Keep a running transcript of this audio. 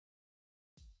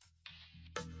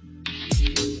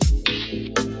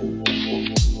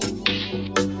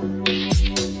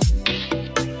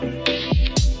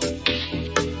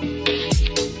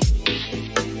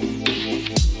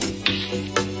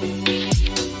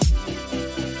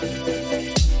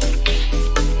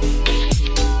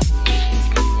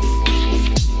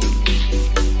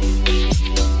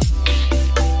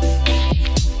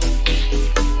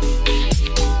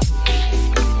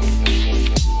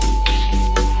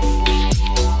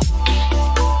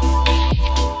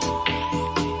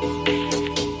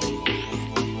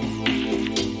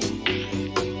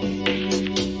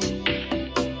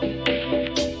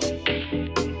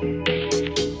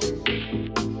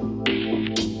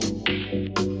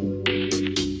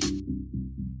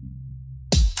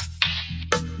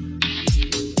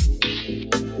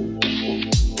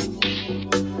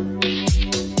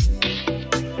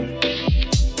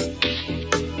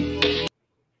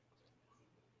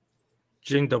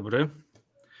Dzień dobry.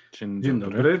 Dzień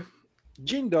dobry.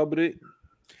 Dzień dobry.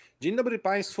 Dzień dobry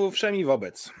Państwu, wszemi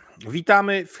wobec.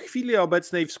 Witamy w chwili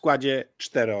obecnej w składzie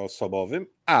 4-osobowym,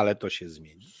 ale to się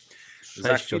zmieni.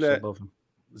 Za chwilę.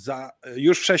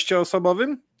 Już w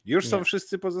 6-osobowym? Już są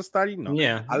wszyscy pozostali? No.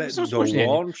 Nie, ale są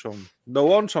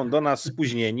dołączą do nas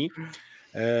spóźnieni.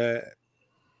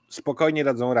 Spokojnie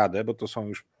dadzą radę, bo to są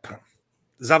już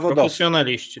zawodowcy.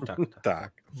 Profesjonaliści, tak.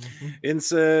 Tak.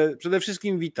 Więc przede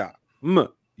wszystkim witam.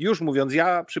 Już mówiąc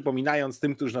ja, przypominając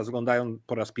tym, którzy nas oglądają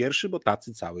po raz pierwszy, bo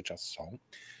tacy cały czas są.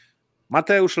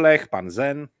 Mateusz Lech, pan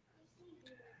Zen.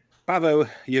 Paweł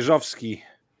Jeżowski,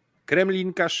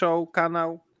 Kremlinka Show,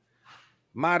 kanał.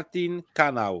 Martinn,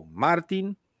 kanał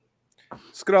Martinn.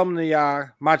 Skromny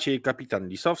ja, Maciej, Kapitan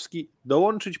Lisowski.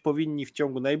 Dołączyć powinni w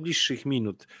ciągu najbliższych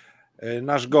minut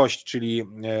nasz gość, czyli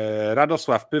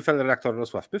Radosław Pyffel, redaktor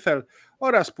Radosław Pyffel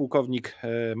oraz pułkownik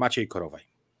Maciej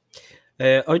Korowaj.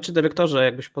 Ojcze dyrektorze,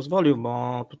 jakbyś pozwolił,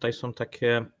 bo tutaj są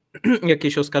takie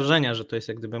jakieś oskarżenia, że to jest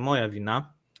jak gdyby moja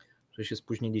wina, że się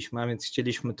spóźniliśmy, a więc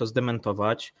chcieliśmy to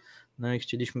zdementować. No i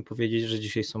chcieliśmy powiedzieć, że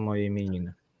dzisiaj są moje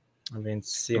imieniny. A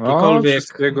więc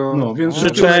jakiekolwiek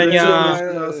życzenia,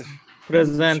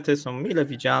 prezenty są mile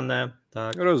widziane.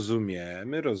 Tak.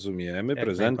 Rozumiemy.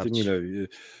 Prezenty mile.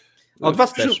 Od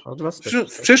was też.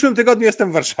 W przyszłym tygodniu jestem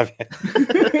w Warszawie.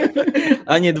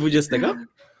 A nie 20?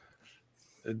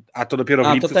 A to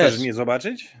dopiero w lipcu chcesz mnie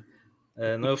zobaczyć?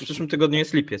 No w przyszłym tygodniu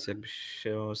jest lipiec, jakbyś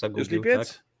się zagubił. Jest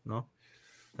lipiec? Tak? No,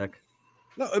 tak.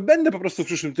 No, będę po prostu w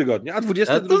przyszłym tygodniu, a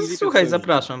 22 lipiec... Słuchaj,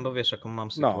 zapraszam, bo wiesz jaką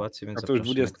mam sytuację, więc a to już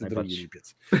 22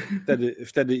 lipiec.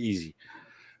 Wtedy easy.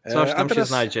 Coś tam się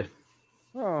znajdzie.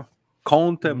 No,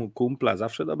 kątem u kumpla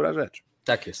zawsze dobra rzecz.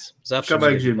 Tak jest. Zawsze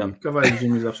kawałek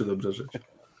ziemi zawsze dobra rzecz.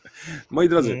 Moi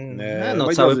drodzy...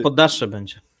 całe poddasze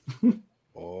będzie.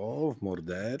 O, w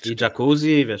mordeczkę. I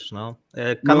jacuzzi, wiesz, no.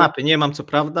 Kanapy nie mam co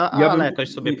prawda, ale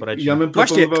jakoś sobie poradziłem.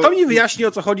 Właśnie, kto mi wyjaśni,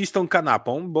 o co chodzi z tą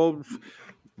kanapą, bo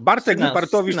Bartek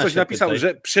Bartowicz coś napisał,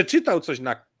 że przeczytał coś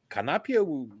na kanapie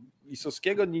u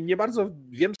Lisowskiego. Nie bardzo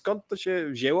wiem, skąd to się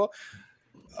wzięło.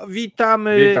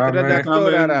 Witamy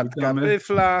redaktora Radka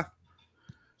Pyffla.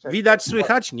 Widać,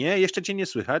 słychać? Nie, jeszcze cię nie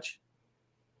słychać.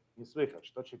 Nie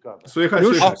słychać, to ciekawe. Słychać.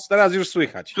 O, teraz już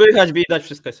słychać. Słychać, widać,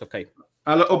 wszystko jest okej.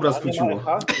 Ale obraz wróciło.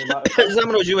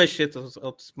 Zamroziłeś się to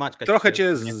od Maćka. Trochę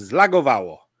cię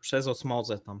zlagowało. Przez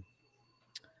osmozę tam.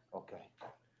 Okej.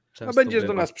 No będziesz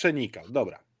do nas przenikał,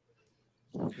 dobra.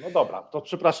 No dobra, to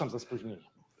przepraszam za spóźnienie.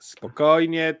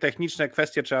 Spokojnie, techniczne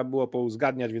kwestie trzeba było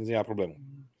pouzgadniać, więc nie ma problemu.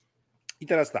 I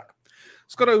teraz tak,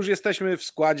 skoro już jesteśmy w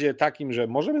składzie takim, że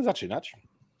możemy zaczynać,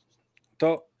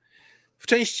 to w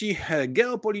części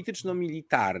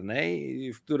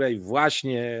geopolityczno-militarnej, w której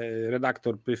właśnie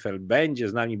redaktor Pyffel będzie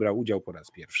z nami brał udział po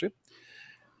raz pierwszy,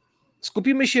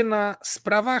 skupimy się na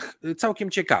sprawach całkiem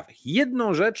ciekawych.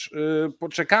 Jedną rzecz,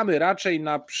 poczekamy raczej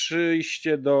na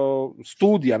przyjście do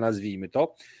studia, nazwijmy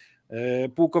to,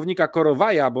 pułkownika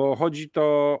Korowaja, bo chodzi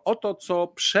to o to, co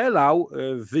przelał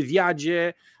w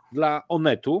wywiadzie dla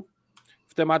Onetu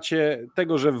w temacie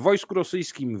tego, że w wojsku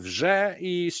rosyjskim wrze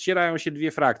i ścierają się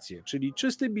dwie frakcje, czyli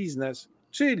czysty biznes,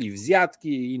 czyli wzjadki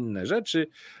i inne rzeczy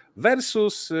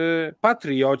versus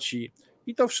patrioci.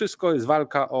 I to wszystko jest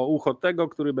walka o ucho tego,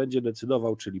 który będzie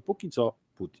decydował, czyli póki co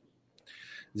Putin.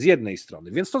 Z jednej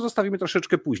strony, więc to zostawimy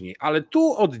troszeczkę później, ale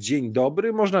tu od dzień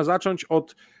dobry można zacząć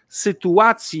od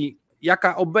sytuacji,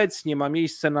 jaka obecnie ma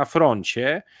miejsce na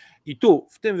froncie. I tu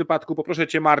w tym wypadku poproszę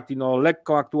cię, Martinn, o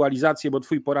lekką aktualizację, bo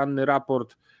twój poranny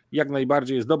raport jak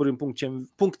najbardziej jest dobrym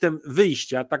punktem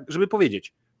wyjścia, tak żeby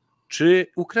powiedzieć, czy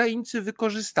Ukraińcy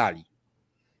wykorzystali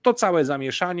to całe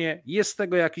zamieszanie, jest z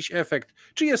tego jakiś efekt,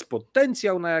 czy jest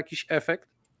potencjał na jakiś efekt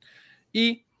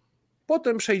i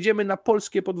potem przejdziemy na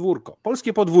polskie podwórko.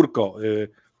 Polskie podwórko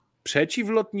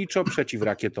przeciwlotniczo,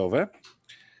 przeciwrakietowe,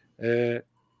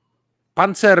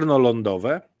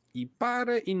 pancerno-lądowe i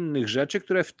parę innych rzeczy,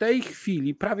 które w tej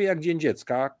chwili, prawie jak Dzień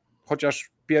Dziecka,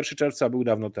 chociaż 1 czerwca był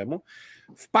dawno temu,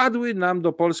 wpadły nam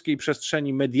do polskiej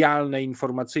przestrzeni medialnej,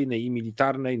 informacyjnej i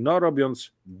militarnej, no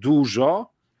robiąc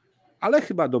dużo, ale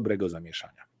chyba dobrego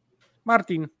zamieszania.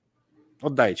 Martinn,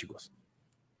 oddaję ci głos.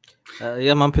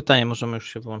 Ja mam pytanie, możemy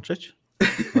już się włączyć?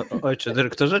 Ojcze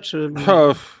dyrektorze, czy...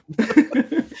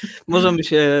 Możemy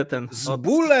się Z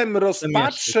bólem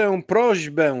rozpatrzę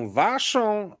prośbę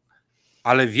waszą,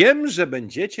 ale wiem, że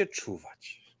będziecie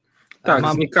czuwać.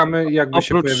 Tak, znikamy, jakby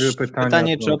się pojawiły pytania.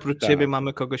 Pytanie, czy oprócz ciebie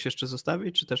mamy kogoś jeszcze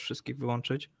zostawić, czy też wszystkich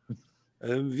wyłączyć?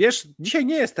 Wiesz, dzisiaj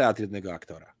nie jest teatr jednego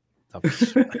aktora.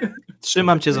 Dobrze.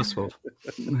 Trzymam cię za słowo.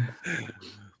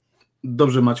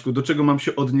 Dobrze, Maćku, do czego mam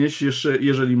się odnieść jeszcze,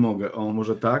 jeżeli mogę? O,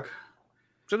 może tak?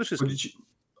 Przede wszystkim. Chodzić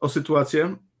o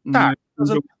sytuację. Tak.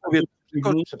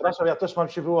 Przepraszam, ja też mam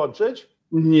się wyłączyć?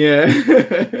 Nie.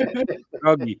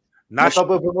 Drogi. No to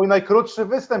byłby mój najkrótszy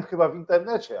występ chyba w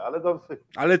internecie,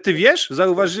 ale ty wiesz,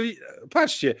 zauważyli,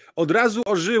 patrzcie, od razu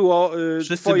ożyło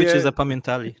wszyscy by cię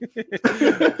zapamiętali.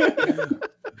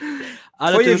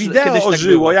 Ale twoje wideo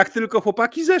ożyło, tak jak tylko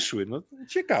chłopaki zeszły. No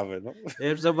ciekawe. No. Ja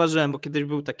już zauważyłem, bo kiedyś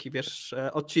był taki, wiesz,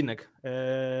 odcinek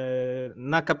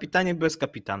na Kapitanie bez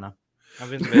kapitana. A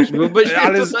więc wiesz,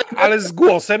 ale z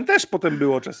głosem też potem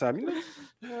było czasami.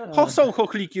 No. Są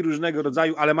chochliki różnego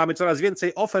rodzaju, ale mamy coraz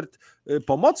więcej ofert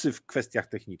pomocy w kwestiach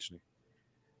technicznych.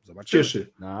 Zobaczymy.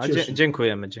 Cieszy. Cieszy.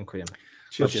 Dziękujemy.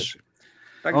 Cieszy.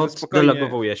 Tak,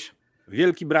 oddelegowuję się.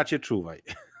 Wielki bracie, czuwaj.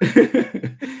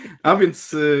 A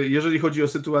więc jeżeli chodzi o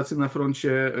sytuację na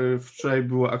froncie, wczoraj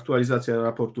była aktualizacja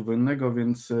raportu wojennego,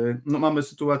 więc no, mamy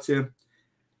sytuację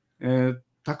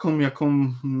taką,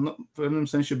 jaką no, w pewnym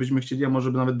sensie byśmy chcieli, a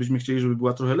może nawet byśmy chcieli, żeby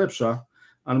była trochę lepsza,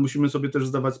 ale musimy sobie też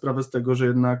zdawać sprawę z tego, że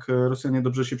jednak Rosjanie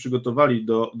dobrze się przygotowali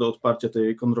do odparcia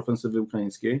tej kontrofensywy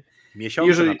ukraińskiej.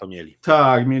 Miesiące na to mieli.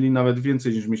 Tak, mieli nawet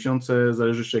więcej niż miesiące,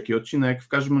 zależy jeszcze jaki odcinek. W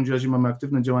każdym razie mamy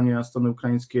aktywne działania strony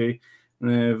ukraińskiej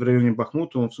w rejonie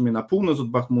Bachmutu, w sumie na północ od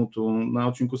Bachmutu, na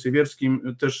odcinku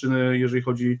siewierskim, też jeżeli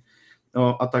chodzi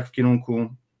o atak w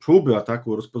kierunku, próby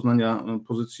ataku, rozpoznania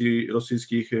pozycji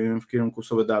rosyjskich w kierunku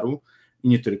Soledaru i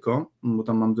nie tylko, bo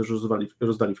tam mamy też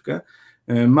rozdaliwkę.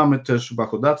 Mamy też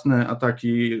bachodatne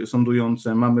ataki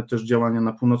sądujące, mamy też działania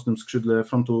na północnym skrzydle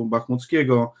frontu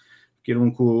bachmuckiego w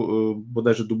kierunku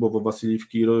bodajże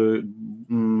Dubowo-Wasyliwki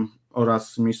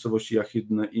oraz miejscowości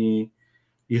Jachidne i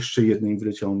jeszcze jednej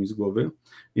wyleciało mi z głowy.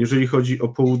 Jeżeli chodzi o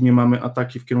południe, mamy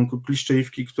ataki w kierunku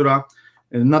Kliszczejówki, która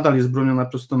nadal jest broniona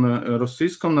przez stronę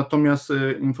rosyjską, natomiast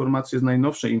informacje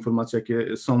najnowsze, informacje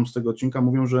jakie są z tego odcinka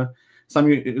mówią, że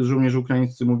sami żołnierze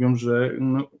ukraińscy mówią, że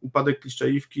no, upadek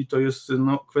Kliszczejówki to jest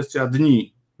no, kwestia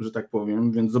dni, że tak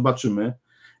powiem, więc zobaczymy,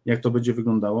 jak to będzie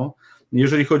wyglądało.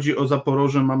 Jeżeli chodzi o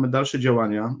Zaporoże, mamy dalsze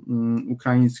działania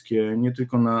ukraińskie, nie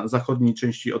tylko na zachodniej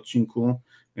części odcinku,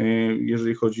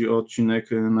 jeżeli chodzi o odcinek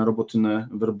na Robotynę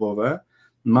Werbowe.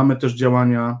 Mamy też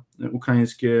działania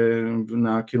ukraińskie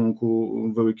na kierunku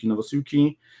Wełyki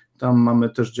Nowosiłki. Tam mamy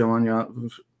też działania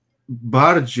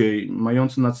bardziej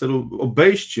mające na celu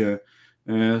obejście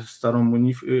Starą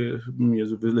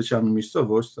wyleciała mi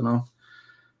miejscowość,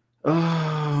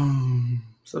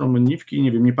 Starą Młyniwki,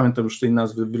 nie wiem, nie pamiętam już tej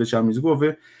nazwy, wyleciała mi z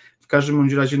głowy. W każdym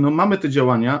bądź razie no, mamy te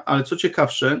działania, ale co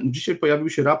ciekawsze, dzisiaj pojawił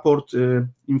się raport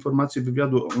informacji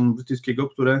wywiadu brytyjskiego,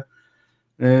 które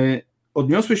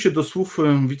odniosły się do słów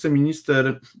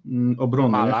wiceminister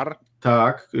obrony. Malar.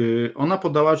 Tak, ona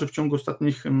podała, że w ciągu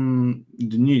ostatnich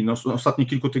dni, no, ostatnich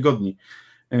kilku tygodni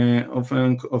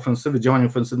ofensywy, działań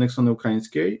ofensywnych strony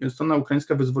ukraińskiej, strona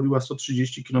ukraińska wyzwoliła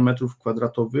 130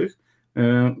 km²,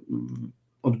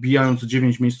 odbijając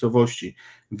 9 miejscowości.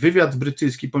 Wywiad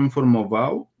brytyjski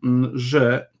poinformował,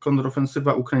 że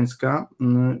kontrofensywa ukraińska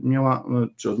miała,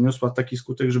 czy odniosła taki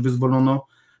skutek, że wyzwolono,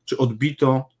 czy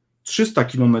odbito 300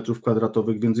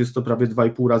 km², więc jest to prawie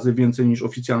 2,5 razy więcej niż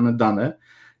oficjalne dane.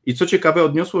 I co ciekawe,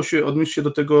 odniósł się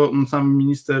do tego sam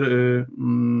minister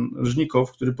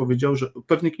Żnikow, który powiedział, że o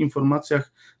pewnych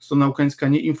informacjach strona ukraińska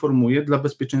nie informuje dla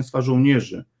bezpieczeństwa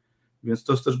żołnierzy. Więc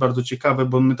to jest też bardzo ciekawe,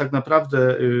 bo my tak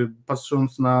naprawdę,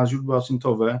 patrząc na źródła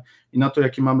osintowe i na to,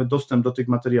 jaki mamy dostęp do tych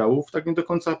materiałów, tak nie do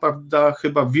końca, prawda,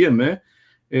 chyba wiemy,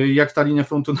 jak ta linia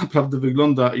frontu naprawdę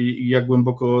wygląda i jak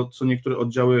głęboko co niektóre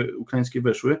oddziały ukraińskie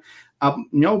weszły, a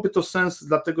miałoby to sens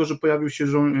dlatego, że pojawił się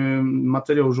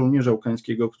materiał żołnierza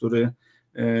ukraińskiego, który,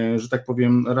 że tak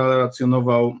powiem,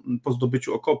 relacjonował po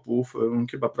zdobyciu okopów,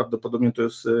 chyba prawdopodobnie to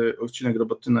jest odcinek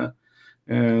Robotynę,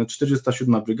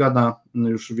 47 brygada,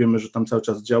 już wiemy, że tam cały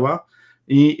czas działa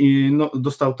i no,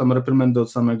 dostał tam reprymendę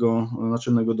od samego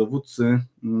naczelnego dowódcy,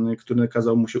 który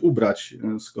kazał mu się ubrać,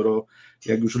 skoro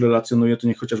jak już relacjonuje, to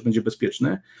niech chociaż będzie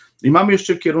bezpieczny. I mamy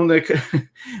jeszcze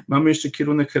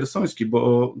kierunek chersoński,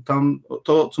 bo tam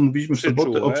to, co mówiliśmy w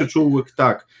sobotę o przyczółek,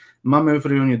 tak, mamy w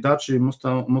rejonie Daczy,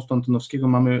 mostu Antynowskiego,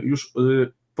 mamy już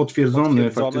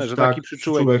potwierdzone faktycznie, że taki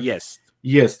przyczółek jest.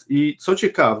 Jest. I co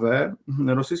ciekawe,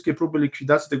 rosyjskie próby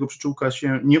likwidacji tego przyczółka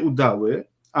się nie udały,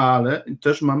 ale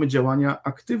też mamy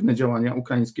aktywne działania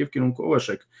ukraińskie w kierunku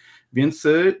Ołeszek. Więc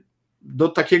do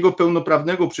takiego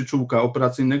pełnoprawnego przyczółka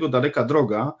operacyjnego daleka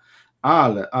droga,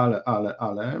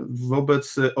 ale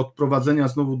wobec odprowadzenia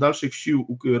znowu dalszych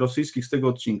sił rosyjskich z tego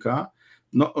odcinka,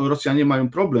 no Rosjanie mają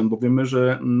problem, bo wiemy,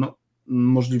 że no,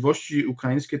 możliwości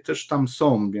ukraińskie też tam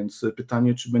są, więc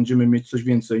pytanie, czy będziemy mieć coś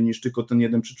więcej niż tylko ten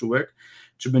jeden przyczółek,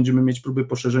 czy będziemy mieć próby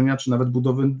poszerzenia, czy nawet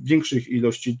budowy większych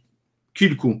ilości,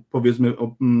 kilku powiedzmy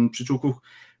przyczółków,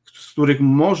 z których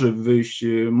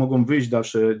mogą wyjść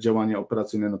dalsze działania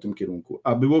operacyjne na tym kierunku.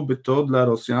 A byłoby to dla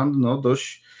Rosjan no,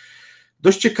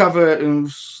 dość ciekawe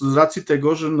z racji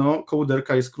tego, że no,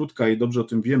 kołderka jest krótka i dobrze o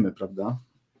tym wiemy, prawda?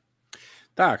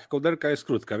 Tak, kołderka jest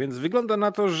krótka, więc wygląda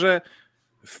na to, że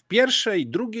w pierwszej,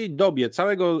 drugiej dobie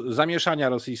całego zamieszania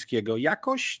rosyjskiego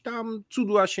jakoś tam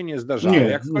cudła się nie zdarzało.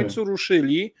 Jak w końcu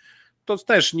ruszyli, to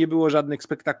też nie było żadnych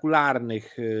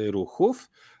spektakularnych ruchów.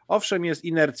 Owszem, jest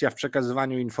inercja w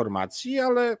przekazywaniu informacji,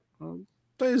 ale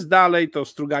to jest dalej to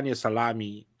struganie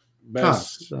salami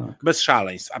bez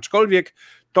szaleństw. Aczkolwiek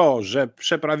to, że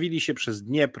przeprawili się przez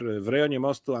Dniepr w rejonie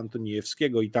mostu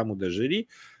Antonijewskiego i tam uderzyli,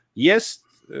 jest...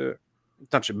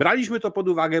 Znaczy, braliśmy to pod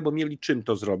uwagę, bo mieli czym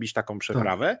to zrobić, taką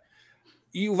przeprawę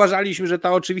i uważaliśmy, że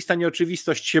ta oczywista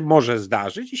nieoczywistość się może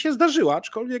zdarzyć i się zdarzyła,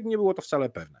 aczkolwiek nie było to wcale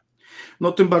pewne.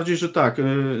 No tym bardziej, że tak,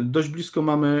 dość blisko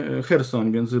mamy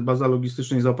Cherson, więc baza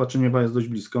logistyczna i zaopatrzeniowa jest dość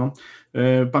blisko.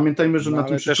 Pamiętajmy, że na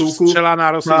tym przyczółku... też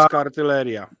strzelana rosyjska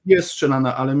artyleria. Jest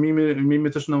strzelana, ale miejmy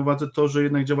też na uwadze to, że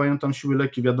jednak działają tam siły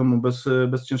lekkie, wiadomo,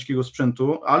 bez ciężkiego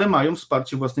sprzętu, ale mają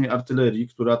wsparcie własnej artylerii,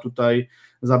 która tutaj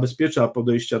zabezpiecza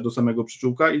podejścia do samego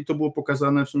przyczółka i to było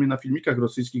pokazane w sumie na filmikach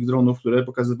rosyjskich dronów, które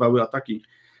pokazywały ataki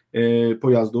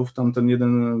pojazdów. Tam ten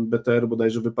jeden BTR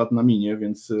bodajże wypadł na minie,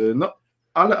 więc no,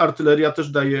 ale artyleria też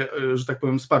daje, że tak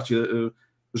powiem, wsparcie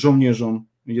żołnierzom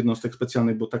jednostek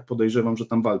specjalnych, bo tak podejrzewam, że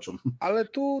tam walczą. Ale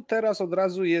tu teraz od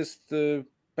razu jest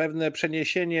pewne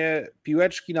przeniesienie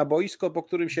piłeczki na boisko, po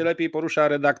którym się lepiej porusza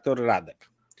redaktor Radek.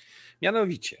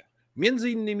 Mianowicie, między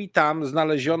innymi tam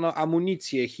znaleziono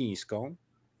amunicję chińską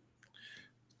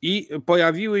i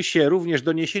pojawiły się również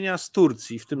doniesienia z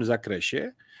Turcji w tym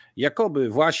zakresie, jakoby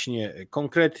właśnie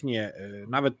konkretnie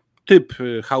nawet typ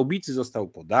haubicy został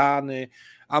podany,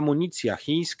 amunicja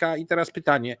chińska i teraz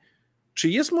pytanie, czy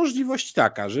jest możliwość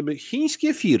taka, żeby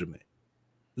chińskie firmy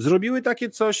zrobiły takie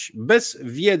coś bez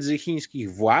wiedzy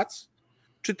chińskich władz,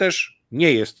 czy też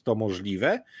nie jest to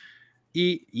możliwe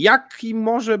i jaki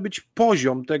może być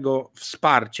poziom tego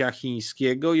wsparcia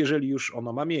chińskiego, jeżeli już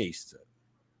ono ma miejsce?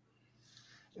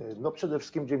 No przede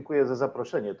wszystkim dziękuję za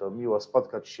zaproszenie. To miło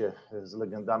spotkać się z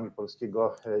legendami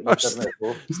polskiego internetu.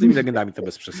 Z tymi legendami to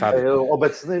bez przesady.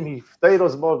 Obecnymi w tej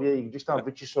rozmowie i gdzieś tam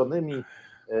wyciszonymi,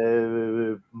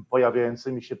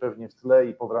 pojawiającymi się pewnie w tle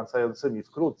i powracającymi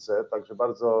wkrótce. Także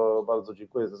bardzo, bardzo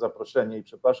dziękuję za zaproszenie i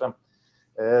przepraszam,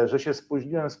 że się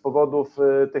spóźniłem z powodów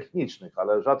technicznych,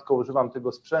 ale rzadko używam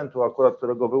tego sprzętu, akurat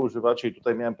którego wy używacie i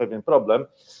tutaj miałem pewien problem.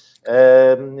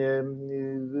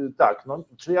 Tak, no,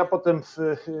 czy ja potem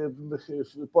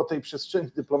po tej przestrzeni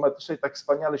dyplomatycznej tak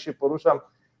wspaniale się poruszam,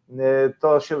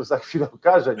 to się za chwilę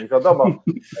okaże, nie wiadomo.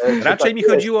 Raczej tak mi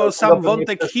chodziło o sam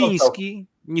wątek nie chiński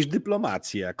niż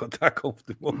dyplomację jako taką w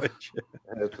tym momencie.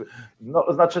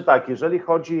 No, znaczy tak,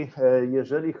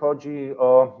 jeżeli chodzi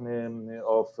o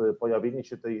pojawienie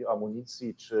się tej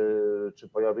amunicji, czy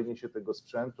pojawienie się tego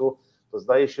sprzętu, to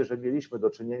zdaje się, że mieliśmy do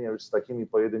czynienia już z takimi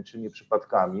pojedynczymi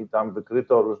przypadkami. Tam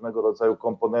wykryto różnego rodzaju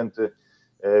komponenty,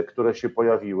 które się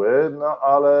pojawiły, no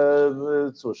ale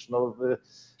cóż, no,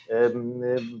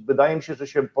 wydaje mi się, że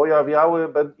się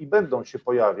pojawiały i będą się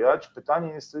pojawiać.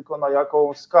 Pytanie jest tylko, na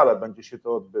jaką skalę będzie się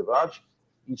to odbywać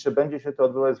i czy będzie się to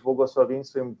odbywać z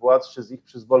błogosławieństwem władz, czy z ich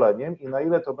przyzwoleniem i na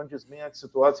ile to będzie zmieniać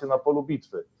sytuację na polu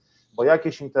bitwy. Bo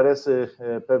jakieś interesy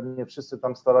pewnie wszyscy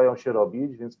tam starają się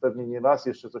robić, więc pewnie nie raz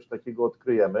jeszcze coś takiego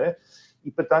odkryjemy.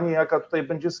 I pytanie, jaka tutaj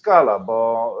będzie skala,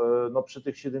 bo no przy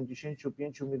tych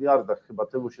 75 miliardach, chyba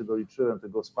tylu się doliczyłem,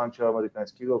 tego wsparcia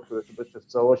amerykańskiego, które chyba jeszcze w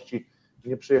całości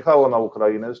nie przyjechało na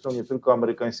Ukrainę, zresztą nie tylko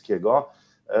amerykańskiego,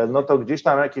 no to gdzieś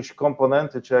tam jakieś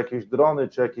komponenty, czy jakieś drony,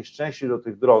 czy jakieś części do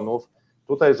tych dronów.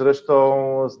 Tutaj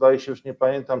zresztą zdaje się, już nie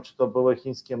pamiętam, czy to były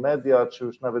chińskie media, czy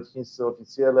już nawet chińscy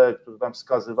oficjele, którzy tam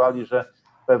wskazywali, że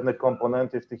pewne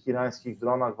komponenty w tych irańskich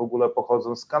dronach w ogóle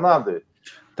pochodzą z Kanady.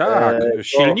 Tak,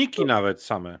 silniki nawet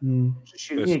same.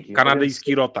 Silniki.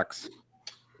 Kanadyjski Rotax.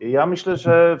 Ja myślę,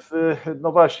 że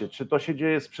no właśnie, czy to się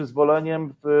dzieje z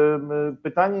przyzwoleniem?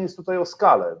 Pytanie jest tutaj o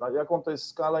skalę. Na jaką to jest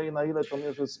skalę i na ile to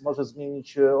może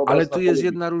zmienić obraz. Ale tu jest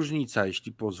jedna różnica,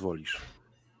 jeśli pozwolisz.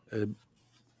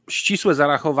 Ścisłe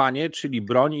zarachowanie, czyli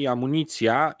broń i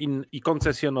amunicja i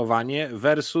koncesjonowanie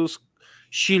versus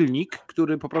silnik,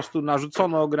 który po prostu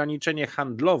narzucono ograniczenie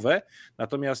handlowe,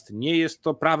 natomiast nie jest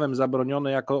to prawem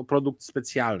zabronione jako produkt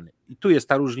specjalny. I tu jest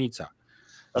ta różnica.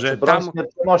 Znaczy, broń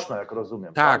śmiercionośna, jak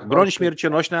rozumiem. Tak, broń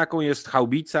śmiercionośna, jaką jest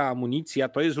haubica, amunicja,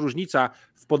 to jest różnica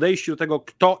w podejściu do tego,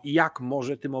 kto i jak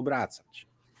może tym obracać.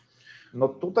 No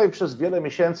tutaj przez wiele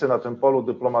miesięcy na tym polu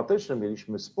dyplomatycznym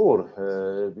mieliśmy spór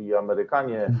i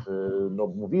Amerykanie no,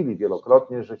 mówili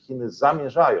wielokrotnie, że Chiny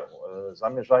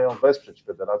zamierzają wesprzeć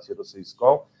Federację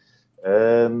Rosyjską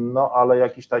no ale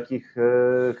jakichś takich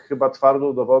chyba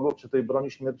twardych dowodów, czy tej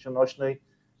broni śmiercionośnej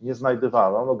nie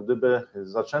znajdywano. No, gdyby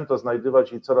zaczęto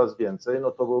znajdywać jej coraz więcej,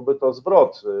 no to byłby to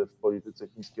zwrot w polityce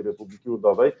Chińskiej Republiki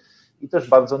Ludowej i też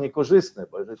bardzo niekorzystny,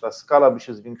 bo jeżeli ta skala by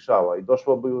się zwiększała i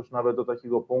doszłoby już nawet do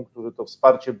takiego punktu, że to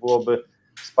wsparcie byłoby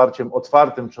wsparciem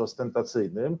otwartym czy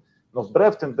ostentacyjnym, no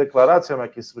wbrew tym deklaracjom,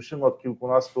 jakie słyszymy od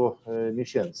kilkunastu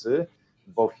miesięcy,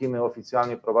 bo Chiny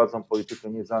oficjalnie prowadzą politykę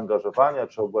niezaangażowania,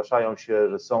 czy ogłaszają się,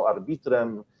 że są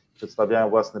arbitrem, przedstawiają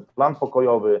własny plan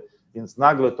pokojowy, więc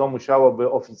nagle to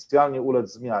musiałoby oficjalnie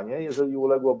ulec zmianie. Jeżeli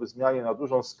uległoby zmianie na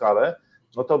dużą skalę,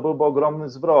 no to byłby ogromny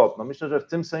zwrot. No myślę, że w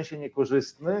tym sensie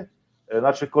niekorzystny,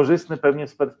 znaczy korzystny pewnie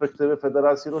z perspektywy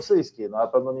Federacji Rosyjskiej, no a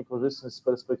pewno niekorzystny z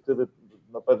perspektywy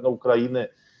na pewno Ukrainy,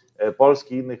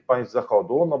 Polski i innych państw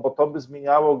Zachodu, no bo to by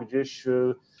zmieniało gdzieś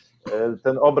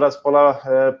ten obraz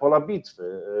pola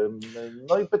bitwy.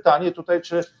 No i pytanie tutaj,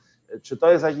 czy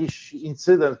to jest jakiś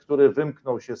incydent, który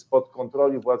wymknął się spod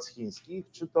kontroli władz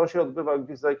chińskich, czy to się odbywa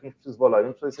gdzieś za jakimś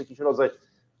przyzwoleniem, czy to jest jakiś rodzaj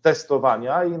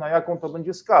testowania i na jaką to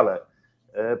będzie skalę.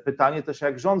 Pytanie też,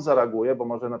 jak rząd zareaguje, bo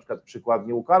może na przykład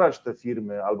przykładnie ukarać te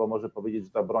firmy, albo może powiedzieć,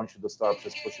 że ta broń się dostała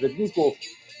przez pośredników,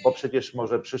 bo przecież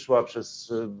może przyszła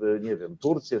przez, nie wiem,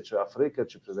 Turcję, czy Afrykę,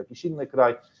 czy przez jakiś inny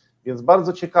kraj. Więc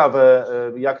bardzo ciekawe,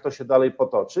 jak to się dalej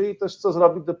potoczy i też co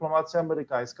zrobi dyplomacja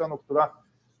amerykańska, no, która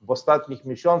w ostatnich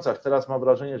miesiącach, teraz mam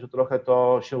wrażenie, że trochę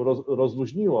to się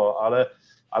rozluźniło,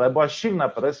 ale była silna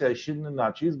presja i silny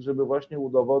nacisk, żeby właśnie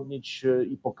udowodnić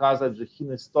i pokazać, że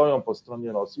Chiny stoją po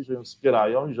stronie Rosji, że ją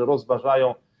wspierają i że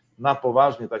rozważają na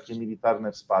poważnie takie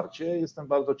militarne wsparcie. Jestem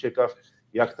bardzo ciekaw,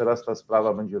 jak teraz ta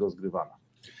sprawa będzie rozgrywana.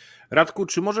 Radku,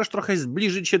 czy możesz trochę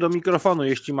zbliżyć się do mikrofonu,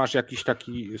 jeśli masz jakiś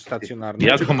taki stacjonarny?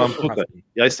 Ja go mam tutaj.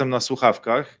 Ja jestem na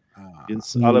słuchawkach,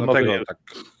 więc ale mogę tego, tak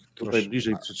tutaj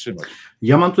bliżej przytrzymać.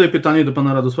 Ja mam tutaj pytanie do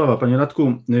pana Radosława. Panie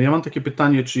Radku, ja mam takie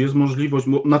pytanie, czy jest możliwość,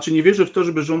 znaczy nie wierzę w to,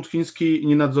 żeby rząd chiński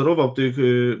nie nadzorował tych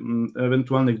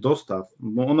ewentualnych dostaw,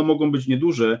 bo one mogą być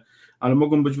nieduże, ale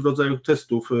mogą być w rodzaju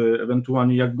testów,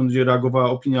 ewentualnie jak będzie reagowała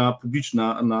opinia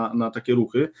publiczna na takie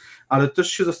ruchy, ale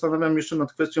też się zastanawiam jeszcze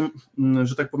nad kwestią,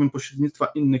 że tak powiem, pośrednictwa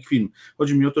innych firm.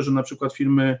 Chodzi mi o to, że na przykład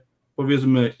firmy,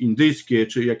 powiedzmy, indyjskie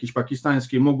czy jakieś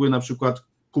pakistańskie mogły na przykład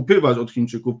kupywać od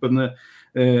Chińczyków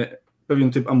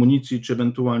pewien typ amunicji, czy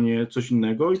ewentualnie coś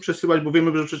innego i przesyłać, bo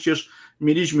wiemy, że przecież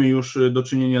mieliśmy już do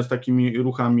czynienia z takimi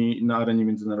ruchami na arenie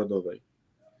międzynarodowej.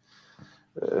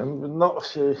 No,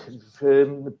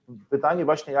 pytanie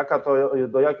właśnie,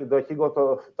 do jakiego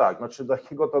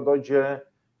to dojdzie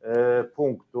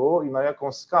punktu i na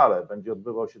jaką skalę będzie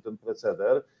odbywał się ten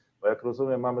proceder, bo jak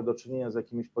rozumiem, mamy do czynienia z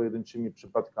jakimiś pojedynczymi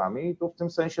przypadkami i tu w tym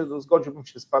sensie zgodziłbym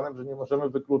się z panem, że nie możemy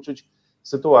wykluczyć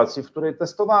sytuacji, w której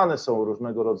testowane są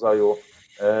różnego rodzaju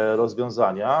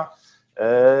rozwiązania.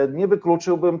 Nie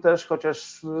wykluczyłbym też,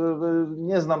 chociaż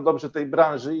nie znam dobrze tej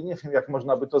branży i nie wiem, jak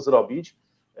można by to zrobić,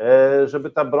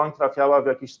 żeby ta broń trafiała w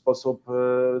jakiś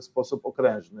sposób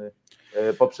okrężny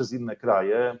poprzez inne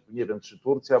kraje. Nie wiem, czy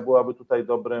Turcja byłaby tutaj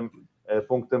dobrym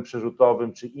punktem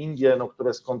przerzutowym, czy Indie, no,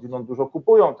 które skądinąd dużo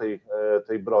kupują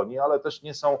tej broni, ale też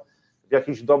nie są w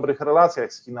jakichś dobrych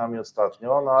relacjach z Chinami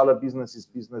ostatnio, no ale biznes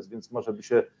jest biznes, więc może by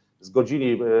się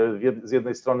zgodzili z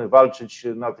jednej strony walczyć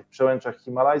na tych przełęczach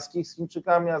himalajskich z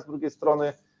Chińczykami, a z drugiej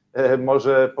strony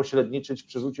może pośredniczyć w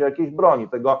przerzucie jakiejś broni.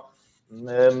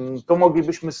 Tu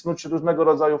moglibyśmy snuć różnego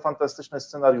rodzaju fantastyczne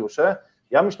scenariusze.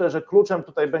 Ja myślę, że kluczem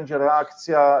tutaj będzie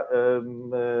reakcja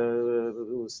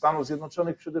Stanów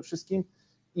Zjednoczonych przede wszystkim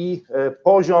i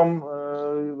poziom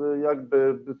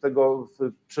jakby tego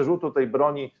przerzutu tej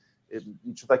broni,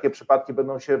 czy takie przypadki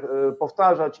będą się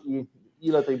powtarzać i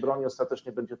ile tej broni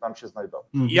ostatecznie będzie tam się znajdować.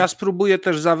 Ja spróbuję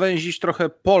też zawęzić trochę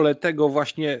pole tego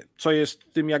właśnie, co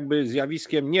jest tym jakby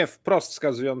zjawiskiem nie wprost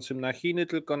wskazującym na Chiny,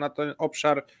 tylko na ten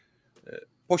obszar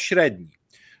pośredni.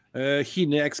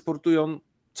 Chiny eksportują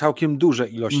całkiem duże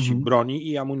ilości broni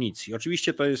i amunicji.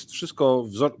 Oczywiście to jest wszystko,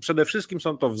 przede wszystkim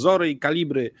są to wzory i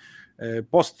kalibry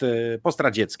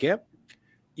postradzieckie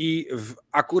i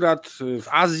akurat w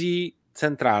Azji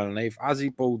Centralnej, w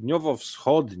Azji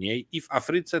Południowo-Wschodniej i w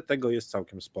Afryce tego jest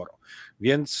całkiem sporo.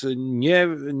 Więc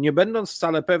nie będąc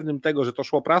wcale pewnym tego, że to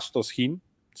szło prosto z Chin,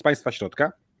 z państwa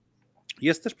środka,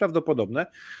 jest też prawdopodobne,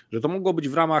 że to mogło być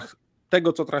w ramach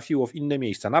tego, co trafiło w inne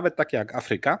miejsca, nawet takie jak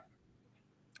Afryka,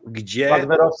 gdzie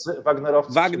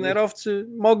Wagnerowcy,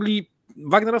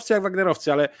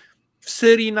 ale w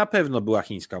Syrii na pewno była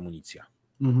chińska amunicja.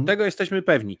 Tego jesteśmy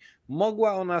pewni.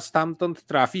 Mogła ona stamtąd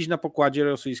trafić na pokładzie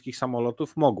rosyjskich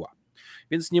samolotów? Mogła.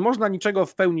 Więc nie można niczego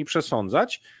w pełni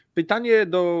przesądzać. Pytanie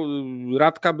do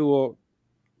Radka było,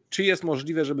 czy jest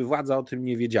możliwe, żeby władza o tym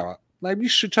nie wiedziała?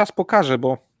 Najbliższy czas pokaże,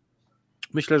 bo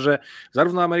Myślę, że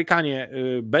zarówno Amerykanie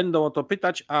będą o to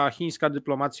pytać, a chińska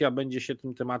dyplomacja będzie się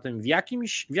tym tematem w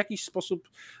jakiś sposób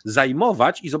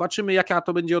zajmować i zobaczymy, jaka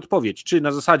to będzie odpowiedź. Czy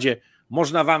na zasadzie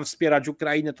można wam wspierać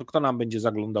Ukrainę, to kto nam będzie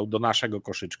zaglądał do naszego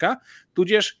koszyczka,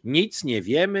 tudzież nic nie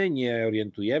wiemy, nie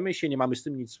orientujemy się, nie mamy z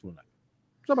tym nic wspólnego.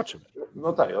 Zobaczymy.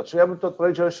 No tak, znaczy ja bym to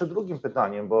odpowiedział jeszcze drugim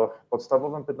pytaniem, bo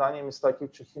podstawowym pytaniem jest takie,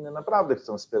 czy Chiny naprawdę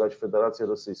chcą wspierać Federację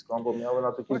Rosyjską, bo miały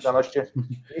na to kilkanaście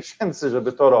miesięcy,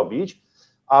 żeby to robić,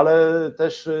 ale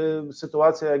też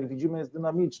sytuacja, jak widzimy, jest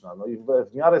dynamiczna. No i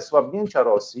w miarę słabnięcia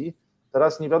Rosji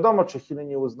teraz nie wiadomo, czy Chiny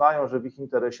nie uznają, że w ich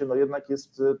interesie no jednak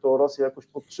jest to Rosję jakoś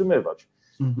podtrzymywać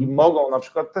i mogą na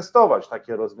przykład testować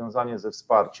takie rozwiązanie ze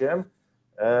wsparciem,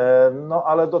 no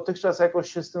ale dotychczas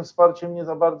jakoś się z tym wsparciem nie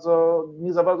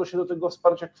za bardzo się do tego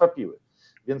wsparcia kwapiły.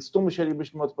 Więc tu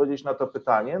musielibyśmy odpowiedzieć na to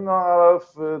pytanie, no a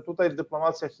tutaj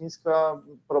dyplomacja chińska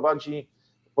prowadzi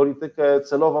politykę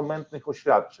celowo mętnych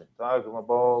oświadczeń, tak? No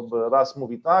bo raz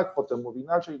mówi tak, potem mówi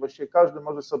inaczej, właściwie każdy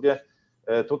może sobie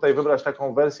tutaj wybrać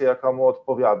taką wersję, jaka mu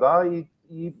odpowiada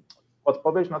i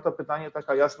odpowiedź na to pytanie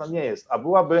taka jasna nie jest, a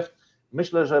byłaby,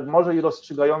 myślę, że może i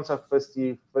rozstrzygająca w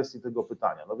kwestii tego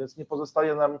pytania. No więc nie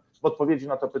pozostaje nam w odpowiedzi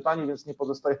na to pytanie, więc nie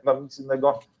pozostaje nam nic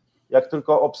innego, jak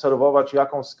tylko obserwować,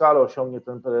 jaką skalę osiągnie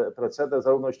ten precedens,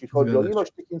 zarówno jeśli chodzi o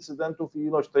ilość tych incydentów i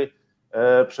ilość tej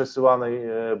przesyłanej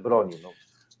broni.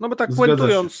 No bo tak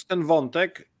puentując ten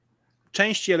wątek,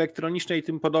 części elektronicznej i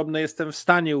tym podobne, jestem w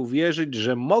stanie uwierzyć,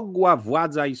 że mogła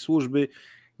władza i służby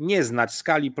nie znać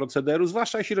skali procederu,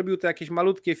 zwłaszcza jeśli robiły to jakieś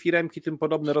malutkie firemki, tym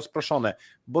podobne, rozproszone,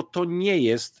 bo to nie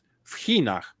jest w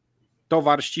Chinach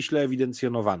towar ściśle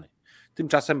ewidencjonowany.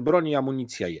 Tymczasem broń i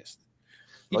amunicja jest.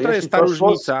 I no to jest ta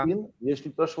różnica.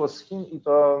 Jeśli to szło z Chin i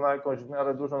to na jakąś w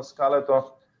miarę dużą skalę,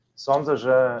 to sądzę,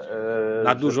 że...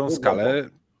 Na dużą skalę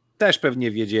też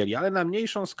pewnie wiedzieli, ale na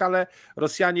mniejszą skalę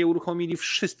Rosjanie uruchomili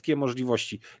wszystkie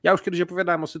możliwości. Ja już kiedyś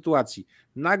opowiadałem o sytuacji.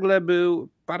 Nagle był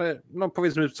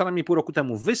powiedzmy co najmniej pół roku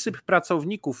temu wysyp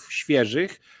pracowników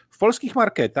świeżych w polskich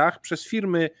marketach przez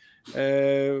firmy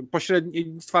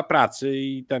pośrednictwa pracy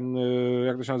i ten,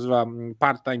 jak to się nazywa,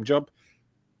 part-time job,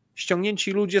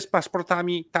 ściągnięci ludzie z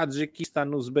paszportami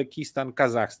Tadżykistan, Uzbekistan,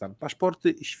 Kazachstan.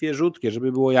 Paszporty świeżutkie,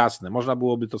 żeby było jasne, można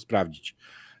byłoby to sprawdzić.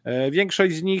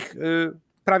 Większość z nich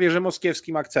prawie że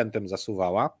moskiewskim akcentem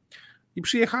zasuwała i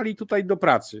przyjechali tutaj do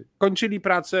pracy. Kończyli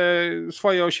pracę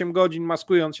swoje 8 godzin,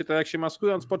 maskując się tak jak się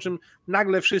maskując, po czym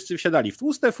nagle wszyscy wsiadali w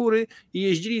tłuste fury i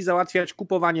jeździli załatwiać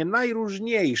kupowanie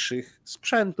najróżniejszych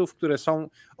sprzętów, które są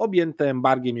objęte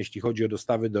embargiem, jeśli chodzi o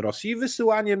dostawy do Rosji i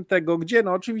wysyłaniem tego, gdzie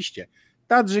no oczywiście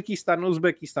Tadżykistan,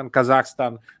 Uzbekistan,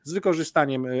 Kazachstan z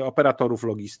wykorzystaniem operatorów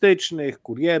logistycznych,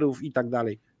 kurierów i tak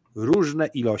dalej. Różne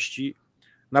ilości,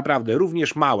 naprawdę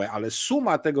również małe, ale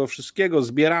suma tego wszystkiego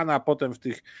zbierana potem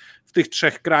w tych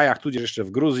 3 krajach, tudzież jeszcze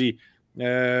w Gruzji,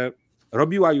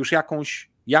 robiła już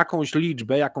jakąś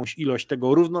liczbę, jakąś ilość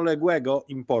tego równoległego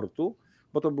importu,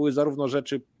 bo to były zarówno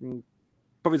rzeczy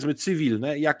powiedzmy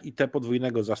cywilne, jak i te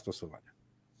podwójnego zastosowania.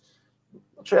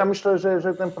 Znaczy ja myślę,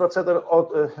 że ten proceder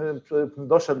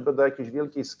doszedłby do jakiejś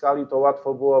wielkiej skali, to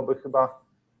łatwo byłoby chyba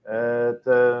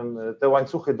te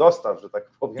łańcuchy dostaw, że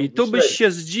tak powiem. I tu byś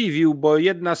się zdziwił, bo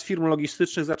jedna z firm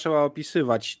logistycznych zaczęła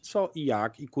opisywać co i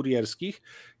jak, i kurierskich,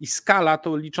 i skala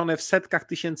to liczone w setkach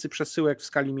tysięcy przesyłek w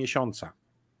skali miesiąca.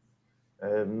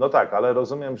 No tak, ale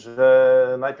rozumiem,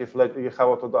 że najpierw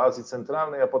jechało to do Azji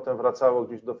Centralnej, a potem wracało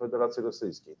gdzieś do Federacji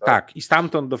Rosyjskiej. Tak, tak, i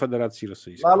stamtąd do Federacji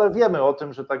Rosyjskiej. No ale wiemy o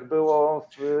tym, że tak było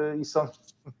i są...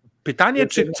 Pytanie,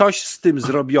 czy coś z tym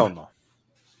zrobiono?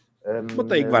 Bo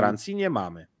tej gwarancji nie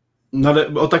mamy. No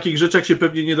ale o takich rzeczach się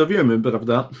pewnie nie dowiemy,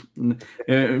 prawda?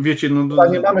 Wiecie, no...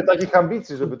 Nie mamy takich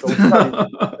ambicji, żeby to ustalić.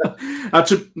 A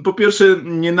czy po pierwsze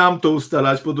nie nam to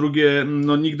ustalać, po drugie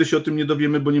no nigdy się o tym nie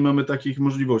dowiemy, bo nie mamy takich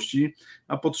możliwości,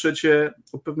 a po trzecie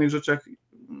o pewnych rzeczach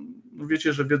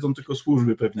wiecie, że wiedzą tylko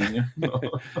służby pewnie, nie? No.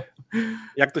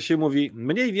 Jak to się mówi,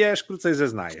 mniej wiesz, krócej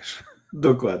zeznajesz.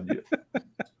 Dokładnie.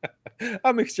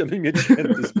 A my chcemy mieć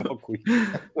święty spokój.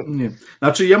 Nie.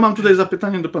 Znaczy ja mam tutaj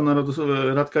zapytanie do pana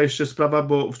Radka, jeszcze sprawa,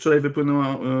 bo wczoraj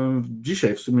wypłynęła,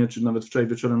 dzisiaj w sumie, czy nawet wczoraj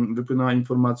wieczorem wypłynęła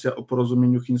informacja o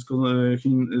porozumieniu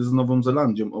Chin z Nową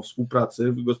Zelandią o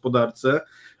współpracy w gospodarce,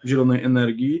 w zielonej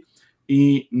energii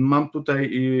i mam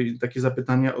tutaj takie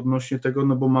zapytania odnośnie tego,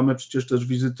 no bo mamy przecież też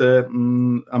wizytę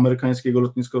amerykańskiego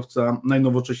lotniskowca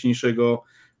najnowocześniejszego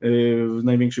w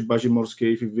największej bazie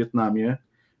morskiej w Wietnamie.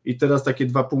 I teraz takie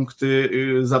 2 punkty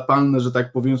zapalne, że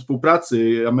tak powiem,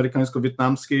 współpracy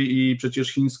amerykańsko-wietnamskiej i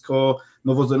przecież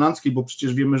chińsko-nowozelandzkiej, bo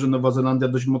przecież wiemy, że Nowa Zelandia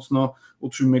dość mocno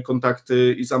utrzymuje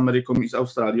kontakty i z Ameryką, i z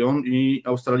Australią i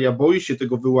Australia boi się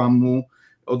tego wyłamu,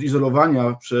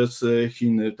 odizolowania przez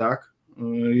Chiny, tak?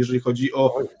 jeżeli chodzi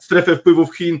o strefę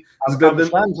wpływów Chin względem...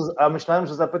 Myślałem,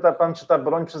 że zapyta pan, czy ta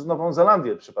broń przez Nową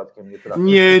Zelandię przypadkiem nie trafi.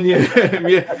 Nie,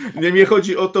 mnie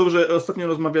chodzi o to, że ostatnio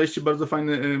rozmawialiście, bardzo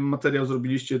fajny materiał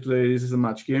zrobiliście tutaj z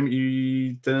Maćkiem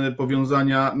i te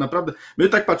powiązania, naprawdę, my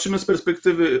tak patrzymy z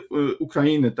perspektywy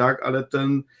Ukrainy, tak, ale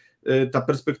ta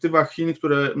perspektywa Chin,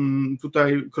 które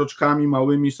tutaj kroczkami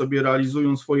małymi sobie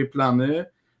realizują swoje plany,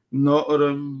 no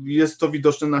jest to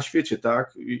widoczne na świecie,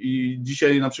 tak? I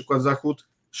dzisiaj na przykład Zachód,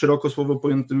 szeroko słowo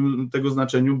pojętym tego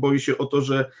znaczeniu, boi się o to,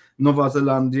 że Nowa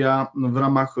Zelandia w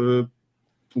ramach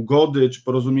ugody czy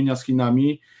porozumienia z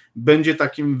Chinami będzie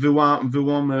takim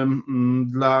wyłomem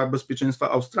dla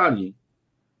bezpieczeństwa Australii.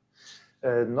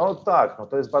 No tak, no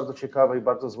to jest bardzo ciekawe i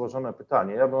bardzo złożone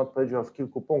pytanie. Ja bym odpowiedział w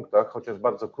kilku punktach, chociaż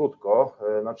bardzo krótko.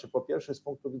 Znaczy, po pierwsze, z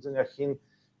punktu widzenia Chin,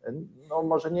 no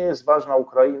może nie jest ważna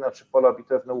Ukraina, czy pola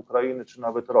bitewne Ukrainy, czy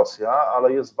nawet Rosja,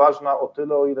 ale jest ważna o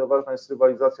tyle, o ile ważna jest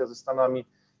rywalizacja ze Stanami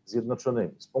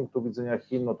Zjednoczonymi. Z punktu widzenia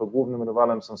Chin, no to głównym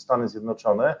rywalem są Stany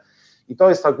Zjednoczone i to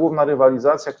jest ta główna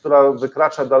rywalizacja, która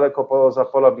wykracza daleko poza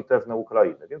pola bitewne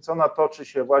Ukrainy, więc ona toczy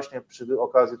się właśnie przy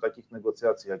okazji takich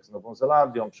negocjacji jak z Nową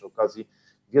Zelandią, przy okazji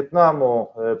Wietnamu,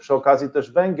 przy okazji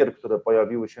też Węgier, które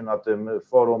pojawiły się na tym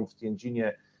forum w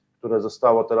Tiendzinie, które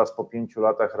zostało teraz po 5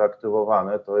 latach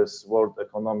reaktywowane. To jest World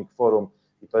Economic Forum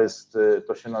i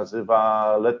to się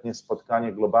nazywa letnie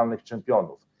spotkanie globalnych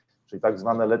czempionów, czyli tak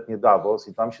zwane letnie Davos,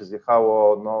 i tam się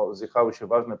zjechały się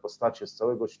ważne postacie z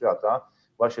całego świata,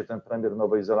 właśnie ten premier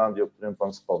Nowej Zelandii, o którym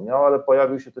pan wspomniał, ale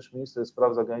pojawił się też minister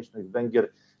spraw zagranicznych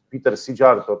Węgier Peter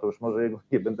Szijjártó, to już może jego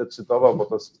nie będę cytował, bo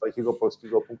to z takiego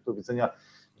polskiego punktu widzenia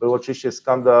były oczywiście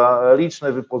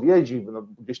skandaliczne wypowiedzi,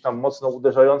 gdzieś tam mocno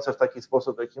uderzające w taki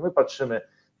sposób, w jaki my patrzymy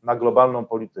na globalną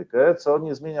politykę, co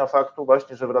nie zmienia faktu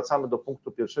właśnie, że wracamy do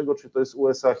punktu pierwszego, czyli to jest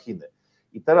USA-Chiny.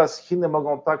 I teraz Chiny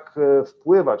mogą tak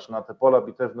wpływać na te pola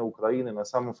bitewne Ukrainy, na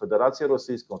samą Federację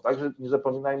Rosyjską, także nie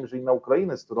zapominajmy, że i na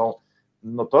Ukrainę, z którą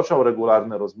toczą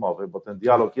regularne rozmowy, bo ten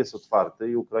dialog jest otwarty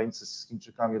i Ukraińcy z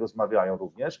Chińczykami rozmawiają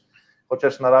również,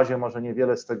 chociaż na razie może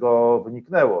niewiele z tego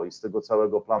wyniknęło i z tego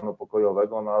całego planu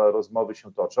pokojowego, no ale rozmowy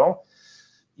się toczą.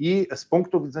 I z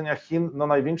punktu widzenia Chin, no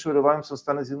największym rywalem są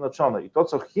Stany Zjednoczone i to,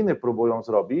 co Chiny próbują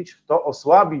zrobić, to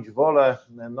osłabić wolę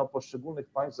poszczególnych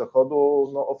państw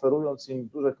Zachodu, oferując im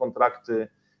duże kontrakty,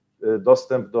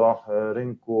 dostęp do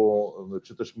rynku,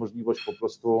 czy też możliwość po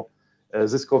prostu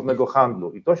zyskownego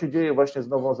handlu. I to się dzieje właśnie z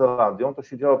Nową Zelandią, to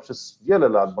się działo przez wiele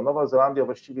lat, bo Nowa Zelandia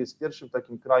właściwie jest pierwszym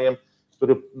takim krajem,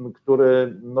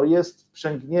 który jest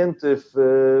wprzęgnięty w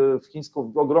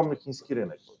ogromny chiński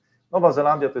rynek. Nowa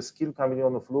Zelandia to jest kilka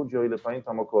milionów ludzi, o ile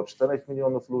pamiętam około 4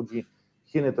 milionów ludzi,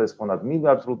 Chiny to jest ponad 1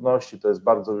 miliard ludności, to jest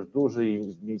bardzo już duży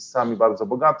i miejscami bardzo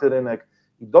bogaty rynek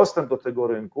i dostęp do tego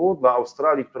rynku dla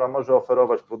Australii, która może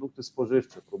oferować produkty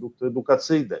spożywcze, produkty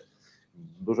edukacyjne,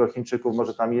 dużo Chińczyków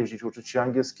może tam jeździć, uczyć się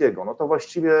angielskiego, no to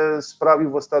właściwie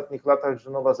sprawił w ostatnich latach,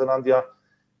 że Nowa Zelandia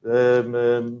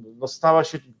stała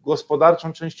się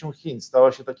gospodarczą częścią Chin,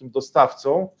 stała się takim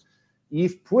dostawcą i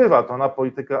wpływa to na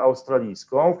politykę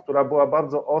australijską, która była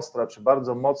bardzo ostra, czy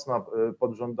bardzo mocna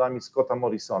pod rządami Scotta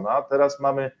Morrisona. Teraz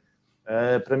mamy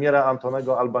premiera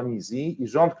Antonego Albanese i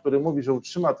rząd, który mówi, że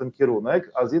utrzyma ten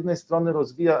kierunek, a z jednej strony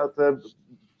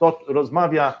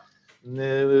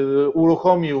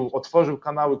otworzył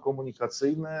kanały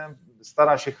komunikacyjne,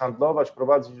 stara się handlować,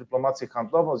 prowadzić dyplomację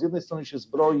handlową, z jednej strony się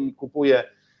zbroi i kupuje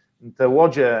te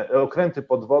łodzie, okręty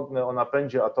podwodne o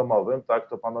napędzie atomowym, tak,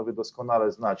 to panowie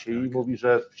doskonale znacie, i mówi,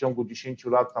 że w ciągu 10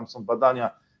 lat tam są badania,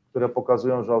 które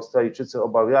pokazują, że Australijczycy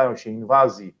obawiają się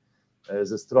inwazji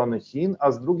ze strony Chin,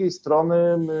 a z drugiej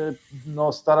strony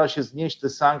stara się znieść te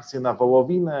sankcje na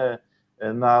wołowinę,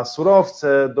 na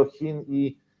surowce do Chin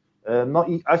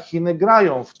a Chiny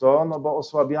grają w to, bo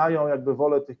osłabiają jakby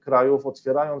wolę tych krajów,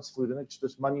 otwierając swój rynek, czy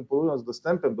też manipulując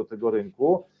dostępem do tego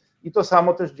rynku. I to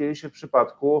samo też dzieje się w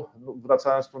przypadku,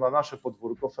 wracając tu na nasze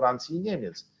podwórko, Francji i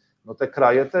Niemiec. Te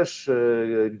kraje też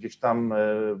gdzieś tam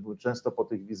często po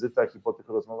tych wizytach i po tych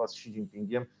rozmowach z Xi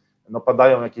Jinpingiem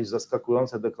padają jakieś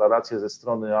zaskakujące deklaracje ze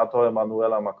strony a to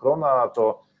Emmanuela Macrona, a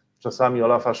to czasami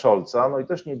Olafa Scholza, i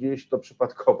też nie dzieje się to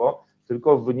przypadkowo,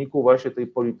 tylko w wyniku właśnie tej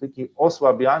polityki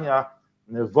osłabiania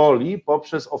woli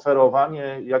poprzez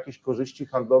oferowanie jakichś korzyści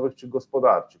handlowych czy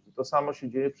gospodarczych. I to samo się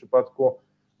dzieje w przypadku,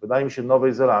 wydaje mi się,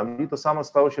 Nowej Zelandii, to samo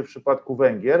stało się w przypadku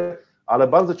Węgier, ale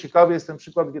bardzo ciekawy jest ten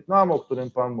przykład Wietnamu, o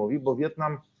którym pan mówi, bo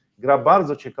Wietnam gra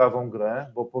bardzo ciekawą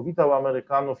grę, bo powitał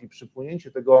Amerykanów i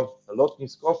przypłynięcie tego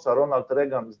lotniskowca Ronald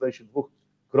Reagan, zdaje się 2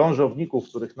 krążowników,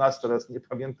 których nas teraz nie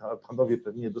pamiętam, a panowie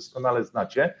pewnie doskonale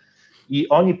znacie, i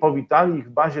oni powitali ich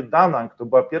w bazie Da Nang, to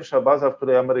była pierwsza baza, w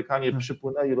której Amerykanie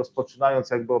przypłynęli, rozpoczynając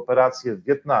jakby operację w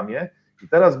Wietnamie, I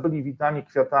teraz byli witani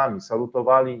kwiatami,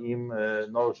 salutowali im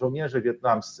żołnierze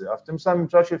wietnamscy, a w tym samym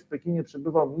czasie w Pekinie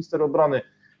przebywał minister obrony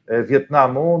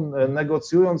Wietnamu,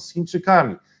 negocjując z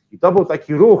Chińczykami. I to był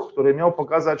taki ruch, który miał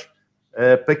pokazać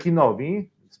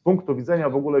Pekinowi, z punktu widzenia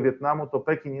w ogóle Wietnamu, to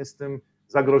Pekin jest tym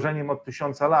zagrożeniem od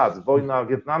 1000 lat. Wojna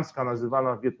wietnamska,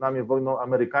 nazywana w Wietnamie wojną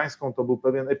amerykańską, to był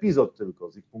pewien epizod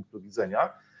tylko z ich punktu widzenia.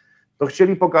 To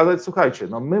chcieli pokazać, słuchajcie,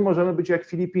 no my możemy być jak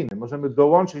Filipiny, możemy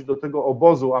dołączyć do tego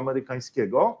obozu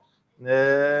amerykańskiego,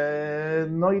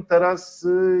 no i teraz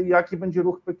jaki będzie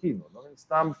ruch Pekinu? No więc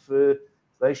tam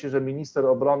zdaje się, że minister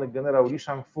obrony generał Li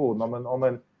Shangfu, nomen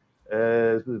omen,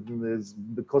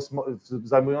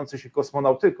 zajmujący się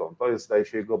kosmonautyką, to jest zdaje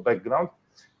się jego background,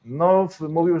 no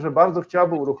mówił, że bardzo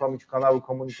chciałby uruchomić kanały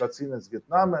komunikacyjne z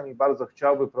Wietnamem i bardzo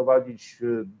chciałby prowadzić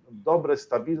dobre,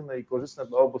 stabilne i korzystne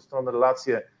dla obu stron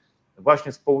relacje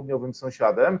właśnie z południowym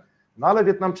sąsiadem, no ale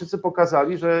Wietnamczycy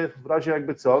pokazali, że w razie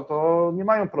jakby co, to nie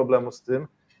mają problemu z tym,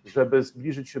 żeby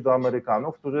zbliżyć się do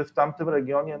Amerykanów, którzy w tamtym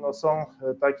regionie no, są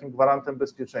takim gwarantem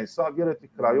bezpieczeństwa, a wiele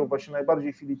tych krajów, właśnie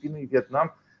najbardziej Filipiny i Wietnam,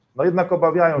 no jednak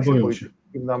obawiają się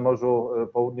polityki na Morzu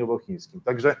Południowochińskim.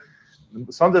 Także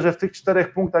sądzę, że w tych 4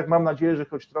 punktach mam nadzieję, że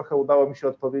choć trochę udało mi się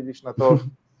odpowiedzieć na to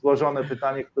złożone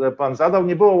pytanie, które pan zadał.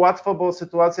 Nie było łatwo, bo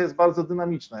sytuacja jest bardzo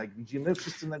dynamiczna. Jak widzimy,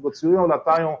 wszyscy negocjują,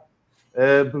 latają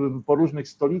po różnych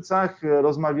stolicach,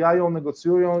 rozmawiają,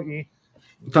 negocjują i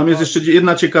tam jest jeszcze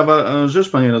jedna ciekawa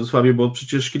rzecz, panie Radosławie, bo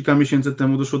przecież kilka miesięcy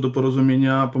temu doszło do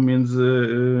porozumienia pomiędzy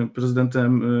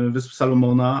prezydentem Wysp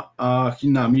Salomona a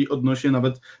Chinami odnośnie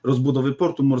nawet rozbudowy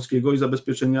portu morskiego i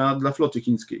zabezpieczenia dla floty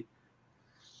chińskiej.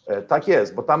 Tak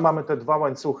jest, bo tam mamy te 2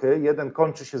 łańcuchy. Jeden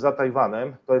kończy się za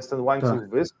Tajwanem, to jest ten łańcuch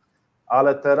wysp,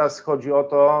 ale teraz chodzi o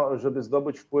to, żeby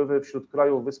zdobyć wpływy wśród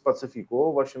krajów wysp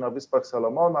Pacyfiku. Właśnie na Wyspach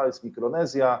Salomona jest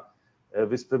Mikronezja,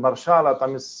 Wyspy Marszala,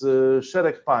 tam jest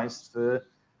szereg państw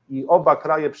i oba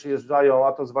kraje przyjeżdżają,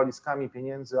 a to z walizkami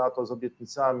pieniędzy, a to z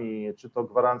obietnicami, czy to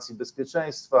gwarancji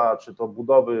bezpieczeństwa, czy to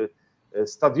budowy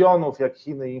stadionów, jak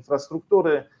Chiny,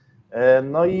 infrastruktury.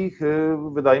 No i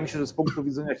wydaje mi się, że z punktu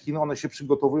widzenia Chin one się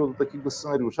przygotowują do takiego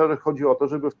scenariusza, że chodzi o to,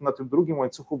 żeby na tym drugim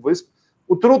łańcuchu wysp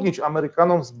utrudnić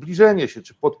Amerykanom zbliżenie się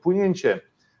czy podpłynięcie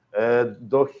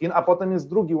do Chin, a potem jest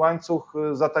drugi łańcuch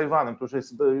za Tajwanem, to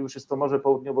już jest to Morze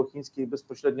Południowochińskie i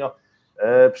bezpośrednio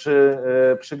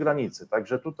przy granicy.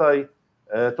 Także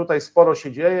tutaj sporo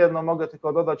się dzieje. No mogę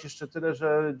tylko dodać jeszcze tyle,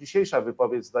 że dzisiejsza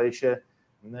wypowiedź zdaje się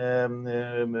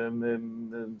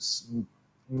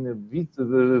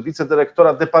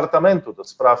wicedyrektora Departamentu do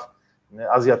Spraw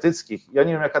Azjatyckich. Ja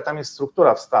nie wiem, jaka tam jest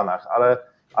struktura w Stanach,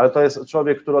 ale to jest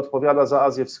człowiek, który odpowiada za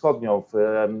Azję Wschodnią w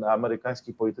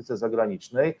amerykańskiej polityce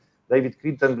zagranicznej. David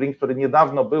Crittenbrink, który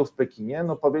niedawno był w Pekinie,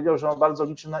 no powiedział, że on bardzo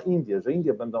liczy na Indie, że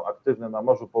Indie będą aktywne na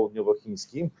Morzu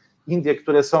Południowochińskim. Indie,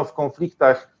 które są w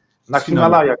konfliktach na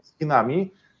Himalajach z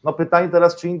Chinami. No pytanie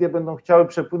teraz, czy Indie będą chciały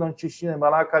przepłynąć cieśninę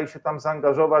Malaka i się tam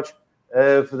zaangażować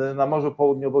na Morzu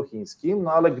Południowochińskim,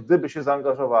 no ale gdyby się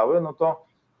zaangażowały,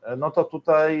 no to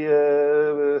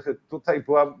tutaj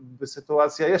byłaby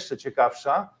sytuacja jeszcze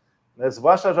ciekawsza,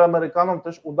 zwłaszcza, że Amerykanom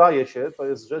też udaje się, to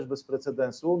jest rzecz bez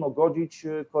precedensu, no godzić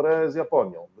Koreę z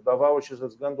Japonią. Wydawało się, że ze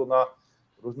względu na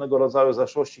różnego rodzaju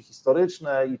zaszłości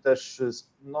historyczne i też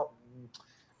no,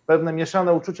 pewne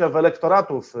mieszane uczucia w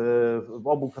elektoratów w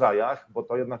obu krajach, bo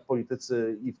to jednak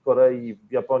politycy i w Korei, i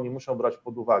w Japonii muszą brać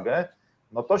pod uwagę,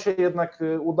 no to się jednak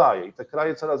udaje i te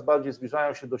kraje coraz bardziej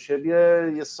zbliżają się do siebie,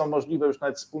 są możliwe już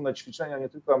nawet wspólne ćwiczenia, nie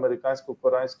tylko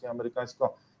amerykańsko-koreańskie,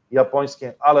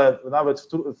 amerykańsko-japońskie, ale nawet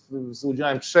z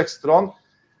udziałem 3 stron,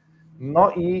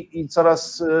 no i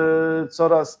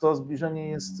coraz to zbliżenie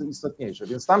jest istotniejsze,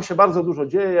 więc tam się bardzo dużo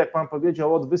dzieje, jak pan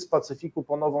powiedział, od Wysp Pacyfiku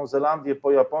po Nową Zelandię,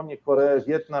 po Japonię, Koreę,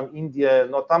 Wietnam, Indię,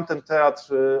 no tamten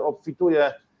teatr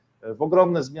obfituje w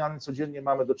ogromne zmiany, codziennie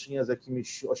mamy do czynienia z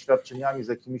jakimiś oświadczeniami, z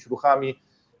jakimiś ruchami,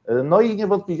 no i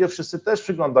niewątpliwie wszyscy też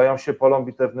przyglądają się polom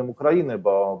bitewnym Ukrainy,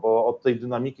 bo od tej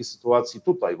dynamiki sytuacji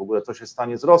tutaj, w ogóle co się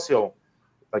stanie z Rosją,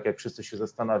 tak jak wszyscy się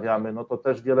zastanawiamy, no to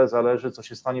też wiele zależy, co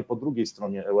się stanie po drugiej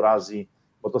stronie Eurazji,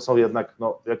 bo to są jednak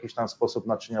w jakiś tam sposób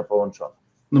naczynia połączone.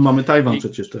 No mamy Tajwan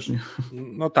przecież też, nie?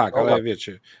 No tak, ale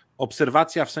wiecie,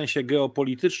 obserwacja w sensie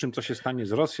geopolitycznym, co się stanie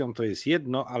z Rosją, to jest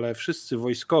jedno, ale wszyscy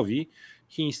wojskowi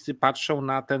chińscy patrzą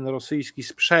na ten rosyjski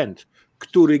sprzęt,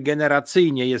 który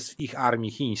generacyjnie jest w ich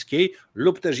armii chińskiej,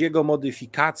 lub też jego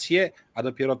modyfikacje, a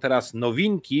dopiero teraz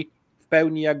nowinki, w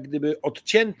pełni jak gdyby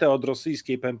odcięte od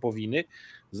rosyjskiej pępowiny,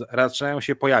 zaczynają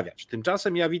się pojawiać.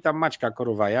 Tymczasem ja witam Maćka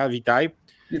Korowaja, witaj.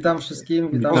 Witam wszystkim.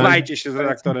 Witam. Poznajcie się z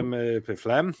redaktorem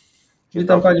Pyfflem.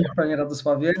 Witam panie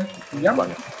Radosławie. Ja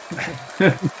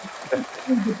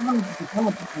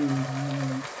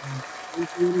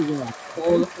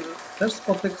Też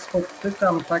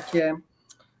spotykam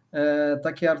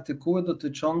takie artykuły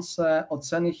dotyczące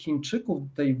oceny Chińczyków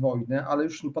tej wojny, ale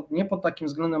już nie pod takim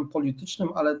względem politycznym,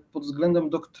 ale pod względem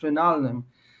doktrynalnym.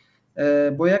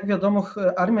 Bo jak wiadomo,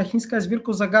 armia chińska jest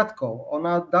wielką zagadką.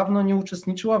 Ona dawno nie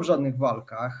uczestniczyła w żadnych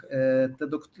walkach.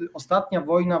 Ostatnia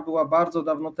wojna była bardzo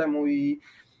dawno temu i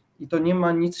to nie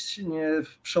ma nic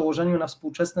w przełożeniu na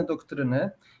współczesne doktryny.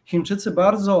 Chińczycy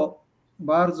bardzo,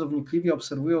 bardzo wnikliwie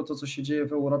obserwują to, co się dzieje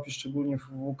w Europie, szczególnie w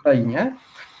Ukrainie.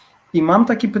 I mam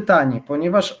takie pytanie,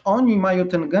 ponieważ oni mają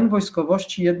ten gen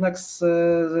wojskowości jednak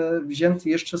wzięty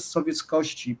jeszcze z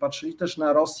sowieckości, patrzyli też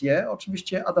na Rosję,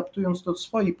 oczywiście adaptując to do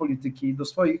swojej polityki i do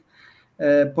swoich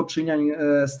poczynań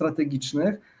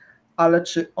strategicznych, ale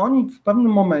czy oni w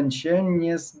pewnym momencie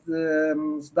nie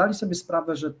zdali sobie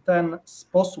sprawę, że ten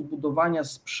sposób budowania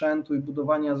sprzętu i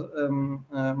budowania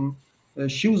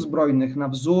sił zbrojnych na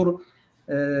wzór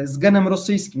z genem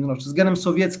rosyjskim, znaczy z genem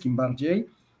sowieckim bardziej,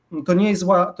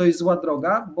 to jest zła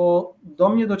droga, bo do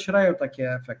mnie docierają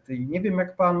takie efekty i nie wiem,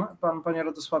 jak panie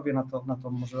Radosławie na to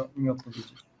może mi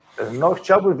odpowiedzieć. No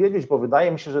chciałbym wiedzieć, bo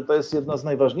wydaje mi się, że to jest jedno z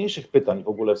najważniejszych pytań w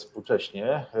ogóle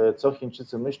współcześnie, co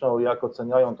Chińczycy myślą, jak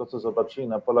oceniają to, co zobaczyli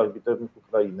na polach bitewnych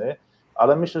Ukrainy,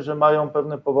 ale myślę, że mają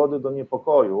pewne powody do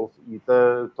niepokojów i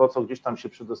to, co gdzieś tam się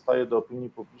przedostaje do opinii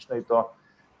publicznej, to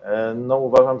no,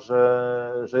 uważam,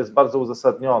 że jest bardzo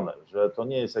uzasadnione, że to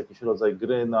nie jest jakiś rodzaj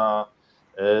gry na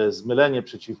zmylenie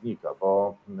przeciwnika,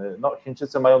 bo no,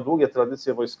 Chińczycy mają długie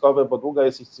tradycje wojskowe, bo długa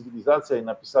jest ich cywilizacja i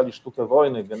napisali sztukę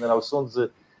wojny, generał Sun Tzu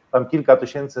tam kilka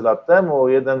tysięcy lat temu.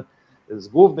 Jeden z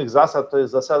głównych zasad to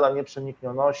jest zasada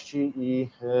nieprzeniknioności i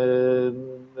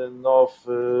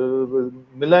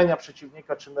mylenia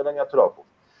przeciwnika czy mylenia tropów.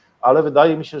 Ale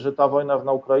wydaje mi się, że ta wojna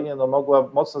na Ukrainie mogła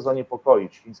mocno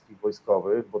zaniepokoić chińskich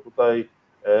wojskowych, bo tutaj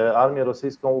armię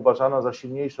rosyjską uważano za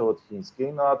silniejszą od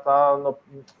chińskiej, no a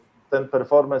ten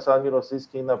performance armii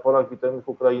rosyjskiej na polach bitewnych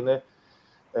Ukrainy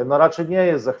no raczej nie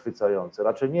jest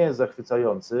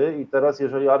zachwycający i teraz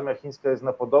jeżeli armia chińska jest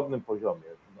na podobnym poziomie,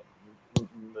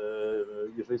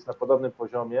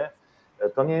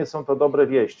 to nie są to dobre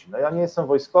wieści. No ja nie jestem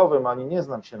wojskowym, ani nie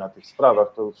znam się na tych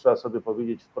sprawach, to trzeba sobie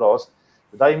powiedzieć wprost.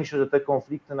 Wydaje mi się, że te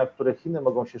konflikty, na które Chiny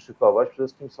mogą się szykować, przede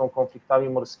wszystkim są konfliktami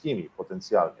morskimi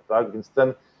potencjalnie, tak? Więc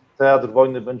ten teatr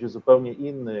wojny będzie zupełnie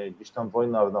inny, gdzieś tam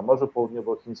wojna na Morzu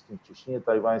Południowochińskim, w Cieśninie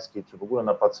Tajwańskiej, czy w ogóle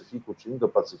na Pacyfiku, czy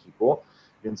Indo-Pacyfiku,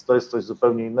 więc to jest coś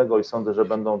zupełnie innego i sądzę, że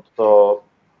będą to,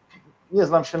 nie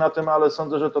znam się na tym, ale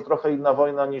sądzę, że to trochę inna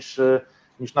wojna niż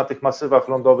na tych masywach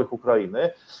lądowych Ukrainy,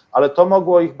 ale to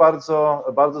mogło ich bardzo,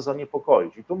 bardzo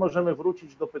zaniepokoić. I tu możemy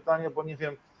wrócić do pytania, bo nie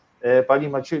wiem, Pani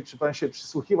Maciej, czy Pan się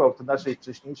przysłuchiwał w naszej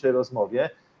wcześniejszej rozmowie,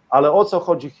 ale o co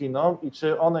chodzi Chinom i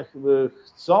czy one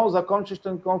chcą zakończyć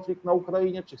ten konflikt na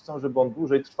Ukrainie, czy chcą, żeby on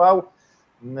dłużej trwał,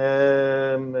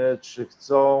 czy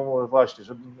chcą właśnie,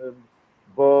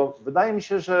 bo wydaje mi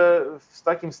się, że w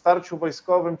takim starciu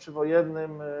wojskowym czy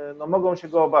wojennym no mogą się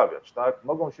go obawiać, tak?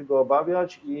 Mogą się go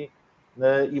obawiać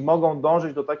i mogą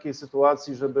dążyć do takiej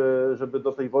sytuacji, żeby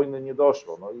do tej wojny nie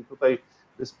doszło. No i tutaj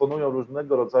dysponują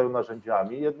różnego rodzaju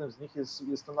narzędziami. Jednym z nich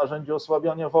jest to narzędzie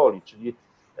osłabiania woli, czyli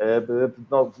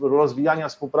rozwijania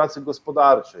współpracy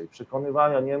gospodarczej,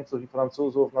 przekonywania Niemców i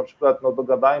Francuzów, na przykład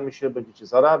dogadajmy się, będziecie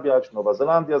zarabiać, Nowa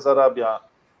Zelandia zarabia,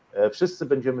 wszyscy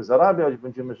będziemy zarabiać,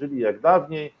 będziemy żyli jak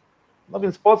dawniej, no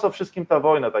więc po co wszystkim ta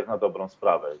wojna tak na dobrą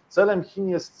sprawę? Celem Chin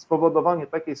jest spowodowanie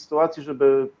takiej sytuacji,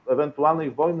 żeby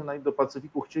ewentualnej wojny na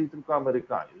Indo-Pacyfiku chcieli tylko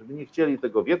Amerykanie, żeby nie chcieli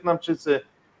tego Wietnamczycy,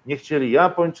 nie chcieli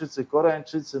Japończycy,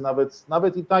 Koreańczycy,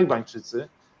 nawet i Tajwańczycy,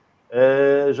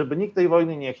 żeby nikt tej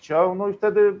wojny nie chciał, no i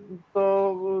wtedy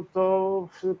to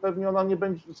pewnie ona nie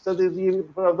będzie, wtedy jej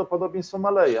prawdopodobieństwo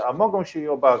maleje, a mogą się jej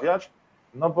obawiać,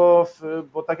 no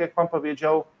bo tak jak Pan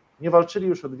powiedział, nie walczyli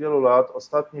już od wielu lat,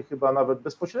 ostatnie chyba nawet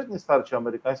bezpośrednie starcia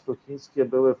amerykańsko-chińskie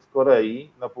były w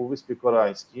Korei, na Półwyspie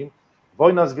Koreańskim.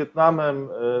 Wojna z Wietnamem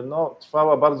no,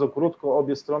 trwała bardzo krótko,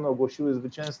 obie strony ogłosiły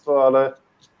zwycięstwo,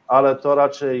 ale to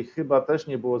raczej chyba też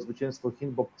nie było zwycięstwo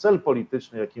Chin, bo cel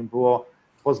polityczny, jakim było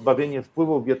pozbawienie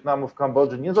wpływów Wietnamu w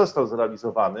Kambodży, nie został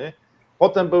zrealizowany.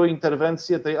 Potem były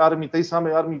interwencje tej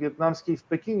samej armii wietnamskiej w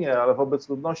Pekinie, ale wobec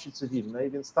ludności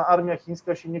cywilnej, więc ta armia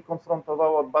chińska się nie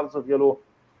konfrontowała od bardzo wielu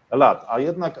lat, a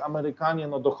jednak Amerykanie,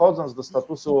 no dochodząc do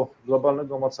statusu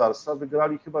globalnego mocarstwa,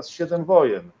 wygrali chyba z 7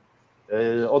 wojen.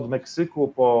 Od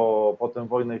Meksyku, potem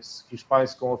wojnę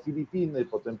hiszpańską o Filipiny,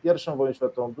 potem I wojnę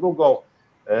światową, II,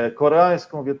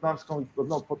 koreańską, wietnamską,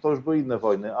 no to już były inne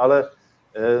wojny, ale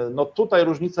no tutaj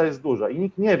różnica jest duża i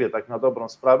nikt nie wie tak na dobrą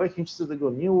sprawę, Chińczycy tego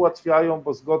nie ułatwiają,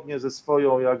 bo zgodnie ze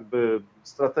swoją jakby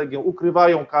strategią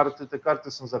ukrywają karty, te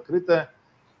karty są zakryte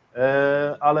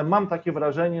ale mam takie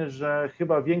wrażenie, że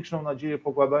chyba większą nadzieję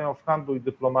pokładają w handlu i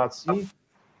dyplomacji,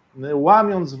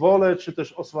 łamiąc wolę, czy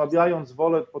też osłabiając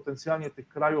wolę potencjalnie tych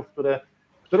krajów,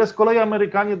 które z kolei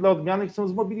Amerykanie dla odmiany chcą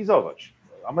zmobilizować.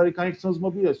 Amerykanie chcą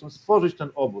zmobilizować, chcą stworzyć ten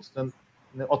obóz,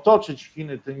 otoczyć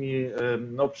Chiny tymi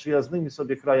przyjaznymi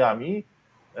sobie krajami,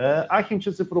 a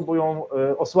Chińczycy próbują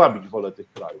osłabić wolę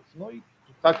tych krajów. No i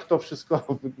tak to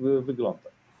wszystko wygląda.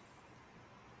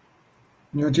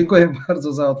 No, dziękuję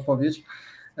bardzo za odpowiedź.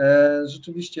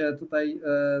 Rzeczywiście tutaj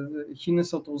Chiny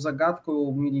są tą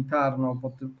zagadką militarną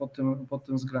pod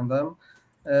tym względem.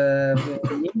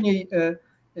 Niemniej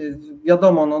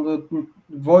wiadomo, no,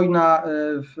 wojna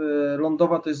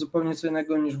lądowa to jest zupełnie co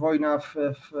innego niż wojna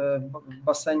w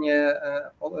basenie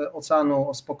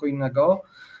Oceanu Spokojnego.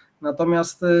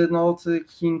 Natomiast no,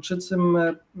 Chińczycy,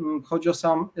 chodzi o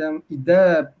sam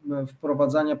ideę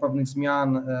wprowadzania pewnych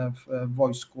zmian w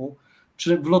wojsku,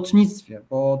 czy w lotnictwie,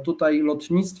 bo tutaj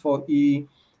lotnictwo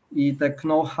i te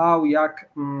know-how,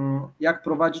 jak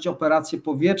prowadzić operacje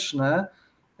powietrzne,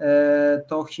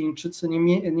 to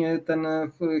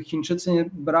Chińczycy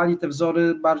brali te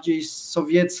wzory bardziej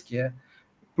sowieckie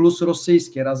plus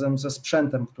rosyjskie razem ze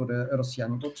sprzętem, który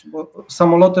Rosjanie, bo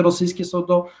samoloty rosyjskie są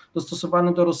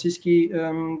dostosowane do rosyjskiej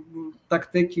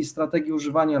taktyki, strategii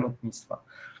używania lotnictwa.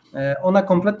 Ona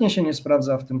kompletnie się nie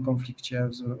sprawdza w tym konflikcie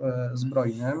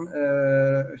zbrojnym.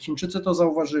 Chińczycy to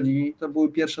zauważyli, to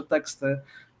były pierwsze teksty,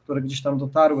 które gdzieś tam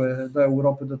dotarły do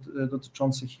Europy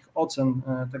dotyczących ich ocen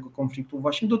tego konfliktu,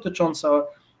 właśnie dotyczące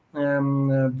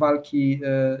walki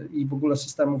i w ogóle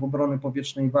systemów obrony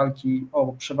powietrznej, walki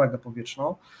o przewagę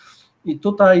powietrzną. I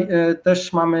tutaj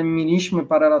też mieliśmy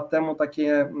parę lat temu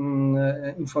takie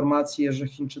informacje, że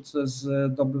Chińczycy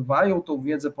zdobywają tą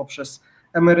wiedzę poprzez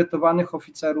emerytowanych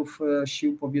oficerów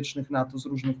sił powietrznych NATO z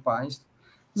różnych państw,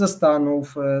 ze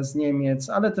Stanów, z Niemiec,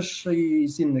 ale też i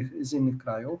z innych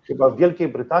krajów. Chyba w Wielkiej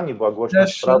Brytanii była głośna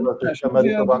sprawa tych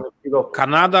emerytowanych pilotów.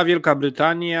 Kanada, Wielka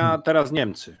Brytania, teraz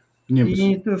Niemcy.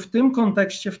 I w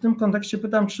tym kontekście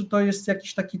pytam, czy to jest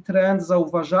jakiś taki trend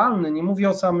zauważalny, nie mówię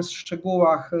o samych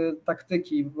szczegółach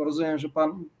taktyki, bo rozumiem, że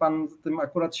pan tym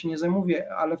akurat się nie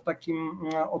zajmuje, ale w takim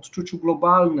odczuciu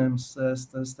globalnym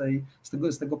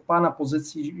z tego pana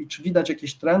pozycji, czy widać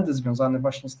jakieś trendy związane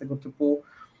właśnie z tego typu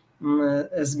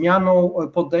zmianą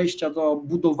podejścia do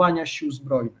budowania sił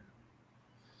zbrojnych?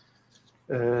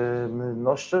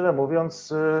 No szczerze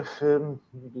mówiąc,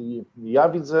 ja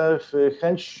widzę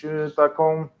chęć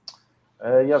taką,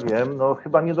 ja wiem, no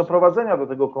chyba nie doprowadzenia do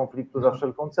tego konfliktu za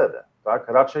wszelką cenę, tak?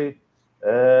 Raczej,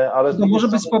 ale... To może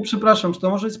być, przepraszam, czy to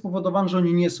może być spowodowane, że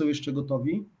oni nie są jeszcze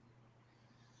gotowi?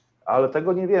 Ale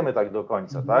tego nie wiemy tak do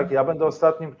końca, tak? Ja będę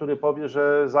ostatnim, który powie,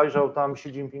 że zajrzał tam Xi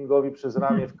Jinpingowi przez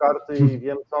ramię w karty i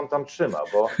wiem, co on tam trzyma,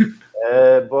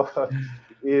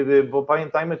 bo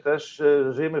pamiętajmy też,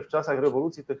 że żyjemy w czasach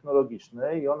rewolucji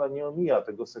technologicznej i ona nie omija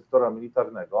tego sektora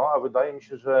militarnego, a wydaje mi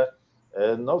się, że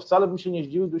no wcale bym się nie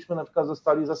zdziwił, gdybyśmy na przykład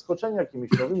zostali zaskoczeni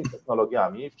jakimiś nowymi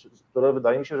technologiami, które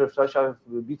wydaje mi się, że w czasie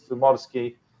bitwy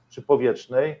morskiej czy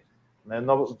powietrznej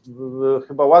no,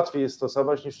 chyba łatwiej jest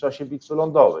stosować niż w czasie bitwy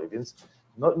lądowej, więc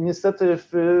no, niestety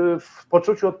w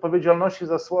poczuciu odpowiedzialności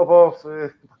za słowo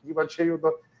Macieju,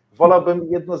 no, wolałbym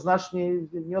jednoznacznie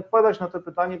nie odpowiadać na to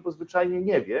pytanie, bo zwyczajnie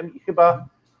nie wiem i chyba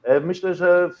myślę,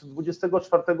 że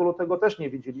 24 lutego też nie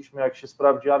wiedzieliśmy, jak się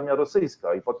sprawdzi armia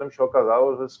rosyjska i potem się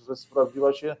okazało, że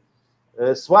sprawdziła się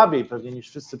słabiej pewnie niż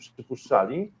wszyscy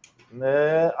przypuszczali,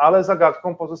 ale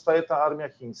zagadką pozostaje ta armia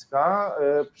chińska,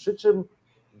 przy czym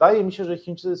wydaje mi się, że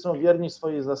Chińczycy są wierni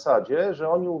swojej zasadzie, że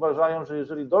oni uważają, że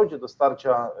jeżeli dojdzie do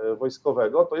starcia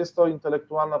wojskowego, to jest to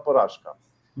intelektualna porażka,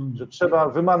 że trzeba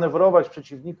wymanewrować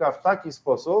przeciwnika w taki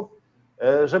sposób,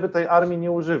 żeby tej armii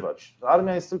nie używać.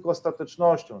 Armia jest tylko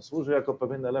ostatecznością, służy jako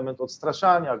pewien element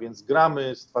odstraszania, więc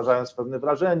gramy, stwarzając pewne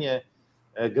wrażenie,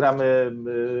 gramy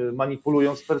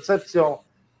manipulując percepcją,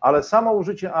 ale samo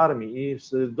użycie armii i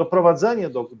doprowadzenie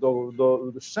do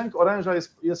szczęk oręża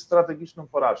jest strategiczną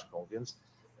porażką, więc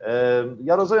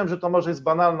ja rozumiem, że to może jest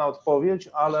banalna odpowiedź,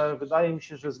 ale wydaje mi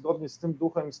się, że zgodnie z tym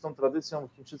duchem i z tą tradycją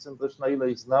Chińczycy też, na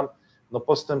ile ich znam, no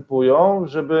postępują,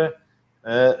 żeby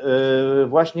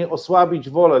właśnie osłabić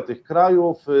wolę tych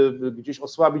krajów, gdzieś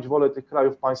osłabić wolę tych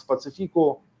krajów państw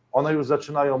Pacyfiku. One już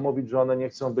zaczynają mówić, że one nie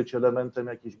chcą być elementem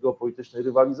jakiejś geopolitycznej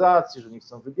rywalizacji, że nie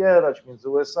chcą wybierać między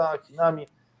USA a Chinami.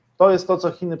 To jest to,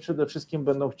 co Chiny przede wszystkim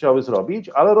będą chciały zrobić,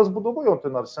 ale rozbudowują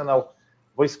ten arsenał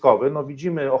wojskowy. No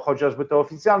widzimy chociażby te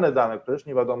oficjalne dane, które już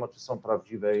nie wiadomo, czy są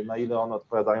prawdziwe i na ile one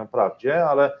odpowiadają prawdzie,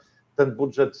 ale ten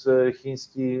budżet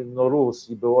chiński no,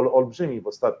 rósł i był olbrzymi w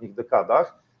ostatnich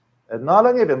dekadach. No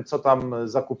ale nie wiem, co tam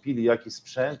zakupili, jaki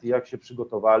sprzęt i jak się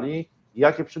przygotowali.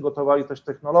 jakie przygotowali też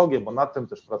technologie, bo nad tym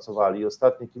też pracowali.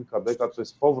 Ostatnie kilka dekad to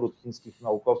jest powrót chińskich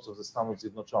naukowców ze Stanów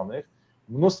Zjednoczonych,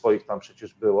 mnóstwo ich tam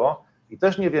przecież było i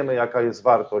też nie wiemy, jaka jest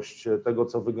wartość tego,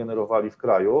 co wygenerowali w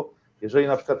kraju. Jeżeli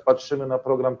na przykład patrzymy na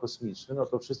program kosmiczny, no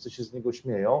to wszyscy się z niego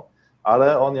śmieją,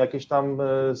 ale on jakieś tam,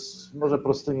 może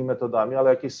prostymi metodami, ale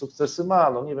jakieś sukcesy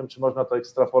ma. No nie wiem, czy można to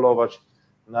ekstrapolować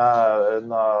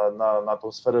na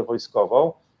tą sferę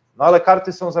wojskową, no ale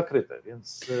karty są zakryte,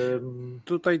 więc...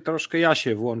 Tutaj troszkę ja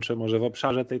się włączę może w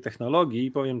obszarze tej technologii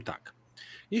i powiem tak.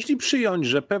 Jeśli przyjąć,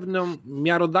 że pewnym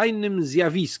miarodajnym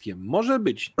zjawiskiem może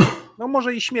być, no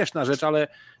może i śmieszna rzecz, ale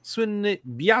słynny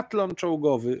biatlon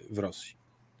czołgowy w Rosji,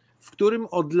 w którym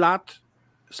od lat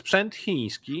sprzęt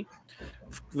chiński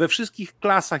we wszystkich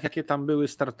klasach, jakie tam były,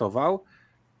 startował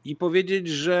i powiedzieć,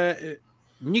 że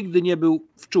nigdy nie był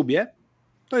w czubie,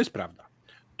 to jest prawda.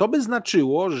 To by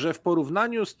znaczyło, że w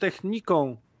porównaniu z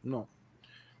techniką no,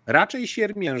 raczej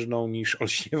siermiężną niż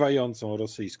olśniewającą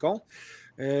rosyjską,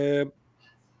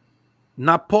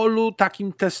 na polu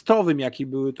takim testowym, jaki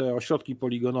były te ośrodki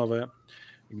poligonowe,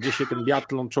 gdzie się ten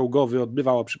biatlon czołgowy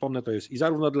odbywał, a przypomnę, to jest i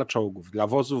zarówno dla czołgów, dla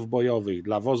wozów bojowych,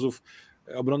 dla wozów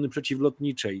obrony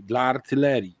przeciwlotniczej, dla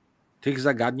artylerii. Tych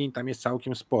zagadnień tam jest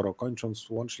całkiem sporo, kończąc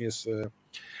łącznie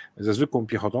ze zwykłą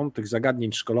piechotą, tych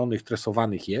zagadnień szkolonych,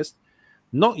 tresowanych jest.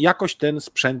 No jakoś ten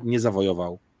sprzęt nie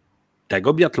zawojował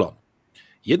tego biatlonu.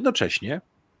 Jednocześnie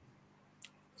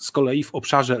z kolei w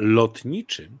obszarze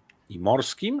lotniczym i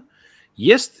morskim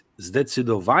jest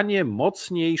zdecydowanie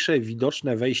mocniejsze,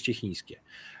 widoczne wejście chińskie.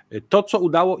 To, co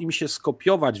udało im się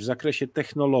skopiować w zakresie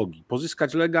technologii,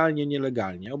 pozyskać legalnie,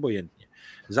 nielegalnie, obojętnie,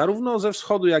 zarówno ze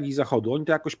wschodu, jak i zachodu, oni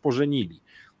to jakoś pożenili.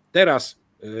 Teraz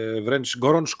wręcz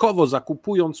gorączkowo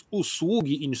zakupując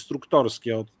usługi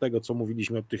instruktorskie od tego, co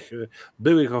mówiliśmy, od tych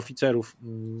byłych oficerów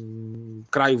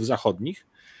krajów zachodnich,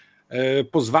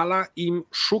 pozwala im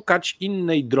szukać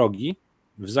innej drogi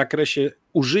w zakresie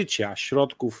użycia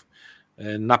środków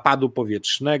napadu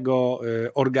powietrznego,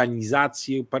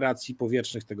 organizacji operacji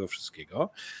powietrznych, tego wszystkiego.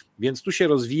 Więc tu się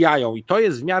rozwijają i to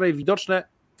jest w miarę widoczne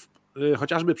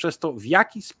chociażby przez to, w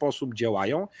jaki sposób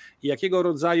działają i jakiego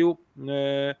rodzaju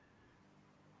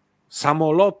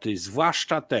samoloty,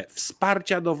 zwłaszcza te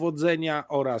wsparcia dowodzenia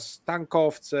oraz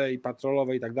tankowce i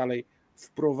patrolowe i tak dalej,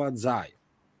 wprowadzają.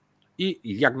 I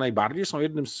jak najbardziej są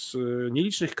jednym z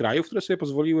nielicznych krajów, które sobie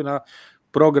pozwoliły na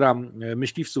program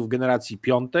myśliwców generacji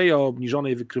 5 o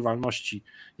obniżonej wykrywalności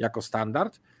jako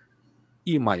standard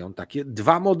i mają takie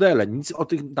dwa modele. Nic o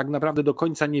tych tak naprawdę do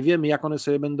końca nie wiemy, jak one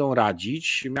sobie będą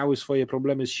radzić. Miały swoje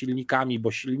problemy z silnikami,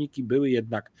 bo silniki były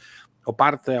jednak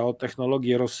oparte o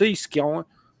technologię rosyjską,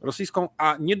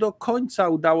 a nie do końca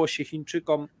udało się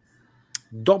Chińczykom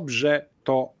dobrze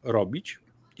to robić.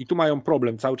 I tu mają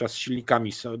problem cały czas z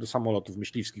silnikami do samolotów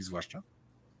myśliwskich zwłaszcza.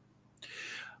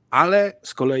 Ale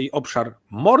z kolei obszar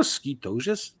morski to już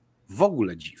jest w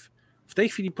ogóle dziw. W tej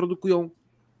chwili produkują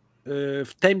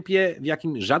w tempie, w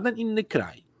jakim żaden inny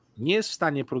kraj nie jest w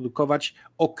stanie produkować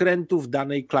okrętów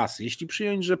danej klasy. Jeśli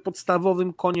przyjąć, że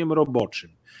podstawowym koniem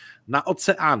roboczym na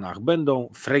oceanach będą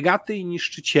fregaty i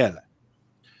niszczyciele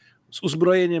z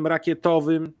uzbrojeniem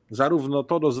rakietowym, zarówno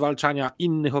to do zwalczania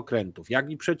innych okrętów,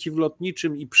 jak i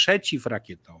przeciwlotniczym i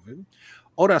przeciwrakietowym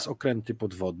oraz okręty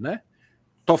podwodne,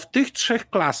 to w tych trzech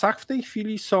klasach w tej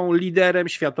chwili są liderem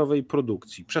światowej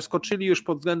produkcji. Przeskoczyli już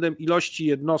pod względem ilości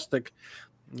jednostek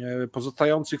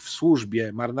pozostających w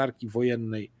służbie marynarki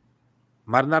wojennej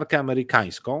marynarkę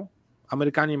amerykańską.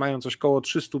 Amerykanie mają coś koło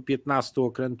 315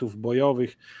 okrętów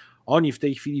bojowych, oni w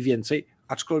tej chwili więcej,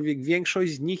 aczkolwiek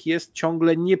większość z nich jest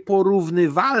ciągle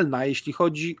nieporównywalna, jeśli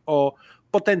chodzi o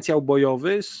potencjał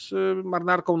bojowy z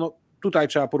marynarką, no tutaj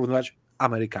trzeba porównywać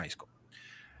amerykańską.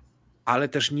 Ale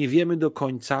też nie wiemy do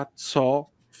końca, co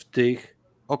w tych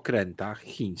okrętach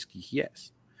chińskich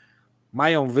jest.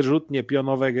 Mają wyrzutnie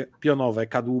pionowe,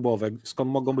 kadłubowe,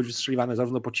 skąd mogą być wystrzeliwane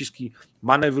zarówno pociski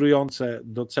manewrujące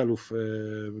do celów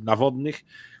nawodnych,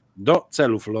 do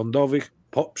celów lądowych,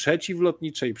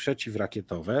 przeciwlotnicze i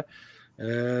przeciwrakietowe.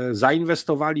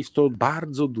 Zainwestowali w to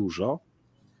bardzo dużo.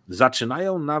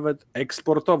 Zaczynają nawet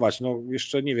eksportować. No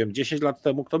jeszcze nie wiem, 10 lat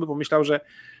temu kto by pomyślał, że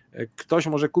ktoś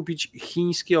może kupić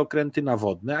chińskie okręty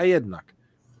nawodne, a jednak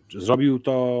zrobił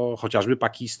to chociażby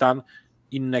Pakistan,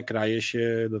 inne kraje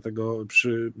się do tego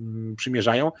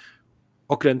przymierzają.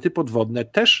 Okręty podwodne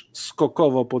też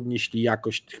skokowo podnieśli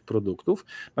jakość tych produktów,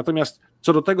 natomiast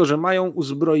co do tego, że mają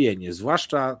uzbrojenie,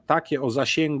 zwłaszcza takie o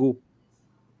zasięgu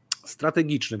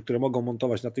strategicznym, które mogą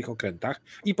montować na tych okrętach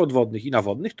i podwodnych, i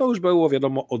nawodnych, to już było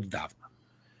wiadomo od dawna.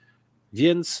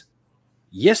 Więc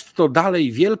jest to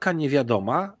dalej wielka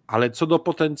niewiadoma, ale co do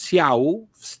potencjału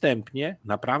wstępnie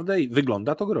naprawdę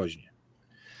wygląda to groźnie.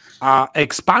 A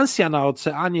ekspansja na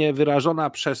oceanie wyrażona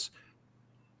przez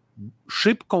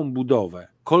szybką budowę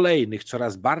kolejnych,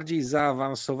 coraz bardziej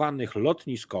zaawansowanych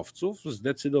lotniskowców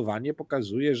zdecydowanie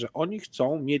pokazuje, że oni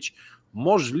chcą mieć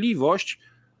możliwość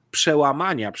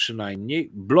przełamania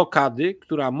przynajmniej blokady,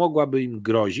 która mogłaby im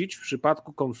grozić w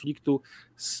przypadku konfliktu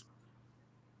z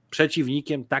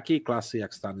przeciwnikiem takiej klasy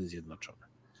jak Stany Zjednoczone.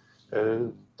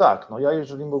 Tak, no ja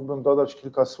jeżeli mógłbym dodać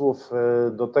kilka słów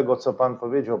do tego, co pan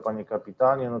powiedział, panie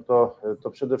kapitanie, no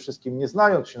to przede wszystkim nie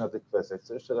znając się na tych kwestiach,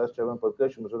 co jeszcze raz chciałbym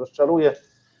podkreślić, może rozczaruję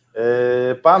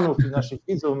panów i naszych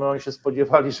widzów, no oni się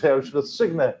spodziewali, że ja już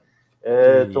rozstrzygnę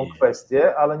tą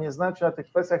kwestię, ale nie znając się na tych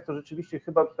kwestiach, to rzeczywiście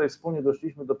chyba tutaj wspólnie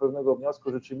doszliśmy do pewnego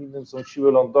wniosku, że czym innym są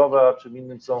siły lądowe, a czym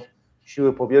innym są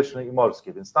siły powietrzne i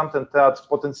morskie, więc tamten teatr,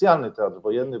 potencjalny teatr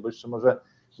wojenny, bo jeszcze może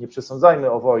nie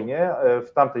przesądzajmy o wojnie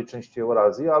w tamtej części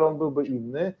Eurazji, ale on byłby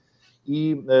inny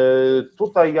i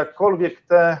tutaj jakkolwiek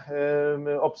te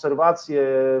obserwacje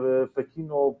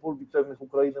Pekinu, pól bitewnych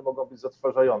Ukrainy mogą być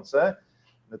zatrważające,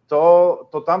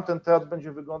 to tamten teatr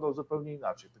będzie wyglądał zupełnie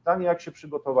inaczej. Pytanie, jak się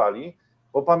przygotowali,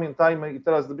 bo pamiętajmy i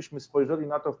teraz gdybyśmy spojrzeli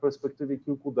na to w perspektywie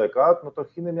kilku dekad, no to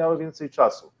Chiny miały więcej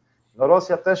czasu. No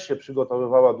Rosja też się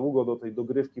przygotowywała długo do tej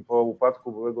dogrywki po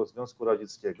upadku byłego Związku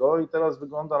Radzieckiego i teraz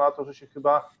wygląda na to, że się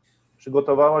chyba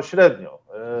przygotowała średnio,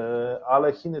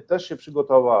 ale Chiny też się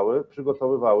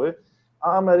przygotowywały,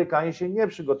 a Amerykanie się nie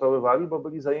przygotowywali, bo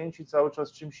byli zajęci cały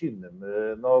czas czymś innym.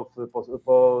 No,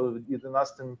 po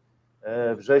 11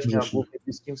 września głównie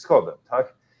Bliskim Wschodem,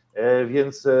 tak?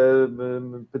 Więc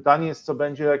pytanie jest, co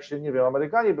będzie, jak się, nie wiem,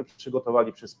 Amerykanie by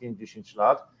przygotowali przez 5-10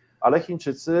 lat, ale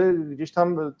Chińczycy gdzieś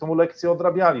tam tą lekcję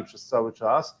odrabiali przez cały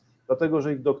czas, dlatego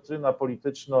że ich doktryna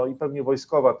polityczna i pewnie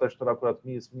wojskowa też, która akurat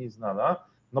mi jest mniej znana,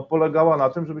 no polegała na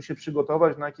tym, żeby się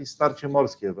przygotować na jakieś starcie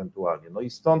morskie ewentualnie. No i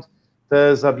stąd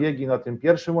te zabiegi na tym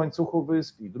pierwszym łańcuchu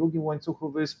wysp i drugim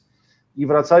łańcuchu wysp. I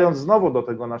wracając znowu do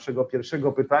tego naszego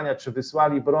pierwszego pytania, czy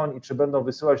wysłali broń i czy będą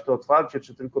wysyłać to otwarcie,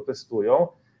 czy tylko testują,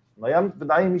 no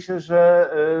wydaje mi się, że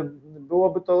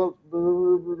byłoby to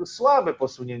słabe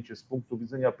posunięcie z punktu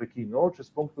widzenia Pekinu, czy z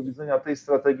punktu widzenia tej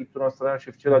strategii, którą starają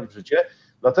się wcielać w życie,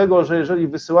 dlatego, że jeżeli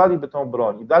wysyłaliby tą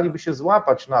broń i daliby się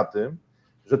złapać na tym,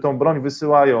 że tą broń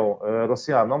wysyłają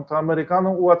Rosjanom, to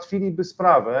Amerykanom ułatwiliby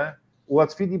sprawę,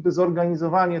 ułatwiliby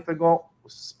zorganizowanie tego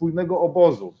spójnego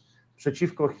obozu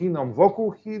przeciwko Chinom,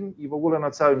 wokół Chin i w ogóle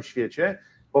na całym świecie,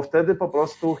 bo wtedy po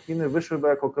prostu Chiny wyszłyby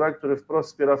jako kraj, który wprost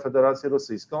wspiera Federację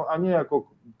Rosyjską, a nie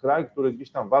jako kraj, który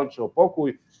gdzieś tam walczy o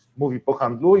pokój, mówi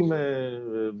pohandlujmy,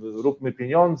 róbmy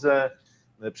pieniądze,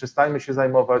 przestańmy się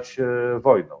zajmować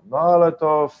wojną. No ale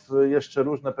to jeszcze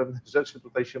różne pewne rzeczy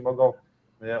tutaj się mogą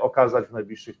okazać w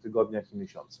najbliższych tygodniach i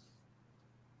miesiącach.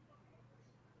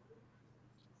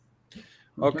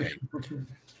 Okej.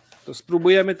 To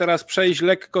spróbujemy teraz przejść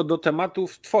lekko do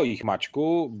tematów twoich,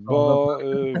 Maćku, bo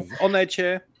w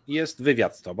Onecie jest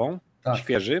wywiad z tobą, tak,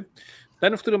 świeży.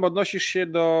 Ten, w którym odnosisz się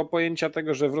do pojęcia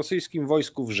tego, że w rosyjskim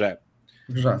wojsku wrze.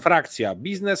 Frakcja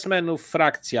biznesmenów,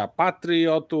 frakcja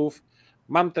patriotów.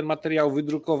 Mam ten materiał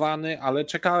wydrukowany, ale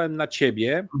czekałem na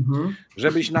ciebie,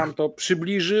 żebyś nam to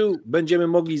przybliżył. Będziemy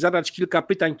mogli zadać kilka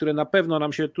pytań, które na pewno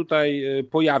nam się tutaj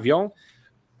pojawią,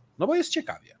 no bo jest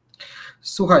ciekawie.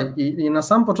 Słuchaj, i na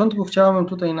samym początku chciałem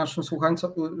tutaj naszym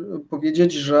słuchaczom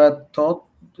powiedzieć, że to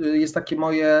jest takie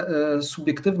moje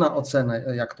subiektywna ocena,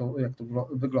 jak to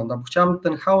wygląda, bo chciałem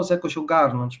ten chaos jakoś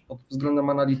ogarnąć pod względem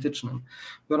analitycznym,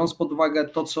 biorąc pod uwagę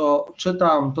to, co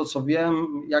czytam, to, co wiem,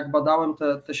 jak badałem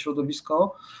te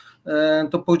środowisko,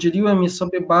 to podzieliłem je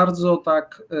sobie bardzo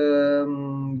tak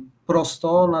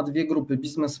prosto na dwie grupy,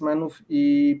 biznesmenów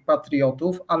i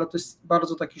patriotów, ale to jest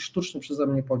bardzo taki sztuczny przeze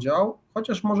mnie podział,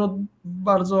 chociaż może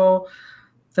bardzo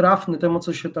trafny temu,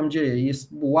 co się tam dzieje. Jest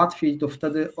łatwiej to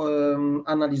wtedy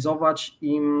analizować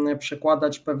i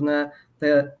przekładać pewne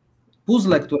te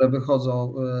puzzle, które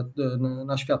wychodzą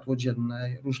na światło dzienne,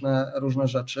 różne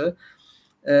rzeczy.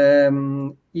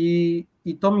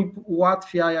 I to mi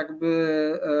ułatwia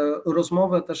jakby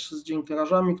rozmowę też z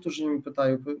dziennikarzami, którzy mi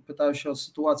pytają się o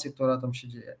sytuację, która tam się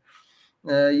dzieje.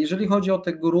 Jeżeli chodzi o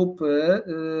te grupy,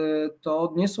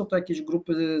 to nie są to jakieś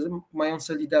grupy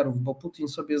mające liderów, bo Putin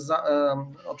sobie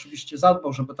oczywiście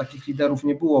zadbał, żeby takich liderów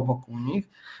nie było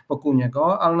wokół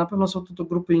niego, ale na pewno są to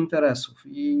grupy interesów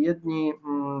i jedni,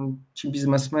 ci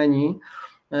biznesmeni,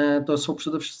 to są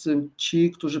przede wszystkim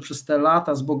ci, którzy przez te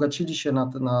lata wzbogacili się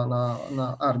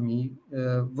na armii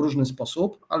w różny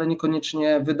sposób, ale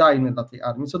niekoniecznie wydajny dla tej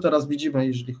armii, co teraz widzimy,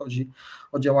 jeżeli chodzi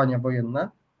o działania wojenne.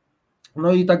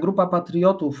 No i ta grupa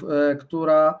patriotów,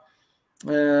 która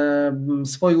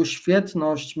swoją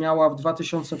świetność miała w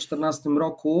 2014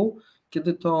 roku,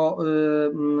 kiedy to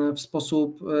w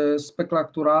sposób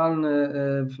spektakularny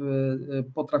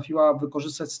potrafiła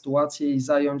wykorzystać sytuację i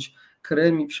zająć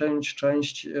Krym i przejąć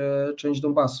część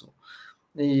Donbasu.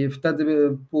 I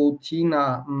wtedy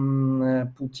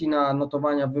Putina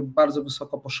notowania bardzo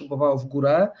wysoko poszybowało w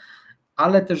górę,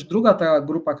 ale też druga ta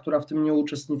grupa, która w tym nie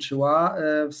uczestniczyła,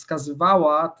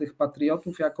 wskazywała tych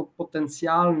patriotów jako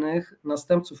potencjalnych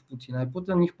następców Putina i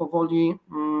Putin ich powoli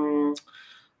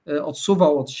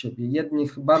odsuwał od siebie,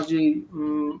 jednych bardziej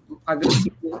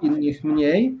agresywnie, innych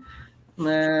mniej,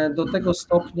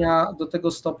 do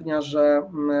tego stopnia, że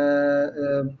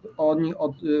oni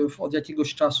od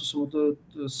jakiegoś czasu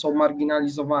są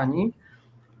marginalizowani.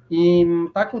 I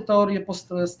taką teorię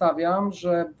postawiam,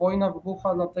 że wojna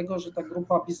wybuchła dlatego, że ta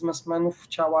grupa biznesmenów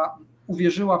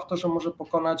uwierzyła w to, że może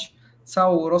pokonać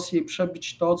całą Rosję i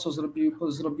przebić to, co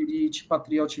zrobili ci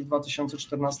patrioci w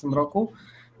 2014 roku,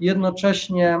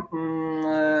 jednocześnie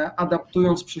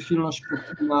adaptując przychylność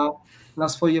Putina na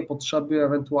swoje potrzeby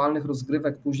ewentualnych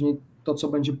rozgrywek później, to co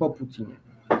będzie po Putinie.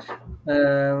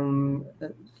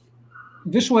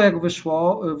 Wyszło jak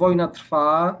wyszło, wojna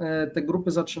trwa, te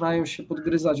grupy zaczynają się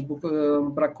podgryzać, bo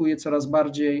brakuje coraz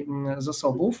bardziej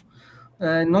zasobów.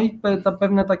 No i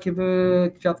pewne takie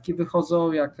kwiatki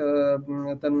wychodzą, jak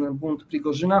ten bunt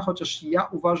Prigorzyna, chociaż ja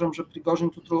uważam, że Prigorzyn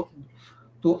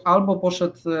tu albo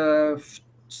poszedł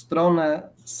w stronę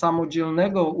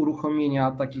samodzielnego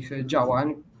uruchomienia takich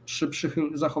działań przy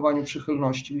zachowaniu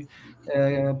przychylności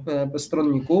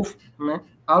bezstronników,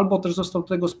 albo też został do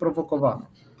tego sprowokowany.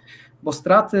 Bo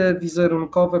straty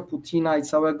wizerunkowe Putina i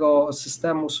całego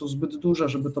systemu są zbyt duże,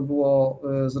 żeby to było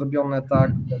zrobione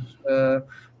tak,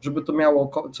 żeby to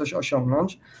miało coś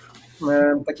osiągnąć,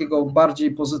 takiego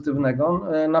bardziej pozytywnego.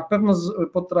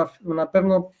 Na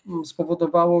pewno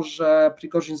spowodowało, że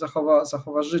Prigorzyn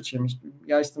zachowa życie.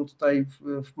 Ja jestem tutaj,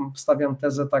 wstawiam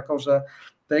tezę taką, że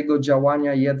te jego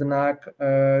działania jednak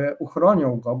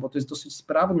uchronią go, bo to jest dosyć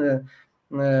sprawny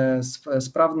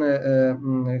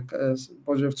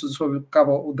w cudzysłowie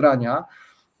kawał udrania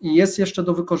i jest jeszcze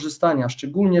do wykorzystania,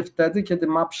 szczególnie wtedy, kiedy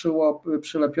ma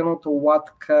przylepioną tą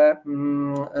łatkę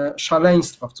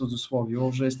szaleństwa w cudzysłowie,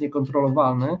 że jest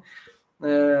niekontrolowalny.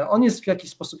 On jest w jakiś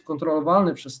sposób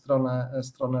kontrolowalny przez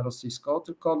stronę rosyjską,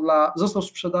 tylko został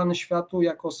sprzedany światu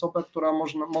jako osoba, która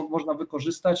można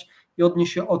wykorzystać i od niej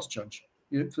się odciąć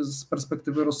z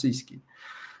perspektywy rosyjskiej.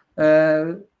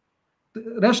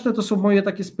 Resztę to są moje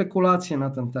takie spekulacje na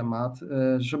ten temat,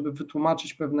 żeby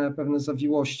wytłumaczyć pewne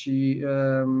zawiłości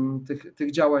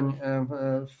tych działań,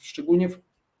 szczególnie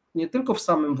nie tylko w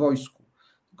samym wojsku,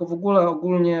 tylko w ogóle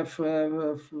ogólnie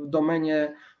w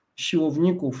domenie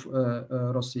siłowników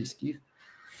rosyjskich.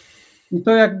 I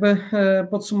to jakby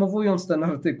podsumowując ten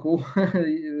artykuł,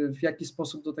 w jaki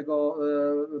sposób do tego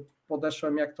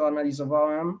podeszłem, jak to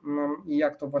analizowałem i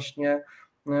jak to właśnie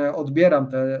odbieram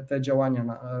te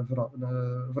działania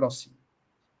w Rosji.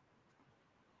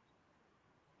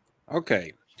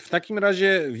 Okej. W takim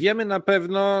razie wiemy na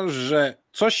pewno, że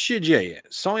coś się dzieje.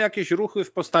 Są jakieś ruchy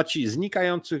w postaci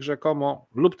znikających rzekomo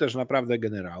lub też naprawdę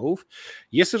generałów.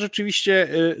 Jest rzeczywiście,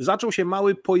 zaczął się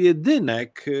mały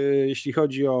pojedynek, jeśli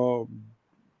chodzi o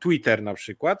Twitter na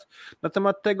przykład, na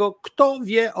temat tego, kto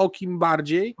wie o kim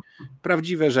bardziej,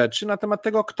 prawdziwe rzeczy, na temat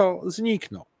tego, kto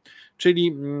zniknął.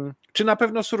 Czyli czy na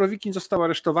pewno Surowikin został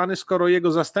aresztowany, skoro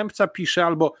jego zastępca pisze,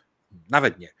 albo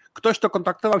nawet nie, ktoś, kto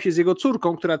kontaktował się z jego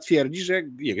córką, która twierdzi, że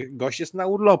gość jest na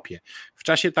urlopie. W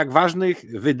czasie tak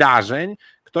ważnych wydarzeń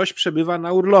ktoś przebywa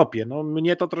na urlopie. No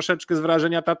mnie to troszeczkę z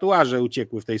wrażenia tatuaże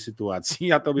uciekły w tej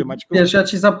sytuacji, a tobie, Maćku? Wiesz, ja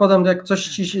ci zapodam, jak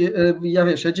coś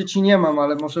ja dzieci nie mam,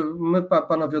 ale może my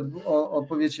panowie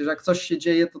opowiecie, że jak coś się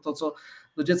dzieje, to co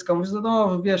do dziecka mówisz,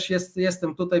 no wiesz,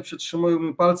 jestem tutaj, przytrzymują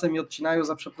mi palcem i odcinają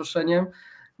za przeproszeniem.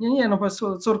 Nie, no powiedz,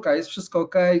 córka, jest wszystko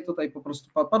okej, tutaj po prostu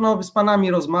panowie, z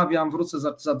panami rozmawiam, wrócę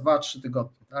za 2-3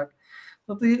 tygodnie, tak?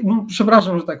 No to,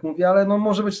 przepraszam, że tak mówię, ale no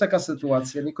może być taka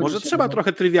sytuacja. Może trzeba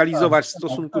trochę trywializować w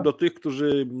stosunku do tych,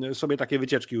 którzy sobie takie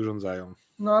wycieczki urządzają.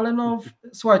 No ale no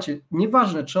słuchajcie,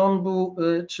 nieważne czy on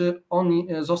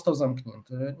został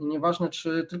zamknięty, nieważne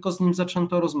czy tylko z nim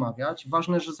zaczęto rozmawiać,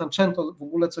 ważne, że zaczęto w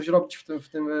ogóle coś robić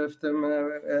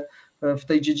w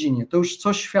tej dziedzinie. To już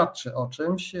coś świadczy o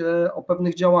czymś, o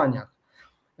pewnych działaniach.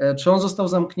 Czy on został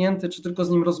zamknięty, czy tylko z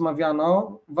nim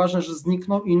rozmawiano, ważne, że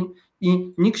zniknął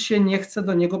i nikt się nie chce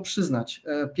do niego przyznać.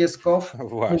 Pieskow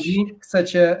mówi,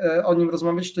 chcecie o nim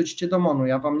rozmawiać, to idźcie do MON-u,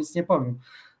 ja wam nic nie powiem.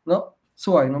 No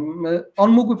słuchaj,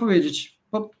 on mógłby powiedzieć,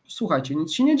 słuchajcie,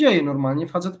 nic się nie dzieje normalnie,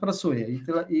 facet pracuje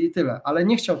i tyle, ale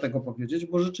nie chciał tego powiedzieć,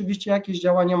 bo rzeczywiście jakieś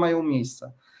działania mają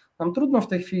miejsce. Nam trudno w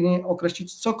tej chwili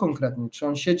określić, co konkretnie, czy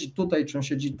on siedzi tutaj, czy on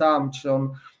siedzi tam, czy on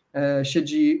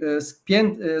siedzi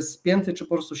spięty, czy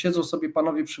po prostu siedzą sobie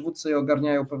panowie przywódcy i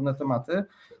ogarniają pewne tematy,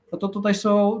 no to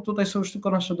tutaj są już tylko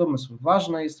nasze domysły.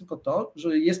 Ważne jest tylko to,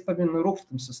 że jest pewien ruch w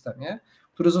tym systemie,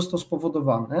 który został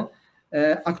spowodowany,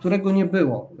 a którego nie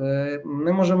było.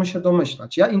 My możemy się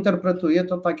domyślać. Ja interpretuję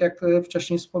to tak, jak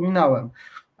wcześniej wspominałem,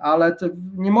 ale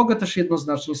nie mogę też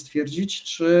jednoznacznie stwierdzić,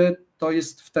 czy to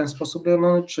jest w ten sposób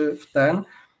robione, czy w ten,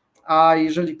 a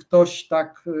jeżeli ktoś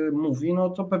tak mówi, no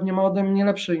to pewnie ma ode mnie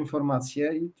lepsze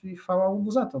informacje i chwała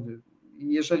Bogu za to.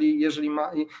 Jeżeli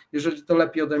to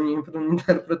lepiej ode mnie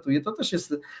interpretuje, to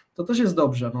też jest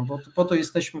dobrze, no bo po to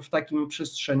jesteśmy w takim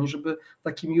przestrzeni, żeby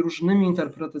takimi różnymi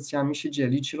interpretacjami się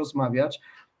dzielić, rozmawiać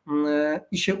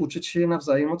i się uczyć się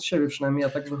nawzajem od siebie, przynajmniej ja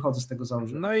tak wychodzę z tego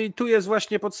założenia. No i tu jest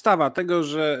właśnie podstawa tego,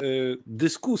 że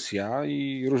dyskusja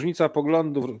i różnica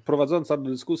poglądów prowadząca do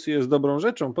dyskusji jest dobrą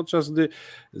rzeczą, podczas gdy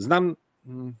znam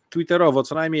twitterowo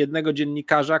co najmniej jednego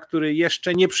dziennikarza, który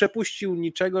jeszcze nie przepuścił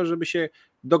niczego, żeby się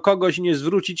do kogoś nie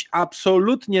zwrócić,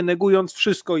 absolutnie negując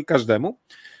wszystko i każdemu.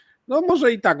 No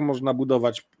może i tak można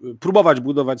próbować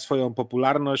budować swoją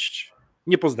popularność.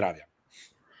 Nie pozdrawiam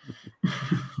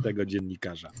tego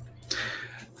dziennikarza.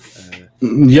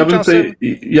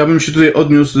 Ja bym się tutaj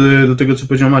odniósł do tego, co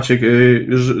powiedział Maciek,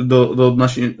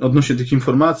 odnośnie tych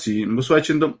informacji, bo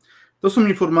słuchajcie, to są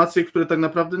informacje, które tak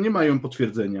naprawdę nie mają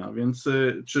potwierdzenia, więc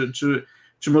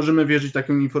czy możemy wierzyć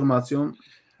takim informacjom?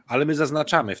 Ale my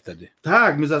zaznaczamy wtedy.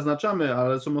 Tak, my zaznaczamy,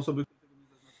 ale są osoby, które tego nie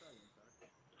zaznaczają.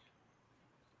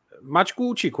 Tak? Maćku,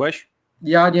 uciekłeś?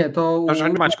 Ja nie, to...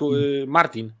 Maćku,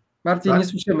 Martinn. Martinn, tak? Nie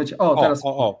słyszymy cię. Teraz.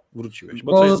 Wróciłeś,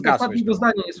 bo coś zgasłeś. Bo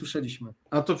zdanie nie słyszeliśmy.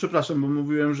 A to przepraszam, bo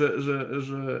mówiłem, że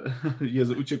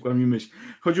Jezu, uciekła mi myśl.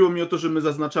 Chodziło mi o to, że my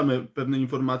zaznaczamy pewne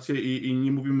informacje i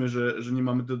nie mówimy, że nie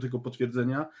mamy do tego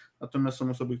potwierdzenia, natomiast są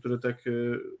osoby, które tak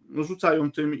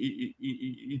rzucają tym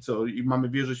i co? I mamy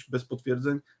wierzyć bez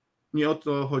potwierdzeń? Nie o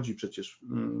to chodzi przecież.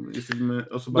 Jesteśmy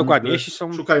osobami, dokładnie,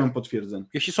 które szukają potwierdzeń.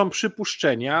 Jeśli są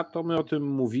przypuszczenia, to my o tym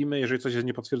mówimy. Jeżeli coś jest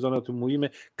niepotwierdzone, o tym mówimy.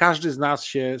 Każdy z nas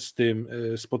się z tym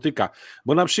spotyka.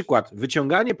 Bo na przykład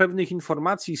wyciąganie pewnych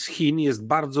informacji z Chin jest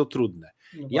bardzo trudne.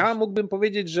 No ja mógłbym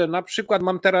powiedzieć, że na przykład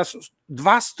mam teraz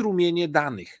 2 strumienie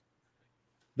danych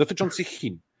dotyczących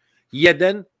Chin.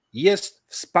 Jeden jest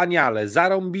wspaniale,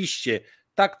 zarąbiście,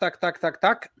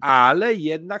 tak, ale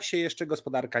jednak się jeszcze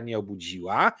gospodarka nie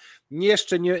obudziła,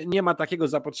 jeszcze nie ma takiego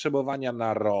zapotrzebowania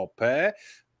na ropę,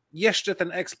 jeszcze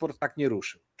ten eksport tak nie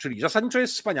ruszył. Czyli zasadniczo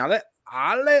jest wspaniale,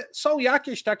 ale są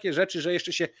jakieś takie rzeczy, że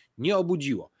jeszcze się nie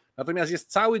obudziło. Natomiast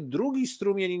jest cały drugi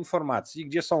strumień informacji,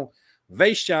 gdzie są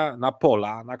wejścia na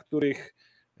pola, na których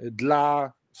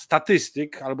dla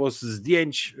statystyk albo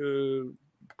zdjęć,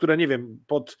 które nie wiem,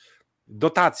 pod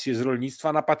dotacje z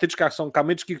rolnictwa, na patyczkach są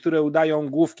kamyczki, które udają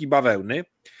główki bawełny,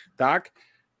 tak?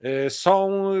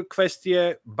 Są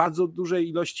kwestie bardzo dużej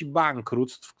ilości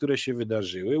bankructw, które się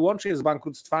wydarzyły, łącznie z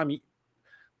bankructwami,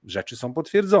 rzeczy są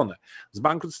potwierdzone, z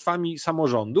bankructwami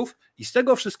samorządów i z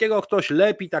tego wszystkiego ktoś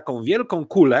lepi taką wielką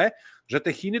kulę, że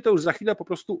te Chiny to już za chwilę po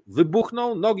prostu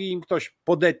wybuchną, nogi im ktoś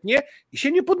podetnie i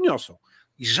się nie podniosą.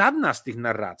 I żadna z tych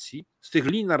narracji, z tych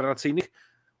linii narracyjnych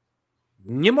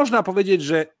nie można powiedzieć,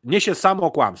 że niesie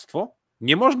samo kłamstwo,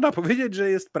 nie można powiedzieć, że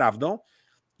jest prawdą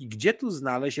i gdzie tu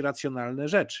znaleźć racjonalne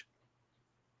rzeczy?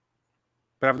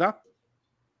 Prawda?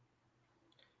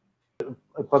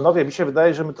 Panowie, mi się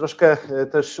wydaje, że my troszkę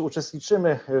też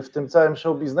uczestniczymy w tym całym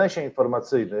show biznesie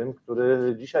informacyjnym,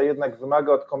 który dzisiaj jednak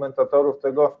wymaga od komentatorów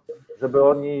tego, żeby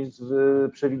oni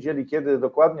przewidzieli, kiedy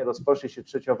dokładnie rozpocznie się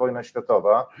III wojna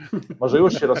światowa, może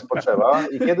już się rozpoczęła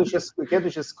i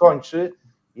kiedy się skończy,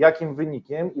 jakim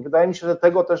wynikiem i wydaje mi się, że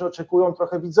tego też oczekują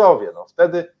trochę widzowie. No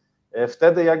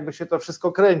wtedy jakby się to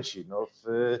wszystko kręci. No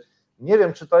nie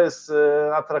wiem, czy to jest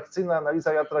atrakcyjna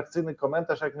analiza i atrakcyjny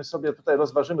komentarz, jak my sobie tutaj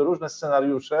rozważymy różne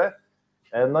scenariusze,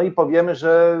 no i powiemy,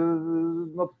 że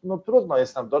no trudno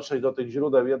jest nam dotrzeć do tych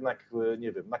źródeł jednak,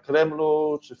 nie wiem, na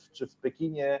Kremlu czy w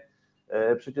Pekinie.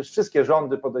 Przecież wszystkie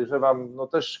rządy, podejrzewam, no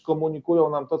też komunikują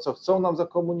nam to, co chcą nam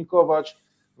zakomunikować.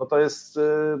 No to jest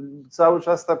cały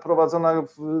czas ta prowadzona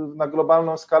na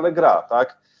globalną skalę gra,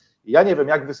 tak? Ja nie wiem,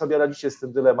 jak wy sobie radzicie z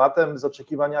tym dylematem, z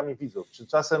oczekiwaniami widzów. Czy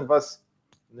czasem was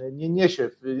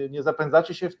nie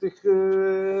zapędzacie się w tych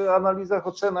analizach,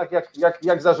 ocenach,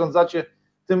 jak zarządzacie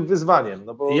tym wyzwaniem?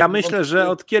 No bo, ja myślę, że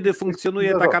od kiedy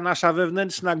funkcjonuje taka nasza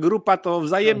wewnętrzna grupa, to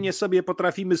wzajemnie sobie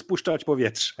potrafimy spuszczać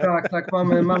powietrze. Tak,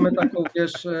 mamy taką,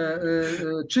 wiesz,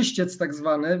 czyściec tak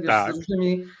zwany, wiesz, tak. Z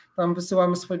różnymi tam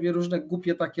wysyłamy swoje różne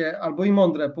głupie takie albo i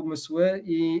mądre pomysły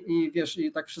i wiesz,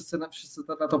 i tak wszyscy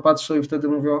na to patrzą i wtedy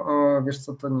mówią, o wiesz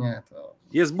co, to nie, to...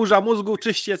 Jest burza mózgu,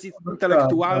 czyściec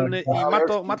intelektualny i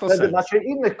ma to wtedy sens. macie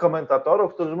innych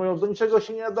komentatorów, którzy mówią, do niczego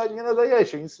się nie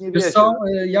nadajecie, nic nie Wiesz wiecie. co,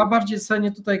 ja bardziej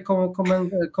cenię tutaj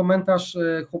komentarz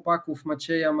chłopaków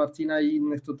Macieja, Martina i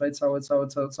innych tutaj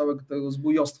całego tego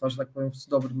zbójostwa, że tak powiem w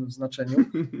dobrym znaczeniu,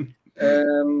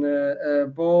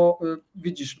 bo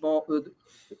widzisz, bo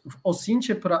w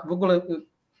OSINT-cie w ogóle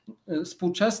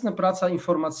współczesna praca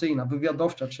informacyjna,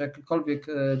 wywiadowcza czy jakiekolwiek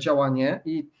działanie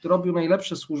i robią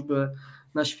najlepsze służby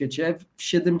na świecie, w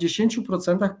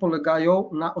 70% polegają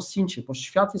na OSINT-cie, bo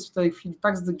świat jest w tej chwili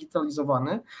tak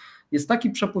zdigitalizowany, jest taki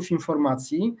przepływ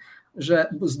informacji, że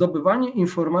zdobywanie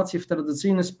informacji w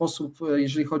tradycyjny sposób,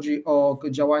 jeżeli chodzi o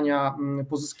działania,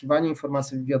 pozyskiwanie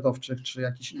informacji wywiadowczych czy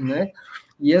jakichś innych,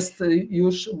 jest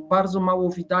już bardzo mało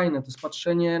wydajne. To jest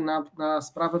patrzenie na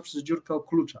sprawę przez dziurkę o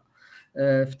klucza.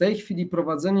 W tej chwili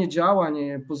prowadzenie działań,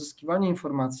 pozyskiwanie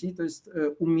informacji to jest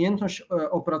umiejętność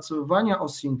opracowywania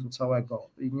OSINT-u całego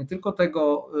i nie tylko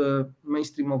tego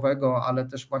mainstreamowego, ale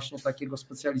też właśnie takiego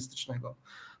specjalistycznego.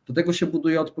 Do tego się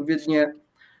buduje odpowiednie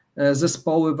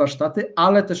zespoły, warsztaty,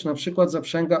 ale też na przykład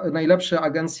najlepsze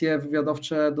agencje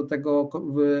wywiadowcze do tego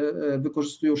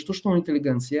wykorzystują sztuczną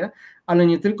inteligencję, ale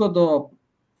nie tylko do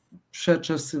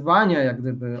przeczesywania jak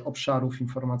gdyby obszarów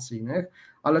informacyjnych,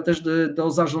 ale też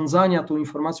do zarządzania tą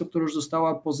informacją, która już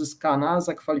została pozyskana,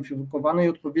 zakwalifikowana i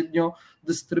odpowiednio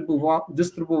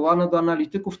dystrybuowana do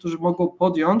analityków, którzy mogą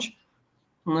podjąć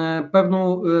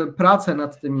pewną pracę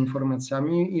nad tymi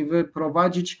informacjami i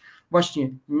wyprowadzić właśnie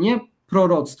nie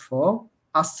proroctwo,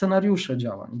 a scenariusze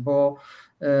działań, bo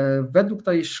według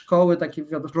tej szkoły takiej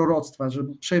proroctwa, że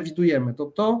przewidujemy,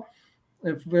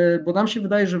 bo nam się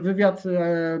wydaje, że wywiad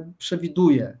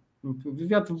przewiduje,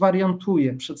 wywiad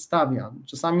wariantuje, przedstawia.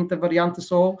 Czasami te warianty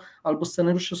są, albo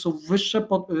scenariusze są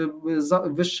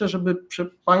wyższe, żeby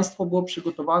państwo było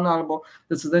przygotowane, albo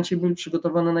decydenci byli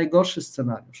przygotowani na najgorszy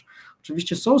scenariusz.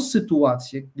 Oczywiście są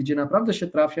sytuacje, gdzie naprawdę się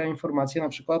trafia informacja, na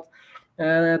przykład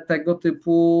tego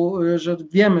typu, że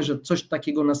wiemy, że coś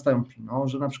takiego nastąpi,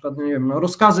 że na przykład, nie wiem,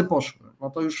 rozkazy poszły,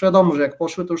 to już wiadomo, że jak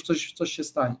poszły, to już coś się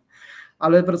stanie.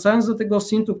 Ale wracając do tego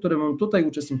OSINT-u, którym tutaj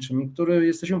uczestniczymy, który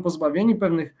jesteśmy pozbawieni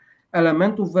pewnych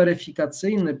elementów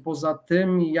weryfikacyjnych, poza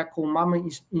tym, jaką mamy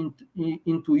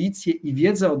intuicję i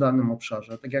wiedzę o danym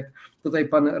obszarze, tak jak tutaj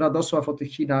pan Radosław o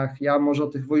tych Chinach, ja może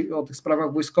o tych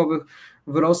sprawach wojskowych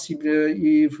w Rosji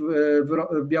i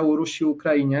w Białorusi,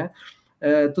 Ukrainie,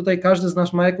 tutaj każdy z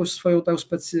nas ma jakąś swoją tę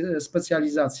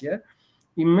specjalizację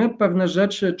i my pewne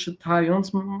rzeczy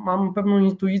czytając mamy pewną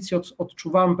intuicję,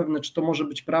 odczuwamy pewne, czy to może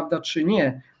być prawda, czy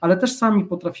nie, ale też sami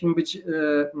potrafimy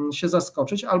się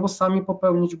zaskoczyć albo sami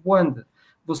popełnić błędy.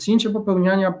 W OSINT-cie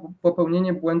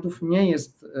popełnienie błędów nie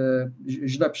jest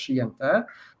źle przyjęte,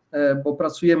 bo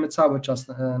pracujemy cały czas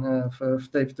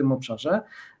w tym obszarze,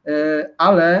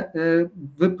 ale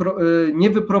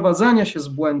niewyprowadzania się z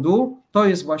błędu to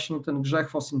jest właśnie ten grzech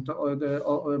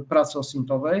pracy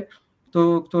OSINT-owej,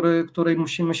 której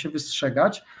musimy się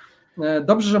wystrzegać.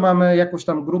 Dobrze, że mamy jakąś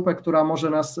tam grupę, która może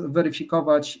nas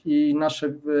weryfikować i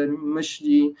nasze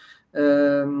myśli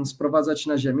sprowadzać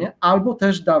na ziemię, albo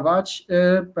też dawać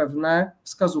pewne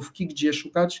wskazówki, gdzie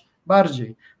szukać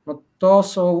bardziej. To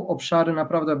są obszary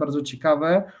naprawdę bardzo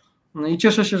ciekawe i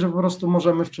cieszę się, że po prostu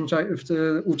możemy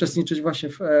uczestniczyć właśnie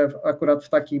akurat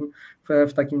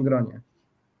w takim gronie.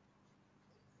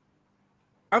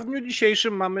 A w dniu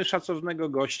dzisiejszym mamy szacownego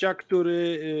gościa,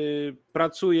 który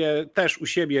pracuje też u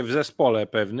siebie w zespole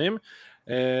pewnym.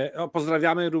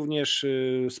 Pozdrawiamy również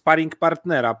sparring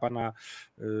partnera, pana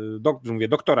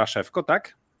doktora Szewko,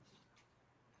 tak?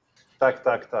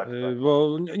 Tak.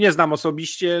 Bo nie znam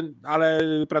osobiście, ale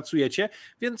pracujecie,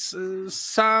 więc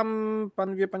sam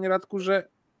pan wie, panie Radku, że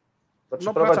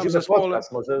prowadzimy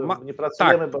podcast, może nie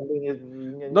pracujemy, tak. Bo my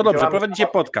nie dobrze, prowadzicie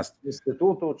podcast.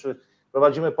 Instytutu, czy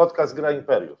prowadzimy podcast Gra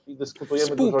Imperiów i dyskutujemy.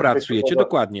 Współpracujecie,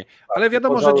 dokładnie. Ale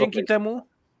wiadomo, że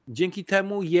dzięki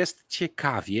temu jest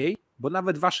ciekawiej, bo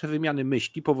nawet wasze wymiany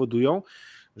myśli powodują,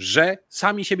 że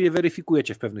sami siebie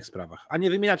weryfikujecie w pewnych sprawach, a nie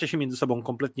wymieniacie się między sobą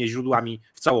kompletnie źródłami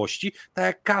w całości, tak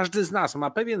jak każdy z nas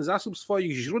ma pewien zasób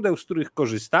swoich źródeł, z których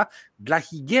korzysta. Dla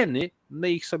higieny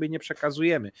my ich sobie nie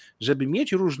przekazujemy, żeby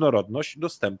mieć różnorodność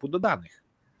dostępu do danych.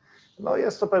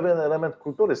 Jest to pewien element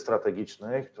kultury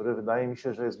strategicznej, który wydaje mi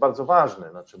się, że jest bardzo ważny.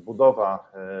 Znaczy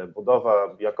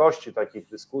budowa jakości takich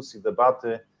dyskusji,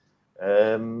 debaty.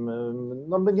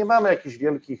 My nie mamy jakichś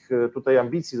wielkich tutaj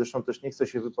ambicji, zresztą też nie chcę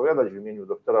się wypowiadać w imieniu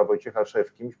doktora Wojciecha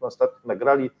Szewki. Myśmy ostatnio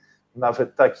nagrali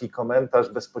nawet taki komentarz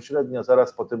bezpośrednio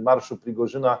zaraz po tym marszu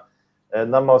Prigorzyna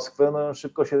na Moskwę, no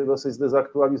szybko się dosyć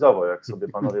zdezaktualizował, jak sobie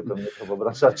panowie pewnie to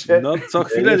wyobrażacie. No co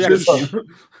chwilę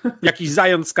jakiś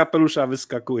zając z kapelusza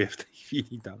wyskakuje w tej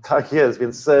chwili tam. Tak jest,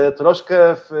 więc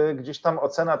troszkę gdzieś tam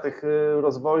ocena tych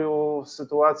rozwoju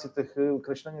sytuacji,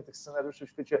 określenie tych scenariuszy w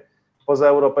świecie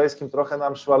pozaeuropejskim trochę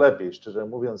nam szła lepiej, szczerze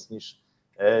mówiąc,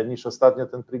 niż ostatnio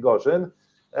ten Prigorzyn.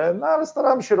 No ale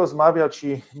staramy się rozmawiać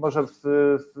i może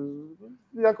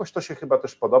jakoś to się chyba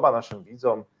też podoba naszym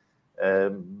widzom,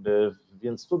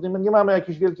 więc tu nie mamy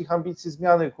jakichś wielkich ambicji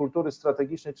zmiany kultury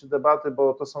strategicznej czy debaty,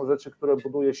 bo to są rzeczy, które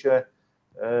buduje się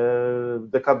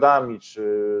dekadami, czy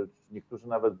niektórzy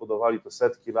nawet budowali to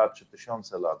setki lat, czy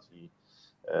tysiące lat.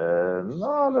 No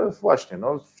ale właśnie,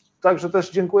 także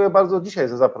też dziękuję bardzo dzisiaj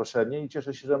za zaproszenie i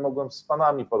cieszę się, że mogłem z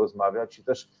panami porozmawiać i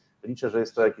też liczę, że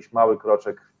jest to jakiś mały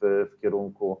kroczek w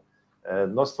kierunku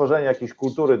stworzenia jakiejś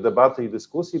kultury debaty i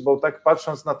dyskusji, bo tak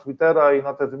patrząc na Twittera i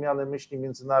na te wymiany myśli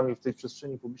między nami w tej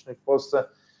przestrzeni publicznej w Polsce,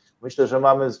 myślę, że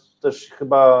mamy też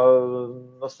chyba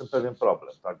z tym pewien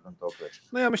problem, tak bym to określił.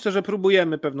 No ja myślę, że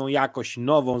próbujemy pewną jakość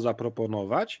nową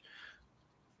zaproponować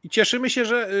i cieszymy się,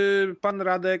 że pan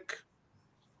Radek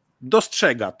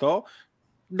dostrzega to,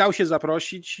 dał się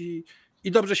zaprosić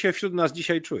i dobrze się wśród nas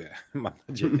dzisiaj czuje, mam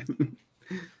nadzieję.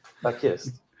 Tak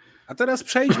jest. A teraz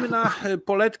przejdźmy na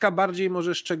poletka bardziej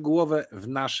może szczegółowe w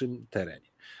naszym terenie.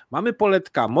 Mamy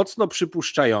poletka mocno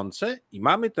przypuszczające i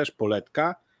mamy też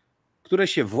poletka, które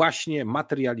się właśnie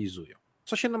materializują.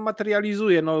 Co się nam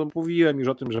materializuje? No mówiłem już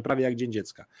o tym, że prawie jak Dzień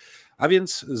Dziecka. A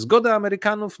więc zgoda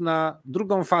Amerykanów na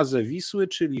drugą fazę Wisły,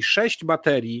 czyli 6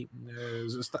 baterii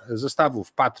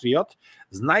zestawów Patriot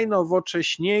z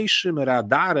najnowocześniejszym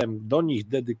radarem do nich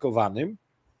dedykowanym.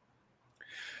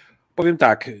 Powiem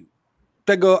tak,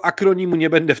 tego akronimu nie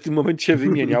będę w tym momencie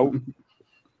wymieniał,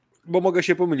 bo mogę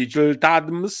się pomylić.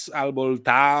 LTADMS albo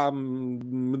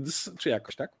LTAMS, czy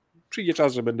jakoś tak. Przyjdzie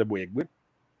czas, że będę biegły.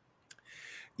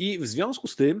 I w związku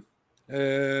z tym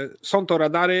są to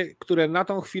radary, które na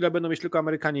tą chwilę będą mieć tylko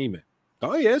Amerykanie i my.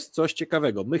 To jest coś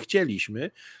ciekawego. My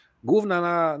chcieliśmy,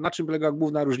 na czym polega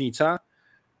główna różnica?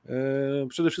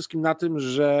 Przede wszystkim na tym,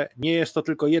 że nie jest to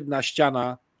tylko jedna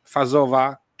ściana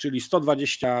fazowa, czyli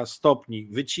 120 stopni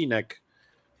wycinek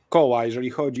koła, jeżeli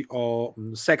chodzi o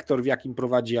sektor, w jakim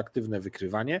prowadzi aktywne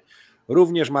wykrywanie.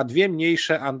 Również ma 2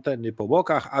 mniejsze anteny po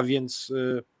bokach, a więc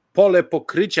pole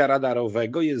pokrycia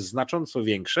radarowego jest znacząco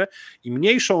większe i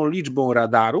mniejszą liczbą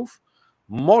radarów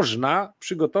można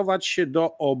przygotować się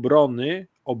do obrony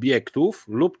obiektów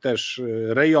lub też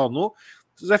rejonu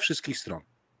ze wszystkich stron.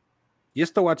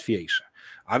 Jest to łatwiejsze.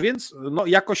 A więc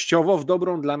jakościowo w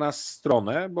dobrą dla nas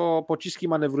stronę, bo pociski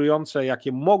manewrujące,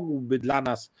 jakie mógłby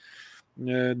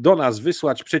do nas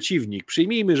wysłać przeciwnik,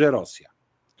 przyjmijmy, że Rosja,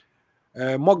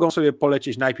 mogą sobie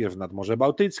polecieć najpierw nad Morze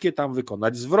Bałtyckie, tam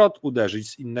wykonać zwrot, uderzyć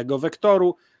z innego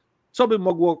wektoru, co by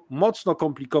mogło mocno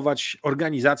komplikować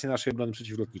organizację naszej obrony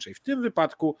przeciwlotniczej. W tym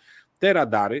wypadku te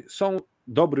radary są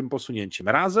dobrym posunięciem.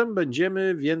 Razem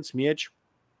będziemy więc mieć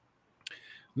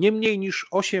nie mniej niż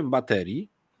 8 baterii,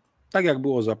 tak jak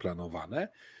było zaplanowane.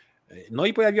 No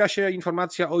i pojawiła się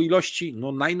informacja o ilości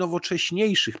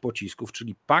najnowocześniejszych pocisków,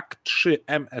 czyli PAK-3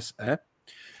 MSE.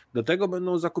 Do tego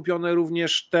będą zakupione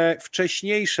również te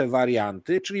wcześniejsze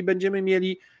warianty, czyli będziemy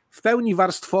mieli w pełni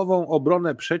warstwową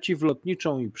obronę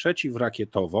przeciwlotniczą i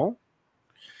przeciwrakietową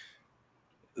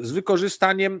z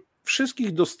wykorzystaniem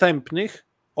wszystkich dostępnych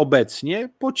obecnie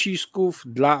pocisków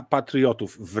dla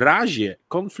patriotów. W razie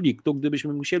konfliktu,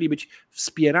 gdybyśmy musieli być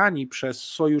wspierani przez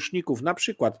sojuszników, na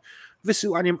przykład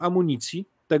wysyłaniem amunicji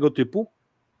tego typu,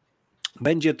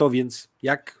 będzie to więc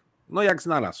jak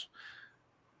znalazł.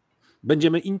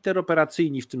 Będziemy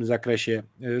interoperacyjni w tym zakresie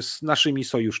z naszymi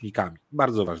sojusznikami.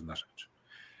 Bardzo ważna rzecz.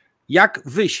 Jak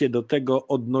wy się do tego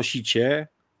odnosicie?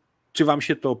 Czy wam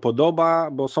się to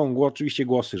podoba? Bo są oczywiście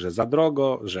głosy, że za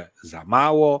drogo, że za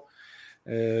mało,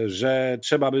 że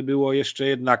trzeba by było jeszcze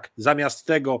jednak zamiast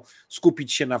tego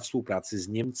skupić się na współpracy z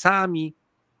Niemcami,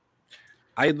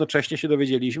 a jednocześnie się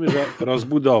dowiedzieliśmy, że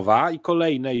rozbudowa i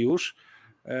kolejne już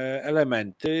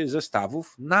elementy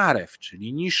zestawów NAREW,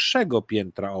 czyli niższego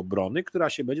piętra obrony, która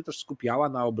się będzie też skupiała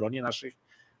na obronie naszych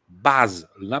baz,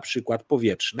 na przykład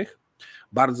powietrznych.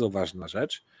 Bardzo ważna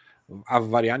rzecz. A w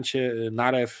wariancie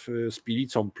NAREW z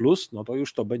Pilicą Plus, to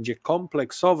już to będzie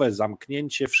kompleksowe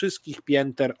zamknięcie wszystkich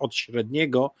pięter od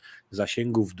średniego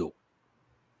zasięgu w dół.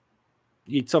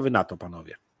 I co wy na to,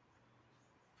 panowie?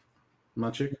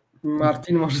 Maciek?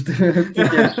 Martin, może ty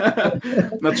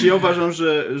Znaczy ja uważam,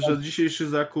 że dzisiejszy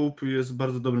zakup jest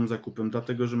bardzo dobrym zakupem,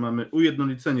 dlatego że mamy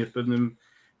ujednolicenie w pewnym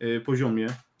poziomie.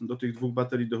 Do tych 2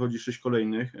 baterii dochodzi 6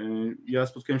 kolejnych. Ja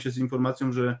spotkałem się z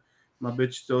informacją, że ma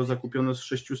być to zakupione z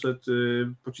 600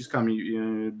 pociskami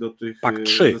do tych Pak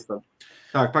 3. zestawów.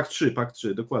 Tak, Pak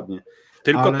 3, dokładnie.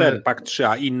 Tylko ten Pak 3,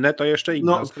 a inne to jeszcze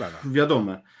inna sprawa.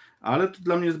 Wiadomo, ale to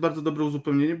dla mnie jest bardzo dobre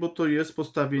uzupełnienie, bo to jest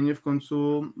postawienie w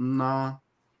końcu na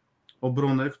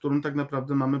obronę, którą tak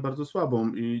naprawdę mamy bardzo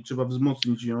słabą i trzeba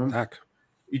wzmocnić ją. Tak.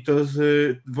 I to jest,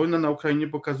 wojna na Ukrainie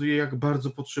pokazuje, jak bardzo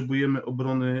potrzebujemy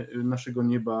obrony naszego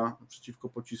nieba przeciwko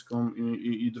pociskom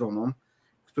i dronom,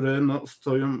 które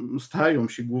stają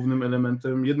się głównym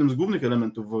elementem, jednym z głównych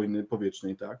elementów wojny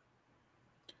powietrznej, tak?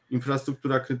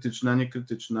 Infrastruktura krytyczna,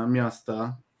 niekrytyczna,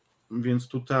 miasta, więc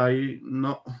tutaj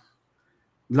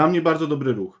dla mnie bardzo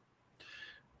dobry ruch.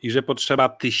 I że potrzeba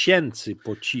tysięcy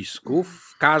pocisków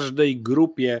w każdej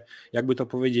grupie, jakby to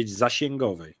powiedzieć,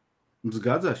 zasięgowej.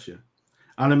 Zgadza się,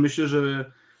 ale myślę,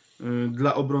 że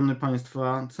dla obrony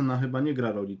państwa cena chyba nie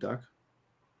gra roli, tak?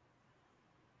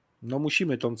 No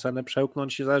musimy tą cenę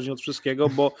przełknąć niezależnie od wszystkiego,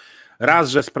 bo raz,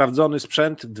 że sprawdzony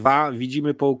sprzęt, dwa,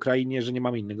 widzimy po Ukrainie, że nie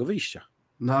mamy innego wyjścia.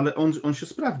 No ale on się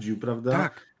sprawdził, prawda?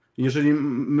 Tak. Jeżeli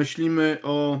myślimy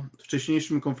o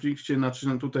wcześniejszym konflikcie, znaczy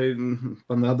tutaj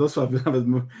pan Radosław nawet,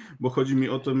 bo chodzi mi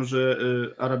o to, że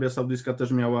Arabia Saudyjska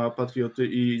też miała patrioty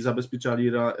i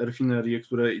zabezpieczali rafinerie,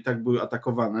 które i tak były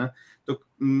atakowane, to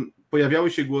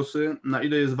pojawiały się głosy, na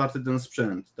ile jest warty ten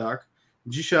sprzęt, tak?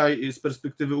 Dzisiaj z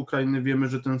perspektywy Ukrainy wiemy,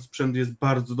 że ten sprzęt jest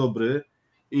bardzo dobry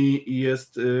i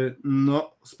jest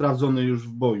sprawdzony już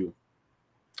w boju.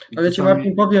 Ale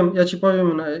ja ci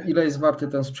powiem, na ile jest warty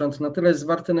ten sprzęt. Na tyle jest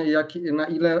warty, na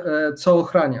ile co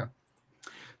ochrania.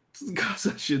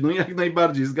 Zgadza się, jak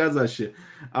najbardziej, zgadza się.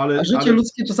 Ale życie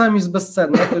ludzkie czasami jest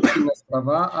bezcenne, to jest inna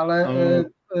sprawa, ale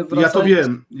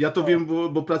ja to wiem,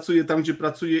 bo pracuję tam, gdzie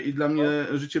pracuję i dla mnie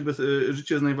życie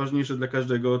jest najważniejsze dla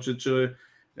każdego, czy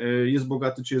jest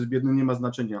bogaty, czy jest biedny, nie ma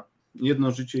znaczenia.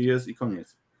 Jedno życie jest i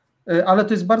koniec. Ale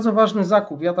to jest bardzo ważny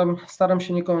zakup. Ja tam staram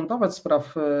się nie komentować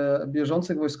spraw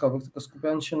bieżących wojskowych, tylko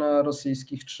skupiając się na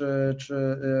rosyjskich, czy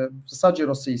w zasadzie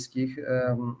rosyjskich.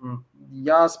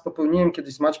 Ja popełniłem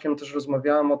kiedyś z Maćkiem, też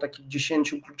rozmawiałem o takich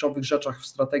 10 kluczowych rzeczach w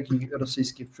strategii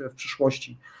rosyjskiej w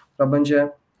przyszłości, która będzie,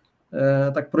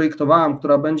 tak projektowałem,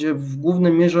 która będzie w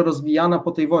głównej mierze rozwijana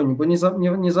po tej wojnie, bo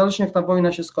niezależnie jak ta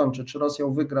wojna się skończy, czy Rosja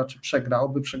wygra, czy przegra,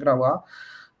 oby przegrała,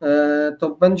 to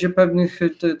będzie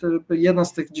jedna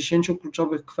z tych 10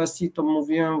 kluczowych kwestii, to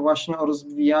mówiłem właśnie o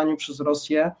rozwijaniu przez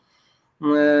Rosję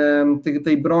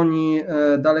tej broni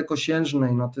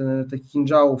dalekosiężnej, tych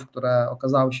kinżałów, które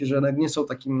okazały się, że nie są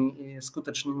takimi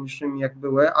skutecznymi jak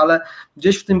były, ale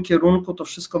gdzieś w tym kierunku to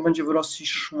wszystko będzie w Rosji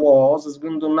szło ze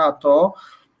względu na to,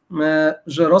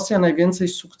 że Rosja najwięcej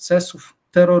sukcesów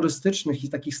terrorystycznych i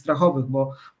takich strachowych,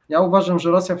 bo ja uważam,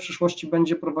 że Rosja w przyszłości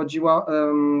będzie prowadziła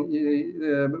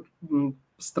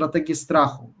strategię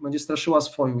strachu, będzie straszyła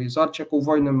swoją i zobaczcie, jaką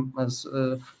wojnę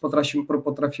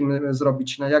potrafimy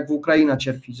zrobić, jak w Ukraina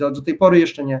cierpi. Do tej pory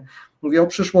jeszcze nie, mówię o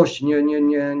przyszłości,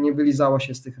 nie wylizała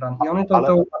się z tych ran. I one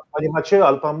Panie Macieju,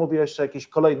 ale pan mówi jeszcze o jakiejś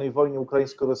kolejnej wojnie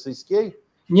ukraińsko-rosyjskiej?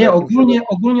 Nie,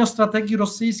 ogólnie o strategii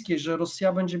rosyjskiej, że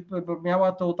Rosja będzie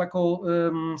miała tą taką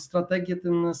strategię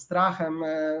tym strachem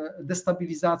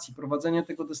destabilizacji, prowadzenia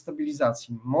tego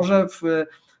destabilizacji. Może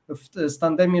w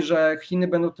tandemie, że Chiny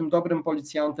będą tym dobrym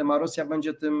policjantem, a Rosja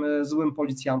będzie tym złym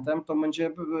policjantem, to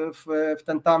będzie w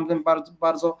ten tandem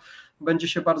bardzo będzie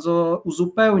się bardzo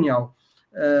uzupełniał.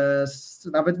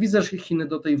 Nawet widzę, że Chiny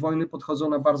do tej wojny podchodzą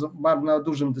na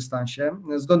dużym dystansie.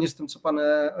 Zgodnie z tym, co pan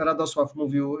Radosław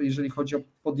mówił, jeżeli chodzi o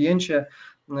podjęcie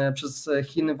przez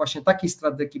Chiny właśnie takiej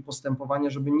strategii postępowania,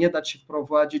 żeby nie dać się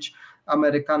wprowadzić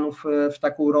Amerykanów w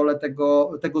taką rolę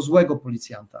tego złego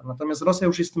policjanta. Natomiast Rosja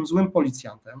już jest tym złym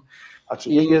policjantem.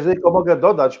 Jeżeli mogę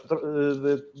dodać,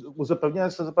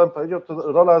 uzupełniając to, co pan powiedział,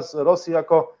 to rola Rosji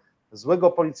jako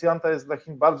złego policjanta jest dla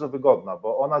Chin bardzo wygodna,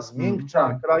 bo ona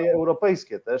zmiękcza kraje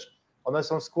europejskie też. One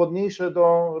są skłonniejsze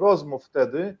do rozmów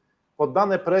wtedy,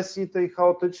 poddane presji tej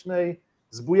chaotycznej,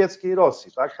 zbójeckiej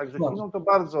Rosji. Tak? Także Chinom to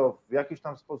bardzo w jakiś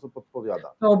tam sposób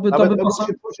odpowiada. Nawet mogą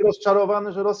się czuć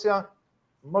rozczarowany, że Rosja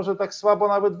może tak słabo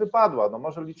nawet wypadła.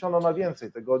 Może liczono na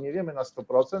więcej, tego nie wiemy na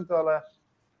 100%,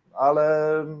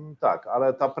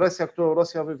 ale ta presja, którą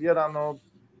Rosja wywiera,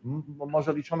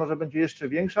 może liczono, że będzie jeszcze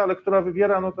większa, ale która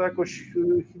wywiera, to jakoś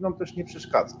Chinom też nie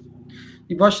przeszkadza.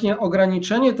 I właśnie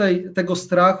ograniczenie tego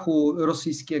strachu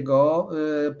rosyjskiego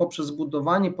poprzez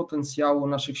budowanie potencjału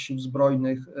naszych sił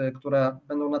zbrojnych, które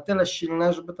będą na tyle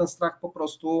silne, żeby ten strach po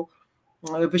prostu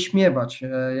wyśmiewać.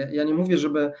 Ja nie mówię,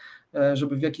 żeby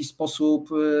w jakiś sposób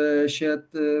się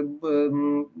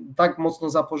tak mocno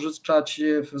zapożyczać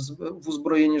w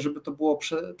uzbrojenie, żeby to było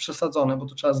przesadzone, bo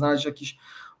to trzeba znaleźć jakiś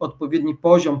odpowiedni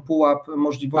poziom, pułap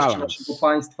możliwości naszego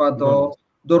państwa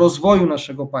do rozwoju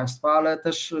naszego państwa, ale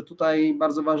też tutaj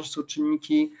bardzo ważne są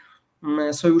czynniki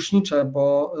sojusznicze,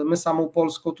 bo my samą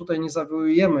Polską tutaj nie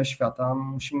zawojujemy świata,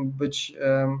 musimy być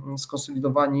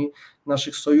skonsolidowani w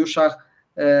naszych sojuszach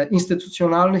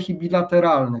instytucjonalnych i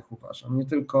bilateralnych, uważam,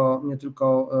 nie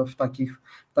tylko w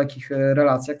takich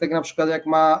relacjach. Tak na przykład jak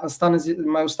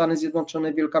mają Stany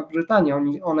Zjednoczone i Wielka Brytania,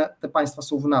 te państwa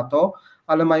są w NATO,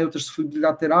 ale mają też swój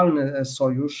bilateralny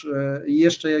sojusz i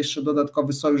jeszcze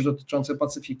dodatkowy sojusz dotyczący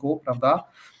Pacyfiku, prawda?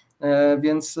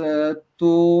 Więc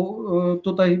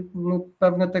tutaj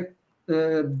pewne te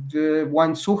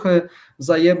łańcuchy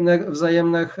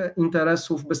wzajemnych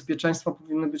interesów bezpieczeństwa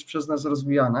powinny być przez nas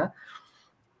rozwijane,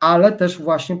 ale też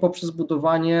właśnie poprzez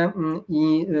budowanie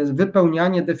i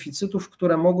wypełnianie deficytów,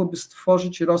 które mogłyby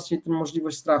stworzyć Rosji tę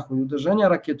możliwość strachu. I uderzenia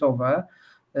rakietowe,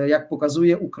 jak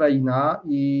pokazuje Ukraina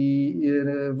i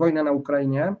wojna na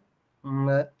Ukrainie,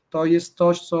 to jest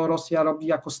coś, co Rosja robi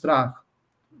jako strach.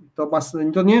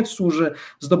 To nie służy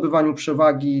zdobywaniu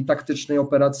przewagi taktycznej,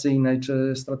 operacyjnej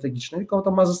czy strategicznej, tylko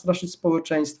to ma zastraszyć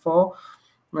społeczeństwo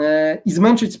i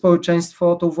zmęczyć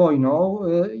społeczeństwo tą wojną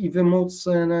i wymóc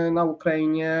na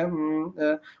Ukrainie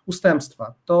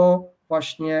ustępstwa. To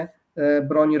właśnie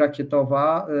broń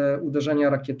rakietowa, uderzenia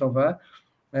rakietowe,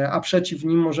 a przeciw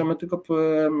nim możemy tylko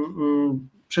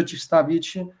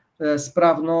przeciwstawić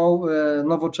sprawną,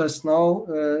 nowoczesną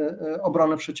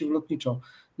obronę przeciwlotniczą.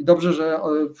 I dobrze, że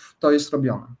to jest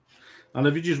robione.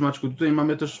 Ale widzisz, Maćku, tutaj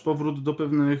mamy też powrót do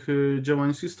pewnych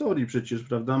działań z historii przecież,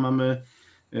 prawda? Mamy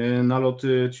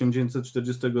naloty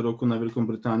 1940 roku na Wielką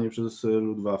Brytanię przez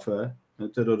Luftwaffe,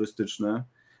 terrorystyczne.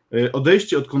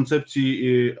 Odejście od koncepcji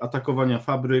atakowania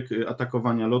fabryk,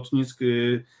 atakowania lotnisk,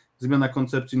 zmiana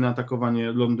koncepcji na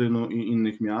atakowanie Londynu i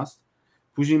innych miast.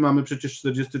 Później mamy przecież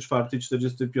 44 i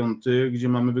 45, gdzie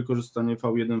mamy wykorzystanie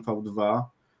V1, V2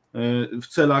 w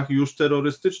celach już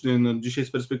terrorystycznych. No, dzisiaj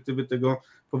z perspektywy tego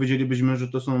powiedzielibyśmy, że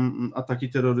to są ataki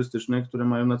terrorystyczne, które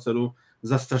mają na celu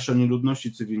zastraszenie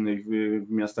ludności cywilnej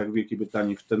w miastach Wielkiej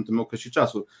Brytanii w tym okresie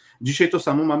czasu. Dzisiaj to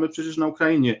samo mamy przecież na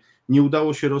Ukrainie. Nie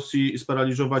udało się Rosji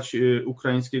sparaliżować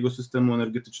ukraińskiego systemu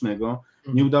energetycznego,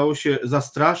 nie udało się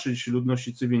zastraszyć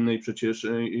ludności cywilnej przecież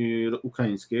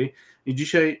ukraińskiej i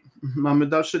dzisiaj mamy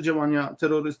dalsze działania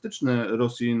terrorystyczne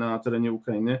Rosji na terenie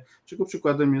Ukrainy, czego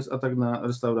przykładem jest atak na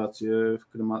restaurację w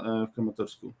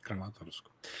Krematorsku.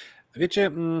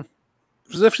 Wiecie,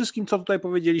 ze wszystkim, co tutaj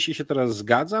powiedzieliście, się teraz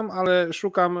zgadzam, ale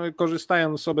szukam,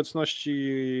 korzystając z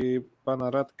obecności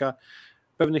pana Radka,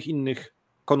 pewnych innych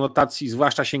konotacji,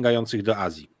 zwłaszcza sięgających do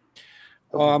Azji.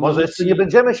 Może jeszcze nie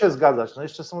będziemy się zgadzać, no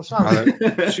jeszcze są szanse. Ale,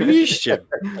 oczywiście.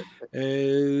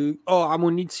 O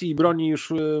amunicji i broni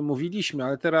już mówiliśmy,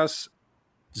 ale teraz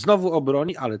znowu o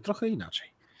broni, ale trochę inaczej.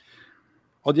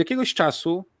 Od jakiegoś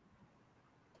czasu,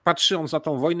 patrząc na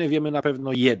tą wojnę, wiemy na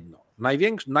pewno jedno.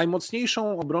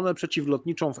 Najmocniejszą obronę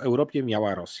przeciwlotniczą w Europie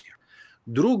miała Rosja.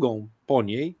 Drugą po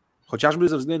niej, chociażby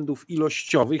ze względów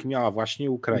ilościowych, miała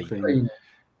właśnie Ukraina.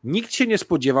 Nikt się nie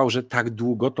spodziewał, że tak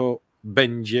długo to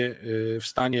będzie w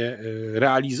stanie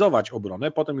realizować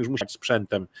obronę. Potem już musi być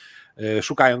sprzętem,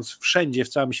 szukając wszędzie w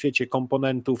całym świecie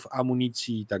komponentów,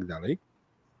 amunicji i tak dalej.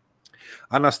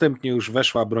 A następnie już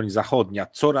weszła broń zachodnia,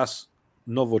 coraz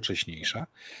nowocześniejsza.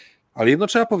 Ale jedno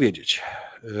trzeba powiedzieć.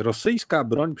 Rosyjska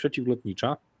broń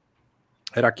przeciwlotnicza,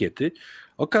 rakiety,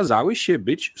 okazały się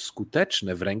być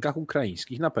skuteczne w rękach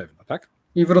ukraińskich na pewno, tak?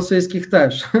 I w rosyjskich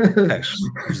też.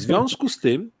 W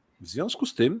związku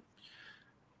z tym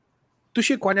tu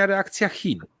się kłania reakcja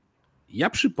Chin. Ja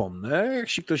przypomnę,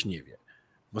 jeśli ktoś nie wie,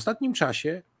 w ostatnim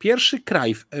czasie pierwszy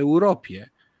kraj w Europie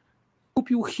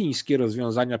kupił chińskie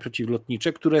rozwiązania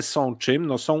przeciwlotnicze, które są czym?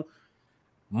 No są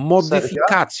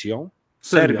modyfikacją.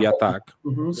 Serbia, tak.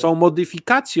 Są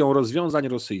modyfikacją rozwiązań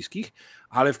rosyjskich,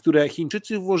 ale w które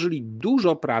Chińczycy włożyli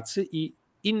dużo pracy i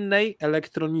innej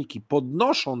elektroniki,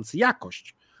 podnosząc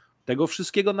jakość tego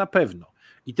wszystkiego na pewno.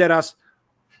 I teraz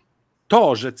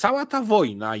to, że cała ta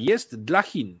wojna jest dla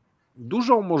Chin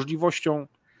dużą możliwością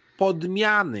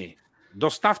podmiany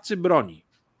dostawcy broni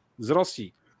z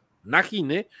Rosji na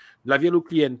Chiny, dla wielu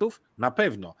klientów na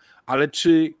pewno, ale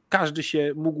czy każdy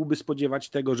się mógłby spodziewać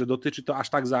tego, że dotyczy to aż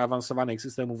tak zaawansowanych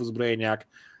systemów uzbrojenia jak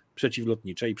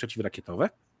przeciwlotnicze i przeciwrakietowe?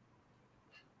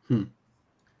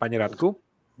 Panie Radku?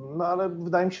 No ale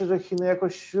wydaje mi się, że Chiny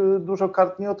jakoś dużo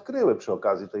kart nie odkryły przy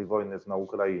okazji tej wojny na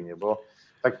Ukrainie, bo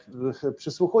tak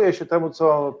przysłuchuję się temu,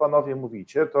 co panowie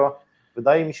mówicie, to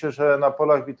wydaje mi się, że na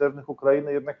polach bitewnych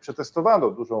Ukrainy jednak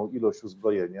przetestowano dużą ilość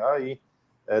uzbrojenia i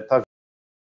ta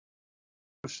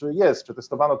już jest,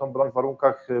 przetestowano tą broń w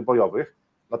warunkach bojowych,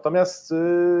 natomiast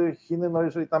Chiny, no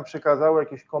jeżeli tam przekazały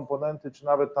jakieś komponenty, czy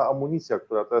nawet ta amunicja,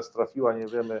 która teraz trafiła, nie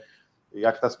wiemy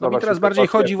jak ta No sprawa mi teraz się bardziej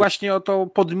potoczy. chodzi właśnie o tą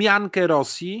podmiankę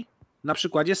Rosji na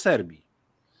przykładzie Serbii.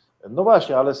 No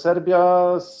właśnie, ale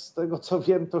Serbia, z tego co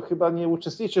wiem, to chyba nie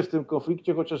uczestniczy w tym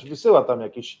konflikcie, chociaż wysyła tam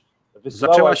jakieś...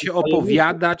 Zaczęła się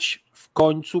opowiadać w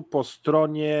końcu po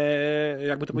stronie,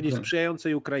 jakby to powiedzieć,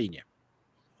 sprzyjającej Ukrainie.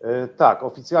 Tak,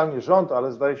 oficjalnie rząd,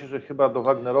 ale zdaje się, że chyba do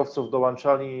Wagnerowców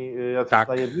dołączali jacyś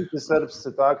najemnicy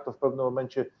serbscy, tak, to w pewnym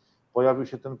momencie pojawił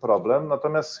się ten problem.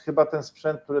 Natomiast chyba ten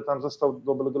sprzęt, który tam został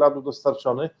do Belgradu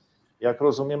dostarczony, jak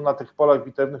rozumiem, na tych polach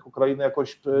bitewnych Ukrainy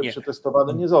jakoś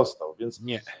przetestowany nie został, więc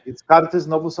karty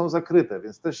znowu są zakryte,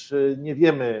 więc też nie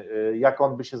wiemy, jak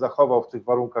on by się zachował w tych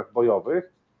warunkach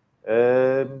bojowych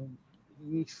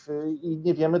i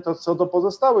nie wiemy to co do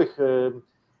pozostałych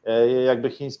jakby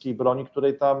chińskiej broni,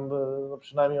 której tam no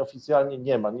przynajmniej oficjalnie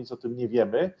nie ma, nic o tym nie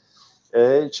wiemy,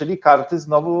 czyli karty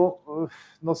znowu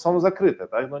no, są zakryte,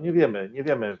 tak? No nie wiemy,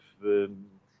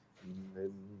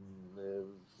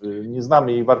 nie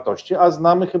znamy jej wartości, a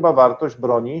znamy chyba wartość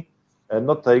broni,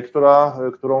 no tej,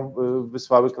 którą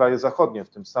wysłały kraje zachodnie, w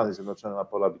tym Stany Zjednoczone na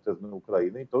pola bitewne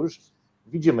Ukrainy i to już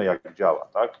widzimy jak działa,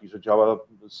 tak? I że działa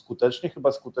skutecznie,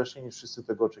 chyba skuteczniej niż wszyscy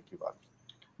tego oczekiwali.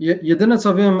 Jedyne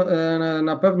co wiem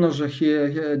na pewno, że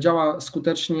działa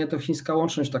skutecznie, to chińska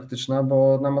łączność taktyczna,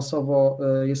 bo na masowo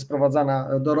jest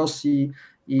sprowadzana do Rosji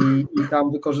i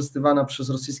tam wykorzystywana przez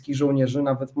rosyjskich żołnierzy.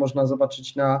 Nawet można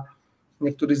zobaczyć na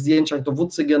niektórych zdjęciach,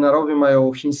 dowódcy generałowie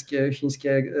mają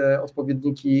chińskie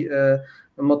odpowiedniki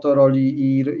Motorola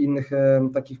i innych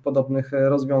takich podobnych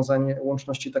rozwiązań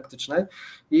łączności taktycznej.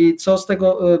 I co z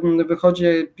tego wychodzi,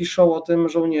 piszą o tym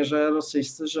żołnierze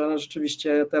rosyjscy, że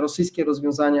rzeczywiście te rosyjskie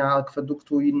rozwiązania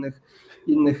akweduktu i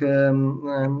innych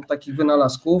takich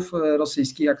wynalazków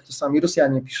rosyjskich, jak to sami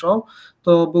Rosjanie piszą,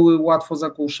 to były łatwo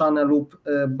zakłuszane lub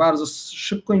bardzo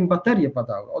szybko im baterie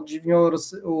padały.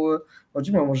 O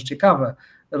dziwo, może ciekawe,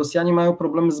 Rosjanie mają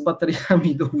problemy z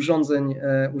bateriami do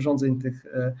urządzeń tych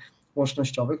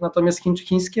łącznościowych, natomiast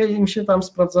chińskie im się tam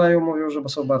sprawdzają, mówią, że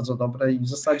są bardzo dobre i w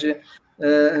zasadzie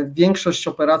większość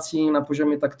operacji na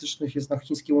poziomie taktycznych jest na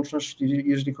chińskiej łączności,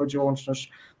 jeżeli chodzi o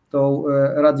łączność tą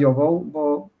radiową,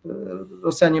 bo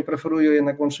Rosjanie preferują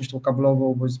jednak łączność tą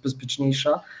kablową, bo jest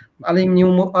bezpieczniejsza,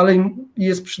 ale im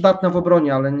jest przydatna w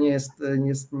obronie, ale nie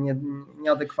jest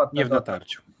nieadekwatna. Nie w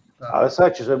natarciu. Ale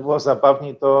słuchajcie, żeby było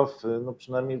zabawniej, to no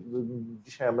przynajmniej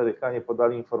dzisiaj Amerykanie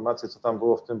podali informację, co tam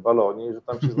było w tym balonie i że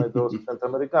tam się znajdował sprzęt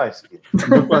amerykański.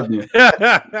 Dokładnie.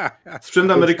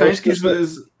 Sprzęt amerykański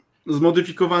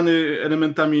zmodyfikowany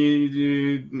elementami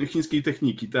chińskiej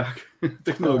techniki, tak?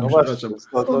 Technologii, przepraszam.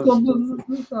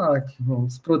 Tak,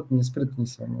 sprytni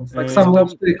są. Tak samo,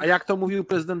 a jak to mówił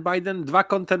prezydent Biden, 2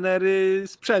 kontenery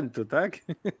sprzętu, tak?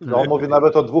 No, mówię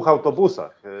nawet o 2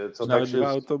 autobusach. Nawet 2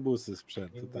 autobusy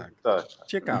sprzętu, tak.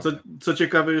 Ciekawe. Co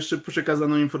ciekawe, jeszcze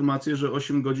przekazano informację, że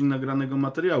 8 godzin nagranego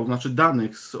materiału, znaczy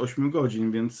danych z 8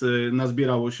 godzin, więc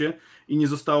nazbierało się i nie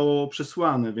zostało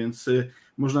przesłane, więc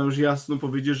można już jasno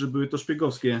powiedzieć, że były to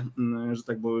szpiegowskie, że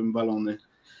tak powiem, balony.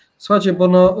 Słuchajcie,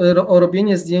 bo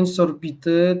robienie zdjęć z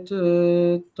orbity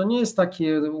to nie jest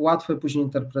takie łatwe później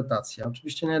interpretacja.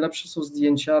 Oczywiście najlepsze są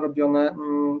zdjęcia robione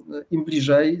im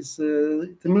bliżej,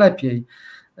 tym lepiej.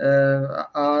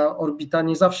 A orbita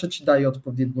nie zawsze ci daje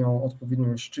odpowiednią.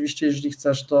 Rzeczywiście, jeżeli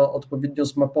chcesz to odpowiednio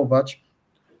zmapować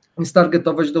i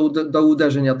stargetować do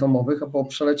uderzeń atomowych, bo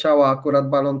przeleciała akurat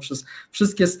balon przez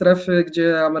wszystkie strefy,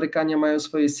 gdzie Amerykanie mają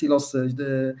swoje silosy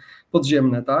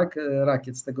podziemne, tak,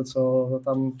 rakiet, z tego co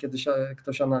tam kiedyś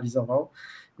ktoś analizował.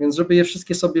 Więc żeby je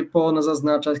wszystkie sobie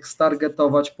pozaznaczać,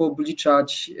 stargetować,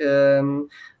 poobliczać,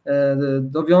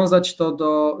 dowiązać to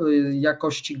do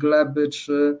jakości gleby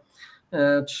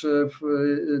czy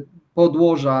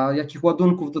podłoża, jakich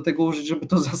ładunków do tego użyć, żeby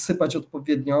to zasypać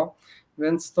odpowiednio,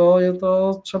 więc to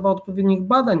trzeba odpowiednich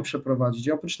badań przeprowadzić.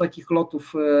 I oprócz takich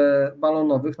lotów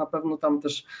balonowych na pewno tam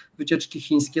też wycieczki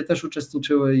chińskie też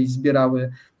uczestniczyły i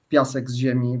zbierały piasek z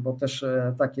ziemi, bo też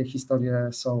takie historie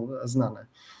są znane.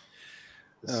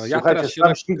 Słuchajcie,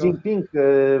 sam Xi Jinping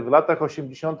w latach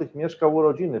 80. mieszkał u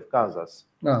rodziny w Kansas.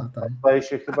 Tak. Zdaje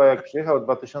się chyba jak przyjechał w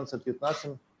 2015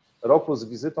 roku z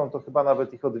wizytą, to chyba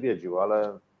nawet ich odwiedził,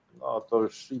 ale no, to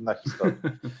już inna historia.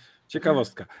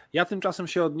 Ciekawostka. Ja tymczasem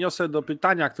się odniosę do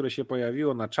pytania, które się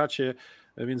pojawiło na czacie,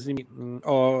 między innymi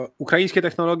o ukraińskie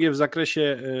technologie w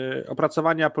zakresie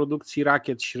opracowania produkcji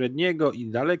rakiet średniego i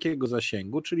dalekiego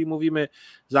zasięgu, czyli mówimy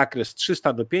zakres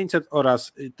 300 do 500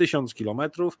 oraz 1000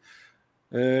 kilometrów.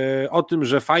 O tym,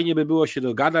 że fajnie by było się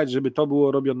dogadać, żeby to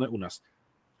było robione u nas.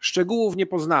 Szczegółów nie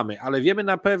poznamy, ale wiemy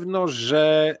na pewno,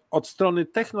 że od strony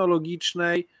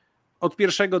technologicznej od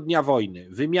pierwszego dnia wojny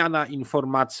wymiana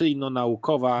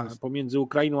informacyjno-naukowa pomiędzy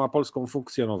Ukrainą a Polską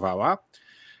funkcjonowała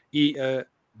i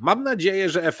mam nadzieję,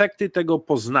 że efekty tego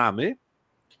poznamy,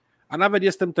 a nawet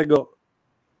jestem tego,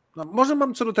 no może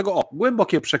mam co do tego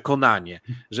głębokie przekonanie,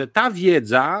 że ta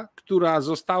wiedza, która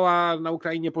została na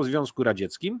Ukrainie po Związku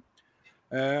Radzieckim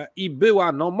i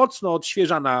była no, mocno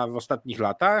odświeżana w ostatnich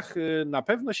latach, na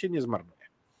pewno się nie zmarnuje.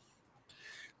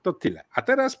 To tyle. A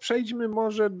teraz przejdźmy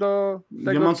może do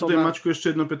tego, ja mam tutaj, Maćku, jeszcze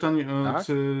jedno pytanie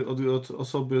od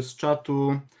osoby z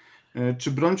czatu.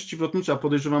 Czy broń przeciwlotnicza,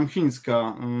 podejrzewam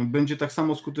chińska, będzie tak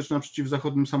samo skuteczna przeciw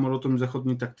zachodnim samolotom i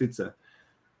zachodniej taktyce?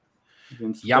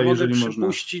 Więc tutaj,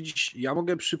 ja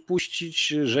mogę przypuścić,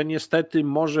 że niestety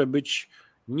może być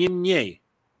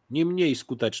nie mniej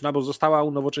skuteczna, bo została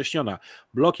unowocześniona.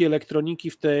 Bloki elektroniki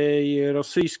w tej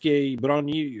rosyjskiej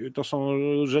broni to są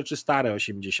rzeczy stare,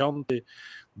 80.,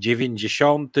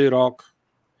 90. rok.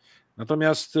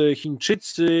 Natomiast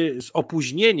Chińczycy z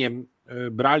opóźnieniem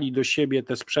brali do siebie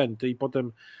te sprzęty i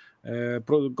potem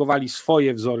produkowali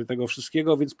swoje wzory tego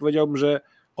wszystkiego, więc powiedziałbym, że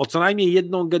o co najmniej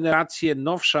jedną generację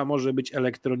nowsza może być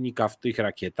elektronika w tych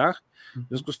rakietach. W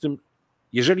związku z tym,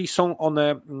 jeżeli są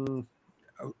one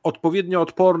odpowiednio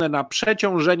odporne na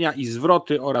przeciążenia i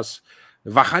zwroty oraz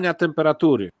wahania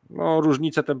temperatury, no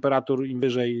różnice temperatur, im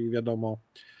wyżej wiadomo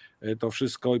to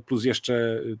wszystko, plus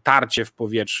jeszcze tarcie w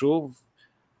powietrzu,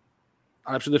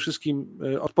 ale przede wszystkim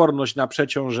odporność na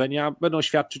przeciążenia będą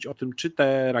świadczyć o tym, czy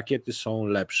te rakiety są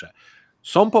lepsze.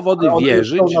 Są powody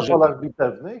wierzyć, że... One już są na polach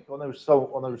bitewnych? One już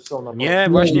są na polach... Nie,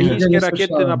 właśnie chińskie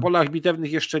rakiety na polach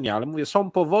bitewnych jeszcze nie, ale mówię,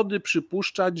 są powody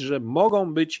przypuszczać, że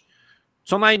mogą być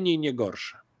co najmniej nie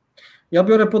gorsze. Ja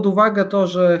biorę pod uwagę to,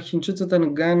 że Chińczycy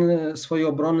ten gen swojej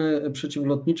obrony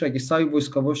przeciwlotniczej i z całej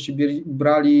wojskowości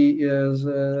brali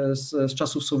z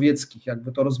czasów sowieckich,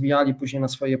 jakby to rozwijali później na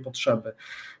swoje potrzeby.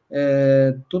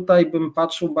 Tutaj bym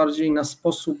patrzył bardziej na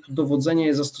sposób dowodzenia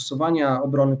i zastosowania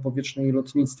obrony powietrznej i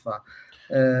lotnictwa.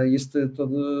 Jest to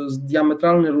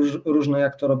diametralnie różne,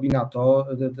 jak to robi NATO.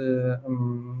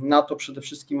 NATO przede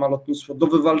wszystkim ma lotnictwo do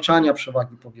wywalczania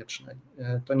przewagi powietrznej.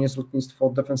 To nie jest lotnictwo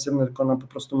defensywne, tylko ono po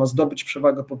prostu ma zdobyć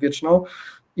przewagę powietrzną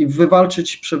i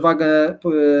wywalczyć przewagę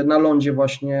na lądzie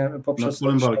właśnie poprzez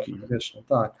walki powietrzną.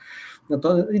 Tak. No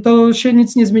i to się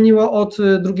nic nie zmieniło od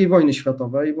II wojny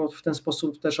światowej, bo w ten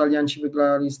sposób też alianci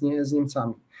wygrali z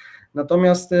Niemcami.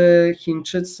 Natomiast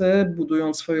Chińczycy,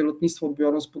 budując swoje lotnictwo,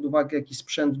 biorąc pod uwagę jaki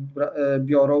sprzęt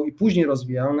biorą i później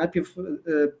rozwijają, najpierw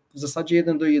w zasadzie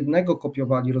 1:1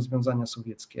 kopiowali rozwiązania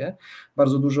sowieckie.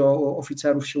 Bardzo dużo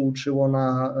oficerów się uczyło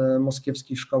na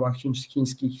moskiewskich szkołach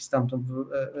chińskich i stamtąd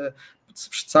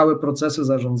całe procesy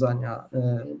zarządzania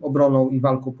obroną i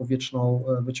walką powietrzną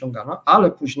wyciągano,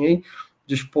 ale później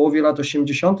gdzieś w połowie lat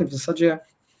 80. w zasadzie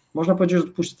można powiedzieć, że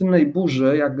od pustynnej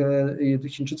burzy, jak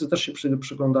Chińczycy też się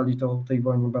przyglądali tej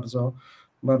wojnie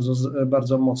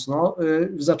bardzo mocno,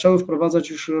 zaczęły wprowadzać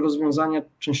już rozwiązania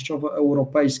częściowo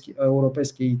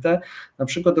europejskie i te, na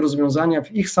przykład rozwiązania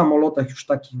w ich samolotach już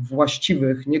takich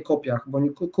właściwych, nie kopiach, bo nie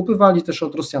kupywali też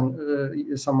od Rosjan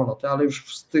samoloty, ale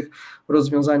już w tych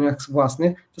rozwiązaniach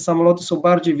własnych, te samoloty są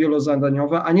bardziej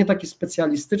wielozadaniowe, a nie takie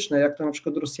specjalistyczne, jak to na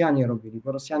przykład Rosjanie robili,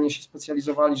 bo Rosjanie się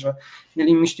specjalizowali, że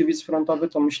mieli myśliwiec frontowy,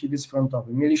 to myśliwiec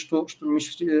frontowy, mieli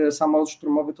samolot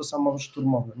szturmowy, to samolot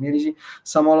szturmowy, mieli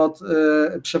samolot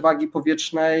przewagi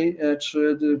powietrznej,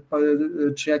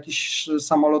 czy jakiś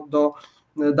samolot do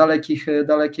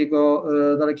dalekiego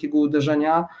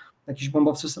uderzenia, jakieś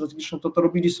bombowce strategiczne, to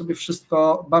robili sobie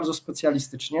wszystko bardzo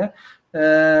specjalistycznie.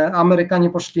 Amerykanie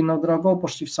poszli inną drogą,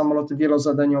 poszli w samoloty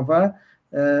wielozadaniowe.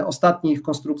 Ostatnia ich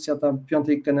konstrukcja, ta 5.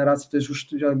 generacji, to jest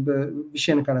już jakby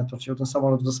wisienka na torcie, ten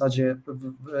samolot w zasadzie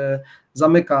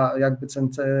zamyka jakby ten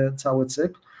cały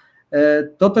cykl.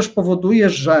 To też powoduje,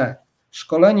 że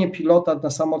szkolenie pilota na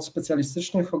samolot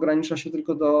specjalistycznych ogranicza się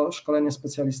tylko do szkolenia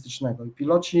specjalistycznego i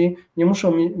piloci nie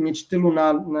muszą mieć tylu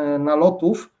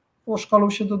nalotów, bo szkolą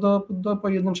się do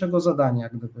pojedynczego zadania,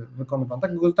 gdyby wykonywano,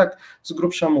 tak z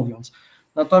grubsza mówiąc.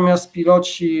 Natomiast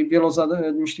piloci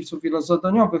myśliwców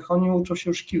wielozadaniowych, oni uczą się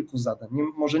już kilku zadań,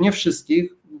 może nie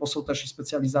wszystkich, bo są też i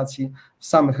specjalizacji w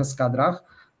samych eskadrach,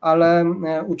 ale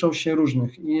uczą się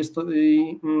różnych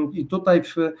i tutaj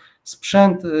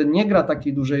sprzęt nie gra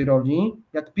takiej dużej roli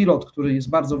jak pilot, który jest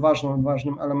bardzo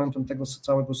ważnym elementem tego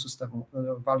całego systemu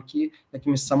walki,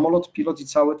 jakim jest samolot, pilot i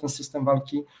cały ten system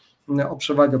walki o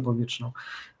przewagę powietrzną.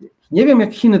 Nie wiem,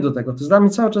 jak Chiny do tego, to jest dla mnie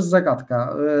cały czas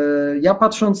zagadka. Ja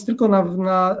patrząc tylko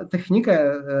na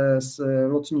technikę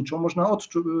lotniczą, można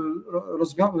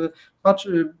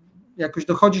jakoś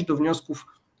dochodzić do wniosków,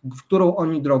 w którą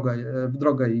oni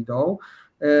drogę idą.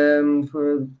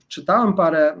 Czytałem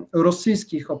parę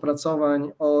rosyjskich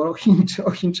opracowań o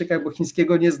Chińczykach, bo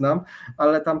chińskiego nie znam,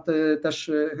 ale tam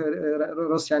też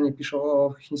Rosjanie piszą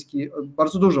o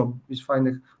bardzo dużo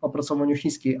fajnych opracowań o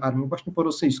chińskiej armii, właśnie po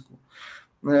rosyjsku.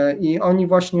 I oni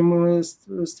właśnie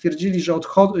stwierdzili, że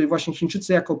właśnie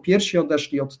Chińczycy jako pierwsi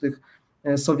odeszli od tych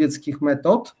sowieckich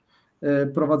metod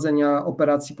prowadzenia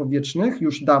operacji powietrznych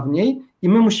już dawniej i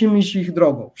my musimy iść ich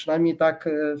drogą. Przynajmniej tak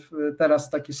teraz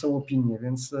takie są opinie,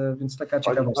 więc taka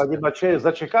ciekawostka. Panie Macieju,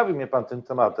 zaciekawi mnie Pan tym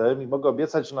tematem i mogę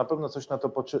obiecać, że na pewno coś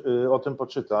o tym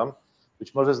poczytam.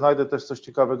 Być może znajdę też coś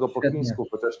ciekawego po chińsku,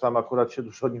 chociaż tam akurat się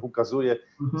dużo nie ukazuje.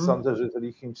 Sądzę, że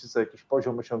jeżeli Chińczycy jakiś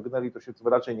poziom osiągnęli, to się tym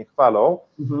raczej nie chwalą,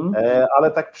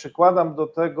 ale tak przykładam do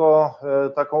tego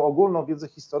taką ogólną wiedzę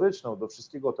historyczną, do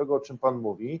wszystkiego tego, o czym Pan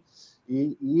mówi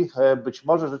i być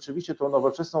może rzeczywiście tą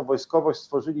nowoczesną wojskowość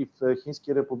stworzyli w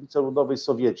Chińskiej Republice Ludowej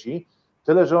Sowieci,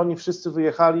 tyle, że oni wszyscy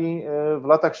wyjechali w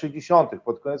latach 60.,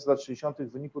 pod koniec lat 60.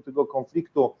 w wyniku tego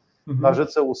konfliktu na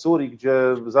rzece Usuri, gdzie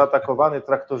zaatakowany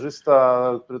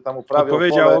traktorzysta, który tam uprawiał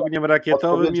odpowiedział ogniem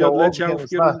rakietowym i odleciał w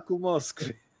kierunku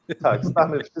Moskwy. Tak,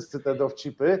 znamy wszyscy te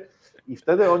dowcipy i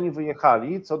wtedy oni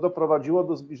wyjechali, co doprowadziło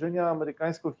do zbliżenia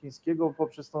amerykańsko-chińskiego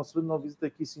poprzez tą słynną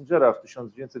wizytę Kissingera w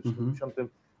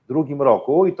 1972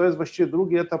 roku i to jest właściwie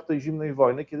drugi etap tej zimnej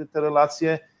wojny, kiedy te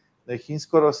relacje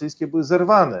chińsko-rosyjskie były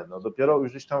zerwane. No dopiero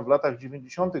już gdzieś tam w latach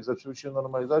 90. zaczęły się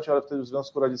normalizować, ale wtedy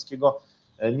Związku Radzieckiego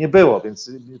nie było,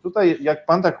 więc tutaj jak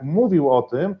Pan tak mówił o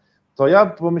tym, to ja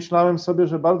pomyślałem sobie,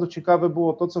 że bardzo ciekawe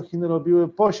było to, co Chiny robiły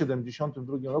po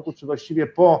 1972 roku, czy właściwie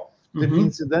po tym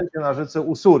incydencie na rzece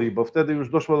Usuri, bo wtedy już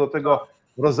doszło do tego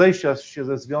rozejścia się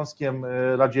ze Związkiem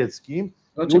Radzieckim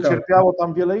i ucierpiało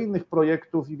tam wiele innych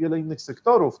projektów i wiele innych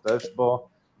sektorów też, bo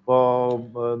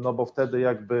wtedy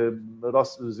jakby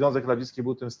Związek Radziecki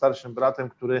był tym starszym bratem,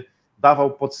 który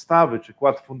dawał podstawy, czy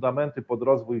kładł fundamenty pod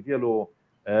rozwój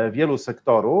wielu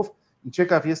sektorów i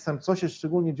ciekaw jestem, co się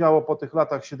szczególnie działo po tych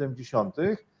latach 70.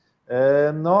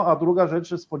 No a druga rzecz,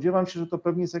 że spodziewam się, że to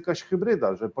pewnie jest jakaś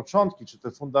hybryda, że początki, czy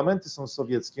te fundamenty są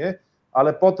sowieckie,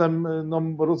 ale potem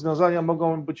rozwiązania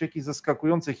mogą być jakieś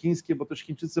zaskakujące chińskie, bo też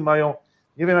Chińczycy mają,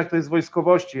 nie wiem jak to jest w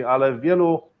wojskowości, ale w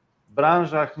wielu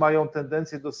branżach mają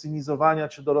tendencję do synizowania,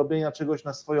 czy do robienia czegoś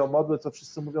na swoją modłę, co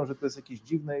wszyscy mówią, że to jest jakieś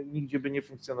dziwne i nigdzie by nie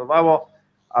funkcjonowało,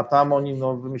 a tam oni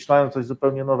wymyślają coś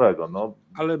zupełnie nowego.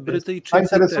 Ale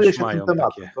Brytyjczycy też mają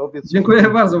takie. Dziękuję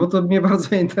bardzo, bo to mnie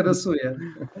bardzo interesuje.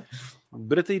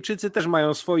 Brytyjczycy też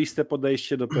mają swoiste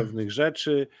podejście do pewnych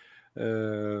rzeczy,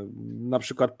 na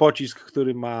przykład pocisk,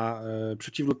 który ma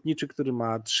przeciwlotniczy, który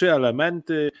ma 3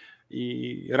 elementy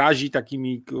i razi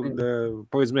takimi,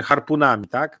 powiedzmy, harpunami,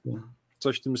 tak?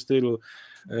 Coś w tym stylu.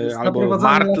 Albo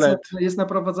Martlet. Jest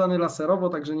naprowadzany laserowo,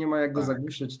 także nie ma jak go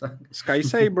zagłuszyć. Tak? Sky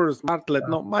Sabers, Martlet,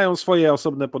 mają swoje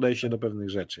osobne podejście do pewnych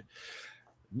rzeczy.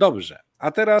 Dobrze,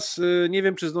 a teraz nie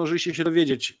wiem, czy zdążyliście się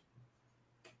dowiedzieć.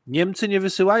 Niemcy nie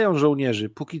wysyłają żołnierzy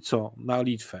póki co na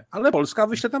Litwę, ale Polska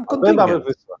wyśle tam kontyngent. My mamy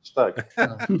wysłać, tak.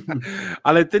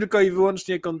 Ale tylko i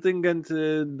wyłącznie kontyngent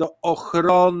do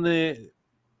ochrony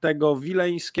tego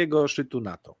wileńskiego szczytu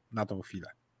NATO na tą chwilę.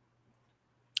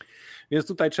 Więc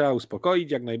tutaj trzeba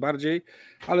uspokoić jak najbardziej,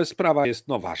 ale sprawa jest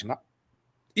ważna.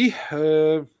 I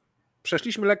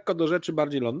przeszliśmy lekko do rzeczy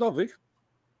bardziej lądowych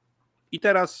i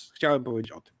teraz chciałem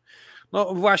powiedzieć o tym.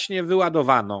 Właśnie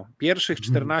wyładowano pierwszych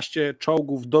 14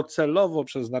 czołgów docelowo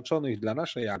przeznaczonych dla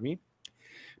naszej armii,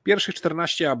 pierwszych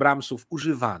 14 Abramsów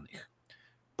używanych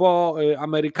po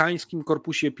amerykańskim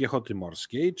Korpusie Piechoty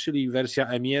Morskiej, czyli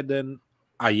wersja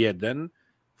M1A1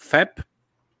 FEP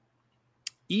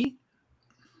i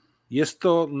jest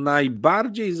to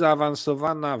najbardziej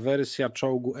zaawansowana wersja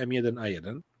czołgu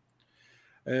M1A1.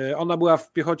 Ona była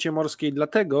w piechocie morskiej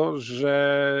dlatego,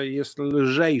 że jest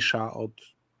lżejsza od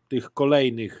tych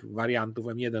kolejnych wariantów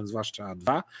M1, zwłaszcza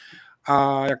A2,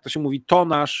 a jak to się mówi,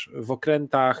 tonaż w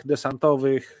okrętach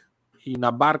desantowych i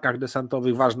na barkach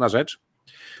desantowych ważna rzecz,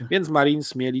 więc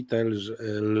Marines mieli te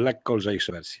lekko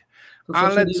lżejsze wersje.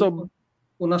 Ale co...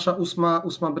 Nasza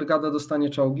ósma brygada dostanie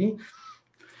czołgi?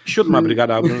 7.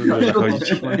 brygada obrony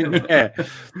chodzić. Nie,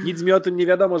 nic mi o tym nie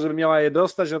wiadomo, żeby miała je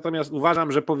dostać, natomiast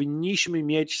uważam, że powinniśmy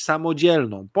mieć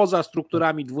samodzielną, poza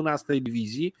strukturami 12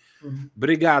 Dywizji,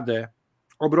 brygadę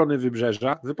obrony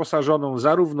wybrzeża, wyposażoną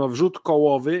zarówno w rzut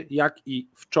kołowy, jak i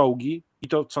w czołgi, i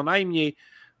to co najmniej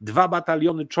 2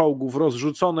 bataliony czołgów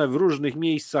rozrzucone w różnych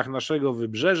miejscach naszego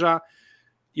wybrzeża,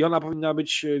 i ona powinna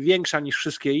być większa niż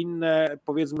wszystkie inne,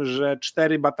 powiedzmy, że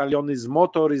 4 bataliony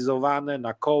zmotoryzowane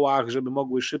na kołach, żeby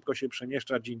mogły szybko się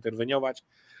przemieszczać i interweniować,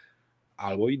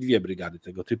 albo i 2 brygady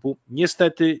tego typu.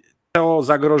 Niestety to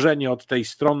zagrożenie od tej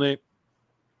strony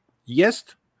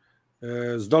jest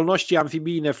Zdolności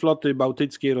amfibijne floty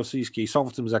bałtyckiej, rosyjskiej są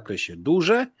w tym zakresie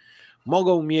duże.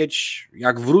 Mogą mieć,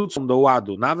 jak wrócą do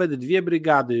ładu, nawet 2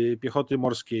 brygady piechoty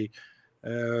morskiej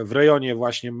w rejonie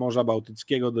właśnie Morza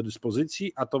Bałtyckiego do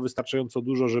dyspozycji, a to wystarczająco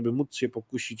dużo, żeby móc się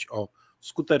pokusić o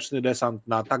skuteczny desant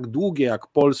na tak długie jak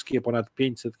polskie, ponad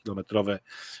 500-kilometrowe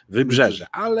wybrzeże.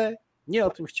 Ale nie o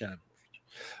tym chciałem mówić.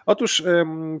 Otóż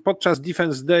podczas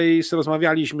Defense Days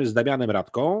rozmawialiśmy z Damianem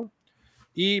Radką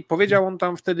i powiedział on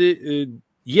tam wtedy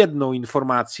jedną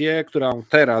informację, którą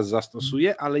teraz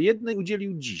zastosuje, ale jednej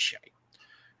udzielił dzisiaj.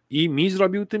 I mi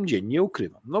zrobił tym dzień, nie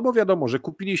ukrywam. No bo wiadomo, że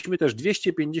kupiliśmy też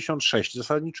 256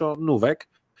 zasadniczo nówek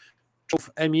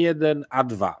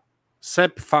M1A2,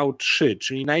 SEP V3,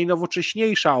 czyli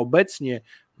najnowocześniejsza obecnie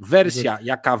wersja,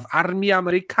 jaka w armii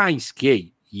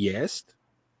amerykańskiej jest.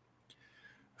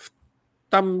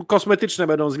 Tam kosmetyczne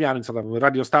będą zmiany, co tam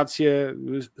radiostacje,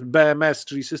 BMS,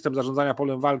 czyli system zarządzania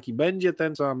polem walki, będzie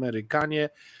ten, co Amerykanie.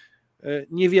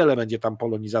 Niewiele będzie tam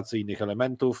polonizacyjnych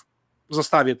elementów.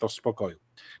 Zostawię to w spokoju.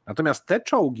 Natomiast te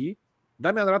czołgi,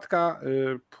 Damian Radka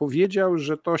powiedział,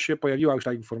 że to się pojawiła już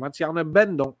ta informacja, one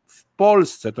będą w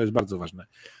Polsce, to jest bardzo ważne,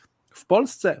 w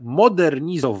Polsce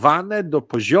modernizowane do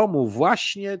poziomu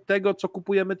właśnie tego, co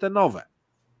kupujemy te nowe,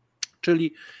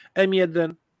 czyli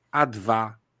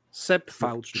M1A2, SEP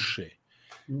V3.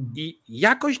 I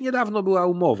jakoś niedawno była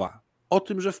umowa o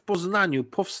tym, że w Poznaniu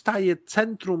powstaje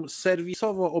centrum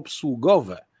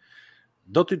serwisowo-obsługowe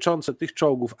dotyczące tych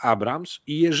czołgów Abrams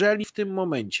i jeżeli w tym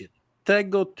momencie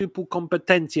tego typu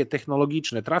kompetencje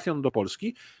technologiczne trafią do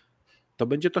Polski, to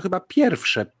będzie to chyba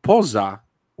pierwsze poza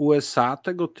USA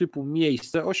tego typu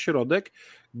miejsce, ośrodek,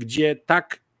 gdzie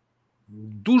tak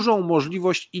dużą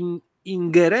możliwość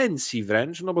ingerencji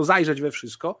wręcz, no bo zajrzeć we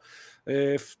wszystko,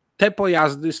 w te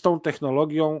pojazdy z tą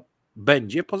technologią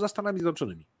będzie poza Stanami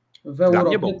Zjednoczonymi. W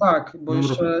Europie tak, bo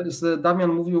jeszcze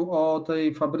Damian mówił o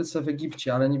tej fabryce w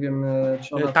Egipcie, ale nie wiem,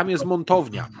 czy ona... Tam jest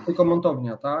montownia. Tylko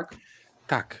montownia, tak?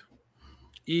 Tak.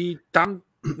 I tam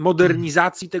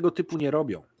modernizacji tego typu nie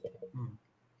robią.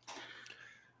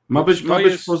 Ma być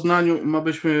w Poznaniu, ma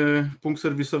być punkt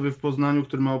serwisowy w Poznaniu,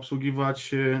 który ma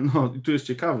obsługiwać, no i tu jest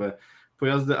ciekawe,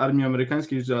 pojazdy armii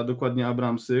amerykańskiej, a dokładnie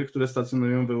Abramsy, które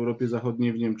stacjonują w Europie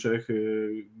Zachodniej, w Niemczech,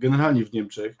 generalnie w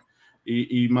Niemczech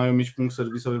i mają mieć punkt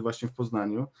serwisowy właśnie w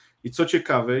Poznaniu. I co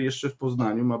ciekawe, jeszcze w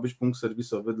Poznaniu ma być punkt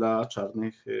serwisowy dla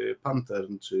czarnych Panther,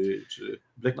 czy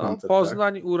Black Panther.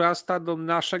 Poznań tak? Urasta do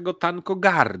naszego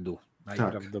tankogardu,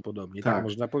 najprawdopodobniej, tak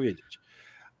można powiedzieć.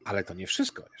 Ale to nie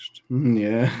wszystko jeszcze.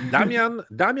 Nie.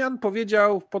 Damian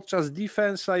powiedział podczas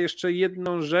Defense'a jeszcze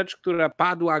jedną rzecz, która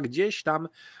padła gdzieś tam,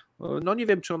 no nie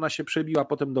wiem, czy ona się przebiła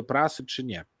potem do prasy, czy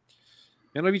nie.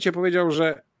 Mianowicie powiedział,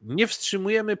 że nie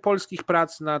wstrzymujemy polskich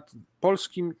prac nad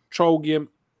polskim czołgiem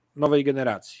nowej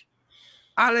generacji.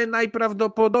 Ale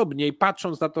najprawdopodobniej,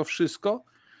 patrząc na to wszystko,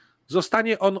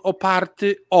 zostanie on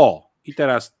oparty i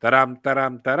teraz taram,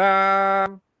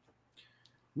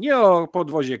 nie o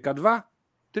podwozie K2,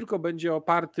 tylko będzie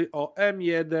oparty o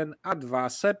M1A2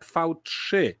 SEP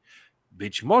V3.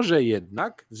 Być może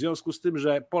jednak, w związku z tym,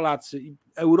 że Polacy i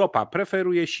Europa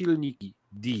preferuje silniki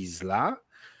diesla,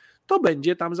 to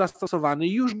będzie tam zastosowany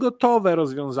już gotowe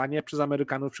rozwiązanie przez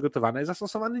Amerykanów przygotowane,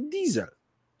 zastosowany diesel.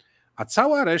 A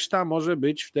cała reszta może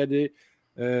być wtedy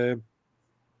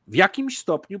w jakimś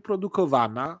stopniu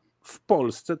produkowana w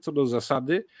Polsce co do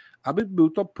zasady, aby był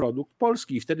to produkt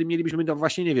polski. I wtedy mielibyśmy, no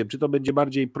właśnie nie wiem, czy to będzie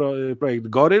bardziej projekt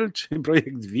Goryl, czy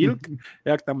projekt Wilk,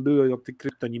 jak tam były tych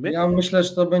kryptonimy. Ja myślę,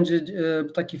 że to będzie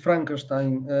taki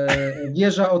Frankenstein.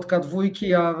 Wieża od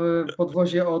K2, a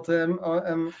podwozie od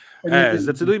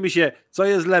zdecydujmy się, co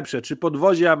jest lepsze, czy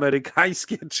podwozie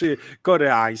amerykańskie, czy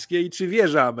koreańskie i czy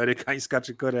wieża amerykańska,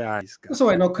 czy koreańska. No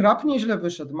słuchaj, Krab nieźle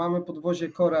wyszedł. Mamy podwozie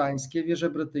koreańskie, wieżę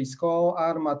brytyjską, a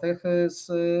armatę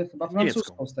chyba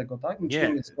francuską z tego, tak?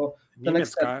 Nie.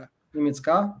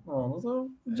 Niemiecka? No to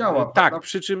działa. Tak, prawda?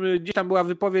 Przy czym gdzieś tam była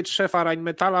wypowiedź szefa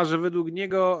Rheinmetalla, że według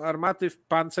niego armaty w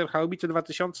Panzerhaubice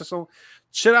 2000 są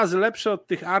 3 razy lepsze od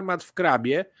tych armat w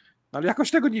Krabie, ale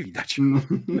jakoś tego nie widać.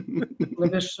 No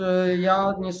wiesz,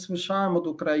 ja nie słyszałem od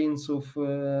Ukraińców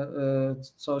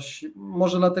coś,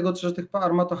 może dlatego, że tych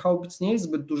armatohaubic nie jest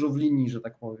zbyt dużo w linii, że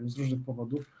tak powiem, z różnych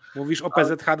powodów. Mówisz o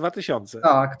PZH 2000.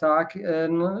 Tak.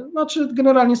 Znaczy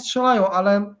generalnie strzelają,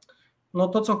 ale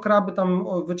to, co kraby tam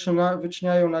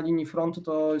wyczyniają na linii frontu,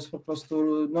 to jest po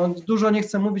prostu, dużo nie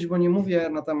chcę mówić, bo nie mówię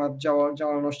na temat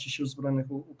działalności Sił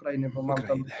Zbrojnych Ukrainy, bo mam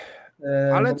tam...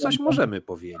 Ale coś możemy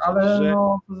powiedzieć. Ale że...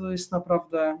 to jest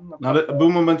naprawdę... Ale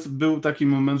był taki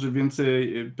moment, że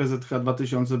więcej PZH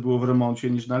 2000 było w remoncie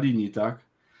niż na linii, tak?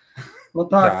 No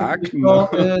tak.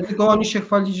 Tylko oni się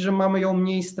chwalili, że mamy ją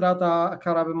mniej strat, a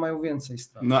Karaby mają więcej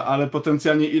strat. No ale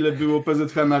potencjalnie ile było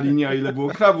PZH na linii, a ile było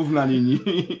Krabów na linii.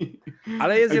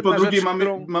 Ale jest jedna po drugie rzecz,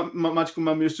 Maćku,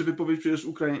 mamy jeszcze wypowiedź przecież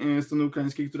strony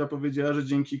ukraińskiej, która powiedziała, że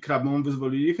dzięki Krabom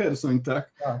wyzwolili Chersoń,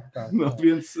 tak? Tak. No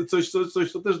więc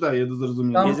coś to też daje do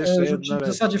zrozumienia. Tam, w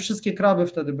zasadzie wszystkie Kraby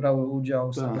wtedy brały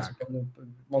udział, z tego, co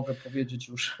mogę powiedzieć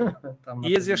już. Tam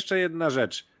jest jeszcze jedna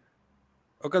rzecz.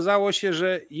 Okazało się,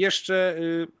 że jeszcze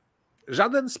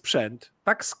żaden sprzęt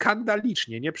tak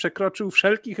skandalicznie nie przekroczył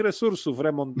wszelkich resursów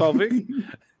remontowych,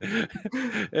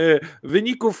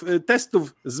 wyników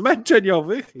testów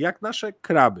zmęczeniowych, jak nasze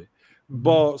kraby.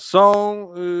 Bo są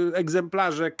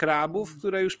egzemplarze krabów,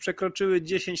 które już przekroczyły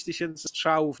 10 000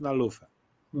 strzałów na lufę.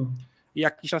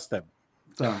 Jakiś czas temu.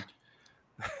 Tak.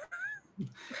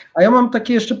 A ja mam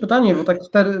takie jeszcze pytanie, bo tak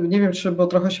nie wiem, bo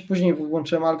trochę się później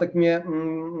włączyłem, ale tak mnie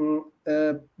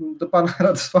do pana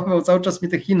Radosława cały czas mi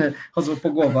te Chiny chodzą po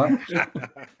głowach.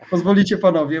 Pozwolicie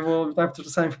panowie, bo tak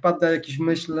czasami wpada jakiś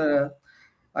myśl,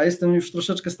 a jestem już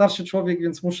troszeczkę starszy człowiek,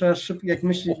 więc muszę szybko, jak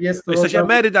myśli jest to... Jesteś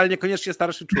emeryt, ale niekoniecznie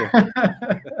starszy człowiek.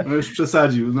 No już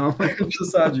przesadził, no.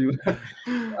 Przesadził.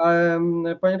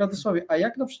 Panie Radosławie, a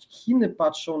jak na przykład Chiny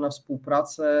patrzą na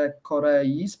współpracę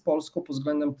Korei z Polską pod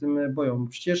względem tym bojowym?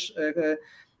 Przecież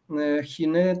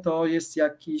Chiny to jest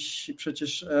jakiś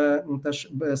przecież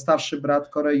też starszy brat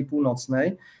Korei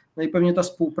Północnej, no i pewnie ta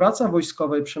współpraca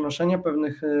wojskowa i przenoszenie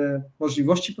pewnych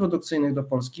możliwości produkcyjnych do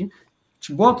Polski,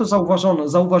 czy było to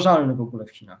zauważalne w ogóle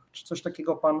w Chinach? Czy coś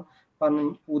takiego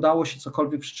pan udało się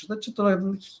cokolwiek przeczytać? Czy to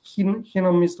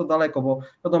Chinom jest to daleko? Bo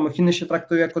wiadomo, Chiny się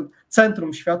traktują jako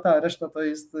centrum świata, a reszta to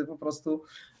jest po prostu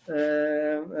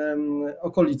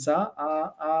okolica,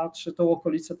 a czy tą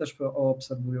okolicę też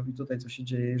obserwują i tutaj co się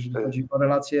dzieje, jeżeli chodzi o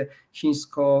relacje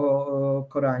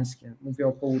chińsko-koreańskie? Mówię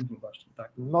o południu właśnie.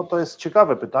 Tak. No to jest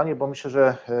ciekawe pytanie, bo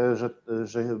myślę,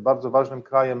 że bardzo ważnym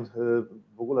krajem,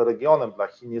 w ogóle regionem dla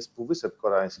Chin jest Półwysep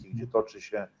Koreański, gdzie toczy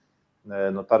się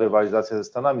ta rywalizacja ze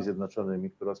Stanami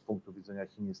Zjednoczonymi, która z punktu widzenia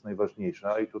Chin jest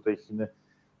najważniejsza i tutaj Chiny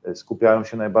skupiają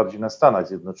się najbardziej na Stanach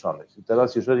Zjednoczonych. I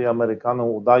teraz jeżeli Amerykanom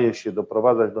udaje się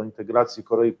doprowadzać do integracji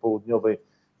Korei Południowej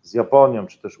z Japonią,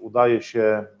 czy też udaje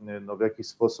się w jakiś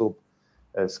sposób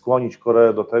skłonić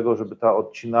Koreę do tego, żeby ta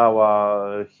odcinała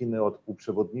Chiny od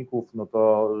półprzewodników,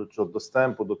 czy od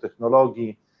dostępu do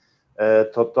technologii,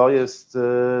 to jest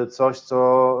coś,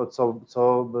 co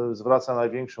zwraca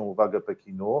największą uwagę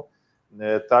Pekinu.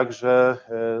 Także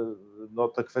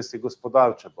te kwestie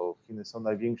gospodarcze, bo Chiny są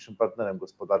największym partnerem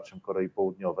gospodarczym Korei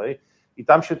Południowej i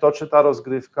tam się toczy ta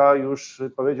rozgrywka już,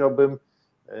 powiedziałbym,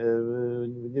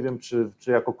 nie wiem, czy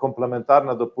jako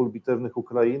komplementarna do pól bitewnych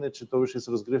Ukrainy, czy to już jest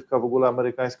rozgrywka w ogóle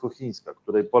amerykańsko-chińska,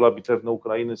 której pola bitewne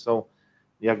Ukrainy są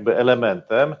jakby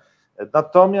elementem.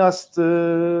 Natomiast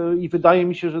i wydaje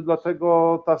mi się, że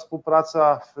dlatego ta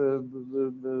współpraca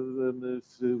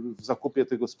w zakupie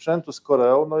tego sprzętu z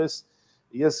Koreą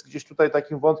jest gdzieś tutaj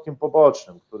takim wątkiem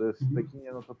pobocznym, który w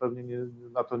Pekinie to pewnie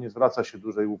na to nie zwraca się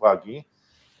dużej uwagi.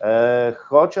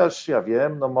 Chociaż ja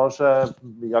wiem, może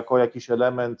jako jakiś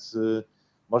element,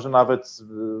 może nawet,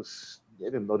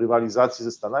 nie wiem, rywalizacji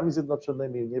ze Stanami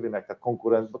Zjednoczonymi, nie wiem, jak ta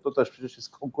konkurencja, bo to też przecież jest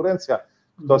konkurencja,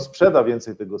 kto sprzeda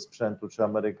więcej tego sprzętu, czy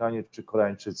Amerykanie, czy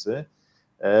Koreańczycy.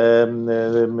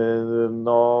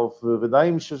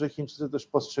 Wydaje mi się, że Chińczycy też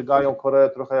postrzegają Koreę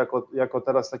trochę jako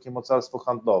teraz takie mocarstwo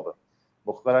handlowe,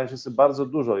 bo Koreańczycy bardzo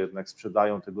dużo jednak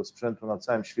sprzedają tego sprzętu na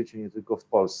całym świecie, nie tylko w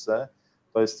Polsce.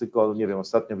 To jest tylko, nie wiem,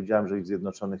 ostatnio widziałem, że i w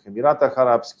Zjednoczonych Emiratach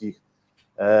Arabskich,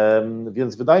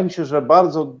 więc wydaje mi się, że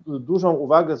bardzo dużą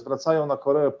uwagę zwracają na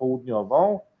Koreę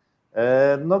Południową,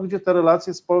 gdzie te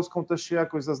relacje z Polską też się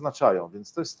jakoś zaznaczają,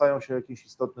 więc też stają się jakimś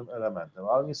istotnym elementem,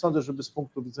 ale nie sądzę, żeby z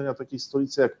punktu widzenia takiej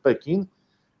stolicy jak Pekin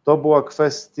to była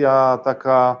kwestia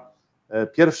taka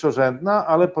pierwszorzędna,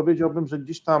 ale powiedziałbym, że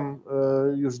gdzieś tam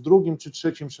już w drugim czy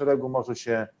trzecim szeregu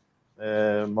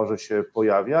może się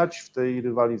pojawiać w tej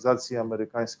rywalizacji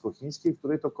amerykańsko-chińskiej, w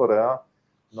której to Korea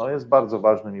jest bardzo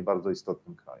ważnym i bardzo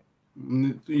istotnym krajem.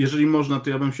 Jeżeli można, to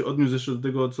ja bym się odniósł jeszcze do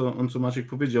tego, co Maciek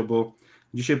powiedział, bo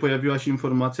dzisiaj pojawiła się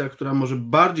informacja, która może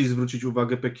bardziej zwrócić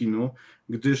uwagę Pekinu,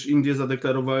 gdyż Indie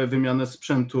zadeklarowały wymianę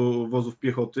sprzętu wozów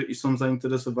piechoty i są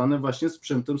zainteresowane właśnie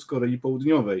sprzętem z Korei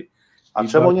Południowej. A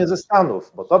czemu nie ze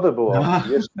Stanów? Bo to by było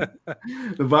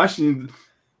Właśnie,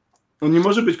 nie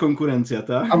może być konkurencja,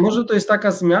 tak? A może to jest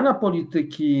taka zmiana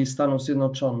polityki Stanów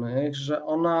Zjednoczonych, że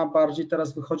ona bardziej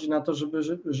teraz wychodzi na to,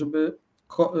 żeby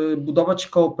budować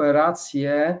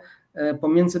kooperację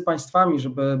pomiędzy państwami,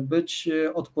 żeby być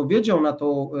odpowiedzią na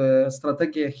tą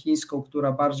strategię chińską,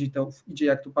 która bardziej idzie,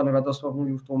 jak tu pan Radosław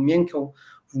mówił, w tą miękką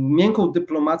miękką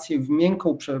dyplomację, w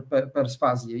miękką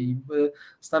perswazję i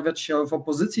stawiać się w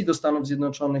opozycji do Stanów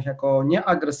Zjednoczonych jako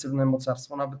nieagresywne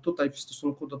mocarstwo, nawet tutaj w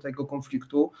stosunku do tego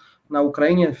konfliktu na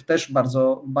Ukrainie też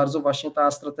bardzo, bardzo właśnie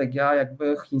ta strategia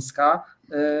jakby chińska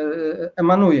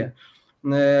emanuje.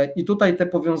 I tutaj te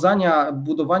powiązania,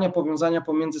 budowania powiązania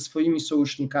pomiędzy swoimi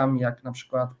sojusznikami, jak na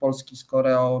przykład Polski z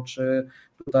Koreą, czy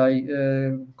tutaj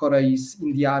Korei z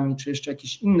Indiami, czy jeszcze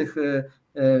jakichś innych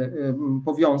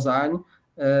powiązań,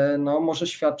 no może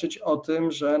świadczyć o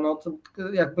tym, że no to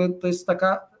jakby to jest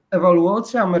taka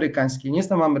ewaluacja amerykańska. Nie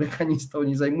jestem amerykanistą,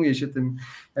 nie zajmuję się tym,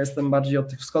 ja jestem bardziej od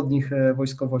tych wschodnich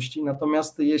wojskowości,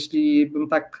 natomiast jeśli bym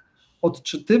tak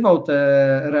odczytywał te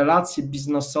relacje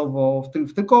biznesowo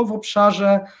tylko w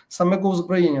obszarze samego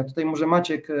uzbrojenia. Tutaj może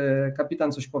Maciek,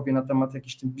 kapitan, coś powie na temat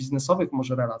jakichś tych biznesowych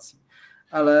może relacji,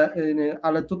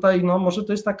 ale tutaj no, może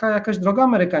to jest taka jakaś droga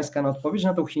amerykańska na odpowiedź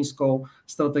na tą chińską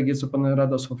strategię, co pan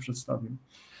Radosław przedstawił.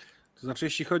 To znaczy,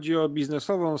 jeśli chodzi o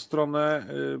biznesową stronę,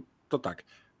 to tak,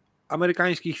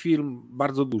 amerykańskich firm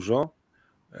bardzo dużo,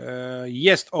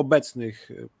 jest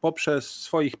obecnych poprzez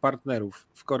swoich partnerów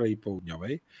w Korei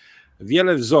Południowej,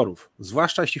 wiele wzorów,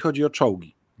 zwłaszcza jeśli chodzi o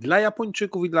czołgi. Dla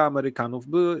Japończyków i dla Amerykanów,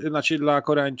 znaczy dla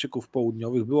Koreańczyków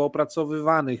południowych było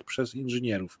opracowywanych przez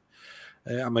inżynierów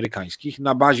amerykańskich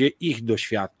na bazie ich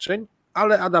doświadczeń,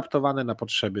 ale adaptowane na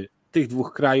potrzeby tych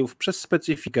dwóch krajów przez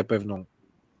specyfikę pewną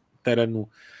terenu,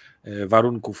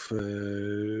 warunków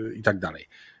i tak dalej.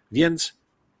 Więc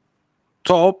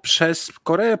to przez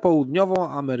Koreę Południową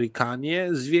Amerykanie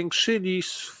zwiększyli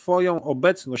swoją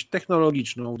obecność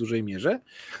technologiczną w dużej mierze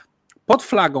pod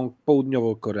flagą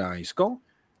południowo-koreańską,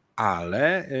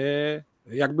 ale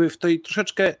jakby w tej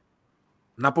troszeczkę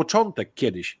na początek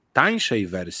kiedyś tańszej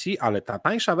wersji, ale ta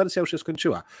tańsza wersja już się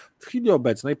skończyła. W chwili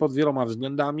obecnej pod wieloma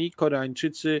względami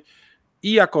Koreańczycy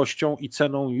i jakością, i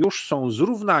ceną już są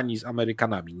zrównani z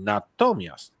Amerykanami.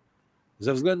 Natomiast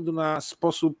ze względu na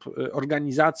sposób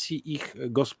organizacji ich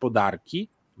gospodarki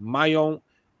mają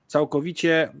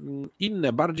całkowicie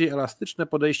inne, bardziej elastyczne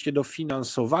podejście do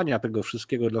finansowania tego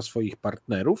wszystkiego dla swoich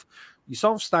partnerów i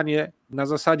są w stanie na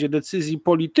zasadzie decyzji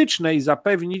politycznej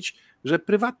zapewnić, że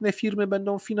prywatne firmy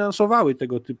będą finansowały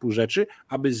tego typu rzeczy,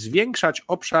 aby zwiększać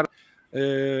obszar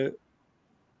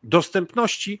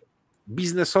dostępności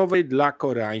biznesowej dla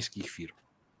koreańskich firm.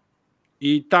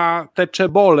 I te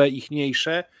czebole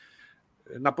ichniejsze,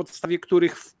 na podstawie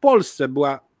których w Polsce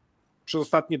była przez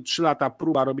ostatnie 3 lata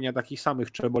próba robienia takich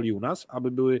samych czeboli u nas,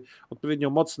 aby były odpowiednio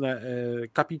mocne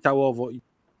kapitałowo i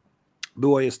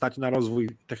było je stać na rozwój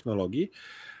technologii,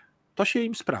 to się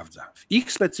im sprawdza. W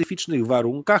ich specyficznych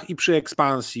warunkach i przy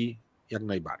ekspansji jak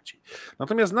najbardziej.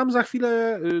 Natomiast nam za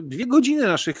chwilę 2 godziny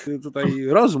naszych tutaj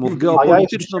rozmów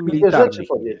geopolityczno-militarnych.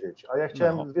 A ja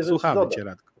chciałem dwie rzeczy słuchamy dodać. cię,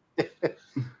 Radku.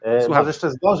 Może jeszcze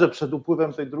zdążę przed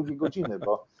upływem tej 2 godziny,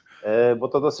 bo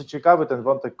to dosyć ciekawy ten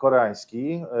wątek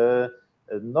koreański.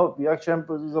 No, ja chciałem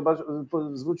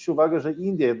zwrócić uwagę, że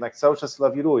Indie jednak cały czas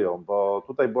lawirują, bo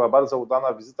tutaj była bardzo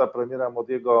udana wizyta premiera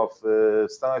Modiego w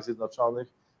Stanach Zjednoczonych.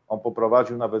 On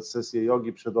poprowadził nawet sesję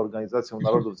jogi przed Organizacją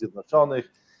Narodów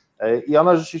Zjednoczonych i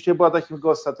ona rzeczywiście była takim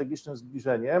geostrategicznym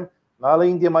zbliżeniem, no ale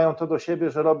Indie mają to do siebie,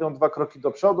 że robią 2 kroki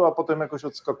do przodu, a potem jakoś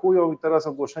odskakują i teraz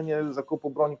ogłoszenie zakupu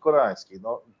broni koreańskiej.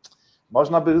 No,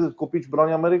 można by kupić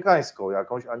broń amerykańską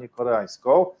jakąś, a nie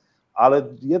koreańską, ale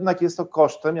jednak jest to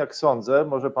kosztem, jak sądzę,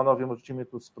 może panowie możecie mnie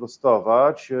tu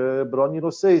sprostować, broni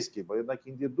rosyjskiej, bo jednak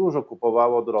Indie dużo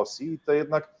kupowało od Rosji i to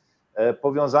jednak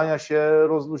powiązania się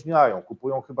rozluźniają,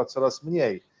 kupują chyba coraz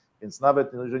mniej, więc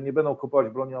nawet jeżeli nie będą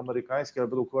kupować broni amerykańskiej, ale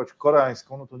będą kupować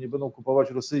koreańską, no to nie będą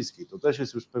kupować rosyjskiej. To też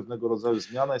jest już pewnego rodzaju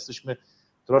zmiana, jesteśmy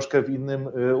troszkę w innym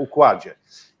układzie.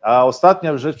 A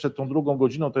ostatnia rzecz przed tą 2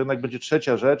 godziną, to jednak będzie 3.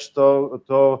 rzecz,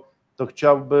 to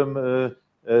chciałbym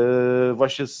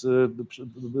właśnie,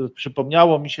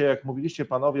 przypomniało mi się, jak mówiliście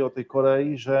panowie o tej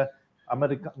Korei, że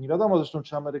nie wiadomo zresztą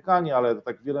czy Amerykanie, ale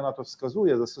tak wiele na to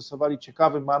wskazuje, zastosowali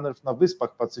ciekawy manewr na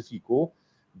Wyspach Pacyfiku,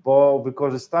 bo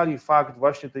wykorzystali fakt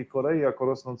właśnie tej Korei jako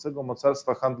rosnącego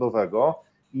mocarstwa handlowego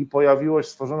i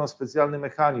stworzono specjalny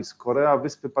mechanizm Korea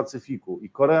Wyspy Pacyfiku i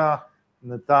Korea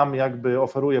tam jakby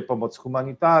oferuje pomoc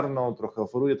humanitarną, trochę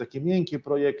oferuje takie miękkie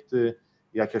projekty,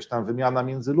 jakaś tam wymiana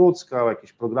międzyludzka,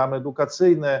 jakieś programy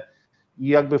edukacyjne i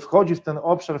jakby wchodzi w ten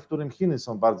obszar, w którym Chiny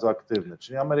są bardzo aktywne,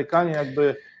 czyli Amerykanie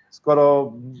jakby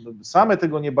skoro same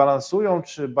tego nie balansują,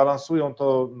 czy balansują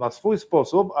to na swój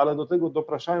sposób, ale do tego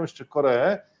dopraszają jeszcze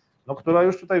Koreę, no, która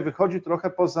już tutaj wychodzi trochę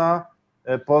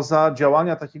poza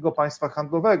działania takiego państwa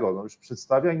handlowego, no, już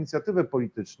przedstawia inicjatywę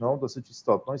polityczną dosyć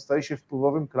istotną i staje się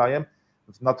wpływowym krajem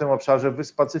na tym obszarze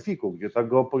Wysp Pacyfiku, gdzie ta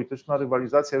geopolityczna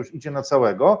rywalizacja już idzie na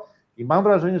całego I mam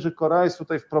wrażenie, że Korea jest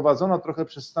tutaj wprowadzona trochę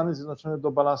przez Stany Zjednoczone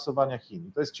do balansowania Chin.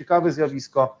 I to jest ciekawe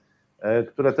zjawisko,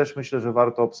 które też myślę, że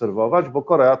warto obserwować, bo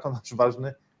Korea to nasz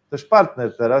ważny też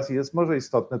partner teraz i jest może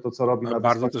istotne to, co robi na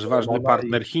bardzo też ważny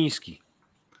partner chiński.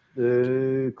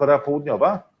 Korea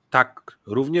Południowa? Tak,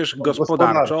 również No,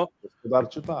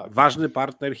 gospodarczy, tak. Ważny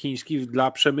partner chiński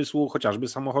dla przemysłu chociażby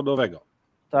samochodowego.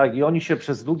 Tak, i oni się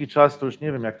przez długi czas, to już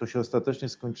nie wiem, jak to się ostatecznie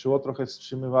skończyło, trochę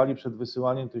wstrzymywali przed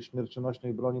wysyłaniem tej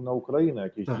śmiercionośnej broni na Ukrainę.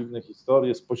 Jakieś dziwne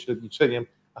historie z pośredniczeniem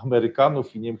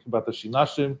Amerykanów i nie wiem, chyba też i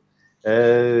naszym.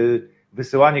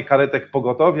 Wysyłanie karetek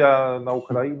pogotowia na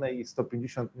Ukrainę i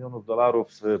 $150 milionów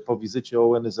po wizycie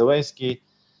Ołeny Zełenskiej.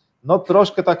 No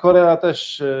troszkę ta Korea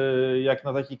też jak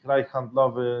na taki kraj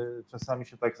handlowy czasami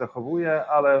się tak zachowuje,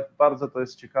 ale bardzo to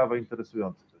jest ciekawe,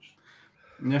 interesujące też.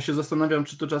 Ja się zastanawiam,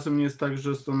 czy to czasem nie jest tak,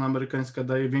 że strona amerykańska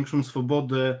daje większą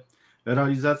swobodę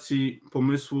realizacji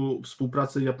pomysłu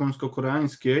współpracy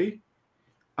japońsko-koreańskiej,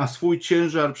 a swój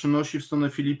ciężar przenosi w stronę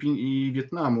Filipin i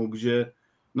Wietnamu, gdzie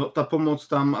no, ta pomoc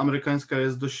tam amerykańska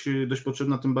jest dość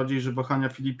potrzebna, tym bardziej, że wahania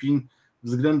Filipin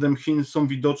względem Chin są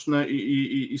widoczne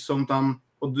i są tam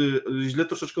źle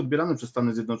troszeczkę odbierane przez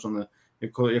Stany Zjednoczone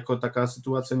jako taka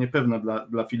sytuacja niepewna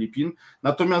dla Filipin.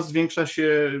 Natomiast zwiększa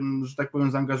się, że tak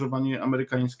powiem, zaangażowanie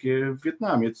amerykańskie w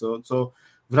Wietnamie, co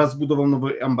wraz z budową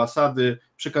nowej ambasady,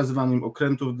 przekazywaniem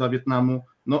okrętów dla Wietnamu,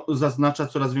 no, zaznacza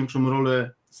coraz większą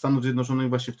rolę Stanów Zjednoczonych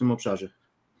właśnie w tym obszarze.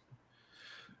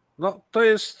 No to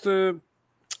jest...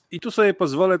 I tu sobie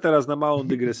pozwolę teraz na małą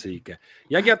dygresyjkę.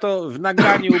 Jak ja to w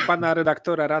nagraniu u pana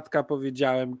redaktora Radka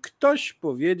powiedziałem, ktoś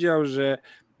powiedział, że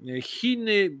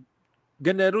Chiny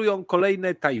generują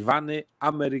kolejne Tajwany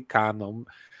Amerykanom.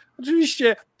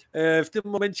 Oczywiście w tym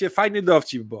momencie fajny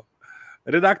dowcip, bo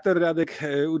redaktor Radek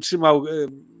utrzymał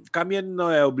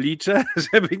kamienne oblicze,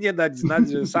 żeby nie dać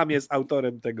znać, że sam jest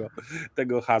autorem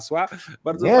tego hasła.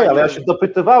 Bardzo nie, fajnie. Ale ja się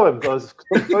dopytywałem,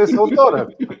 kto jest autorem.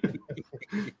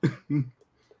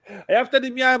 A ja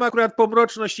wtedy miałem akurat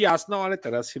pomroczność jasną, ale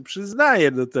teraz się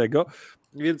przyznaję do tego,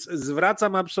 więc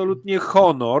zwracam absolutnie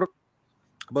honor,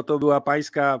 bo to była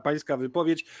pańska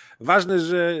wypowiedź. Ważne,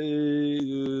 że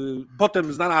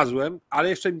potem znalazłem, ale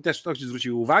jeszcze mi też ktoś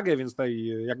zwrócił uwagę, więc tutaj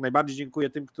jak najbardziej dziękuję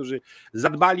tym, którzy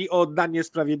zadbali o oddanie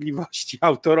sprawiedliwości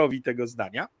autorowi tego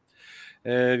zdania.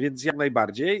 Więc jak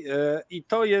najbardziej. I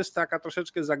to jest taka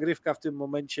troszeczkę zagrywka w tym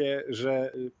momencie,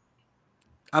 że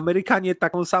Amerykanie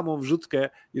taką samą wrzutkę,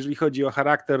 jeżeli chodzi o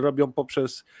charakter, robią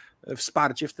poprzez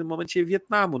wsparcie w tym momencie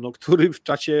Wietnamu, no, który w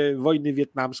czasie wojny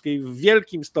wietnamskiej w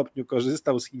wielkim stopniu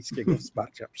korzystał z chińskiego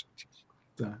wsparcia przecież.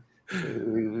 Tak.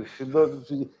 No,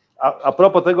 a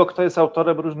propos tego, kto jest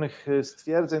autorem różnych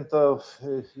stwierdzeń, to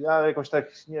ja jakoś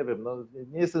tak nie wiem, no,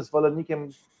 nie jestem zwolennikiem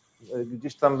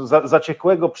gdzieś tam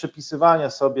zaciekłego przypisywania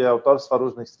sobie autorstwa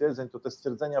różnych stwierdzeń, to te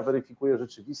stwierdzenia weryfikuje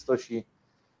rzeczywistość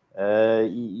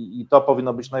i to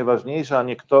powinno być najważniejsze, a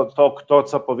nie kto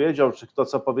co powiedział, czy kto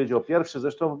co powiedział pierwszy.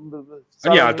 Zresztą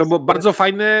nie, ale to było bardzo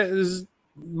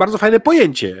fajne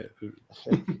pojęcie.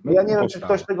 No ja nie wiem, czy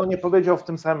ktoś tego nie powiedział w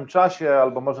tym samym czasie,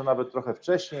 albo może nawet trochę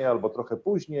wcześniej, albo trochę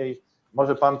później.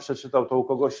 Może pan przeczytał to u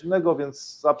kogoś innego,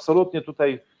 więc absolutnie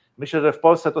tutaj myślę, że w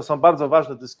Polsce to są bardzo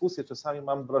ważne dyskusje. Czasami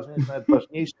mam wrażenie, że nawet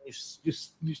ważniejsze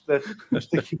niż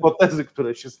te hipotezy,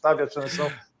 które się stawia, czy one są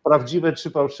prawdziwe czy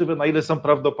fałszywe, na ile są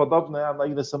prawdopodobne, a na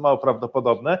ile są mało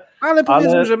prawdopodobne. Ale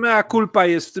powiedzmy, że mea culpa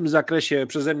jest w tym zakresie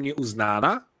przeze mnie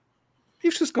uznana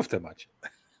i wszystko w temacie.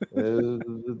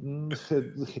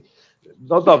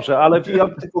 No dobrze, ale ja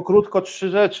tylko krótko 3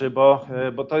 rzeczy,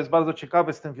 bo to jest bardzo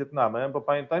ciekawe z tym Wietnamem, bo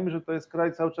pamiętajmy, że to jest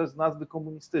kraj cały czas z nazwy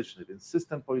komunistyczny, więc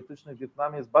system polityczny w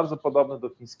Wietnamie jest bardzo podobny do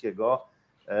chińskiego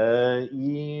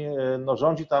i no,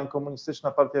 rządzi tam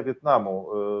komunistyczna partia Wietnamu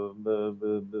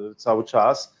cały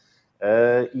czas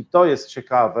i to jest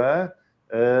ciekawe.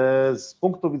 Z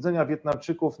punktu widzenia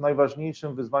Wietnamczyków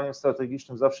najważniejszym wyzwaniem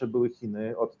strategicznym zawsze były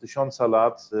Chiny od 1000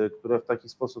 lat, które w taki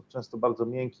sposób często bardzo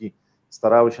miękki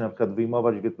starały się na przykład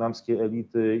wyjmować wietnamskie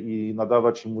elity i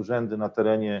nadawać im urzędy na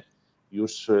terenie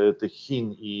już tych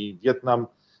Chin i Wietnam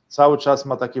cały czas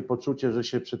ma takie poczucie, że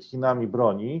się przed Chinami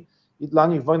broni i dla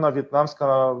nich wojna wietnamska,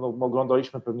 no,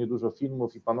 oglądaliśmy pewnie dużo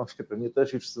filmów i panowie pewnie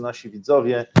też i wszyscy nasi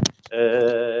widzowie,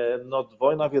 no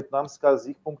wojna wietnamska z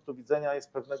ich punktu widzenia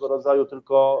jest pewnego rodzaju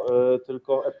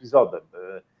tylko epizodem,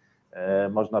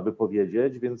 można by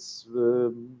powiedzieć, więc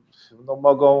no,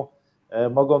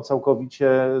 mogą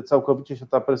całkowicie się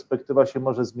ta perspektywa się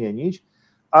może zmienić,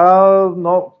 a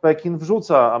no, Pekin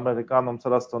wrzuca Amerykanom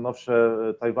coraz to nowsze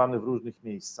Tajwany w różnych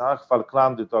miejscach,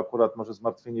 Falklandy to akurat może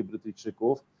zmartwienie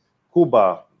Brytyjczyków,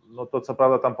 Kuba, no to co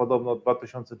prawda tam podobno od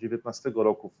 2019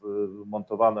 roku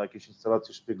montowano jakieś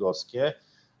instalacje szpiegowskie,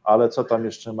 ale co tam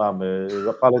jeszcze mamy?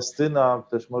 Palestyna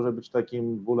też może być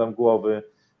takim bólem głowy.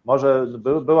 Może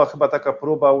była chyba taka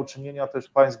próba uczynienia też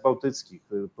państw bałtyckich,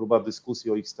 próba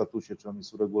dyskusji o ich statusie, czy on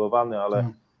jest uregulowany, ale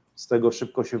z tego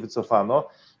szybko się wycofano.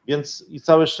 Więc i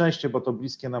całe szczęście, bo to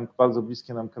bardzo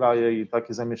bliskie nam kraje i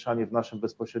takie zamieszanie w naszym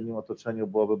bezpośrednim otoczeniu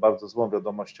byłoby bardzo złą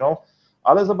wiadomością,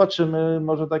 ale zobaczymy,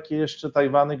 może takie jeszcze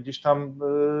Tajwany gdzieś tam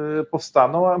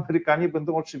powstaną, a Amerykanie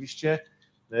będą oczywiście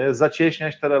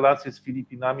zacieśniać te relacje z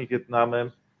Filipinami,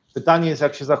 Wietnamem. Pytanie jest,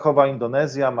 jak się zachowa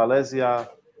Indonezja, Malezja,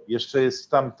 jeszcze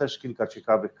jest tam też kilka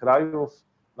ciekawych krajów,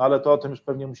 no ale to o tym już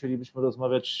pewnie musielibyśmy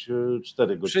rozmawiać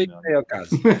 4 godziny. Przy innej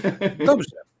okazji.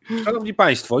 Dobrze, szanowni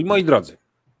państwo i moi drodzy,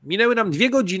 minęły nam 2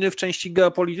 godziny w części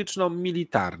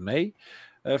geopolityczno-militarnej,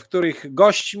 w których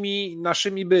gośćmi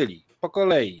naszymi byli po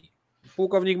kolei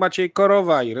pułkownik Maciej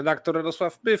Korowaj, redaktor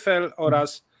Radosław Pyffel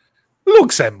oraz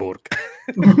Luksemburg,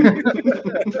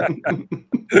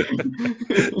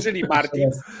 czyli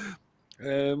Martinn.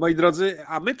 Moi drodzy,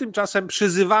 a my tymczasem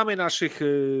przyzywamy naszych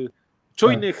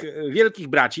czujnych, wielkich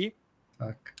braci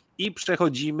i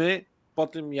przechodzimy po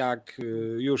tym, jak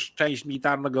już część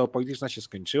militarno-geopolityczna się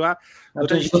skończyła, do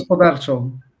części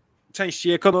gospodarczą.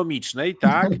 Części ekonomicznej,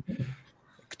 tak.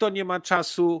 Kto nie ma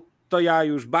czasu, to ja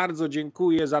już bardzo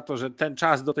dziękuję za to, że ten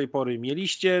czas do tej pory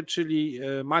mieliście, czyli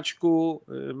Maćku,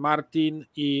 Martinn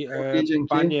i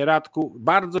panie Radku.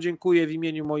 Bardzo dziękuję w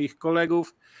imieniu moich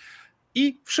kolegów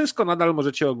i wszystko nadal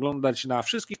możecie oglądać na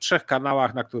wszystkich 3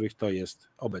 kanałach, na których to jest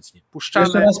obecnie puszczane.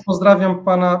 Jeszcze raz pozdrawiam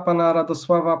pana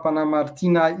Radosława, pana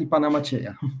Martina i pana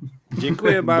Macieja.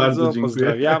 Dziękuję bardzo dziękuję.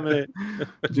 Pozdrawiamy.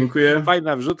 Dziękuję.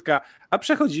 Fajna wrzutka. A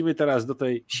przechodzimy teraz do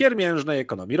tej siermiężnej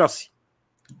ekonomii Rosji.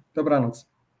 Dobranoc.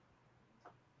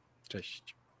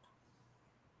 Cześć.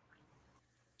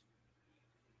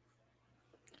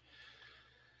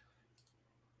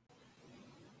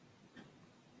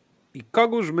 I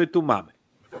kogóż my tu mamy?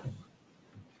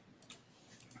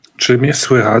 Czy mnie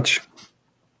słychać?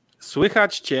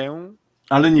 Słychać cię,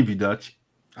 Ale nie widać.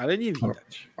 ale nie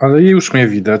widać. Ale już mnie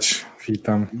widać.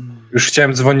 Witam. Już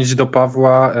chciałem dzwonić do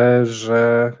Pawła,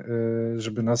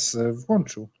 żeby nas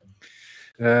włączył.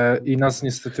 I nas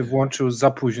niestety włączył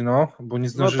za późno, bo nie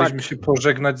zdążyliśmy się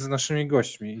pożegnać z naszymi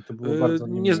gośćmi i to było bardzo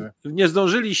niemiłe. Nie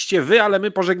zdążyliście wy, ale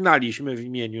my pożegnaliśmy w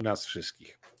imieniu nas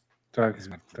wszystkich. Tak,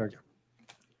 tak.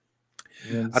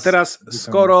 Więc a teraz, witam.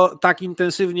 skoro tak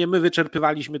intensywnie my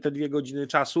wyczerpywaliśmy te 2 godziny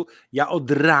czasu, ja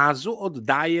od razu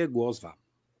oddaję głos wam.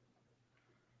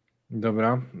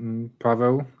 Dobra,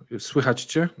 Paweł, słychać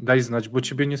cię? Daj znać, bo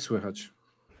ciebie nie słychać.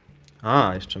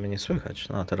 A, jeszcze mnie nie słychać.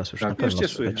 No teraz już Tak, na pewno już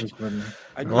cię słychać.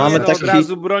 A nie, No, mamy od taki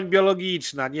razu broń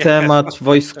biologiczna. Nie. Temat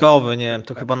wojskowy, nie wiem,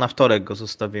 to chyba na wtorek go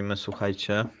zostawimy,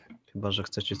 słuchajcie. Chyba że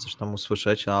chcecie coś tam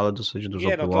usłyszeć, ale dosyć dużo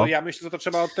Nie, no było. to ja myślę, że to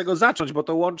trzeba od tego zacząć, bo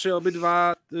to łączy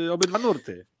obydwa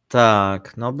nurty.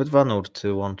 Tak, no obydwa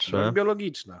nurty łączy. Broń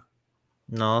biologiczna.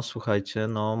 No słuchajcie,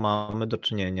 no mamy do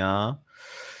czynienia,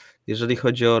 jeżeli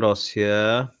chodzi o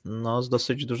Rosję, no z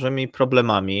dosyć dużymi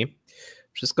problemami.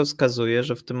 Wszystko wskazuje,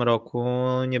 że w tym roku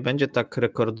nie będzie tak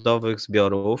rekordowych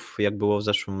zbiorów, jak było w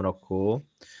zeszłym roku,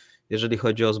 jeżeli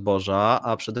chodzi o zboża,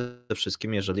 a przede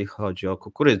wszystkim jeżeli chodzi o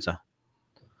kukurydzę.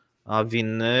 A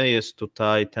winny jest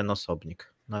tutaj ten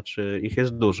osobnik. Znaczy ich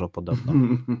jest dużo podobno.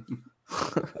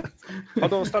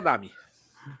 Chodzą stadami.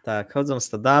 Tak, chodzą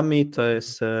stadami, to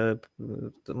jest,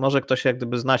 może ktoś jak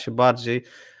gdyby zna się bardziej.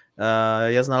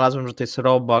 Ja znalazłem, że to jest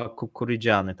robak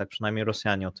kukurydziany, tak przynajmniej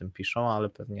Rosjanie o tym piszą, ale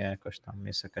pewnie jakoś tam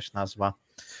jest jakaś nazwa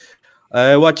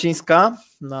łacińska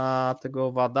na tego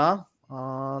owada.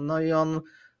 No i on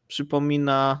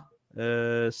przypomina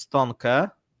stonkę,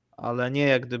 ale nie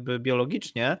jak gdyby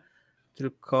biologicznie,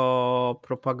 tylko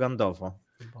propagandowo.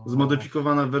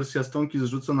 Zmodyfikowana wersja stonki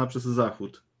zrzucona przez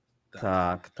Zachód.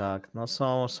 Tak. No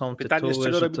są Pytanie, tytuły, z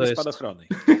czego że robimy to jest... spadochrony.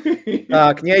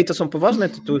 Tak, nie, i to są poważne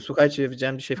tytuły. Słuchajcie,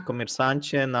 widziałem dzisiaj w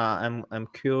Komersancie, na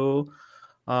MQ.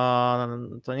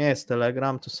 To nie jest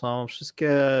Telegram, to są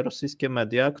wszystkie rosyjskie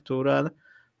media, które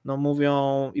no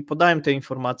mówią i podają te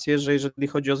informacje, że jeżeli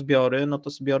chodzi o zbiory, no to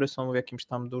zbiory są w jakimś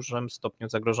tam dużym stopniu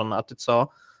zagrożone. A ty co?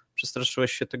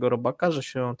 Przestraszyłeś się tego robaka, że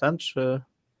się ten, czy...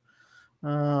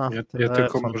 Ja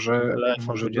tylko może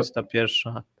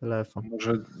 21, telefon.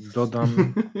 Może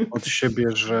dodam od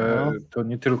siebie, że to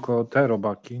nie tylko te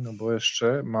robaki, no bo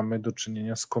jeszcze mamy do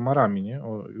czynienia z komarami, nie?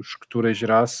 Już któryś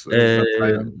raz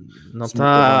no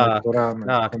tak,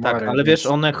 ale wiesz,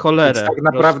 one cholerę. Tak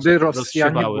naprawdę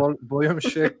Rosjanie boją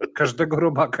się każdego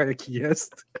robaka, jaki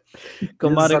jest.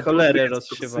 Komary cholerę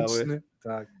rozsiewały.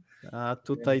 Tak. A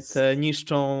tutaj te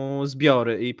niszczą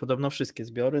zbiory i podobno wszystkie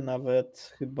zbiory,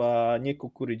 nawet chyba nie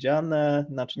kukurydziane,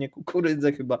 znaczy nie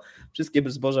kukurydzę, chyba wszystkie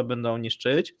zboża będą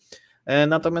niszczyć.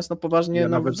 Natomiast no poważnie... Ja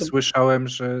nawet słyszałem,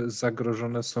 że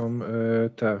zagrożone są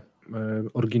te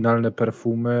oryginalne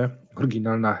perfumy,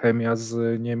 oryginalna chemia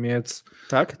z Niemiec,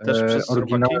 tak? Też przez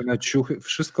oryginalne robaki? Ciuchy,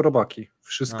 wszystko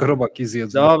robaki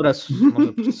zjedzą. Dobra,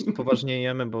 może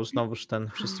poważniejemy, bo znowuż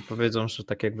wszyscy powiedzą, że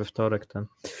tak jak we wtorek ten.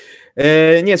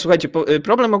 Nie, słuchajcie,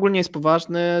 problem ogólnie jest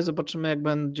poważny, zobaczymy jak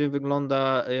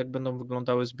będą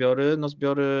wyglądały zbiory. No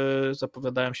zbiory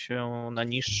zapowiadają się na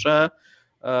niższe,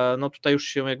 no tutaj już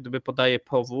się jak gdyby podaje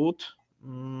powód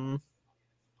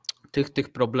tych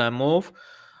problemów.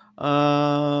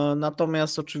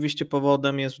 Natomiast oczywiście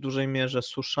powodem jest w dużej mierze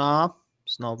susza,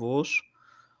 znowuż,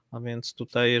 a więc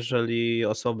tutaj jeżeli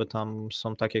osoby tam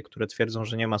są takie, które twierdzą,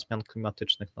 że nie ma zmian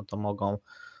klimatycznych, no to mogą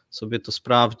sobie to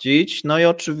sprawdzić. No i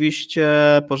oczywiście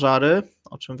pożary,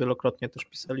 o czym wielokrotnie też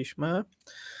pisaliśmy,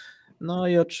 no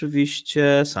i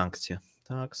oczywiście sankcje.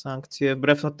 Tak, sankcje,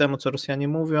 wbrew temu, co Rosjanie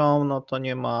mówią, no to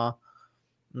nie ma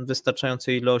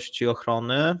wystarczającej ilości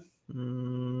ochrony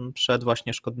przed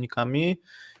właśnie szkodnikami.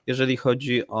 Jeżeli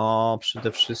chodzi o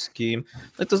przede wszystkim,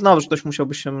 no to znowu, że ktoś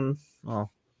musiałby się,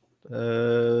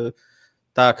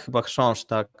 tak, chyba chrząszcz,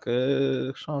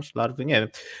 larwy, nie wiem.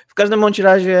 W każdym bądź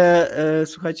razie,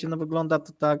 słuchajcie, no wygląda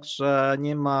to tak, że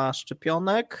nie ma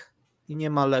szczepionek i nie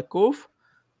ma leków,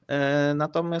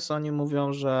 natomiast oni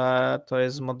mówią, że to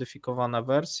jest zmodyfikowana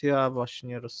wersja,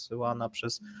 właśnie rozsyłana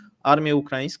przez armię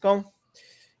ukraińską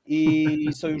i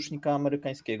sojusznika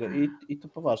amerykańskiego. I to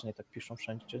poważnie tak piszą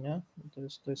wszędzie, nie?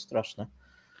 To jest straszne.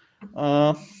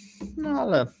 No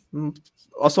ale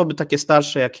osoby takie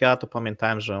starsze jak ja, to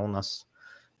pamiętałem, że u nas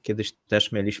kiedyś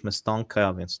też mieliśmy stonkę,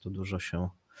 a więc tu dużo się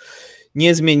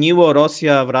nie zmieniło.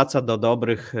 Rosja wraca do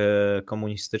dobrych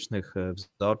komunistycznych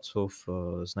wzorców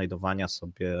znajdowania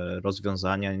sobie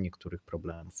rozwiązania niektórych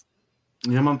problemów.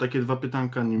 Ja mam takie dwa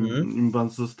pytanka, nim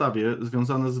was zostawię,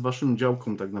 związane z waszym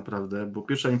działką tak naprawdę, bo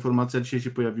pierwsza informacja dzisiaj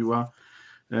się pojawiła,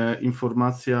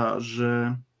 informacja,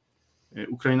 że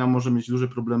Ukraina może mieć duże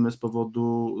problemy z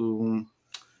powodu,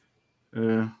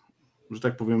 że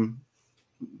tak powiem,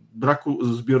 braku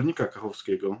zbiornika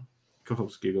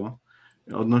kachowskiego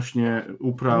odnośnie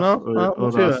upraw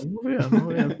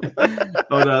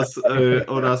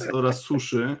oraz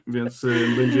suszy, więc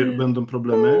będą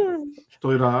problemy.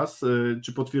 To raz,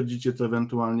 czy potwierdzicie to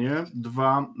ewentualnie?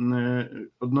 Dwa,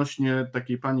 odnośnie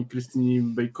takiej pani Krystyni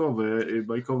Bejkowej.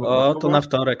 To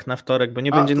na wtorek, bo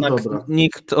nie będzie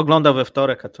nikt oglądał we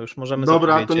wtorek, a to już możemy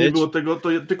zapowiedzieć. To nie było tego, to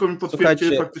tylko mi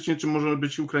potwierdźcie faktycznie, czy może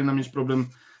być Ukraina mieć problem,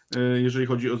 jeżeli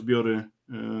chodzi o zbiory.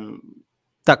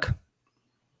 Tak.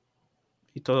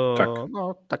 I to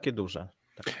no, takie duże.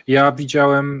 Tak. Ja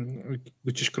widziałem,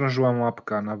 gdzieś krążyła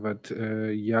mapka nawet,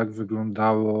 jak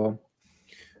wyglądało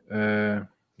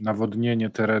nawodnienie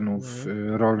terenów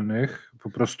rolnych po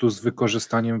prostu z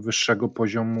wykorzystaniem wyższego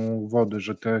poziomu wody,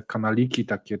 że te kanaliki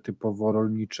takie typowo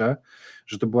rolnicze,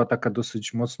 że to była taka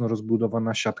dosyć mocno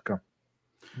rozbudowana siatka.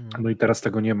 No i teraz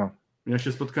tego nie ma. Ja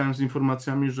się spotkałem z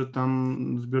informacjami, że tam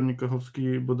zbiornik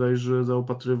kachowski bodajże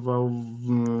zaopatrywał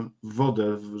w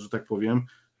wodę, że tak powiem,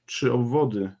 3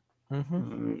 obwody.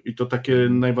 I to takie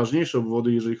najważniejsze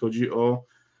obwody, jeżeli chodzi o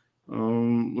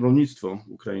rolnictwo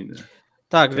Ukrainy.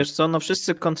 Tak, wiesz co, no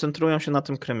wszyscy koncentrują się na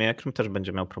tym Krymie. Krym też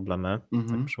będzie miał problemy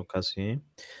tak przy okazji.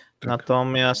 Tak.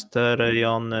 Natomiast te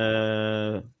rejony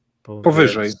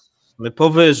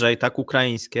powyżej, tak,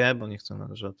 ukraińskie, bo nie chcę,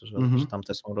 że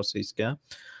tamte są rosyjskie,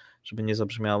 żeby nie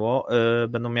zabrzmiało,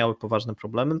 będą miały poważne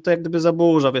problemy, no to jak gdyby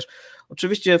zaburza, wiesz,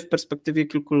 oczywiście w perspektywie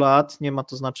kilku lat nie ma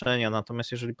to znaczenia,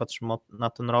 natomiast jeżeli patrzymy na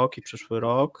ten rok i przyszły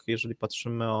rok, jeżeli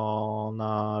patrzymy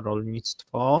na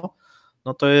rolnictwo,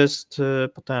 no to jest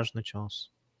potężny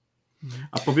cios.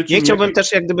 A nie chciałbym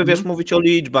też jak gdyby, wiesz, mówić o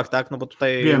liczbach, tak, no bo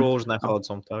tutaj różne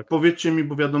chodzą, tak. Powiedzcie mi,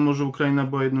 bo wiadomo, że Ukraina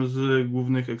była jednym z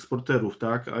głównych eksporterów,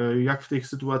 tak, a jak w tej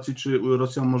sytuacji, czy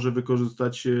Rosja może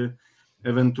wykorzystać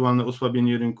ewentualne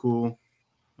osłabienie rynku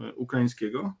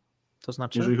ukraińskiego? To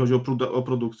znaczy? Jeżeli chodzi o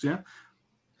produkcję?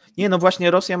 Nie, no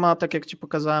właśnie Rosja ma, tak jak ci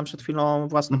pokazałem przed chwilą,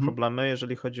 własne problemy,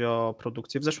 jeżeli chodzi o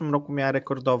produkcję. W zeszłym roku miała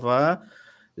rekordowe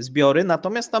zbiory,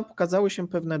 natomiast tam pokazały się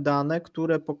pewne dane,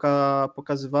 które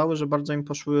pokazywały, że bardzo im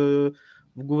poszły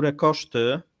w górę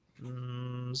koszty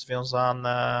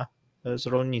związane z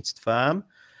rolnictwem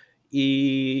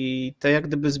i te jak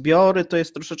gdyby zbiory to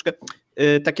jest troszeczkę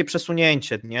takie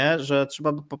przesunięcie, nie? Że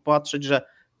trzeba by popatrzeć, że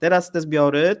teraz te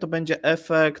zbiory to będzie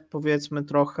efekt powiedzmy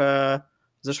trochę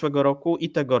zeszłego roku i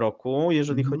tego roku,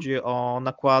 jeżeli chodzi o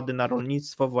nakłady na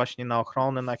rolnictwo, właśnie na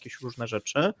ochronę, na jakieś różne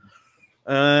rzeczy.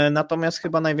 Natomiast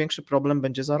chyba największy problem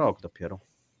będzie za rok dopiero.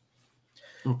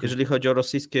 Okay. Jeżeli chodzi o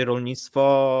rosyjskie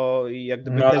rolnictwo i jak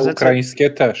gdyby ukraińskie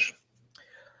też.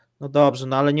 No dobrze,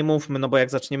 no ale nie mówmy, no bo jak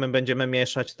zaczniemy, będziemy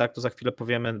mieszać, tak, to za chwilę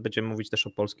powiemy, będziemy mówić też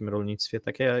o polskim rolnictwie.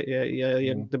 Tak, ja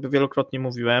jak gdyby wielokrotnie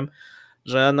mówiłem,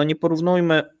 że no nie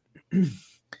porównujmy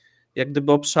jak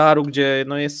gdyby obszaru, gdzie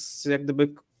no jest jak gdyby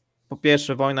po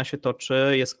pierwsze wojna się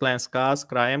toczy, jest klęska z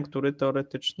krajem, który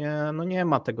teoretycznie no nie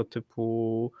ma tego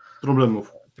typu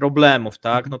problemów,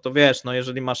 tak, no to wiesz, no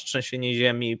jeżeli masz trzęsienie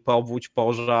ziemi, powódź,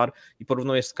 pożar i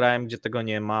porównujesz z krajem, gdzie tego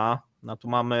nie ma, no tu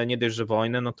mamy nie dość, że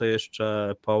wojnę, no to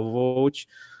jeszcze powódź,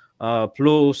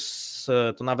 plus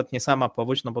to nawet nie sama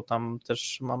powódź, no bo tam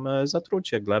też mamy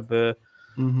zatrucie gleby,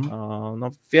 no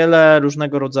wiele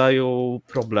różnego rodzaju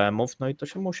problemów, no i to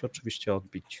się musi oczywiście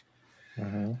odbić.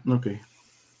 Okej.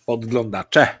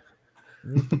 Podglądacze.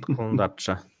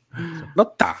 Podglądacze. No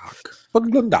tak,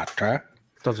 podglądacze.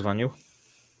 Kto dzwonił?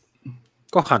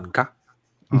 Kochanka.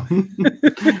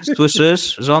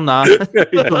 Słyszysz? Żona.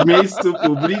 To w miejscu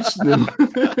publicznym.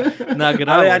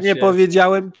 Nagrało Ale ja nie się.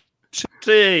 powiedziałem.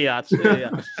 Czyja.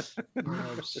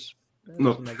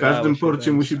 No, w każdym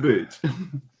porcie musi być.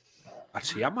 A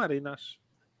czy ja marynarz?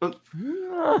 No,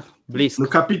 blisko. No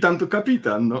kapitan to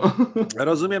kapitan, no.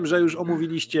 Rozumiem, że już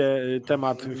omówiliście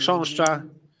temat chrząszcza.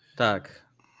 Tak.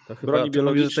 To chyba Broni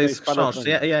biologicznej, to jest chrząszcz.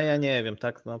 Ja nie wiem,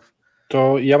 tak? No.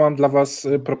 To ja mam dla was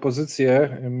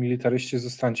propozycję, militaryści,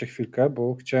 zostańcie chwilkę,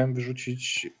 bo chciałem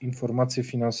wyrzucić informacje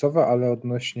finansowe, ale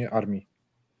odnośnie armii.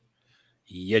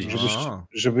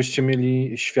 Żebyście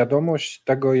mieli świadomość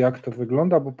tego, jak to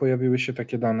wygląda, bo pojawiły się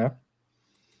takie dane,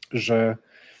 że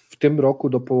w tym roku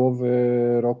do połowy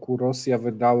roku Rosja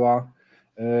wydała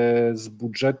z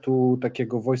budżetu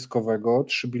takiego wojskowego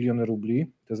 3 biliony rubli,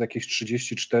 to jest jakieś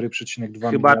 34,2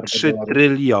 Chyba miliarda 3 dolarów.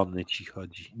 tryliony ci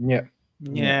chodzi.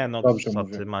 Nie, no dobrze co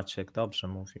mówię. ty, Maciek, dobrze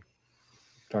mówi.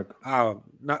 Tak. A,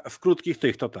 w krótkich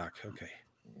tych to tak, okej.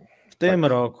 W tym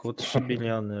roku 3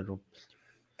 biliony rubli.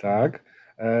 Tak.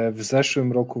 W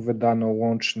zeszłym roku wydano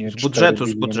łącznie Z budżetu.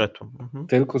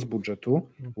 Tylko z budżetu.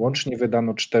 Łącznie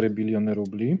wydano 4 biliony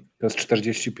rubli, to jest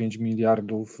 45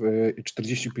 miliardów,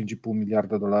 45,5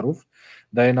 miliarda dolarów.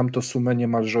 Daje nam to sumę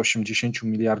niemalże 80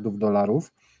 miliardów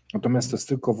dolarów, natomiast to jest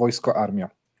tylko wojsko, armia.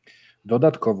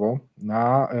 Dodatkowo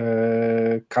na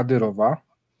Kadyrowa,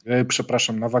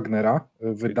 na Wagnera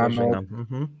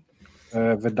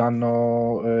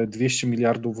wydano 200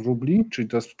 miliardów rubli, czyli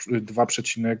to jest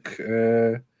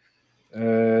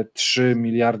 2,3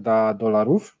 miliarda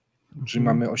dolarów, czyli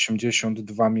mamy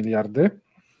 82 miliardy.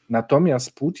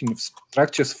 Natomiast Putin w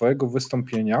trakcie swojego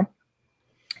wystąpienia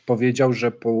powiedział,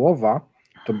 że połowa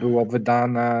to było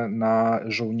wydane na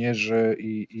żołnierzy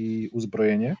i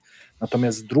uzbrojenie,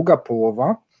 natomiast druga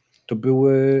połowa to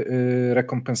były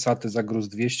rekompensaty za gruz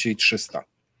 200 i 300.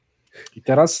 I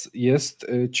teraz jest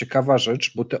ciekawa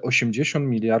rzecz, bo te 80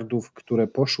 miliardów, które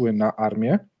poszły na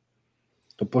armię,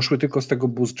 to poszły tylko z tego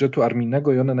budżetu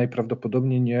armijnego i one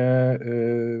najprawdopodobniej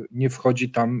nie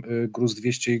wchodzi tam gruz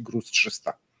 200 i gruz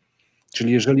 300.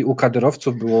 Czyli jeżeli u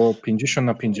kadyrowców było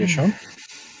 50/50,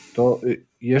 to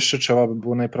jeszcze trzeba by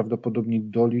było najprawdopodobniej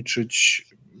doliczyć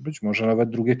być może nawet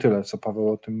drugie tyle. Co, Paweł,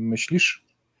 o tym myślisz?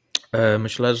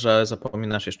 Myślę, że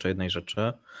zapominasz jeszcze jednej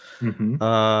rzeczy,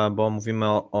 bo mówimy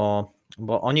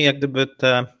bo oni jak gdyby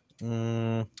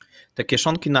te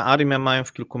kieszonki na armię mają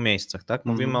w kilku miejscach, tak?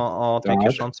 Mówimy o tej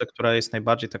kieszonce, która jest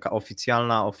najbardziej taka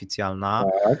oficjalna,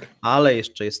 tak, ale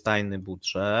jeszcze jest tajny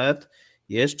budżet,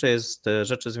 jeszcze jest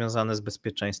rzeczy związane z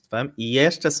bezpieczeństwem i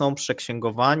jeszcze są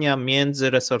przeksięgowania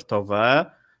międzyresortowe,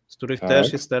 z których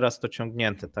też jest teraz to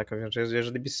ciągnięte, tak?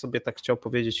 Jeżeli byś sobie tak chciał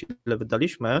powiedzieć, ile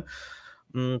wydaliśmy,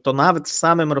 to nawet w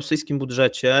samym rosyjskim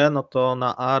budżecie, no to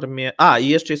na armię, i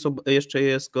jeszcze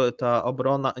jest ta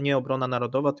obrona, nie obrona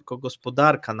narodowa, tylko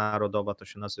gospodarka narodowa to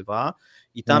się nazywa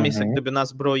i tam jest jak gdyby na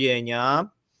zbrojenia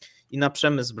i na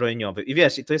przemysł zbrojeniowy i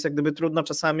wiesz, i to jest jak gdyby trudno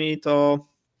czasami to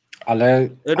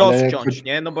rozciąć,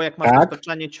 nie? No bo jak masz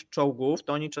dostarczanie czołgów,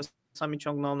 to oni czasami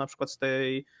ciągną na przykład z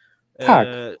tej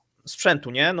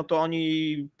sprzętu, nie? No to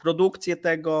oni produkcję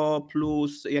tego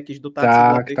plus jakieś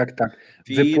dotacje. Tak.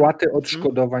 Wypłaty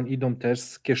odszkodowań idą też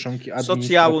z kieszonki administracyjnej.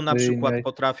 Socjału na przykład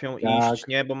potrafią iść,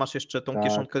 nie? Bo masz jeszcze tą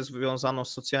kieszonkę związaną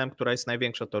z socjałem, która jest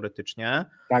największa teoretycznie.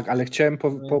 Tak, ale chciałem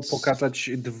pokazać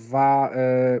dwa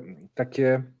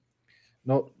takie,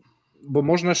 no bo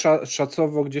można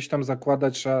szacowo gdzieś tam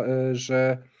zakładać,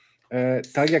 że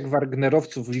tak jak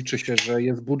wagnerowców liczy się, że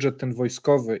jest budżet ten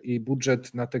wojskowy i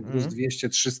budżet na te gruz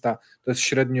 200-300 to jest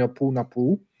średnio pół na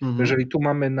pół. Jeżeli tu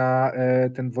mamy na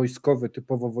ten wojskowy,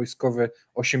 typowo wojskowy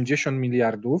 80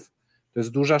 miliardów, to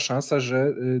jest duża szansa,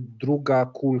 że druga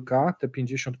kulka, te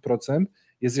 50%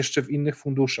 jest jeszcze w innych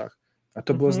funduszach. A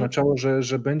to by oznaczało,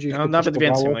 że będzie ich to nawet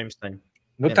więcej moim zdaniem.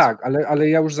 No więc... tak, ale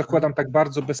ja już zakładam tak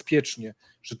bardzo bezpiecznie,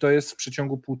 że to jest w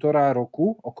przeciągu 1,5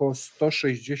 roku około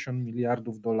 160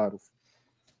 miliardów dolarów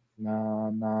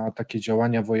na takie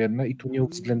działania wojenne i tu nie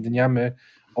uwzględniamy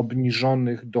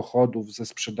obniżonych dochodów ze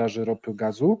sprzedaży ropy,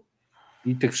 gazu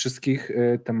i tych wszystkich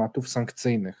tematów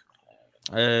sankcyjnych.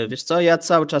 Wiesz co, ja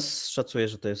cały czas szacuję,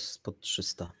 że to jest pod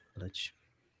 300 leci.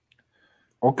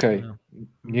 Okej,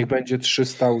 niech będzie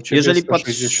 300 u ciebie. Jeżeli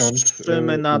 160,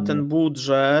 patrzymy na ten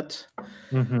budżet,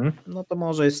 no to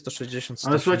może jest 160.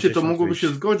 Ale słuchajcie, to mogłoby się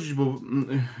zgodzić, bo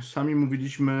sami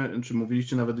mówiliśmy, czy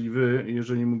mówiliście nawet i wy,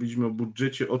 jeżeli mówiliśmy o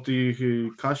budżecie, o tej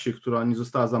kasie, która nie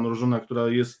została zamrożona, która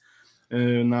jest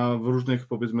w różnych,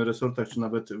 powiedzmy, resortach, czy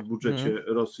nawet w budżecie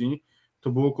Rosji, to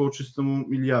było około 300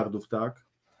 miliardów, tak?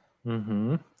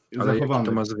 Ale jaki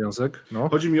to ma związek? No.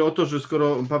 Chodzi mi o to, że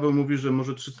skoro Paweł mówi, że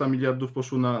może 300 miliardów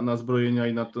poszło na zbrojenia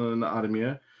i na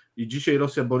armię i dzisiaj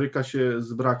Rosja boryka się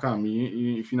z brakami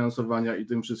i finansowania i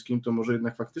tym wszystkim, to może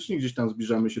jednak faktycznie gdzieś tam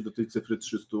zbliżamy się do tej cyfry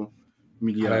 300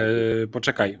 miliardów. Ale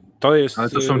poczekaj, to jest... Ale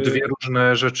to są dwie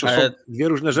różne rzeczy.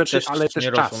 Ale też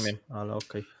nie czas. Rozumiem, ale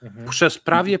okej. Przez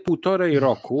prawie 1,5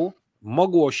 roku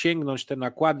mogło sięgnąć te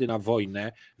nakłady na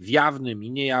wojnę w jawnym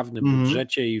i niejawnym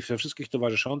budżecie i we wszystkich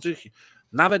towarzyszących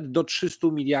nawet do 300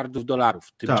 miliardów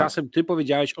dolarów. Tymczasem ty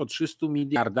powiedziałeś o 300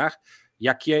 miliardach,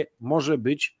 jakie może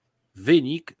być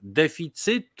wynik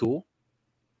deficytu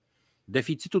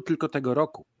tylko tego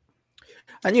roku.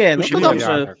 A nie, no to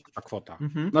dobrze. Ta kwota.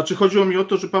 Znaczy chodziło mi o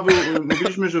to, że Paweł,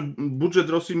 mówiliśmy, że budżet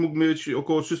Rosji mógł mieć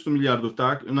około 300 miliardów,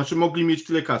 tak? Znaczy mogli mieć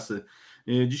tyle kasy.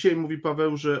 Dzisiaj mówi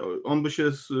Paweł, że on by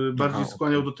się bardziej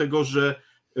skłaniał do tego, że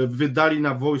wydali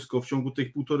na wojsko w ciągu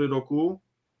tych 1,5 roku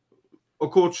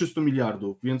około 300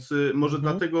 miliardów, więc może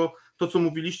dlatego to, co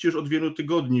mówiliście już od wielu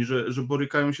tygodni, że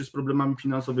borykają się z problemami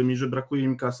finansowymi, że brakuje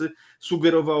im kasy,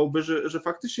 sugerowałoby, że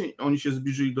faktycznie oni się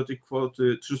zbliżyli do tej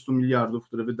kwoty 300 miliardów,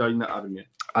 które wydali na armię.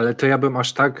 Ale to ja bym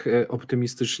aż tak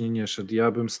optymistycznie nie szedł.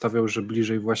 Ja bym stawiał, że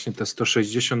bliżej właśnie te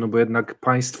 160, no bo jednak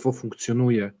państwo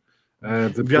funkcjonuje.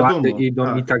 Wypłaty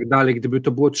idą i tak dalej. Gdyby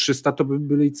to było 300, to by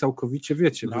byli całkowicie,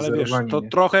 wiecie, no ale wiesz, to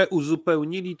trochę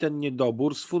uzupełnili ten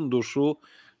niedobór z funduszu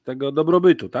tego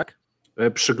dobrobytu, tak?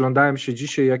 Przyglądałem się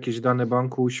dzisiaj, jakieś dane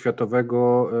Banku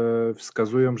Światowego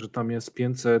wskazują, że tam jest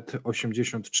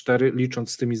 584,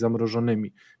 licząc z tymi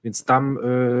zamrożonymi, więc tam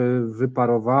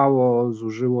wyparowało,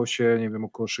 zużyło się, nie wiem,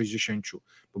 około 60,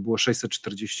 bo było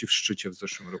 640 w szczycie w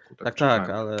zeszłym roku. Tak,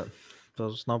 ale to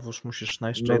znowuż musisz na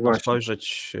jeszcze jedną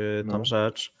spojrzeć tą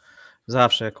rzecz.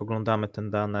 Zawsze jak oglądamy te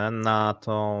dane na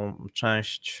tą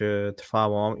część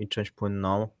trwałą i część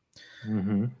płynną,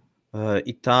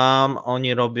 i tam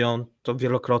oni robią, to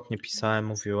wielokrotnie pisałem,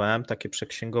 mówiłem, takie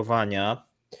przeksięgowania,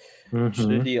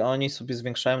 czyli oni sobie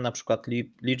zwiększają na przykład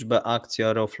liczbę akcji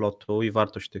Aeroflotu i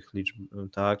wartość tych liczb,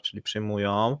 tak, czyli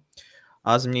przyjmują,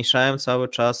 a zmniejszają cały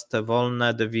czas te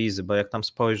wolne dewizy, bo jak tam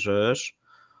spojrzysz,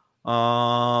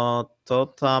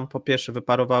 to tam po pierwsze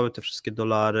wyparowały te wszystkie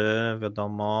dolary,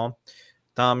 wiadomo,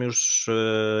 tam już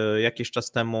jakiś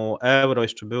czas temu euro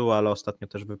jeszcze było, ale ostatnio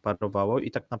też wyparowało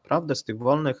i tak naprawdę z tych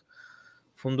wolnych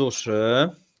funduszy,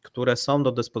 które są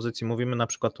do dyspozycji, mówimy na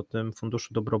przykład o tym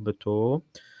funduszu dobrobytu,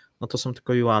 no to są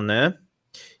tylko juany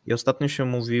i ostatnio się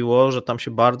mówiło, że tam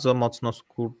się bardzo mocno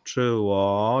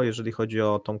skurczyło, jeżeli chodzi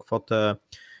o tą kwotę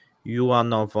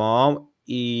juanową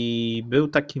i był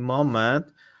taki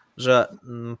moment, że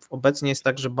obecnie jest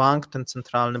tak, że bank ten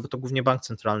centralny, bo to głównie bank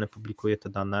centralny publikuje te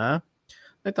dane,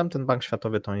 no i tam ten bank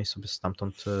światowy to oni sobie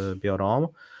stamtąd biorą,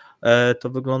 to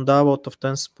wyglądało to w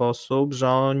ten sposób, że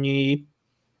oni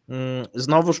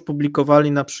znowuż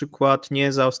publikowali na przykład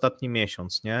nie za ostatni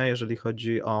miesiąc, nie, jeżeli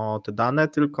chodzi o te dane,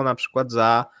 tylko na przykład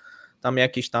za tam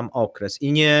jakiś tam okres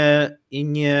i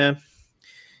nie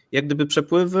jak gdyby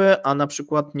przepływy, a na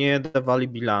przykład nie dawali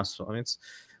bilansu, a więc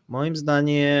moim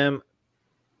zdaniem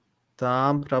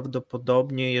tam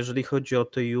prawdopodobnie, jeżeli chodzi o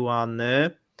te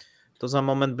juany, to za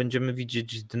moment będziemy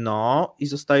widzieć dno i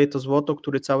zostaje to złoto,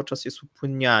 które cały czas jest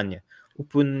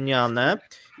upłynniane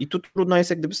i tu trudno jest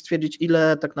jak gdyby stwierdzić,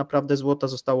 ile tak naprawdę złota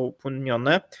zostało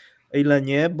upłynnione, a ile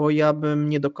nie, bo ja bym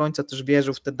nie do końca też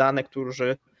wierzył w te dane,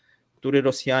 które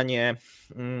Rosjanie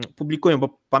publikują,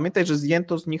 bo pamiętaj, że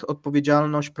zdjęto z nich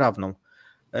odpowiedzialność prawną,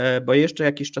 bo jeszcze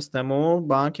jakiś czas temu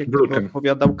bank jak gdyby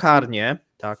odpowiadał karnie,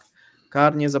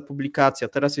 karnie za publikację.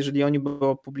 Teraz jeżeli oni by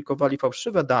opublikowali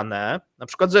fałszywe dane, na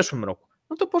przykład w zeszłym roku,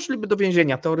 no to poszliby do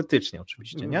więzienia, teoretycznie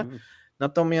oczywiście, nie?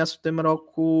 Natomiast w tym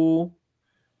roku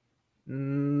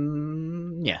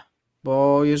nie,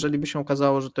 bo jeżeli by się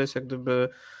okazało, że to jest jak gdyby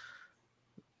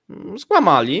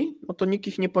skłamali, no to nikt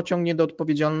ich nie pociągnie do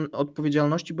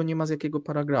odpowiedzialności, bo nie ma z jakiego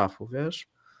paragrafu, wiesz?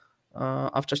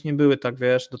 a wcześniej były tak,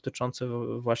 wiesz, dotyczące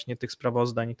właśnie tych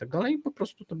sprawozdań i tak dalej, i po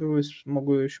prostu to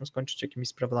mogły się skończyć jakimiś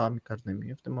sprawami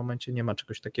karnymi. W tym momencie nie ma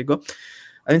czegoś takiego.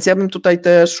 A więc ja bym tutaj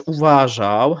też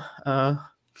uważał,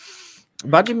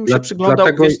 bardziej bym się przyglądał,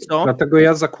 wiesz co? Dlatego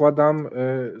ja zakładam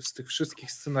z tych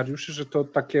wszystkich scenariuszy, że to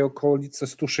takie okolice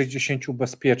 160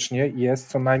 bezpiecznie jest,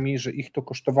 co najmniej, że ich to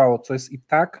kosztowało, co jest i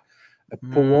tak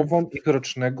połową ich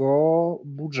rocznego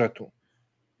budżetu.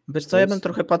 Wiesz co, ja bym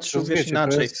trochę patrzył, wiesz,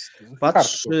 inaczej.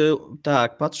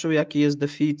 Patrzył jaki jest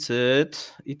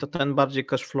deficyt i to ten bardziej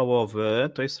cashflowowy,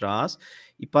 to jest raz.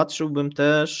 I patrzyłbym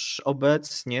też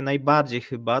obecnie najbardziej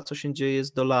chyba, co się dzieje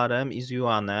z dolarem i z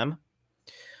juanem.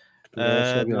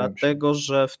 Dlatego,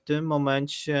 że w tym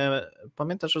momencie,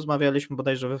 pamiętasz, rozmawialiśmy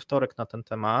bodajże we wtorek na ten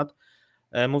temat,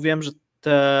 mówiłem, że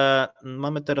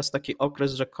mamy teraz taki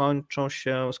okres, że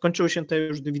skończyły się te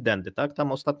już dywidendy, tak?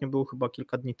 Tam ostatnio było chyba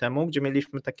kilka dni temu, gdzie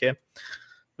mieliśmy takie,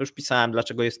 już pisałem,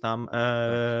 dlaczego jest tam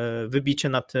wybicie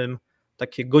na tym,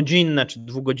 takie godzinne czy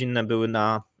dwugodzinne były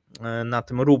na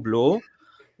tym rublu.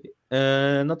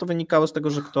 No to wynikało z tego,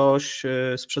 że ktoś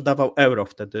sprzedawał euro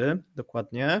wtedy,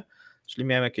 dokładnie, czyli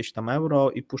miał jakieś tam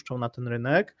euro i puszczał na ten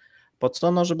rynek. Po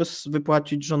co? No, żeby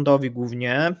wypłacić rządowi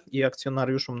głównie i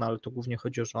akcjonariuszom, no ale to głównie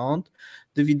chodzi o rząd,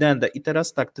 dywidendę. I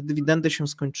teraz tak, te dywidendy się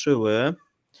skończyły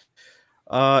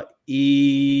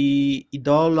i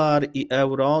dolar i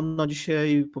euro, no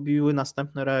dzisiaj pobiły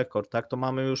następny rekord, tak? To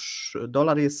mamy już,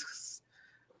 dolar jest,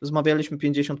 rozmawialiśmy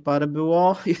 50 parę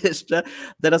było jeszcze,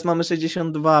 teraz mamy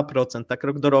 62%, tak,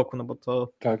 rok do roku, no bo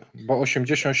to... Tak, bo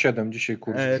 87 dzisiaj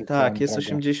kurs. Tak, jest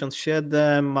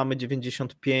 87, mamy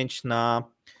 95 na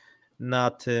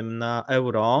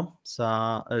euro,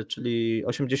 czyli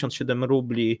 87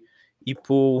 rubli i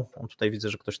pół, tutaj widzę,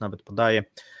 że ktoś nawet podaje,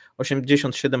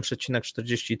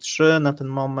 87,43 na ten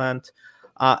moment,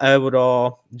 a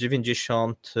euro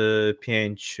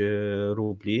 95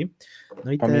 rubli.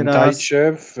 No i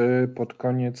pamiętajcie, pod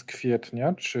koniec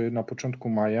kwietnia czy na początku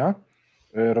maja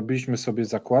robiliśmy sobie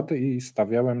zakłady i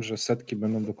stawiałem, że setki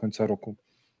będą do końca roku.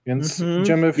 Więc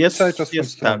idziemy cały czas w tą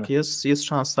stronę. Tak, jest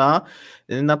szansa.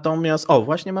 Natomiast,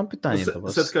 właśnie mam pytanie do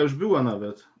was. Setka już była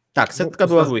nawet. Tak, setka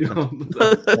była w weekend.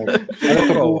 Ale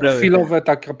to było chwilowe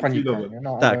taka panika.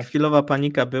 Tak, chwilowa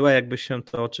panika była, jakby się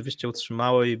to oczywiście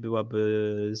utrzymało i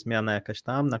byłaby zmiana jakaś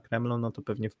tam na Kremlu, no to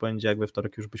pewnie w poniedziałek, we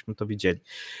wtorek już byśmy to widzieli.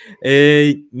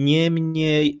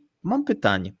 Niemniej mam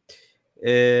pytanie,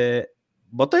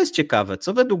 bo to jest ciekawe,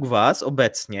 co według was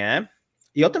obecnie,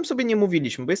 i o tym sobie nie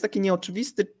mówiliśmy, bo jest taki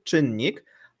nieoczywisty czynnik,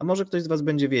 a może ktoś z was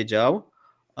będzie wiedział,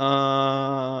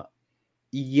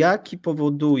 jaki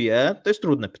powoduje, to jest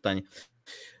trudne pytanie,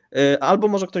 albo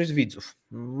może ktoś z widzów,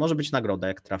 może być nagroda,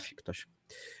 jak trafi ktoś.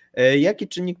 Jaki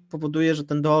czynnik powoduje, że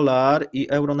ten dolar i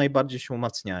euro najbardziej się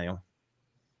umacniają?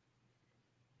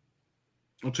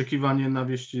 Oczekiwanie na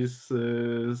wieści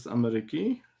z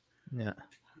Ameryki? Nie.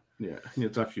 Nie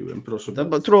trafiłem, proszę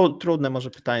bardzo. Trudne może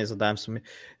pytanie zadałem w sumie.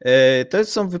 To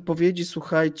są wypowiedzi,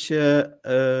 słuchajcie,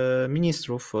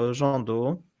 ministrów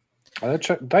rządu. Ale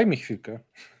daj mi chwilkę.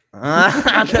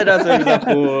 A teraz już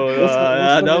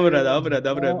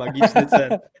Dobra, magiczny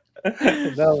cen.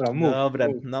 Dobra, mów. Dobra,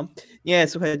 no. Nie,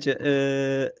 słuchajcie,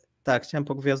 tak, chciałem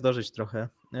pogwiazdorzyć trochę.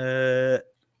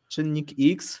 Czynnik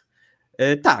X,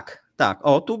 tak,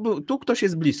 tu ktoś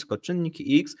jest blisko, czynnik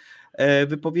X,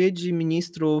 wypowiedzi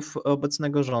ministrów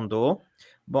obecnego rządu,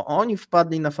 bo oni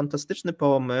wpadli na fantastyczny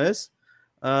pomysł,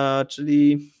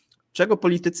 czyli czego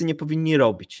politycy nie powinni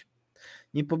robić.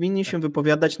 Nie powinni się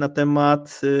wypowiadać na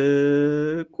temat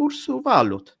kursu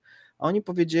walut. A oni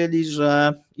powiedzieli,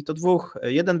 że i to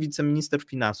jeden wiceminister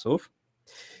finansów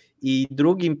i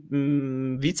drugi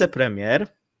wicepremier,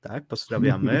 tak,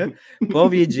 pozdrawiamy,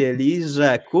 powiedzieli,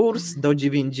 że kurs do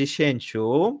 90,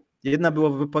 jedna była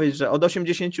wypowiedź, że od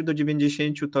 80 do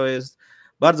 90 to jest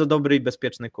bardzo dobry i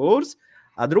bezpieczny kurs,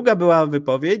 a druga była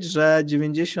wypowiedź, że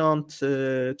 90,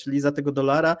 czyli za tego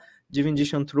dolara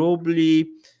 90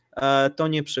 rubli to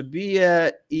nie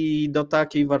przebije i do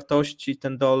takiej wartości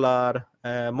ten dolar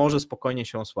może spokojnie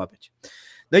się osłabiać.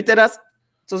 No i teraz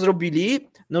co zrobili?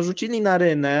 No rzucili na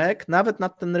rynek, nawet na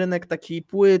ten rynek taki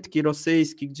płytki,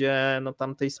 rosyjski, gdzie no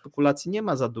tam tej spekulacji nie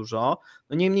ma za dużo,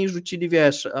 no niemniej rzucili,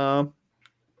 wiesz,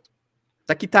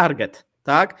 taki target,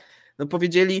 tak? No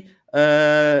powiedzieli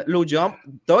ludziom,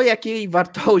 do jakiej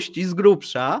wartości z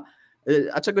grubsza,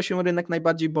 a czego się rynek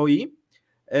najbardziej boi?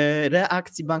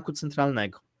 Reakcji banku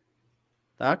centralnego.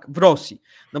 Tak, w Rosji,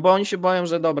 no bo oni się boją,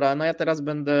 że dobra, no ja teraz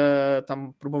będę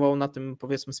tam próbował na tym,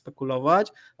 powiedzmy,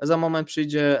 spekulować, a za moment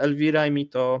przyjdzie Elwira i mi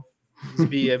to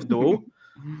zbije w dół,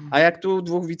 A jak tu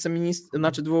dwóch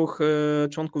dwóch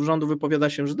członków rządu wypowiada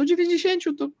się, że do 90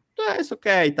 to jest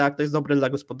okej, tak, to jest dobre dla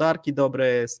gospodarki,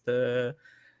 dobre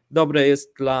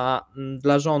jest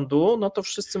dla rządu, no to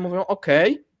wszyscy mówią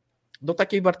okej, do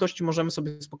takiej wartości możemy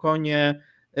sobie spokojnie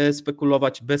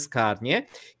spekulować bezkarnie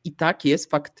i tak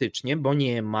jest faktycznie, bo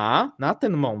nie ma, na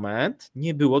ten moment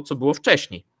nie było, co było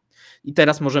wcześniej. I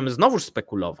teraz możemy znowuż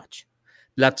spekulować.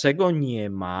 Dlaczego nie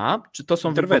ma? Czy to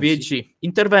są wypowiedzi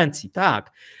interwencji,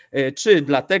 tak. Czy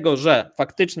dlatego, że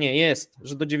faktycznie jest,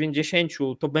 że do 90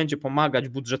 to będzie pomagać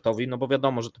budżetowi, no bo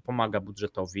wiadomo, że to pomaga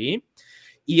budżetowi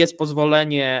i jest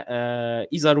pozwolenie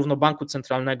i zarówno Banku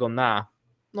Centralnego na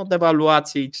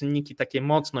dewaluację i czynniki takie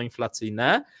mocno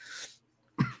inflacyjne,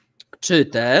 czy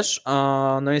też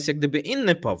jest jak gdyby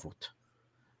inny powód,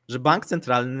 że Bank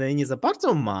Centralny nie za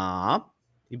bardzo ma,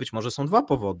 i być może są dwa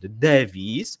powody,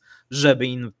 dewiz, żeby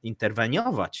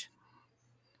interweniować.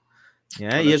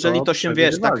 Nie? Jeżeli to się,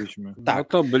 wiesz, tak, no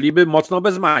to byliby mocno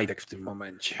bez majtek w tym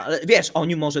momencie. Ale wiesz,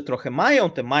 oni może trochę mają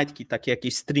te majtki, takie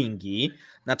jakieś stringi,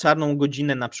 na czarną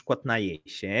godzinę na przykład na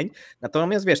jesień,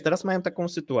 natomiast wiesz, teraz mają taką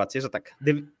sytuację, że tak,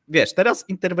 wiesz, teraz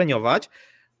interweniować,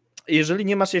 jeżeli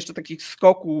nie masz jeszcze takich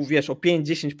skoków, wiesz, o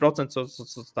 5-10%,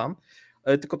 co tam,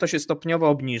 tylko to się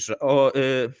stopniowo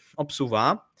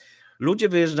obsuwa, ludzie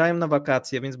wyjeżdżają na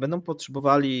wakacje, więc będą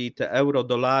potrzebowali te euro,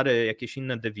 dolary, jakieś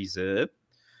inne dewizy,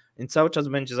 więc cały czas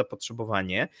będzie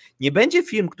zapotrzebowanie. Nie będzie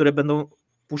firm, które będą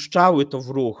puszczały to w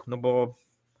ruch, no bo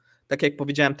tak jak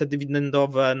powiedziałem, te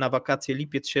dywidendowe na wakacje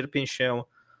lipiec, sierpień się,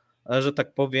 że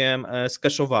tak powiem,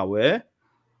 skeszowały.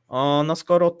 No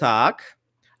skoro tak,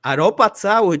 a ropa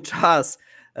cały czas,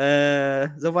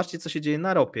 zobaczcie, co się dzieje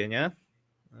na ropie, nie?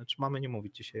 Czy mamy nie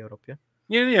mówić dzisiaj o ropie?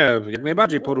 Nie, jak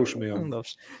najbardziej poruszmy ją. No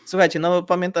dobrze. Słuchajcie, no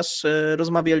pamiętasz,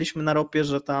 rozmawialiśmy na ropie,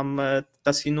 że tam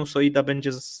ta sinusoida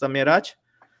będzie zamierać?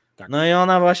 Tak. No i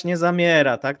ona właśnie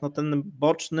zamiera, tak? No ten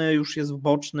boczny już jest w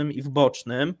bocznym i w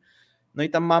bocznym. No i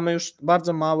tam mamy już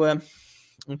bardzo małe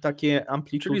takie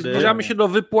amplitudy. Czyli zbliżamy się do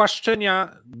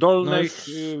wypłaszczenia dolnych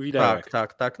widełek.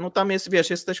 Tak. No tam jest, wiesz,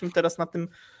 jesteśmy teraz na tym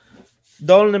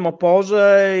dolnym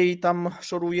oporze i tam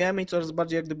szorujemy i coraz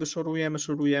bardziej jak gdyby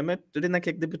szorujemy. Rynek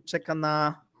jak gdyby czeka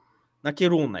na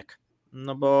kierunek,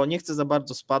 no bo nie chce za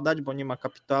bardzo spadać, bo nie ma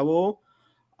kapitału,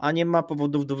 a nie ma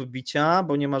powodów do wybicia,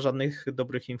 bo nie ma żadnych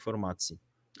dobrych informacji.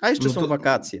 A jeszcze są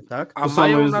wakacje, tak?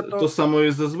 To samo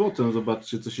jest ze złotem,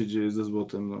 zobaczcie, co się dzieje ze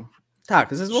złotem. No.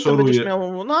 Tak, ze złotem będziesz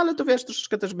miał, no ale to wiesz,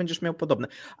 troszeczkę też będziesz miał podobne.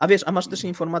 A wiesz, a masz też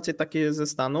informacje takie ze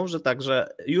Stanów, że tak,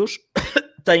 że już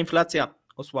ta inflacja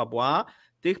osłabła,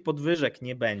 tych podwyżek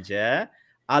nie będzie,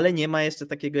 ale nie ma jeszcze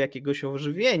takiego jakiegoś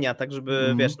ożywienia, tak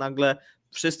żeby, wiesz, nagle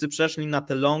wszyscy przeszli na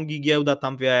te longi, giełda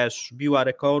tam, wiesz, biła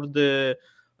rekordy,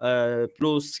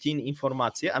 plus z Chin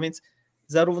informacje, a więc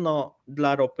zarówno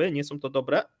dla ropy nie są to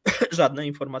dobre żadne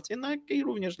informacje, no jak i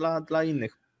również dla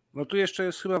innych. No tu jeszcze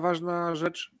jest chyba ważna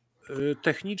rzecz,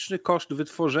 techniczny koszt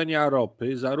wytworzenia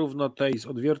ropy, zarówno tej z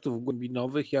odwiertów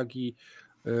głębinowych, jak i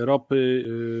ropy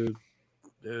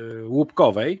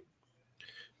łupkowej.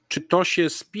 Czy to się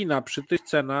spina przy tych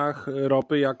cenach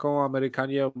ropy, jaką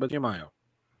Amerykanie obecnie mają?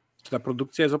 Czy ta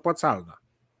produkcja jest opłacalna?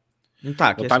 No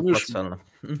tak, jest opłacalna.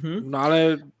 No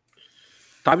ale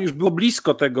tam już było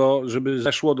blisko tego, żeby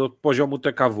zeszło do poziomu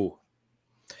TKW.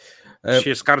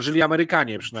 Się skarżyli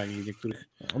Amerykanie przynajmniej w niektórych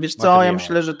Wiesz co, ja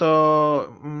myślę, że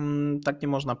to tak nie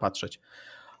można patrzeć,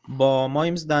 bo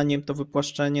moim zdaniem to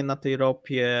wypłaszczenie na tej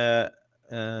ropie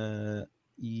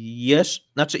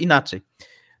znaczy inaczej.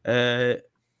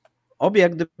 Obie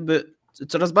jak gdyby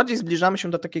coraz bardziej zbliżamy się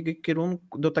do takiego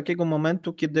kierunku, do takiego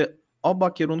momentu, kiedy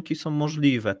oba kierunki są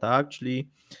możliwe, tak? Czyli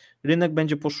rynek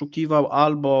będzie poszukiwał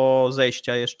albo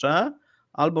zejścia jeszcze,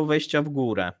 albo wejścia w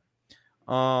górę.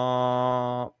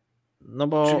 No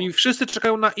bo... Czyli wszyscy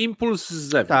czekają na impuls z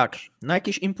zewnątrz. Tak, na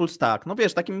jakiś impuls, tak. No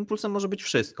wiesz, takim impulsem może być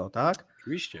wszystko, tak?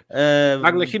 Oczywiście.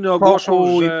 Nagle Chiny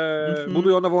ogłoszą, że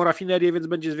budują nową rafinerię, więc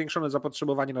będzie zwiększone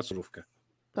zapotrzebowanie na surówkę.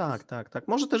 Tak.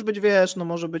 Może też być, wiesz, no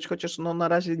może być, chociaż no na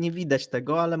razie nie widać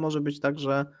tego, ale może być tak,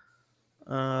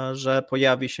 że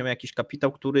pojawi się jakiś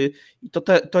kapitał, który, i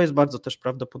to jest bardzo też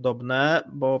prawdopodobne,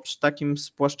 bo przy takim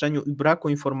spłaszczeniu i braku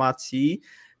informacji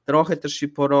trochę też się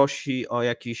porosi o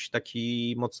jakiś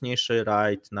taki mocniejszy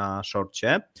rajd na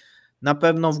shorcie. Na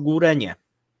pewno w górę nie.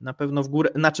 Na pewno w górę,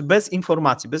 znaczy bez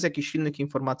informacji, bez jakichś silnych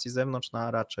informacji z zewnątrz,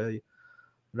 no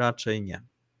raczej nie.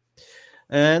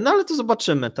 No ale to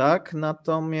zobaczymy, tak?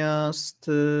 Natomiast,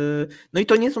 no i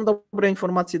to nie są dobre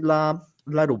informacje dla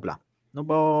rubla, no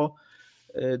bo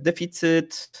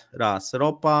deficyt raz,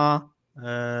 ropa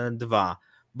dwa,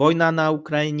 wojna na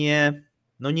Ukrainie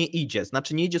no nie idzie,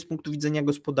 znaczy nie idzie z punktu widzenia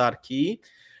gospodarki,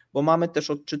 bo mamy też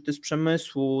odczyty z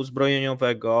przemysłu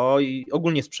zbrojeniowego i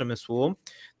ogólnie z przemysłu,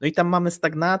 no i tam mamy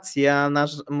stagnację, a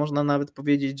można nawet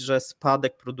powiedzieć, że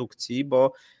spadek produkcji,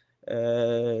 bo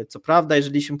co prawda,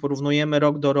 jeżeli się porównujemy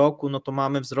rok do roku, no to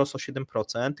mamy wzrost o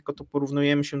 7%, tylko to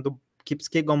porównujemy się do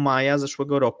kiepskiego maja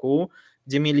zeszłego roku,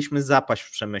 gdzie mieliśmy zapaść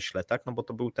w przemyśle, tak? No bo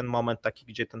to był ten moment taki,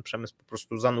 gdzie ten przemysł po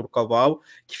prostu zanurkował,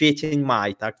 kwiecień,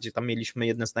 maj, tak? Gdzie tam mieliśmy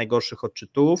jeden z najgorszych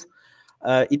odczytów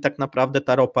i tak naprawdę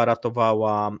ta ropa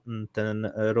ratowała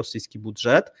ten rosyjski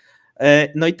budżet.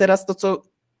 No i teraz to, co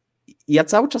ja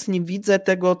cały czas nie widzę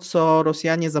tego, co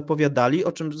Rosjanie zapowiadali,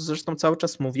 o czym zresztą cały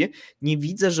czas mówię, nie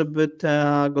widzę, żeby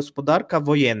ta gospodarka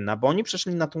wojenna, bo oni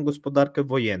przeszli na tą gospodarkę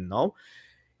wojenną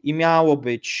i miało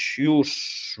być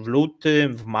już w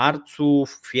lutym, w marcu,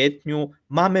 w kwietniu,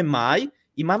 mamy maj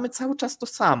i mamy cały czas to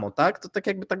samo, tak? To tak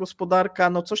jakby ta gospodarka,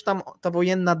 no coś tam ta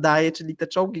wojenna daje, czyli te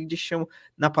czołgi gdzieś się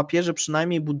na papierze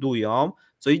przynajmniej budują,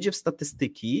 co idzie w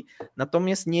statystyki,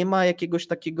 natomiast nie ma jakiegoś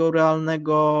takiego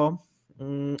realnego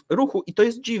ruchu i to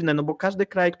jest dziwne, no bo każdy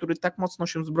kraj, który tak mocno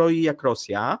się zbroi jak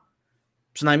Rosja,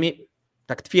 przynajmniej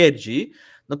tak twierdzi,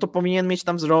 no to powinien mieć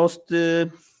tam wzrost,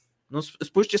 no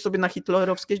spójrzcie sobie na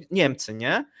hitlerowskie Niemcy,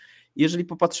 nie? Jeżeli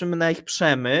popatrzymy na ich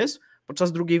przemysł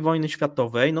podczas II wojny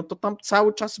światowej, no to tam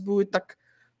cały czas były tak,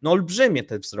 no olbrzymie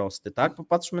te wzrosty, tak?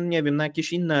 Popatrzmy, nie wiem, na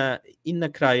jakieś inne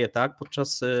kraje, tak?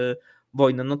 Podczas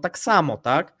wojny, no tak samo,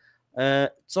 tak?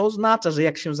 Co oznacza, że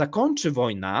jak się zakończy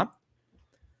wojna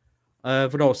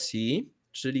w Rosji,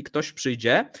 czyli ktoś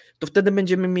przyjdzie, to wtedy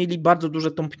będziemy mieli bardzo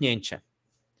duże tąpnięcie.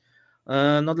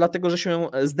 No dlatego, że się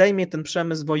zdejmie ten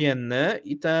przemysł wojenny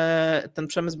i ten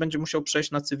przemysł będzie musiał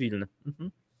przejść na cywilny.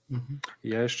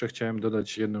 Ja jeszcze chciałem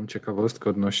dodać jedną ciekawostkę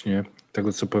odnośnie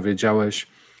tego, co powiedziałeś,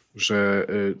 że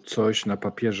coś na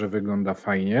papierze wygląda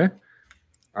fajnie,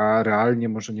 a realnie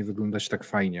może nie wyglądać tak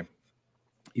fajnie.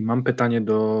 I mam pytanie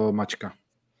do Maćka.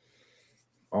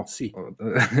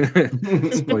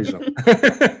 Spojrzał.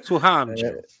 Słucham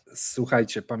cię.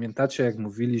 Słuchajcie, pamiętacie, jak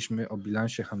mówiliśmy o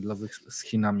bilansie handlowym z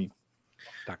Chinami?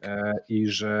 Tak. I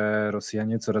że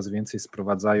Rosjanie coraz więcej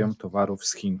sprowadzają towarów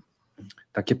z Chin.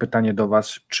 Takie pytanie do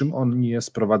was, czym oni je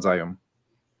sprowadzają?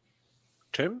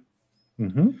 Czym?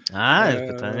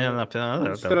 Pytanie na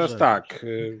pewno. Teraz tak.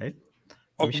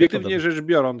 Obiektywnie rzecz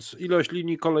biorąc, ilość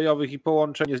linii kolejowych i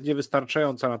połączeń jest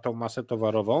niewystarczająca na tą masę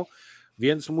towarową,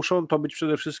 więc muszą to być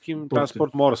przede wszystkim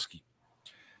transport morski.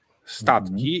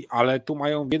 Statki, ale tu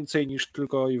mają więcej niż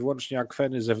tylko i wyłącznie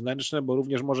akweny zewnętrzne, bo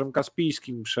również Morzem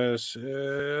Kaspijskim przez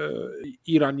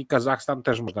Iran i Kazachstan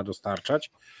też można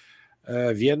dostarczać.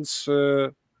 Więc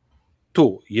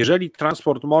tu, jeżeli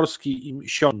transport morski im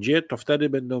siądzie, to wtedy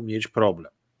będą mieć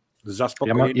problem z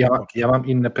zaspokojeniem. Ja mam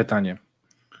inne pytanie.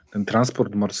 Ten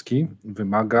transport morski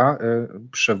wymaga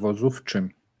przewozu w czym?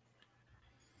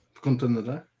 W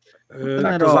kontenerach?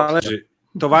 Tak, to zależy.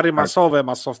 Towary masowe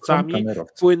masowcami,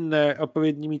 płynne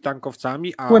odpowiednimi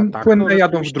tankowcami, a płynne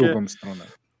jadą w drugą stronę.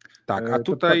 Tak, a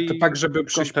tutaj to tak, żeby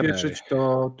przyspieszyć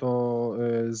to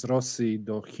z Rosji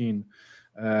do Chin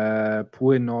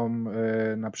płyną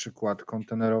na przykład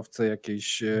kontenerowce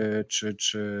jakieś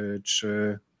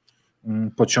czy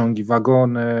pociągi,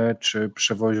 wagony, czy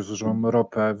przewożą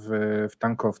ropę w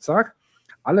tankowcach,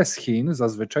 ale z Chin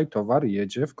zazwyczaj towar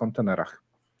jedzie w kontenerach.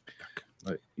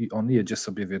 I on jedzie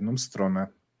sobie w jedną stronę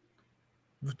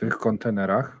w tych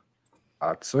kontenerach.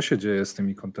 A co się dzieje z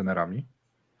tymi kontenerami?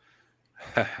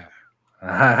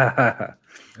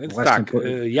 Więc tak,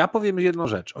 ja powiem jedną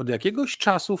rzecz. Od jakiegoś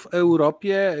czasu w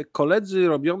Europie koledzy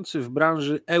robiący w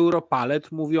branży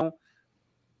Europalet mówią,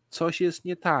 coś jest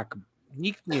nie tak.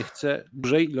 Nikt nie chce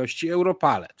dużej ilości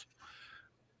Europalet.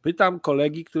 Pytam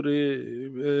kolegi, który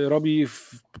robi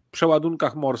w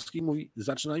przeładunkach morskich, mówi,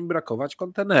 zaczyna im brakować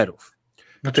kontenerów.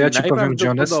 No to ja ci powiem,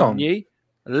 gdzie one są.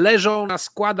 Leżą na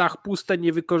składach puste,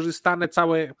 niewykorzystane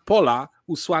całe pola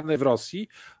usłane w Rosji,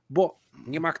 bo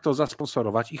nie ma kto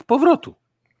zasponsorować ich powrotu.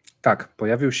 Tak,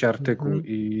 pojawił się artykuł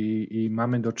i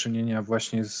mamy do czynienia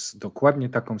właśnie z dokładnie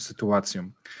taką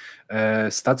sytuacją.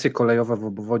 Stacje kolejowe w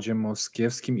obwodzie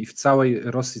moskiewskim i w całej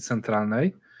Rosji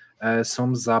centralnej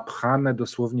są zapchane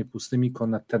dosłownie pustymi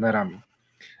kontenerami.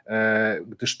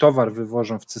 Gdyż towar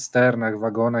wywożą w cysternach,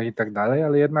 wagonach i tak dalej,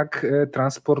 ale jednak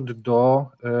transport do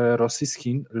Rosji z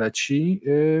Chin leci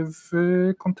w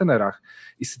kontenerach.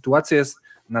 I sytuacja jest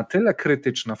na tyle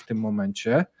krytyczna w tym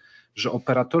momencie, że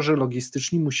operatorzy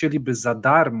logistyczni musieliby za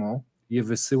darmo je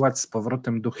wysyłać z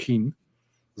powrotem do Chin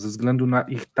ze względu na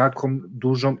ich taką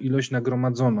dużą ilość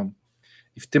nagromadzoną.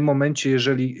 I w tym momencie,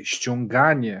 jeżeli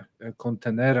ściąganie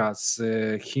kontenera z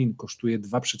Chin kosztuje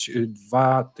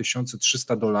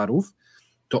 $2300,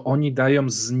 to oni dają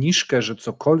zniżkę, że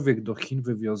cokolwiek do Chin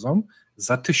wywiozą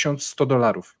za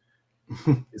 $1100.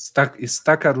 Jest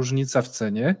taka różnica w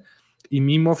cenie i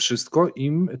mimo wszystko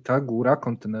im ta góra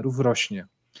kontenerów rośnie.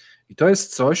 I to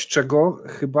jest coś,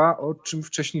 o czym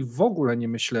wcześniej w ogóle nie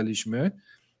myśleliśmy,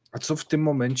 a co w tym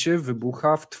momencie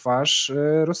wybucha w twarz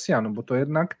Rosjanom, bo to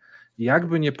jednak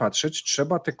jakby nie patrzeć,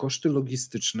 trzeba te koszty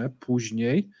logistyczne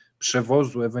później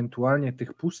przewozu ewentualnie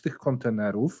tych pustych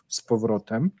kontenerów z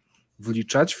powrotem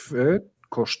wliczać w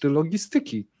koszty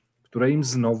logistyki, które im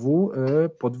znowu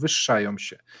podwyższają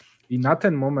się. I na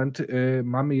ten moment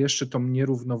mamy jeszcze tą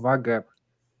nierównowagę,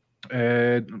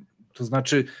 to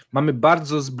znaczy mamy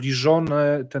bardzo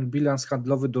zbliżony ten bilans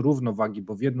handlowy do równowagi,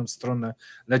 bo w jedną stronę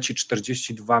leci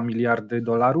 42 miliardy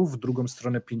dolarów, w drugą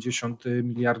stronę 50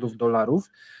 miliardów dolarów,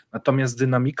 natomiast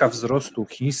dynamika wzrostu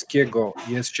chińskiego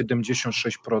jest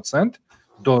 76%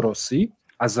 do Rosji,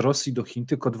 a z Rosji do Chin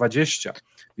tylko 20%,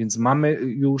 więc mamy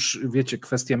już, wiecie,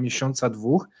 kwestia miesiąca,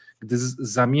 dwóch, gdy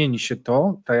zamieni się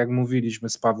to, tak jak mówiliśmy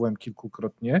z Pawłem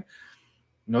kilkukrotnie,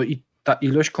 no i ta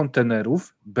ilość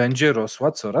kontenerów będzie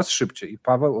rosła coraz szybciej. I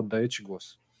Paweł, oddaję Ci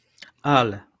głos.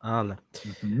 Ale.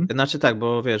 Znaczy tak,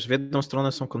 bo wiesz, w jedną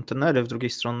stronę są kontenery, w drugiej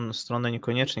stronę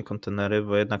niekoniecznie kontenery,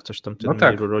 bo jednak coś tam tymi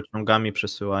rurociągami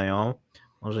przesyłają,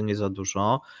 może nie za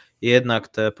dużo. I jednak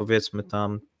te, powiedzmy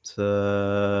tam,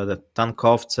 te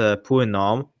tankowce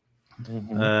płyną,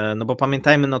 no bo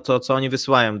pamiętajmy, no to co oni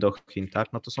wysyłają do Chin,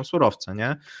 tak, no to są surowce,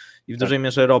 nie? I w dużej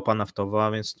mierze ropa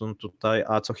naftowa, więc tutaj,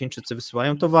 a co Chińczycy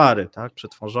wysyłają? Towary, tak,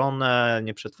 przetworzone,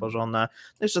 nieprzetworzone,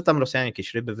 no jeszcze tam Rosjanie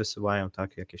jakieś ryby wysyłają,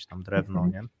 tak, jakieś tam drewno,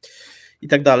 nie? I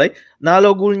tak dalej, no ale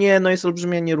ogólnie no jest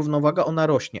olbrzymia nierównowaga, ona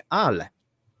rośnie, ale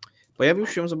pojawił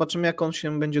się, zobaczymy jak on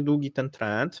się będzie długi ten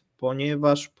trend,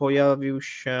 ponieważ pojawił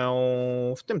się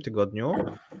w tym tygodniu,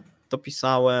 to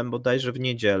pisałem bodajże w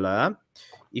niedzielę,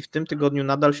 i w tym tygodniu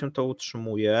nadal się to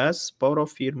utrzymuje. Sporo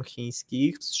firm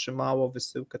chińskich wstrzymało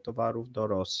wysyłkę towarów do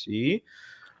Rosji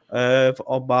w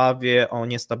obawie o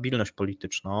niestabilność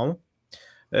polityczną.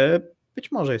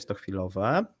 Być może jest to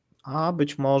chwilowe, a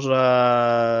być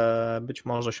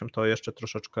może się to jeszcze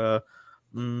troszeczkę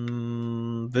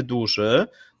wydłuży.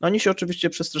 No oni się oczywiście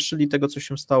przestraszyli tego, co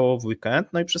się stało w weekend,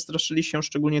 no i przestraszyli się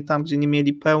szczególnie tam, gdzie nie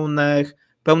mieli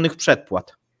pełnych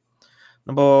przedpłat.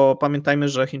 No bo pamiętajmy,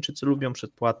 że Chińczycy lubią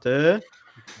przedpłaty,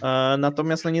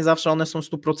 natomiast no nie zawsze one są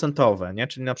 100%, nie?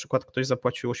 Czyli na przykład ktoś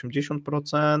zapłacił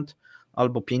 80%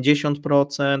 albo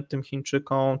 50% tym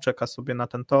Chińczykom, czeka sobie na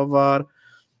ten towar,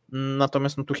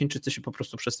 natomiast no tu Chińczycy się po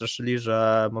prostu przestraszyli,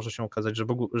 że może się okazać,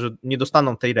 że nie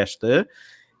dostaną tej reszty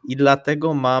i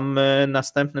dlatego mamy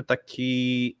następny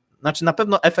taki, znaczy na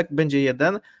pewno efekt będzie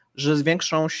jeden, że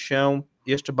zwiększą się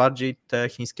jeszcze bardziej te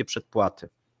chińskie przedpłaty,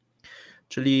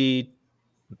 czyli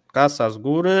kasa z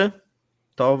góry,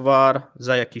 towar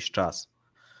za jakiś czas.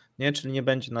 Nie? Czyli nie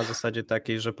będzie na zasadzie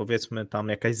takiej, że powiedzmy tam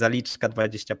jakaś zaliczka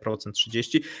 20%,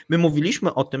 30%. My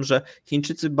mówiliśmy o tym, że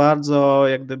Chińczycy bardzo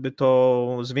jak gdyby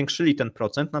to zwiększyli ten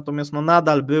procent, natomiast no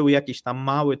nadal był jakiś tam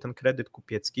mały ten kredyt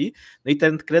kupiecki, no i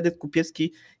ten kredyt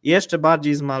kupiecki jeszcze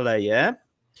bardziej zmaleje.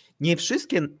 Nie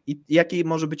wszystkie, jaki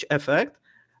może być efekt,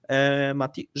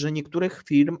 Mati, że niektórych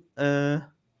firm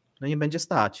no nie będzie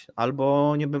stać,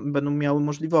 albo nie będą miały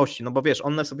możliwości, no bo wiesz,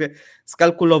 one sobie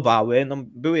skalkulowały, no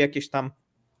były jakieś tam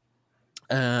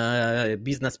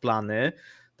biznesplany,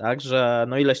 tak, że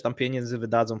no ileś tam pieniędzy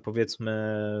wydadzą powiedzmy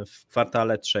w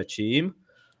kwartale trzecim,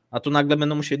 a tu nagle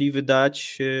będą musieli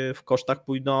wydać, w kosztach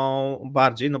pójdą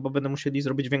bardziej, no bo będą musieli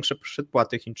zrobić większe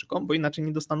przedpłaty Chińczykom, bo inaczej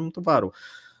nie dostaną towaru.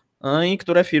 No i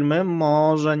które firmy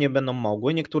może nie będą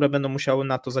mogły, niektóre będą musiały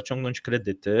na to zaciągnąć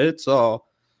kredyty,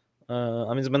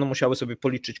 a więc będą musiały sobie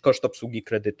policzyć koszt obsługi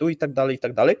kredytu i tak dalej, i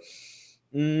tak dalej.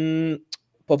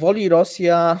 Powoli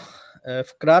Rosja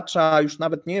wkracza już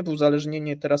nawet nie w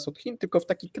uzależnienie teraz od Chin, tylko w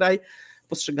taki kraj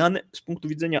postrzegany z punktu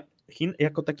widzenia Chin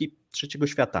jako taki trzeciego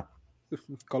świata.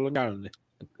 Kolonialny.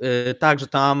 Tak, że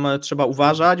tam trzeba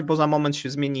uważać, bo za moment się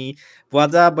zmieni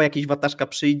władza, bo jakiś wataszka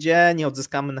przyjdzie, nie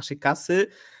odzyskamy naszej kasy,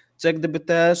 co jak gdyby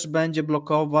też będzie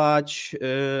blokować,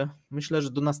 myślę,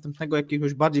 że do następnego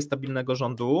jakiegoś bardziej stabilnego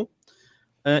rządu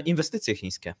inwestycje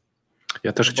chińskie.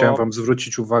 Ja też chciałem wam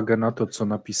zwrócić uwagę na to, co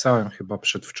napisałem chyba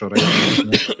przedwczoraj.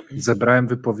 Zebrałem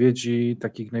wypowiedzi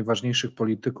takich najważniejszych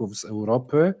polityków z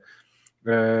Europy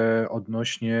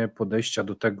odnośnie podejścia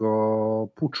do tego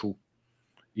puczu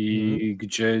i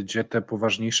gdzie te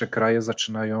poważniejsze kraje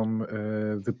zaczynają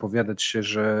wypowiadać się,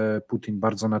 że Putin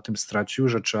bardzo na tym stracił,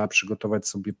 że trzeba przygotować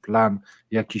sobie plan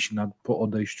jakiś po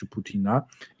odejściu Putina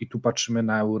i tu patrzymy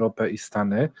na Europę i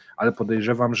Stany, ale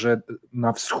podejrzewam, że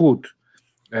na wschód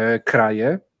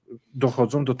kraje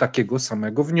dochodzą do takiego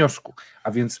samego wniosku,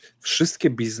 a więc wszystkie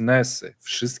biznesy,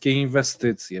 wszystkie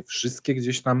inwestycje, wszystkie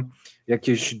gdzieś tam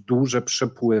jakieś duże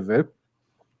przepływy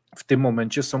w tym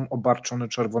momencie są obarczone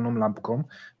czerwoną lampką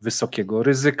wysokiego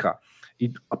ryzyka.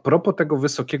 I a propos tego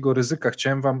wysokiego ryzyka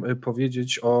chciałem wam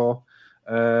powiedzieć o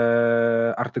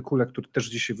artykule, który też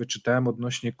dzisiaj wyczytałem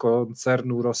odnośnie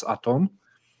koncernu Rosatom,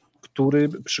 który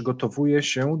przygotowuje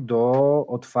się do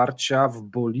otwarcia w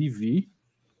Boliwii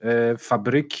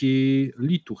fabryki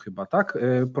litu chyba, tak?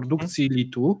 Produkcji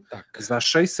litu za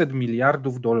 $600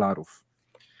 miliardów.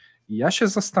 I ja się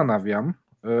zastanawiam,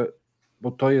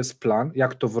 bo to jest plan,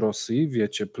 jak to w Rosji,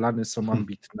 wiecie, plany są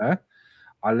ambitne,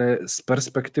 ale z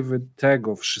perspektywy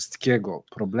tego wszystkiego,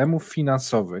 problemów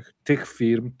finansowych, tych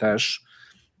firm też,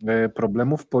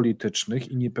 problemów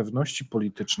politycznych i niepewności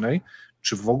politycznej,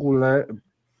 czy w ogóle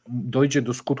dojdzie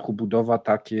do skutku budowa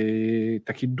takiej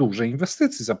dużej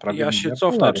inwestycji za prawie Ja się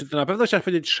cofnę. Czy ty na pewno chciałeś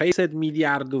powiedzieć $600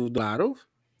 miliardów?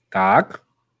 Tak.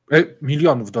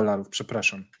 Milionów dolarów,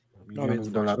 przepraszam.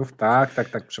 Milionów dolarów,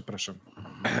 tak, przepraszam.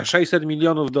 $600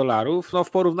 milionów. No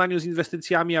w porównaniu z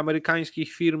inwestycjami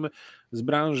amerykańskich firm z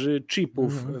branży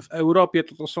chipów w Europie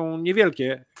to są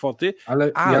niewielkie kwoty,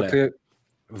 ale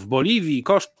w Boliwii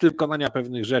koszty wykonania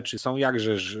pewnych rzeczy są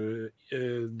jakżeż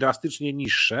drastycznie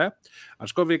niższe,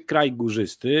 aczkolwiek kraj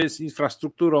górzysty, z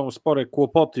infrastrukturą spore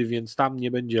kłopoty, więc tam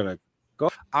nie będzie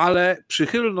lekko, ale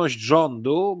przychylność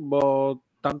rządu, bo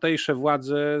tamtejsze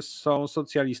władze są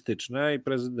socjalistyczne i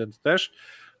prezydent też,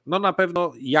 no na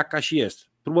pewno jakaś jest.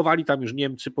 Próbowali tam już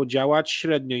Niemcy podziałać,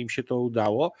 średnio im się to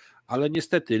udało, ale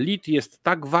niestety lit jest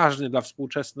tak ważny dla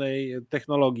współczesnej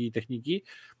technologii i techniki,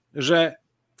 że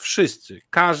wszyscy,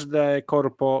 każde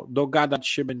korpo dogadać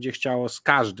się będzie chciało z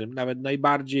każdym, nawet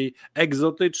najbardziej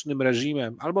egzotycznym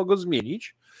reżimem, albo go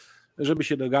zmienić, żeby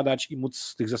się dogadać i móc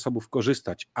z tych zasobów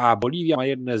korzystać. A Boliwia ma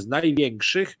jedne z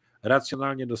największych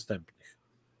racjonalnie dostępnych.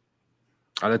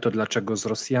 Ale to dlaczego z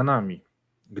Rosjanami,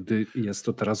 gdy jest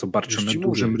to teraz obarczone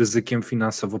dużym ryzykiem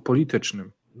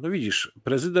finansowo-politycznym? No widzisz,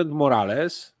 prezydent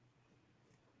Morales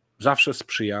zawsze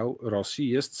sprzyjał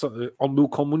Rosji, on był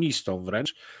komunistą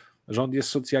wręcz, rząd jest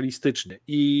socjalistyczny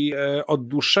i od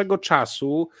dłuższego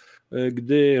czasu,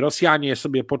 gdy Rosjanie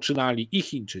sobie poczynali i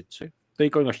Chińczycy, w tej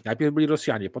kolejności najpierw byli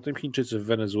Rosjanie, potem Chińczycy w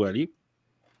Wenezueli,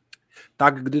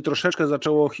 tak gdy troszeczkę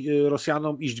zaczęło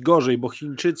Rosjanom iść gorzej, bo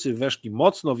Chińczycy weszli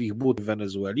mocno w ich but w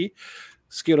Wenezueli,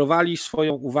 skierowali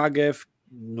swoją uwagę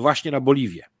właśnie na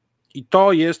Boliwię. I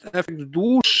to jest efekt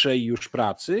dłuższej już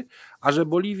pracy, a że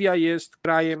Boliwia jest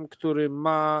krajem, który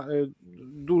ma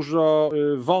dużo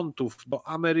wątów do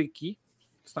Ameryki,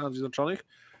 Stanów Zjednoczonych,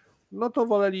 no to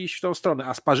woleli iść w tą stronę,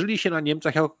 a sparzyli się na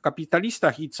Niemcach jako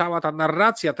kapitalistach i cała ta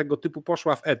narracja tego typu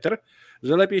poszła w eter,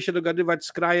 że lepiej się dogadywać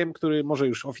z krajem, który może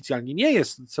już oficjalnie nie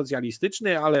jest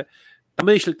socjalistyczny, ale ta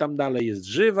myśl tam dalej jest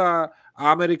żywa,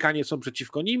 a Amerykanie są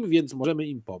przeciwko nim, więc możemy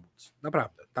im pomóc.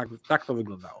 Naprawdę, tak to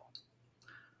wyglądało.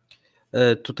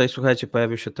 Tutaj słuchajcie,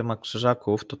 pojawił się temat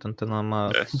krzyżaków, to ten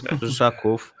temat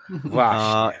krzyżaków.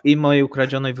 Właśnie. I mojej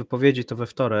ukradzionej wypowiedzi to we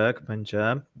wtorek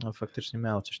będzie, no, faktycznie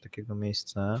miało coś takiego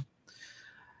miejsce,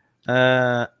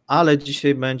 ale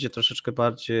dzisiaj będzie troszeczkę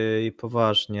bardziej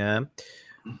poważnie,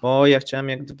 bo ja chciałem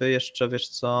jak gdyby jeszcze, wiesz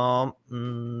co,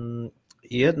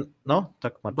 no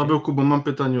tak Marcin. Pawełku, bo mam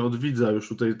pytanie od widza, już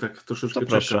tutaj tak troszeczkę to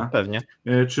proszę, czeka. pewnie.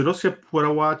 Czy Rosja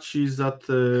płaci za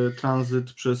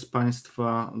tranzyt przez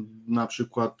państwa, na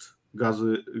przykład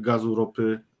gazu,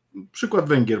 ropy, przykład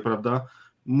Węgier, prawda?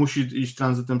 Musi iść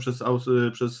tranzytem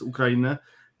przez Ukrainę.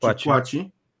 Czy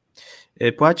płaci?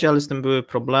 Płaci, ale z tym były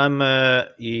problemy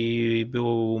i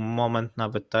był moment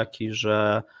nawet taki,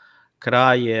 że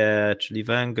kraje, czyli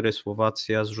Węgry,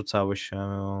 Słowacja zrzucały się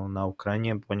na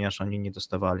Ukrainie, ponieważ oni nie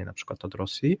dostawali na przykład od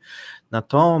Rosji.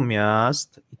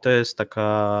 Natomiast, i to jest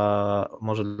taka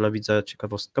może dla widza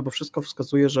ciekawostka, bo wszystko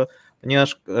wskazuje, że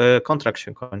ponieważ kontrakt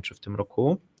się kończy w tym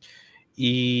roku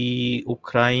i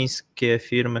ukraińskie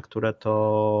firmy, które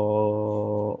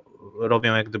to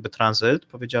robią jak gdyby tranzyt,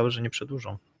 powiedziały, że nie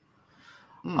przedłużą.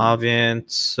 A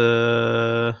więc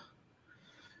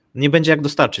nie będzie jak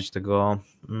dostarczyć tego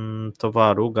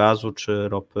towaru, gazu czy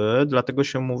ropy, dlatego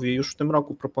się mówi, już w tym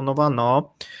roku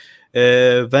proponowano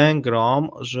Węgrom,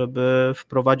 żeby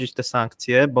wprowadzić te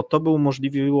sankcje, bo to by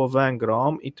umożliwiło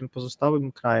Węgrom i tym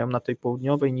pozostałym krajom na tej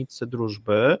południowej nitce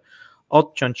drużby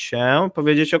odciąć się,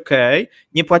 powiedzieć ok,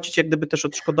 nie płacić jak gdyby też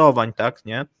odszkodowań, tak,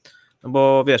 nie? No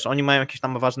bo wiesz, oni mają jakiś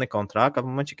tam ważny kontrakt, a w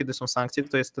momencie, kiedy są sankcje,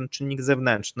 to jest ten czynnik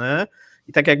zewnętrzny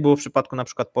i tak jak było w przypadku na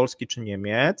przykład Polski czy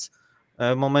Niemiec,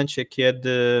 w momencie,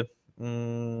 kiedy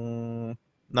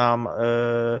nam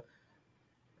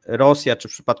Rosja, czy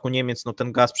w przypadku Niemiec, no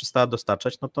ten gaz przestała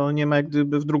dostarczać, no to nie ma jak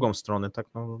gdyby w drugą stronę, tak,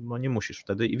 no nie musisz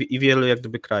wtedy i wielu jak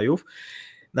gdyby krajów.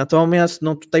 Natomiast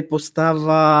no tutaj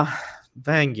postawa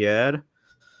Węgier,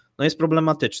 no jest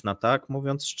problematyczna, tak?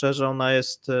 Mówiąc szczerze, ona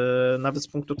jest nawet z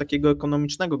punktu takiego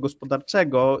ekonomicznego,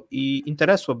 gospodarczego i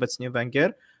interesu obecnie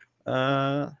Węgier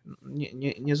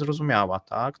niezrozumiała,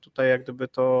 tak? Tutaj jak gdyby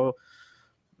to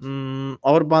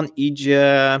Orban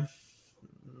idzie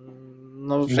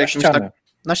no, na ścianę. Tak,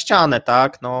 na ścianę,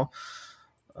 tak? No,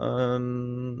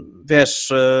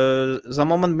 wiesz, za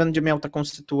moment będzie miał taką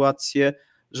sytuację,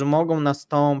 że mogą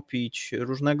nastąpić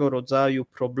różnego rodzaju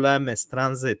problemy z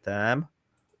tranzytem.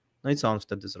 No i co on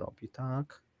wtedy zrobi,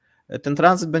 tak? Ten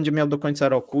tranzyt będzie miał do końca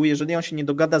roku. Jeżeli on się nie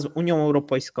dogada z Unią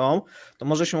Europejską, to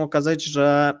może się okazać,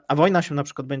 że a wojna się na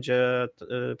przykład będzie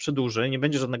przedłuży, nie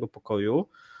będzie żadnego pokoju,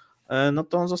 no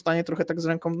to on zostanie trochę tak z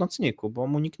ręką w nocniku, bo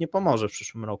mu nikt nie pomoże w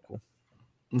przyszłym roku.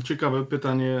 Ciekawe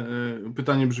pytanie.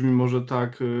 Pytanie brzmi może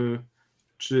tak,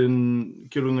 czy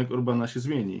kierunek Orbana się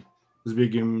zmieni z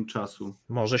biegiem czasu?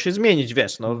 Może się zmienić,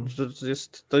 wiesz, no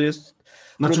to jest...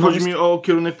 Znaczy chodzi mi o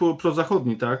kierunek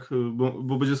prozachodni, tak?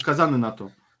 Bo będzie skazany na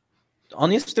to.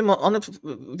 On jest w tym,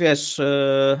 wiesz,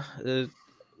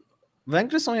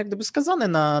 Węgry są jak gdyby skazane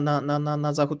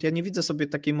na Zachód. Ja nie widzę sobie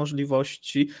takiej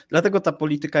możliwości, dlatego ta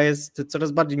polityka jest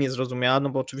coraz bardziej niezrozumiała, no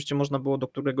bo oczywiście można było do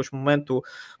któregoś momentu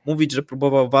mówić, że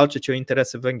próbował walczyć o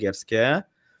interesy węgierskie,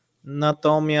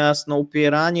 natomiast no,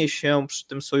 upieranie się przy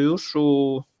tym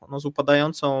sojuszu no, z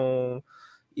upadającą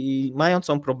i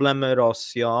mającą problemy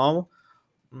Rosją,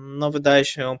 no wydaje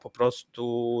się po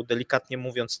prostu, delikatnie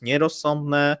mówiąc,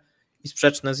 nierozsądne i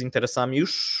sprzeczne z interesami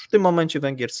już w tym momencie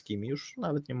węgierskimi, już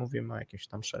nawet nie mówimy o jakimś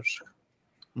tam szerszych.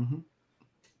 Mhm.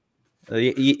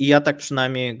 I ja tak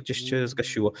przynajmniej gdzieś się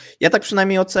zgasiło. Ja tak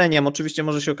przynajmniej oceniam. Oczywiście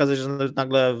może się okazać, że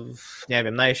nagle, nie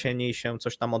wiem, na jesieni się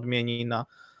coś tam odmieni na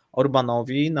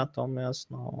Orbanowi,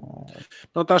 natomiast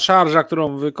no ta szarża,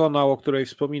 którą wykonał, o której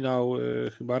wspominał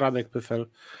chyba Radek Pyffel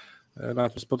na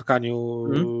tym spotkaniu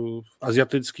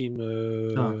azjatyckim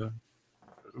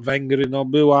Węgry, no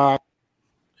była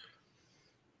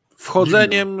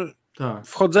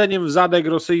wchodzeniem w zadek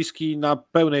rosyjski na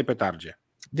pełnej petardzie.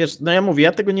 Wiesz, no ja mówię,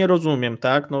 ja tego nie rozumiem,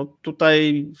 tak? No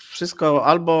tutaj wszystko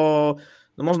albo,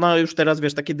 no można już teraz,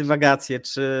 wiesz, takie dywagacje,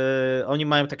 czy oni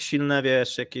mają tak silne,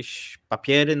 wiesz, jakieś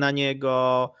papiery na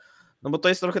niego, no bo to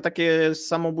jest trochę takie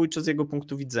samobójcze z jego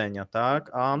punktu widzenia, tak?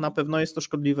 A na pewno jest to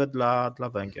szkodliwe dla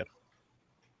Węgier.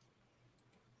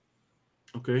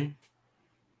 Okej.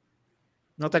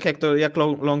 No tak jak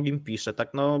Longin pisze,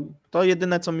 tak, no to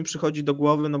jedyne, co mi przychodzi do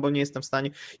głowy, no bo nie jestem w stanie.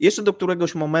 Jeszcze do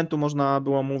któregoś momentu można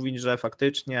było mówić, że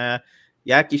faktycznie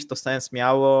jakiś to sens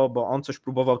miało, bo on coś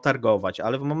próbował targować,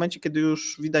 ale w momencie, kiedy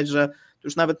już widać, że to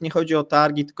już nawet nie chodzi o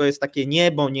targi, tylko jest takie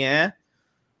nie, bo nie,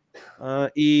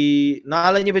 no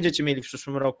ale nie będziecie mieli w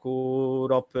przyszłym roku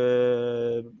ropy,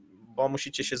 bo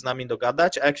musicie się z nami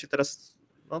dogadać, a jak się teraz,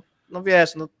 no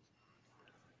wiesz, no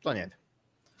to nie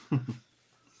wiem.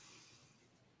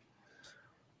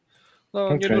 No,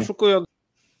 okay. Nie doszukując.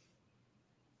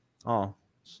 O,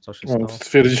 co się stało?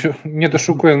 Stwierdził, nie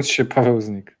doszukując się, Paweł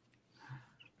znikł.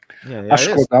 A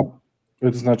szkoda,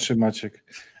 to znaczy Maciek.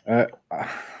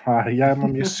 Ja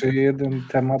mam jeszcze jeden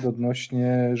temat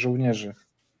odnośnie żołnierzy.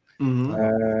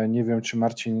 Nie wiem, czy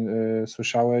Marcin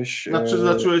słyszałeś.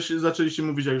 Znaczy zaczęliście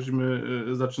mówić, jak żeśmy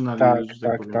zaczynali.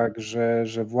 Tak,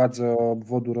 że władze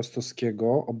obwodu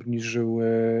rostowskiego obniżyły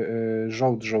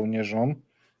żołd żołnierzom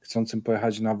chcącym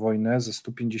pojechać na wojnę ze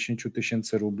 150 000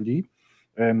 rubli,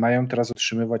 mają teraz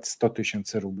otrzymywać 100 000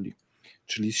 rubli.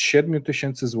 Czyli z 7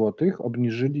 000 złotych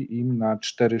obniżyli im na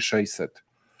 4600.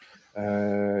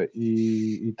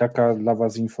 I taka dla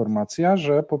was informacja,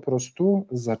 że po prostu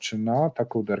zaczyna ta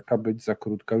kołderka być za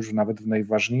krótka już nawet w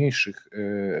najważniejszych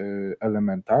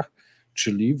elementach,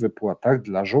 czyli wypłatach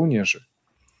dla żołnierzy.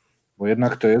 Bo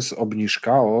jednak to jest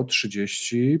obniżka o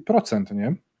 30%,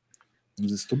 nie?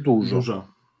 Jest to dużo.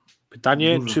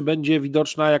 Pytanie, czy będzie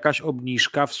widoczna jakaś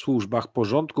obniżka w służbach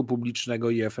porządku publicznego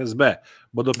i FSB,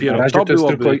 bo dopiero na razie to jest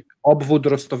tylko obwód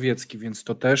rostowiecki, więc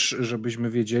to też, żebyśmy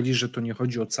wiedzieli, że to nie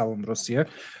chodzi o całą Rosję,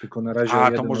 tylko na razie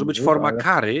to może być forma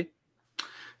kary?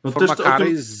 Forma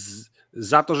kary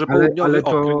za to, że południowy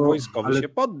okręg wojskowy się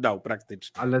poddał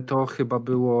praktycznie. Ale to chyba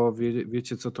było,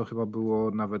 wiecie co, to chyba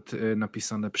było nawet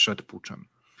napisane przed puczem.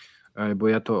 Bo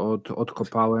ja to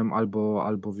odkopałem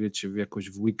albo wiecie, jakoś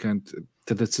w weekend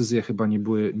te decyzje chyba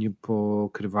nie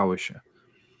pokrywały się.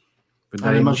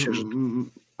 Wydaje mi się, że...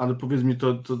 Ale powiedz mi,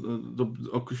 to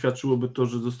oświadczyłoby to,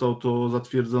 że zostało to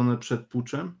zatwierdzone przed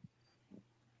puczem?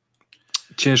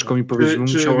 Ciężko mi powiedzieć,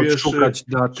 musiał szukać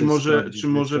daty. Czy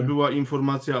może była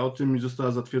informacja o tym i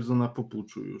została zatwierdzona po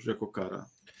puczu już jako kara?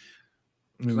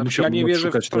 Ja nie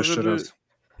wierzę w to,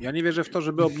 Ja nie wierzę w to,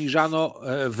 żeby obniżano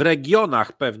w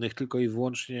regionach pewnych tylko i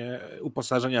wyłącznie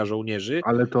uposażenia żołnierzy.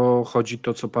 Ale to chodzi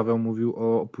to, co Paweł mówił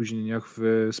o opóźnieniach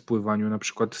w spływaniu na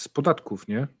przykład z podatków,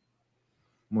 nie?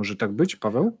 Może tak być,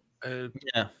 Paweł?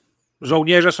 Nie.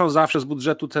 Żołnierze są zawsze z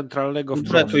budżetu centralnego. Z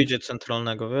budżetu idzie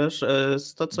centralnego, wiesz?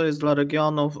 To, co jest dla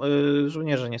regionów,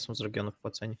 żołnierze nie są z regionów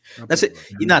płaceni. Znaczy,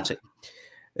 inaczej.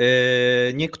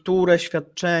 Niektóre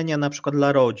świadczenia, na przykład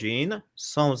dla rodzin,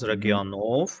 są z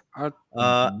regionów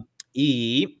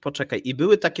i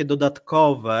były takie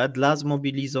dodatkowe dla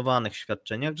zmobilizowanych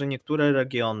świadczeniach, że niektóre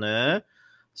regiony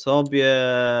sobie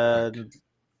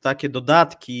takie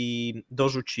dodatki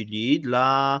dorzucili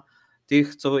dla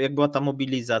tych, co jak była ta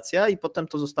mobilizacja i potem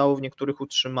to zostało w niektórych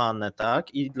utrzymane,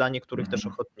 tak? I dla niektórych też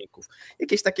ochotników.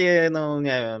 Jakieś takie, no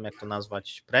nie wiem jak to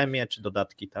nazwać, premie czy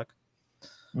dodatki, tak?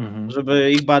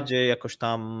 Żeby ich bardziej jakoś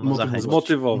tam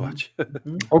zmotywować.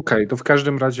 Okej, to w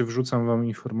każdym razie wrzucam wam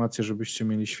informację, żebyście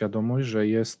mieli świadomość, że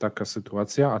jest taka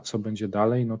sytuacja, a co będzie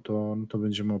dalej, no to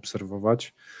będziemy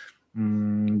obserwować,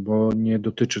 bo nie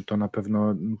dotyczy to na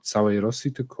pewno całej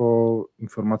Rosji, tylko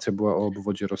informacja była o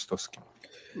obwodzie rostowskim.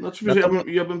 Znaczy,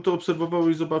 ja bym to obserwował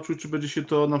i zobaczył, czy będzie się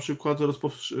to na przykład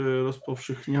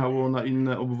rozpowszechniało na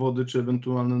inne obwody, czy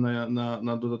ewentualnie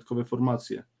na dodatkowe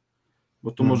formacje.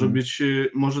 Bo to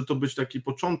może to być taki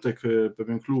początek,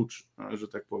 pewien klucz, że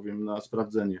tak powiem, na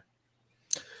sprawdzenie.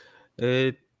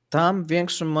 Tam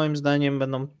większym moim zdaniem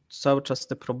będą cały czas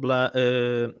te problemy,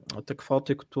 te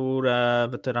kwoty, które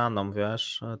weteranom,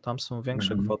 wiesz, tam są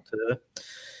większe kwoty.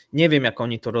 Nie wiem, jak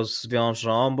oni to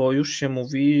rozwiążą, bo już się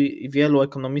mówi, wielu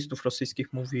ekonomistów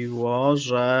rosyjskich mówiło,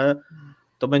 że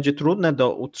to będzie trudne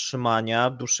do utrzymania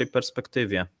w dłuższej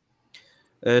perspektywie.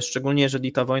 Szczególnie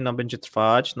jeżeli ta wojna będzie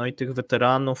trwać, no i tych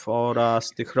weteranów oraz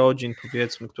tych rodzin,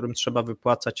 powiedzmy, którym trzeba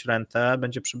wypłacać rentę,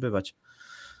 będzie przybywać.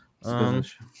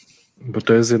 Bo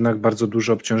to jest jednak bardzo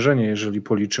duże obciążenie, jeżeli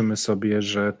policzymy sobie,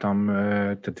 że tam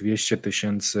te 200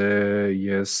 000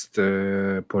 jest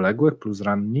poległych plus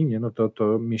ranni, nie? No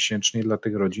to miesięcznie dla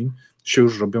tych rodzin się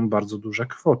już robią bardzo duże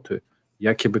kwoty.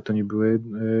 Jakie by to nie były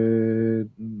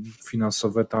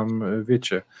finansowe tam,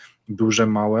 wiecie, duże,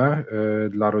 małe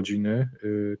dla rodziny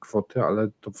kwoty, ale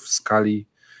to w skali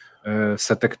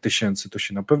setek tysięcy to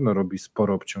się na pewno robi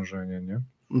spore obciążenie, nie?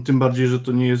 No, tym bardziej, że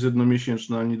to nie jest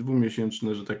jednomiesięczne ani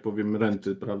dwumiesięczne, że tak powiem,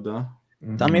 renty, prawda?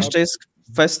 Tam jeszcze jest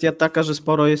kwestia taka, że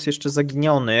sporo jest jeszcze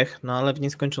zaginionych, no ale w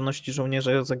nieskończoności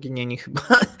żołnierze zaginieni chyba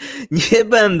nie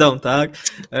będą, tak?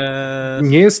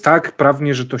 Nie jest tak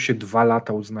prawnie, że to się 2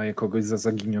 lata uznaje kogoś za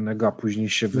zaginionego, a później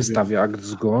się wystawia akt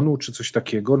zgonu, czy coś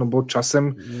takiego, no bo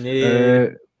czasem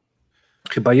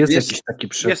chyba jest jakiś taki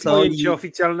przepis. Jest pojęcie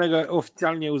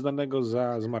oficjalnie uznanego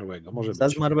za zmarłego. Może za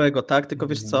być. Zmarłego, tak? Tylko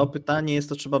wiesz co, pytanie jest,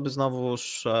 to trzeba by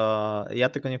znowuż, ja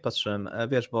tego nie patrzyłem,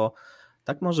 wiesz, bo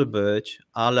tak może być,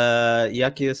 ale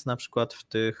jakie jest na przykład w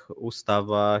tych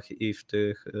ustawach i w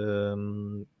tych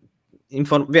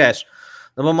wiesz,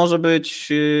 no bo może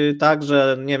być tak,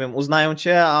 że nie wiem, uznają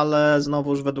cię, ale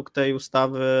znowuż według tej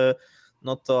ustawy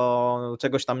no to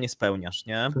czegoś tam nie spełniasz,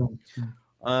 nie?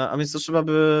 A więc to trzeba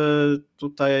by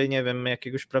tutaj, nie wiem,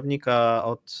 jakiegoś prawnika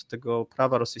od tego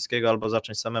prawa rosyjskiego albo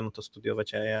zacząć samemu to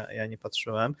studiować, ja nie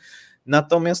patrzyłem.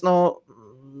 Natomiast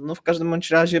no w każdym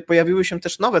bądź razie pojawiły się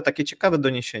też nowe takie ciekawe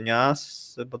doniesienia,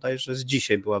 bodajże z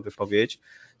dzisiaj była wypowiedź,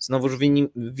 znowuż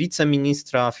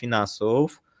wiceministra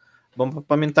finansów, bo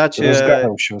pamiętacie...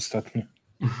 Rozgadał się ostatnio.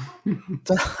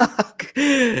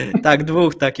 Tak, 2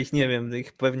 takich, nie wiem,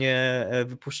 ich pewnie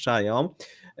wypuszczają,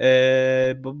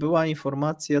 bo była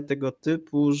informacja tego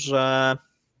typu, że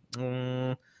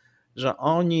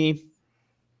oni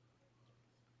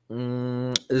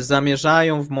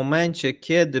zamierzają w momencie,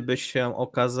 kiedy by się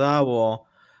okazało,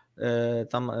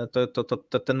 tam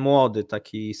ten młody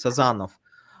taki Sazanow,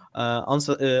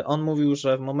 on mówił,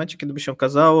 że w momencie, kiedy by się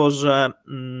okazało, że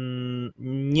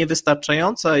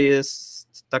niewystarczająca jest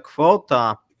ta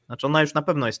kwota, znaczy ona już na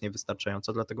pewno jest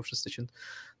niewystarczająca, dlatego wszyscy się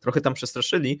trochę tam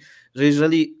przestraszyli, że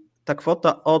jeżeli ta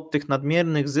kwota od tych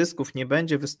nadmiernych zysków nie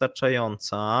będzie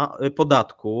wystarczająca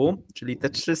podatku, czyli te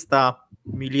 300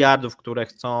 miliardów, które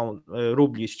chcą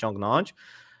rubli ściągnąć,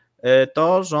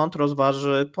 to rząd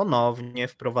rozważy ponownie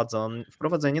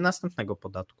wprowadzenie następnego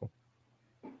podatku.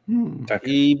 Tak.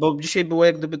 I bo dzisiaj było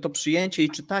jak gdyby to przyjęcie i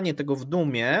czytanie tego w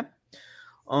Dumie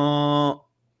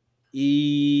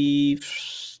i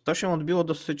to się odbiło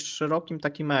dosyć szerokim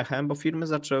takim echem, bo firmy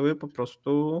zaczęły po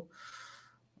prostu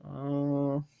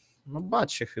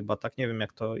bać się chyba, tak, nie wiem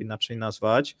jak to inaczej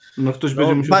nazwać. No ktoś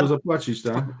będzie musiał to zapłacić,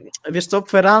 tak? Wiesz co,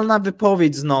 feralna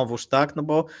wypowiedź znowuż, tak, no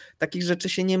bo takich rzeczy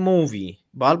się nie mówi,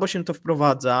 bo albo się to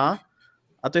wprowadza,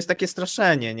 a to jest takie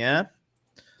straszenie, nie?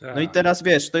 No i teraz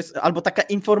wiesz, to jest albo taka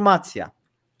informacja,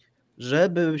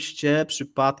 żebyście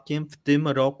przypadkiem w tym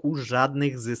roku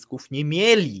żadnych zysków nie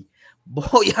mieli, bo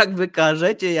jak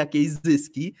wykażecie jakieś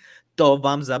zyski, to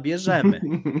wam zabierzemy.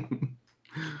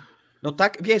 No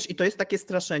tak, wiesz, i to jest takie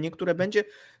straszenie, które będzie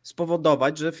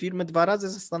spowodować, że firmy 2 razy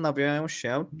zastanawiają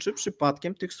się, czy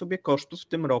przypadkiem tych sobie kosztów w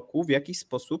tym roku w jakiś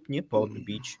sposób nie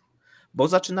podbić, bo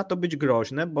zaczyna to być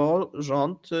groźne, bo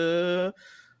rząd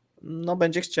no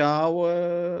będzie chciał,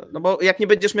 no bo jak nie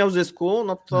będziesz miał zysku,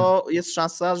 no to jest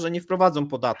szansa, że nie wprowadzą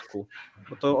podatku.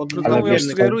 Bo to ale wiesz,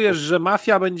 sugerujesz, że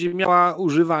mafia będzie miała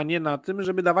używanie na tym,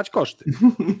 żeby dawać koszty.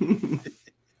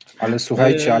 Ale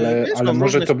słuchajcie, ale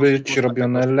może to być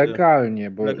robione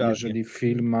legalnie, bo jeżeli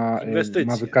firma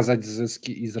ma wykazać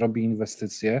zyski i zrobi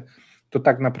inwestycje, to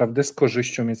tak naprawdę z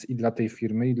korzyścią jest i dla tej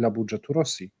firmy, i dla budżetu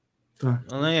Rosji. Tak.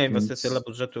 No nie, inwestycja dla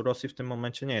budżetu Rosji w tym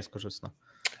momencie nie jest korzystna.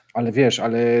 Ale wiesz,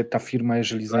 ale ta firma,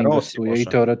 jeżeli zainwestuje i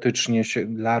teoretycznie się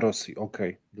dla Rosji,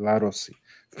 dla Rosji.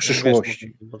 W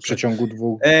przyszłości, w przeciągu 2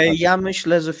 lat. Ja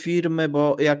myślę, że firmy,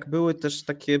 bo jak były też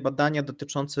takie badania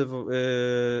dotyczące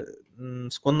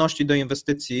skłonności do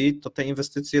inwestycji, to te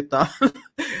inwestycje tam,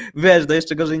 wiesz, to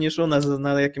jeszcze gorzej niż u nas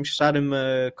na jakimś szarym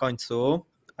końcu,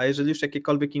 a jeżeli już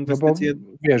jakiekolwiek inwestycje... No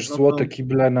bo, wiesz, no złote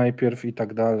kible najpierw i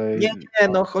tak dalej. Nie,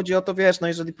 no chodzi o to, wiesz, no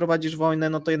jeżeli prowadzisz wojnę,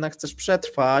 no to jednak chcesz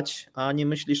przetrwać, a nie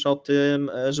myślisz o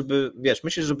tym, żeby, wiesz,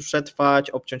 myślisz, żeby przetrwać,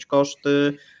 obciąć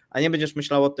koszty, a nie będziesz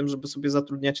myślał o tym, żeby sobie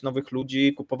zatrudniać nowych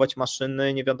ludzi, kupować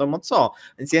maszyny, nie wiadomo co.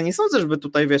 Więc ja nie sądzę, żeby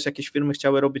tutaj, wiesz, jakieś firmy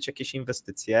chciały robić jakieś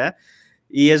inwestycje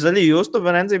i jeżeli już, to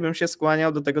prędzej bym się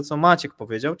skłaniał do tego, co Maciek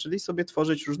powiedział, czyli sobie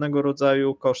tworzyć różnego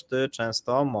rodzaju koszty,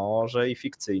 często może i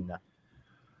fikcyjne.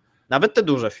 Nawet te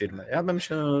duże firmy. Ja bym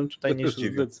się tutaj nie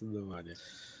zdziwił. Zdecydowanie.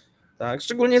 Tak,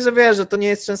 szczególnie, że wiesz, że to nie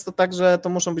jest często tak, że to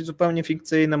muszą być zupełnie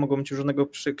fikcyjne, mogą być różnego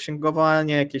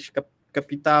księgowania, jakieś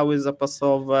kapitały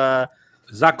zapasowe.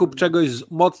 Zakup czegoś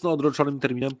z mocno odroczonym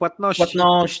terminem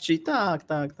płatności. Tak.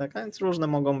 A więc różne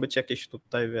mogą być jakieś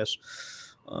tutaj, wiesz,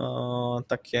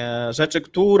 takie rzeczy,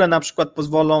 które na przykład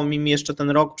pozwolą im jeszcze ten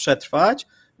rok przetrwać,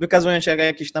 wykazują się jak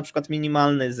jakiś na przykład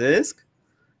minimalny zysk,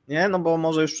 nie? No bo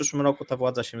może już w przyszłym roku ta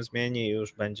władza się zmieni i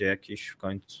już będzie jakieś w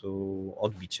końcu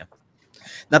odbicie.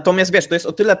 Natomiast wiesz, to jest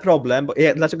o tyle problem, bo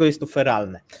dlaczego jest to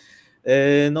feralne?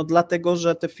 No dlatego,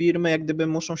 że te firmy jak gdyby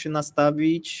muszą się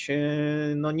nastawić,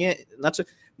 no nie, znaczy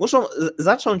muszą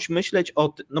zacząć myśleć o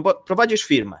tym, no bo prowadzisz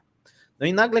firmę, no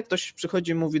i nagle ktoś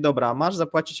przychodzi i mówi, dobra, masz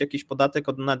zapłacić jakiś podatek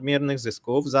od nadmiernych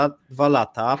zysków za 2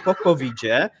 lata po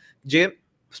COVID-zie, gdzie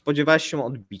spodziewałeś się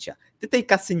odbicia. Ty tej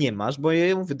kasy nie masz, bo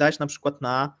ją wydałeś na przykład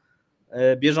na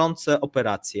bieżące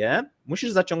operacje,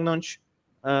 musisz zaciągnąć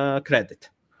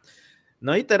kredyt.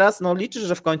 No i teraz no liczysz,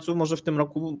 że w końcu może w tym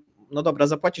roku, no dobra,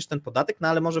 zapłacisz ten podatek, no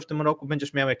ale może w tym roku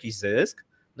będziesz miał jakiś zysk,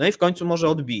 no i w końcu może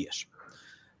odbijesz.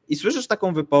 I słyszysz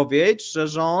taką wypowiedź, że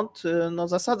rząd no,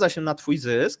 zasadza się na twój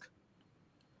zysk,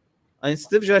 a więc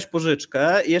ty wziąłeś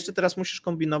pożyczkę i jeszcze teraz musisz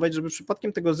kombinować, żeby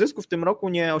przypadkiem tego zysku w tym roku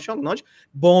nie osiągnąć,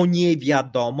 bo nie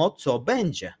wiadomo, co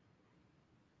będzie.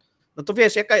 No to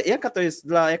wiesz, jaka to jest,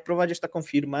 jak prowadzisz taką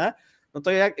firmę, no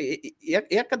to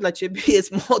jaka dla ciebie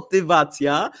jest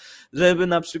motywacja, żeby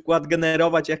na przykład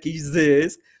generować jakiś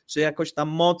zysk, czy jakoś tam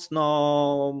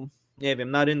mocno, nie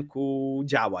wiem, na rynku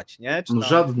działać, nie? Czy tam,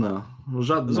 żadna.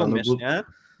 Rozumiesz, no bo... nie?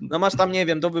 No masz tam, nie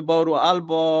wiem, do wyboru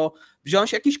albo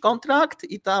wziąć jakiś kontrakt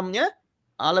i tam, nie?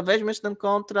 Ale weźmiesz ten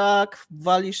kontrakt,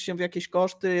 walisz się w jakieś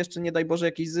koszty, jeszcze nie daj Boże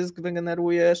jakiś zysk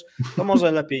wygenerujesz, to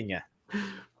może lepiej nie.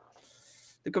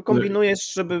 Tylko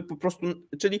kombinujesz, żeby po prostu,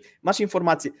 czyli masz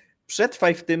informację,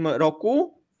 przetrwaj w tym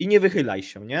roku i nie wychylaj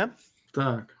się, nie?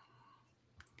 Tak.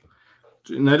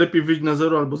 Czyli najlepiej wyjść na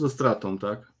zero albo ze stratą,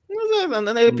 tak? No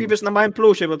najlepiej wiesz na małym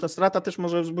plusie, bo ta strata też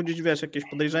może wzbudzić, wiesz, jakieś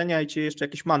podejrzenia i ci jeszcze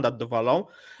jakiś mandat dowalą,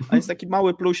 a więc taki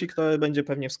mały plusik to będzie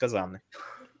pewnie wskazany.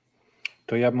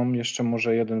 To ja mam jeszcze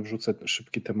może jeden, wrzucę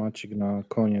szybki temacik na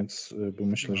koniec, bo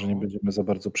myślę, że nie będziemy za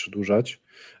bardzo przedłużać.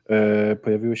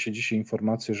 Pojawiły się dzisiaj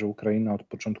informacje, że Ukraina od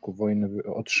początku wojny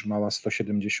otrzymała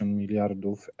 170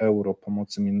 miliardów euro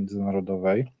pomocy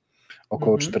międzynarodowej.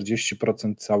 Około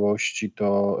 40% całości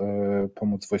to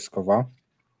pomoc wojskowa.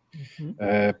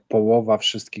 Połowa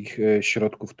wszystkich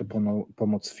środków to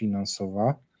pomoc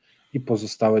finansowa i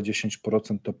pozostałe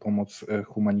 10% to pomoc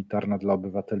humanitarna dla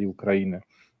obywateli Ukrainy.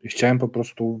 Chciałem po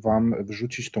prostu wam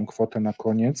wrzucić tą kwotę na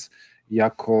koniec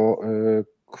jako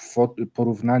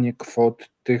porównanie kwot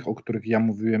tych, o których ja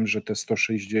mówiłem, że te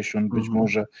 160 być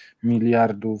może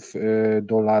miliardów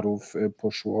dolarów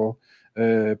poszło,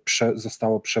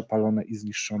 zostało przepalone i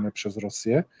zniszczone przez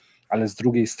Rosję, ale z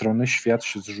drugiej strony świat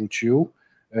się zrzucił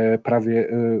prawie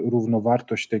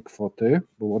równowartość tej kwoty,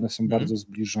 bo one są bardzo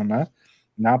zbliżone,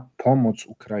 na pomoc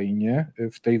Ukrainie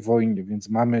w tej wojnie, więc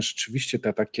mamy rzeczywiście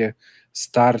te takie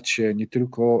starcie nie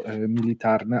tylko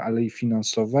militarne, ale i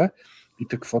finansowe i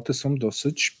te kwoty są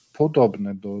dosyć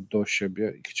podobne do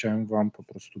siebie i chciałem wam po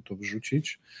prostu to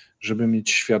wrzucić, żeby mieć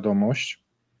świadomość.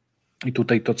 I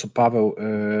tutaj to, co Paweł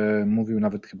mówił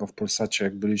nawet chyba w Polsacie,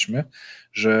 jak byliśmy,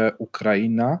 że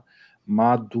Ukraina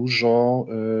ma dużo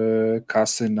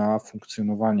kasy na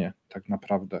funkcjonowanie tak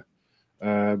naprawdę,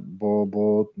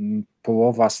 bo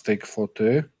połowa z tej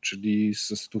kwoty, czyli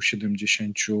ze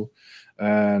 170,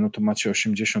 no to macie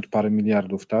 80 parę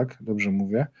miliardów, tak? Dobrze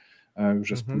mówię?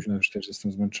 Już jest późno, już też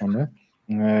jestem zmęczony.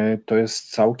 To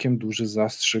jest całkiem duży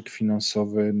zastrzyk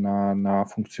finansowy na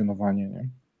funkcjonowanie, nie?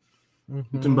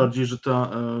 I tym bardziej, że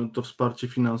to wsparcie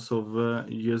finansowe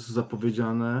jest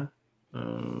zapowiedziane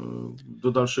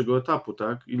do dalszego etapu,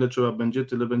 tak? Ile trzeba będzie,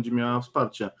 tyle będzie miała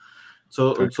wsparcia,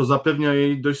 co zapewnia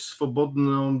jej dość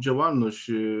swobodną działalność,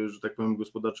 że tak powiem,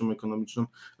 gospodarczą, ekonomiczną,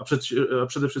 a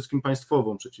przede wszystkim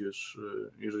państwową przecież,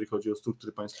 jeżeli chodzi o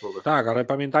struktury państwowe. Tak, ale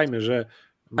pamiętajmy, że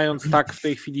mając tak w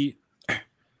tej chwili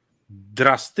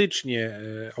drastycznie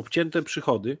obcięte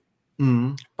przychody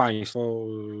państwo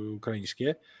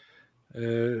ukraińskie,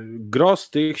 gros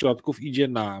tych środków idzie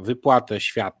na wypłatę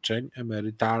świadczeń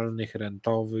emerytalnych,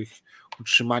 rentowych,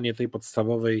 utrzymanie tej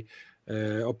podstawowej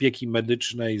opieki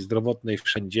medycznej, zdrowotnej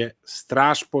wszędzie,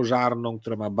 straż pożarną,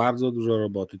 która ma bardzo dużo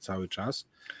roboty cały czas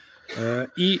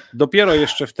i dopiero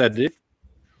jeszcze wtedy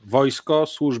wojsko,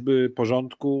 służby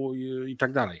porządku i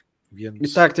tak dalej.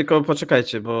 Więc... I tak, tylko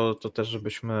poczekajcie, bo to też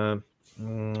żebyśmy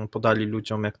podali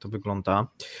ludziom, jak to wygląda.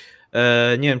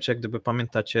 Nie wiem, czy jak gdyby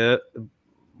pamiętacie,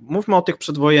 mówmy o tych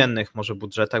przedwojennych może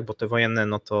budżetach, bo te wojenne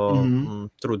no to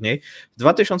trudniej. W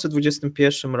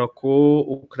 2021 roku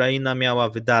Ukraina miała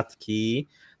wydatki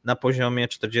na poziomie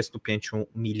 45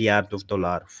 miliardów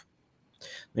dolarów.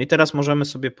 No i teraz możemy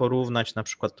sobie porównać na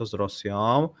przykład to z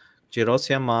Rosją, gdzie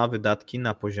Rosja ma wydatki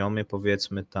na poziomie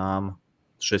powiedzmy tam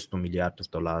 300 miliardów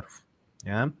dolarów.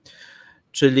 Nie?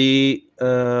 Czyli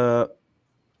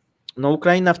no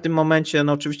Ukraina w tym momencie,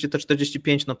 no oczywiście te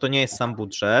 45 no to nie jest sam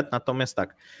budżet, natomiast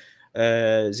tak,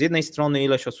 z jednej strony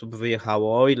ileś osób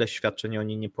wyjechało, ileś świadczeń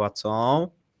oni nie płacą,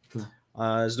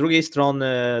 z drugiej strony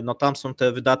no tam są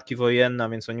te wydatki wojenne,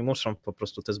 więc oni muszą po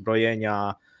prostu te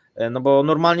zbrojenia, no bo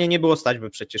normalnie nie było stać by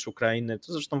przecież Ukrainy,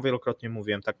 to zresztą wielokrotnie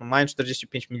mówiłem, tak, no mają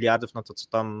 45 miliardów, no to co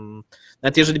tam,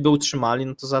 nawet jeżeli by utrzymali,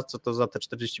 no to za co to za te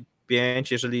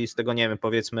 45, jeżeli z tego nie wiem,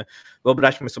 powiedzmy,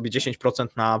 wyobraźmy sobie 10%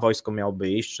 na wojsko miałoby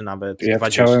iść, czy nawet ja 20%.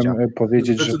 Chciałem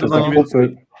powiedzieć, że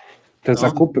te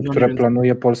zakupy, które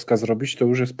planuje Polska zrobić, to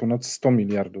już jest ponad 100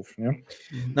 miliardów, nie?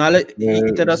 No ale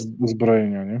i teraz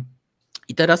uzbrojenia, nie?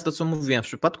 I teraz to, co mówiłem, w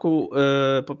przypadku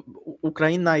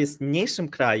Ukraina jest mniejszym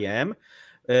krajem,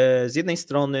 z jednej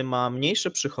strony ma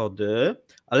mniejsze przychody,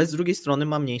 ale z drugiej strony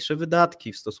ma mniejsze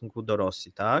wydatki w stosunku do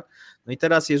Rosji, tak? No i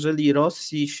teraz jeżeli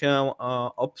Rosji się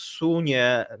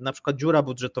obsunie, na przykład dziura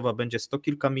budżetowa będzie 100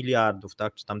 kilka miliardów,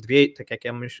 tak? Czy tam tak jak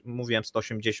ja mówiłem,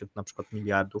 180 na przykład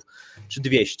miliardów, czy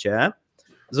 200,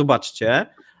 zobaczcie,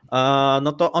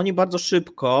 no to oni bardzo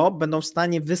szybko będą w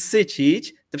stanie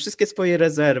wysycić te wszystkie swoje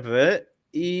rezerwy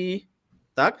i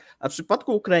tak, a w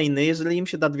przypadku Ukrainy, jeżeli im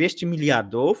się da 200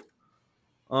 miliardów,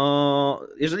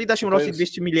 jeżeli da się Rosji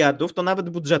 200 miliardów, to nawet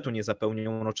budżetu nie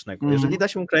zapełnią rocznego. Jeżeli da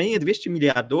się Ukrainie 200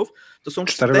 miliardów, to są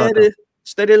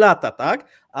 4 lata, tak?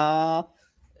 A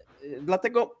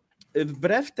dlatego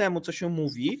wbrew temu, co się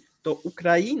mówi, to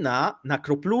Ukraina na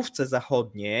kroplówce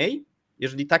zachodniej,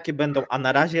 jeżeli takie będą, a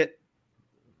na razie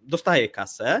dostaje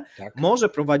kasę, tak, może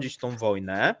prowadzić tą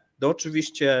wojnę do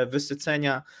oczywiście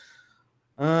wysycenia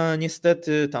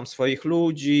niestety tam swoich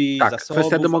ludzi, tak, zasobów.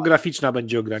 Kwestia demograficzna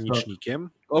będzie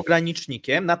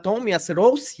ogranicznikiem. Natomiast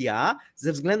Rosja,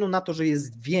 ze względu na to, że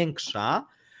jest większa,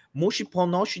 musi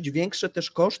ponosić większe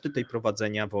też koszty tej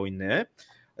prowadzenia wojny,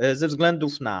 ze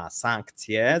względów na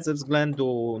sankcje, ze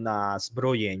względu na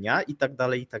zbrojenia i tak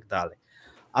dalej, i tak dalej.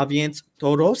 A więc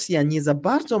to Rosja nie za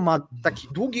bardzo ma taki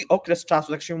długi okres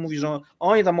czasu, tak się mówi, że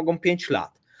oni tam mogą 5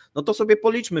 lat. No to sobie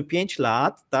policzmy 5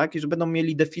 lat, tak, i że będą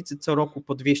mieli deficyt co roku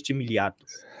po 200 miliardów.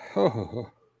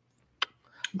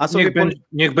 A sobie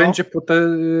niech będzie po te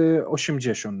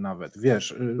 80 nawet,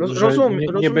 wiesz,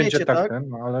 nie będzie tak,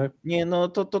 ten, ale... Nie, no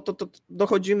to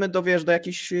dochodzimy do, wiesz, do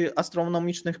jakichś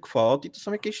astronomicznych kwot i to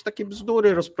są jakieś takie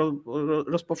bzdury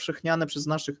rozpowszechniane przez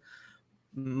naszych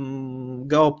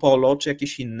Geopolo czy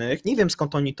jakichś innych, nie wiem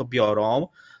skąd oni to biorą,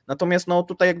 natomiast no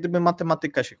tutaj jak gdyby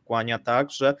matematyka się kłania,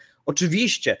 tak, że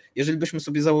oczywiście, jeżeli byśmy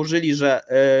sobie założyli, że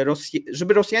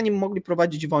żeby Rosjanie mogli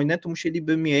prowadzić wojnę, to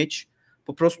musieliby mieć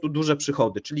po prostu duże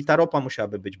przychody, czyli ta ropa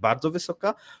musiałaby być bardzo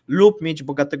wysoka lub mieć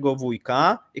bogatego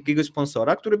wujka, jakiegoś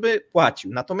sponsora, który by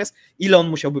płacił. Natomiast ile on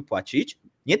musiałby płacić?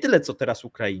 Nie tyle, co teraz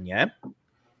Ukrainie,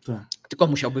 tylko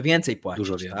musiałby więcej płacić.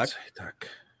 Dużo więcej,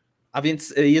 tak. A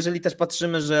więc jeżeli też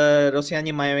patrzymy, że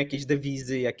Rosjanie mają jakieś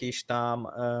dewizy, jakieś tam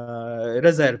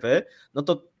rezerwy, no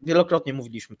to wielokrotnie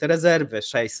mówiliśmy, te rezerwy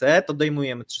 600,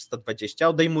 odejmujemy 320,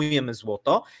 odejmujemy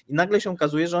złoto i nagle się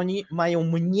okazuje, że oni mają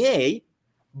mniej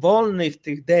wolnych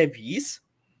tych dewiz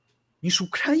niż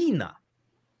Ukraina.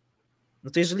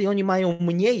 No to jeżeli oni mają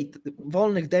mniej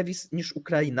wolnych dewiz niż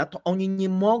Ukraina, to oni nie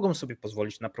mogą sobie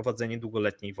pozwolić na prowadzenie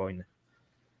długoletniej wojny.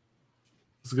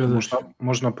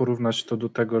 Można porównać to do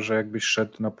tego, że jakbyś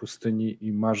szedł na pustyni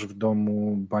i masz w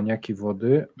domu baniaki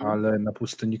wody, ale na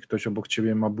pustyni ktoś obok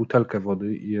ciebie ma butelkę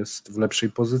wody i jest w lepszej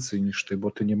pozycji niż ty,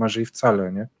 bo ty nie masz jej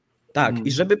wcale, nie? Tak,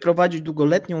 i żeby prowadzić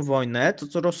długoletnią wojnę, to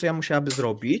co Rosja musiałaby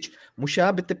zrobić?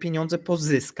 Musiałaby te pieniądze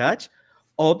pozyskać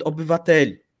od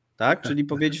obywateli. Tak? Czyli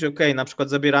powiedzieć, ok, na przykład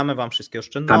zabieramy wam wszystkie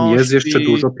oszczędności. Tam jest jeszcze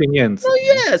dużo pieniędzy. No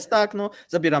jest, tak, no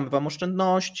zabieramy wam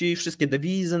oszczędności, wszystkie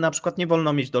dewizy, na przykład nie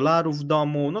wolno mieć dolarów w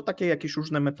domu, no takie jakieś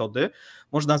różne metody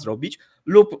można zrobić,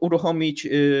 lub uruchomić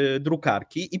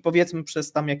drukarki i powiedzmy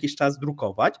przez tam jakiś czas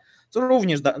drukować, co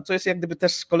również, co jest jak gdyby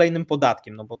też kolejnym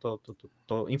podatkiem, no bo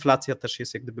to inflacja też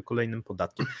jest jak gdyby kolejnym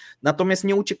podatkiem. Natomiast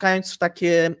nie uciekając w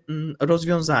takie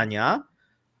rozwiązania,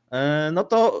 no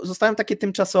to zostają takie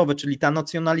tymczasowe, czyli ta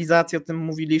nacjonalizacja, o tym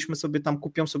mówiliśmy sobie, tam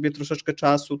kupią sobie troszeczkę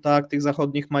czasu, tak, tych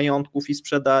zachodnich majątków i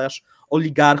sprzedaż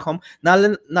oligarchom, no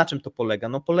ale na czym to polega?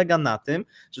 No polega na tym,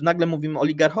 że nagle mówimy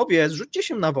oligarchowie, zrzućcie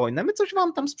się na wojnę, my coś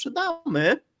wam tam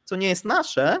sprzedamy, co nie jest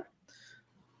nasze,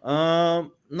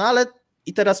 no ale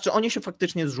i teraz czy oni się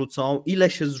faktycznie zrzucą, ile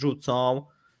się zrzucą,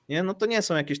 nie? No to nie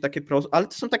są jakieś takie proste, ale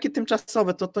to są takie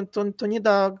tymczasowe, to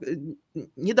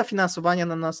nie da finansowania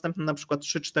na następne na przykład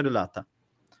 3-4 lata.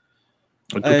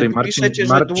 Tutaj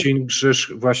Marcin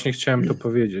Grzysz, właśnie chciałem to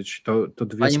powiedzieć, to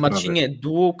dwie Panie sprawy. Marcinie,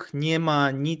 dług nie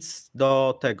ma nic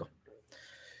do tego.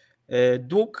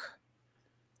 Dług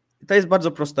to jest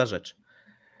bardzo prosta rzecz.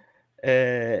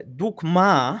 Dług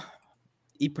ma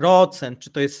i procent,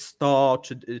 czy to jest 100,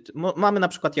 czy mamy na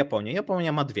przykład Japonię.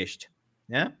 Japonia ma 200,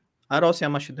 nie? A Rosja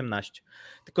ma 17.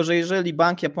 Tylko że jeżeli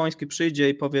bank japoński przyjdzie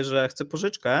i powie, że chce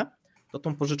pożyczkę, to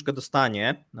tą pożyczkę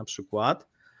dostanie na przykład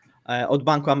od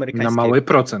banku amerykańskiego. Na mały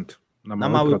procent. Na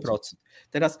mały procent.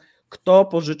 Teraz kto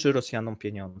pożyczy Rosjanom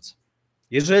pieniądze?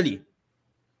 Jeżeli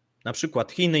na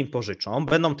przykład Chiny im pożyczą,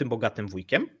 będą tym bogatym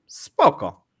wujkiem,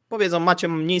 spoko. Powiedzą, macie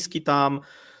niski tam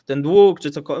ten dług,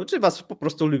 czy cokolwiek, czy was po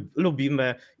prostu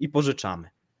lubimy i pożyczamy.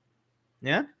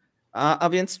 Nie? A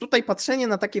więc tutaj patrzenie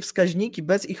na takie wskaźniki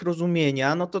bez ich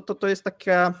rozumienia, no to jest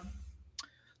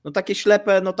takie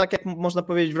ślepe, no tak jak można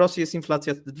powiedzieć, w Rosji jest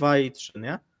inflacja 2 i 3,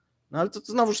 nie? No ale to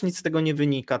znowuż nic z tego nie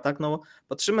wynika, tak? No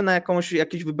patrzymy na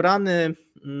jakiś wybrany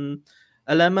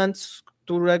element, z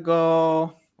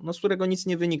którego nic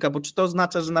nie wynika, bo czy to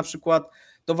oznacza, że na przykład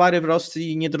towary w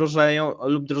Rosji nie drożeją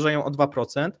lub drożeją o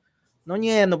 2%? No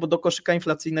nie, no bo do koszyka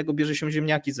inflacyjnego bierze się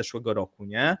ziemniaki z zeszłego roku,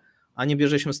 nie? A nie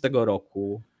bierze się z tego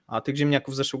roku. A tych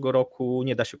ziemniaków z zeszłego roku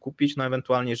nie da się kupić, no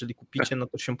ewentualnie jeżeli kupicie, no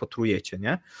to się potrujecie,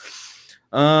 nie?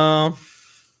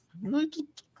 No i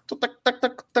to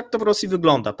tak to w Rosji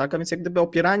wygląda, tak? A więc jak gdyby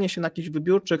opieranie się na jakichś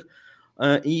wybiórczych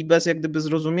i bez jak gdyby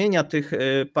zrozumienia tych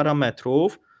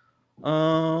parametrów,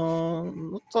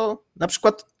 no to na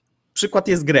przykład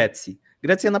jest Grecji.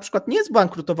 Grecja na przykład nie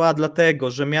zbankrutowała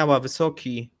dlatego, że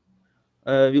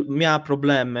miała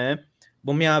problemy,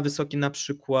 bo miała wysoki na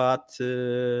przykład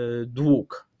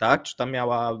dług, tak? Czy tam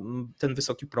miała ten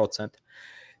wysoki procent,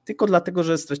 tylko dlatego,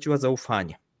 że straciła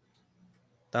zaufanie,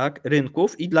 tak?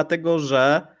 Rynków i dlatego,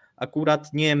 że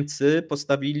akurat Niemcy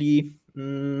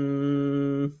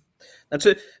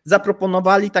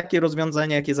zaproponowali takie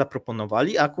rozwiązania, jakie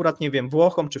zaproponowali, a akurat nie wiem,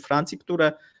 Włochom czy Francji,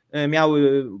 które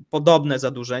miały podobne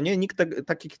zadłużenie, nikt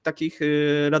takich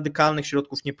radykalnych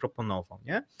środków nie proponował,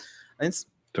 nie? A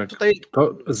więc tak, tutaj...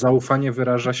 To zaufanie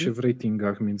wyraża się w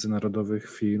ratingach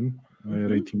międzynarodowych firm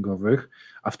ratingowych,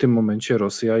 a w tym momencie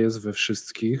Rosja jest we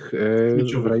wszystkich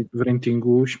w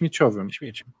ratingu śmieciowym.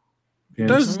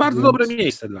 To jest bardzo dobre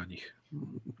miejsce dla nich.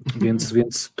 Więc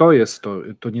to jest to.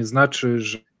 To nie znaczy,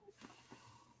 że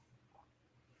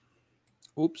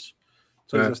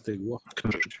coś zastygło.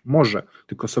 Może,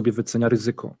 tylko sobie wycenia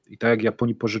ryzyko. I tak jak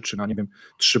Japonii pożyczy na, nie wiem,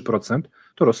 3%,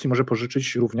 to Rosji może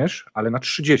pożyczyć również, ale na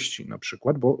 30% na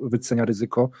przykład, bo wycenia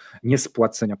ryzyko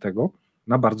niespłacenia tego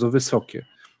na bardzo wysokie.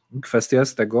 Kwestia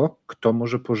jest tego, kto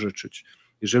może pożyczyć.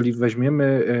 Jeżeli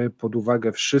weźmiemy pod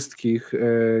uwagę wszystkich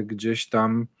gdzieś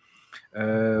tam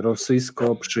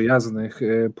rosyjsko przyjaznych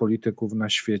polityków na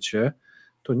świecie,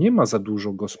 to nie ma za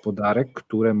dużo gospodarek,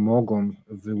 które mogą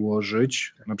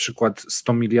wyłożyć na przykład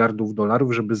 $100 miliardów,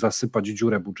 żeby zasypać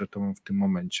dziurę budżetową w tym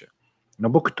momencie. No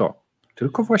bo kto?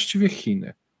 Tylko właściwie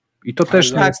Chiny. I to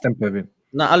też nie jestem pewien.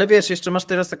 No ale wiesz, jeszcze masz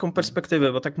teraz taką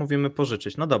perspektywę, bo tak mówimy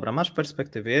pożyczyć. No dobra, masz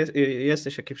perspektywę,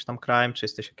 jesteś jakimś tam krajem, czy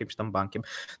jesteś jakimś tam bankiem.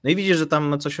 No i widzisz, że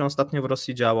tam co się ostatnio w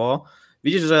Rosji działo,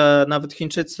 widzisz, że nawet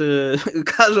Chińczycy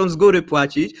każą z góry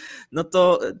płacić, no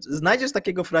to znajdziesz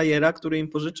takiego frajera, który im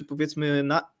pożyczy, powiedzmy,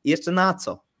 jeszcze na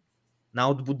co? Na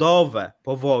odbudowę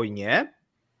po wojnie,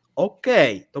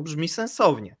 okej, to brzmi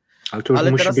sensownie. Ale to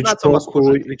już musi teraz być na co masz pokój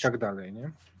pożyczyć? i tak dalej,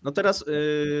 nie? No teraz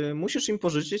musisz im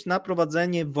pożyczyć na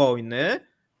prowadzenie wojny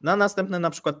na następne na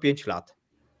przykład 5 lat.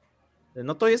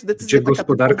 No to jest decyzja Gdzie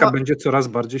gospodarka typowa... będzie coraz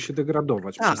bardziej się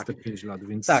degradować przez te 5 lat,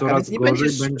 więc coraz nie gorzej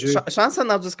będzie szansa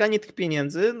na odzyskanie tych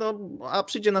pieniędzy, no a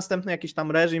przyjdzie następny jakiś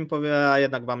tam reżim, powie, a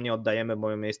jednak wam nie oddajemy,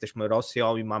 bo my jesteśmy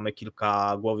Rosją i mamy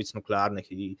kilka głowic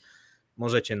nuklearnych i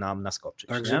możecie nam naskoczyć.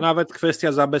 Także nie? nawet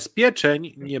kwestia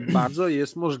zabezpieczeń nie bardzo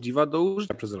jest możliwa do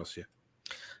użycia przez Rosję.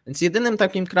 Więc jedynym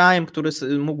takim krajem, który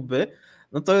mógłby,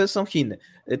 no to są Chiny.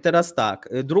 Teraz tak,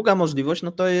 druga możliwość,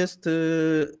 no to jest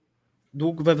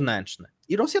dług wewnętrzny.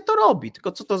 I Rosja to robi,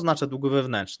 tylko co to oznacza dług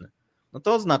wewnętrzny? No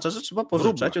to oznacza, że trzeba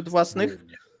pożyczać od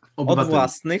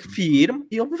własnych firm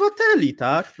i obywateli,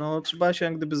 tak? No trzeba się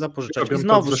jak gdyby zapożyczać. I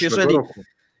znowu,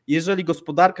 jeżeli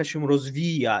gospodarka się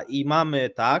rozwija i mamy,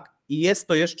 tak, i jest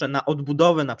to jeszcze na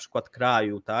odbudowę na przykład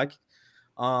kraju, tak,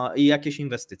 i jakieś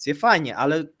inwestycje, fajnie,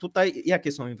 ale tutaj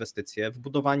jakie są inwestycje? W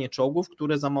budowanie czołgów,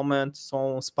 które za moment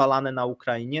są spalane na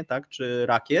Ukrainie, tak, czy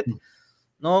rakiet,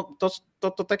 no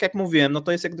to tak jak mówiłem, no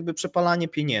to jest jak gdyby przepalanie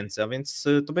pieniędzy, a więc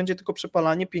to będzie tylko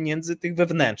przepalanie pieniędzy tych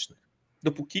wewnętrznych,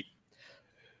 dopóki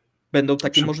będą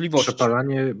takie możliwości.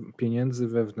 Przepalanie pieniędzy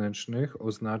wewnętrznych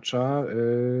oznacza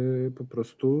po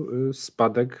prostu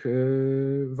spadek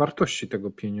wartości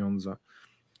tego pieniądza.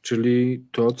 Czyli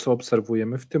to, co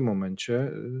obserwujemy w tym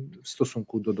momencie w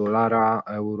stosunku do dolara,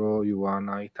 euro,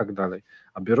 juana i tak dalej.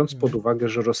 A biorąc pod uwagę,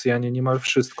 że Rosjanie niemal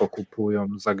wszystko kupują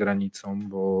za granicą,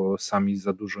 bo sami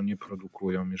za dużo nie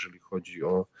produkują, jeżeli chodzi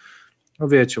o, no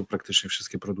wiecie, o praktycznie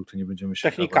wszystkie produkty, nie będziemy się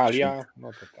technikalia,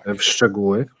 no to tak. w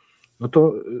szczegóły, no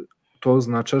to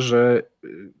oznacza, że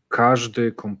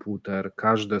każdy komputer,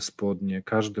 każde spodnie,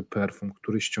 każdy perfum,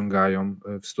 który ściągają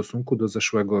w stosunku do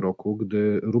zeszłego roku,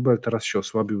 gdy rubel teraz się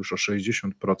osłabił już o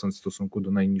 60% w stosunku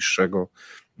do najniższego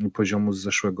poziomu z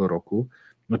zeszłego roku,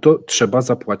 no to trzeba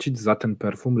zapłacić za ten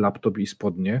perfum, laptop i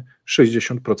spodnie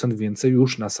 60% więcej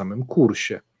już na samym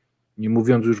kursie. Nie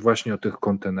mówiąc już właśnie o tych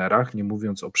kontenerach, nie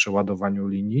mówiąc o przeładowaniu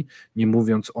linii, nie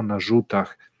mówiąc o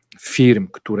narzutach firm,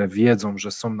 które wiedzą,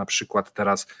 że są na przykład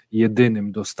teraz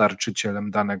jedynym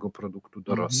dostarczycielem danego produktu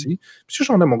do Rosji, przecież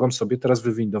one mogą sobie teraz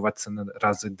wywindować cenę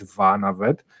razy 2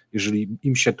 nawet, jeżeli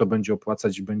im się to będzie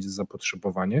opłacać i będzie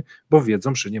zapotrzebowanie, bo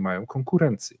wiedzą, że nie mają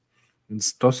konkurencji.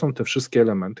 Więc to są te wszystkie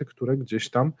elementy, które gdzieś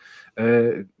tam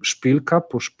szpilka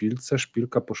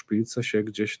po szpilce się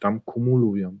gdzieś tam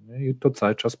kumulują. Nie? I to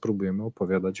cały czas próbujemy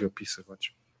opowiadać i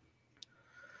opisywać.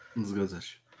 Zgadza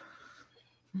się.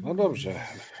 No dobrze.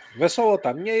 Wesoło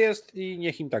tam nie jest i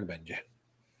niech im tak będzie.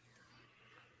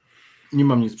 Nie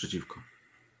mam nic przeciwko.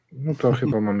 No to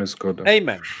chyba mamy zgodę.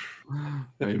 Amen.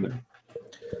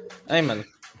 Amen.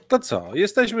 To co?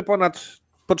 Jesteśmy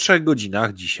po 3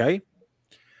 godzinach dzisiaj,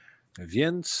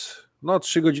 więc no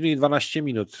 3 godziny i 12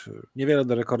 minut. Niewiele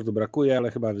do rekordu brakuje,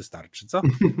 ale chyba wystarczy, co?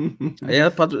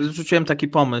 Ja rzuciłem taki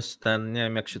pomysł, nie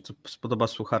wiem jak się to spodoba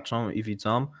słuchaczom i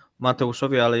widzom,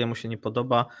 Mateuszowi, ale jemu się nie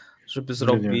podoba, żeby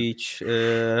zrobić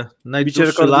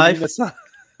najdłuższy live.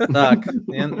 Tak,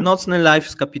 nocny live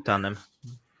z Kapitanem.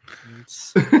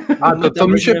 Więc... to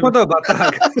mi się podoba,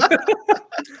 tak.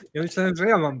 Ja myślałem, że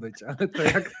ja mam być, ale to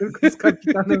jak tylko z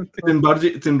Kapitanem. To...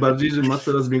 Tym bardziej, że ma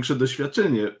coraz większe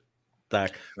doświadczenie.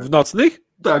 Tak. W nocnych?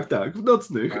 Tak, w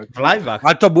nocnych. Tak, w live'ach.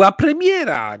 Ale to była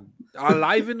premiera. A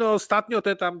live'y, no ostatnio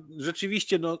te tam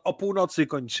rzeczywiście o północy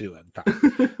kończyłem, tak.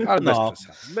 Ale bez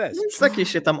przesady. Więc takie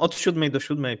się tam od 7 do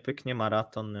 7 pyknie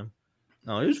maraton.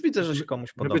 No już widzę, że się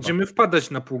komuś podoba. Będziemy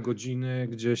wpadać na pół godziny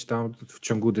gdzieś tam w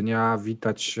ciągu dnia,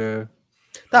 witać się.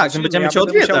 Tak, będziemy cię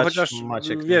odwiedzać. Chociaż,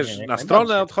 Maciek, wiesz, na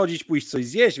stronę odchodzić, pójść coś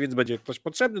zjeść, więc będzie ktoś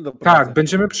potrzebny do pracy. Tak,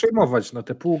 będziemy przejmować na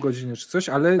te pół godziny czy coś,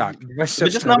 ale tak.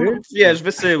 24... Będziesz nam,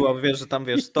 wysyłał, że tam,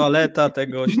 z toaleta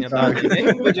tego śniadania,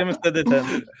 nie? I będziemy wtedy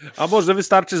A może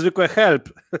wystarczy zwykłe help,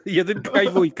 1 i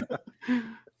 2.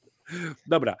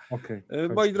 Dobra,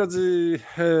 moi drodzy,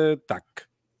 tak,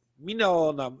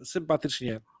 minęło nam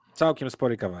sympatycznie całkiem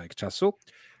spory kawałek czasu.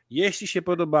 Jeśli się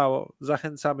podobało,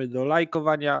 zachęcamy do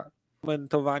lajkowania,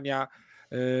 komentowania,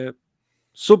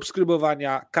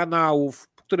 subskrybowania kanałów,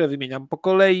 które wymieniam po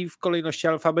kolei w kolejności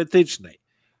alfabetycznej.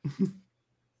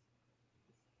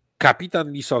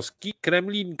 Kapitan, Lisowski,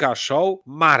 Kremlinka, show,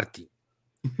 Martinn.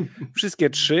 Wszystkie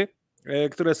 3,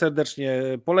 które serdecznie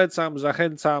polecam,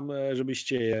 zachęcam,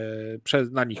 żebyście je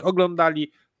na nich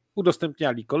oglądali,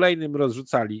 udostępniali kolejnym,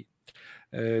 rozrzucali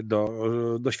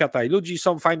do świata i ludzi.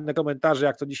 Są fajne komentarze,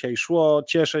 jak to dzisiaj szło.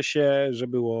 Cieszę się, że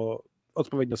było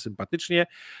odpowiednio sympatycznie.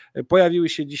 Pojawiły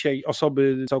się dzisiaj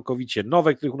osoby całkowicie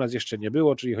nowe, których u nas jeszcze nie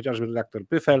było, czyli chociażby redaktor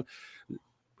Pyffel.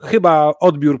 Chyba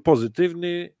odbiór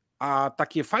pozytywny, a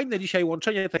takie fajne dzisiaj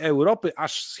łączenie tej Europy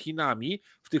aż z Chinami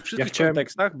w tych wszystkich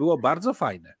kontekstach było bardzo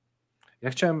fajne. Ja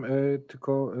chciałem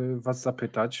tylko was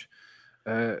zapytać,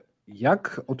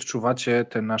 jak odczuwacie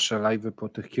te nasze live'y po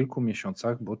tych kilku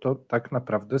miesiącach, bo to tak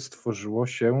naprawdę stworzyło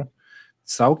się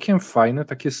całkiem fajne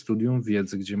takie studium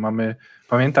wiedzy, gdzie mamy,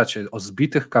 pamiętacie, o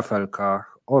zbitych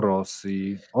kafelkach, o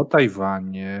Rosji, o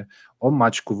Tajwanie, o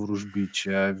Maćku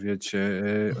wróżbicie, wiecie,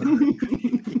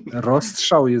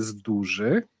 rozstrzał jest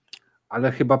duży,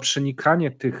 ale chyba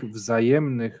przenikanie tych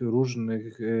wzajemnych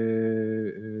różnych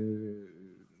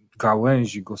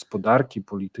gałęzi gospodarki,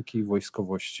 polityki i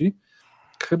wojskowości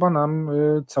chyba nam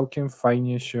całkiem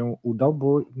fajnie się udał,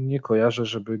 bo nie kojarzę,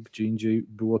 żeby gdzie indziej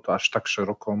było to aż tak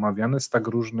szeroko omawiane z tak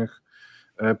różnych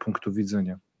punktów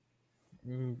widzenia.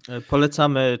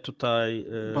 Polecamy tutaj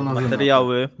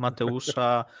materiały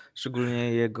Mateusza,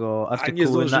 szczególnie jego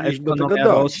artykuły na ekonomię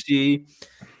Rosji.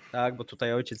 Tak, bo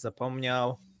tutaj ojciec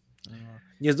zapomniał.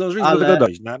 Nie zdążyliśmy do tego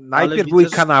dojść. Najpierw były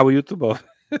kanały YouTube'owe.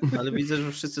 Ale widzę,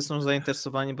 że wszyscy są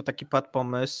zainteresowani, bo taki padł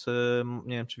pomysł,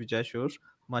 nie wiem, czy widziałeś już,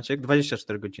 Maciek,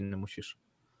 24 godziny musisz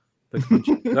pyknąć.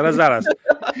 Zaraz.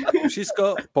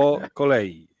 Wszystko po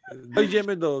kolei.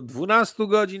 Dojdziemy do 12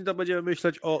 godzin, to będziemy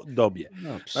myśleć o dobie.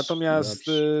 Natomiast,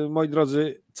 moi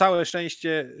drodzy, całe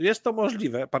szczęście jest to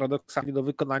możliwe, paradoksalnie do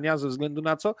wykonania, ze względu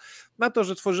na co? Na to,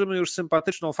 że tworzymy już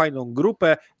sympatyczną, fajną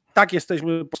grupę, tak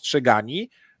jesteśmy postrzegani.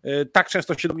 Tak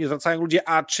często się do mnie zwracają ludzie,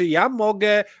 a czy ja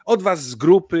mogę od was z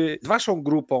grupy, z waszą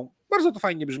grupą, bardzo to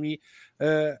fajnie brzmi,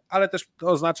 ale też to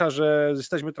oznacza, że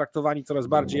jesteśmy traktowani coraz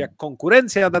bardziej jak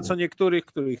konkurencja dla co niektórych,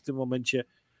 których w tym momencie,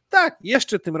 tak,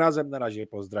 jeszcze tym razem na razie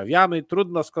pozdrawiamy.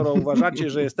 Trudno, skoro uważacie,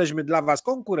 że jesteśmy dla was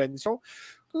konkurencją,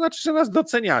 to znaczy, że nas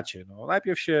doceniacie. No,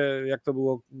 najpierw się, jak to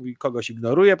było, kogoś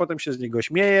ignoruje, potem się z niego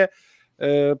śmieje,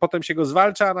 potem się go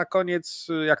zwalcza, a na koniec,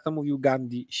 jak to mówił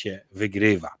Gandhi, się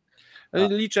wygrywa.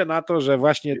 Liczę na to, że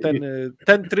właśnie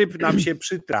ten tryb nam się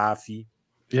przytrafi.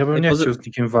 Ja bym nie chciał z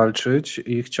nikim walczyć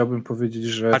i chciałbym powiedzieć,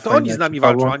 że... A to oni z nami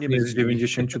walczą, a nie jest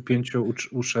 95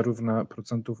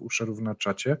 procentów uszerów na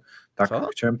czacie. Tak, co?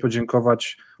 Chciałem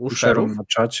podziękować uszerom na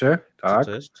czacie. Tak.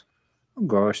 Co to jest?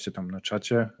 Goście tam na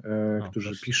czacie,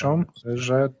 którzy piszą,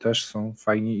 że też są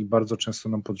fajni i bardzo często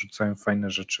nam podrzucają fajne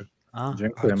rzeczy.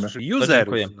 Dziękujemy.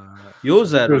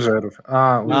 Userów.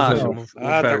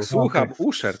 Tak, słucham.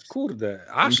 Usher, kurde.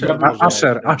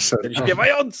 Asher. Ten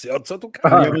śpiewający, o co tu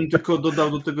Ja bym tylko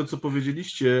dodał do tego, co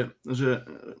powiedzieliście, że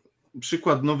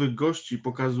przykład nowych gości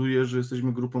pokazuje, że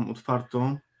jesteśmy grupą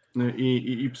otwartą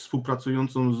i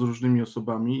współpracującą z różnymi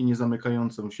osobami i nie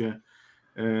zamykającą się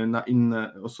na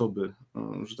inne osoby.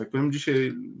 Że tak powiem,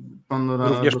 dzisiaj pan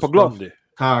Radosław, również poglądy.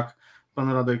 Tak.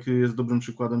 Pan Radek jest dobrym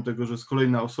przykładem tego, że jest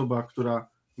kolejna osoba, która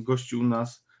gości u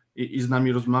nas i z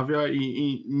nami rozmawia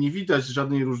i nie widać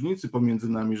żadnej różnicy pomiędzy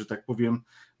nami, że tak powiem.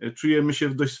 Czujemy się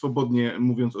dość swobodnie,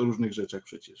 mówiąc o różnych rzeczach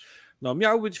przecież. No,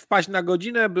 miał być wpaść na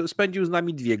godzinę, spędził z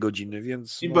nami 2 godziny,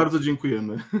 więc... I bardzo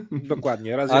dziękujemy.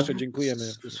 Dokładnie, raz jeszcze dziękujemy.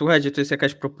 Słuchajcie, to jest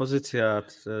jakaś propozycja.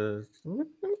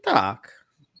 Tak.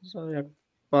 Jak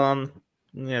pan...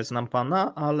 Nie znam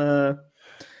pana, ale...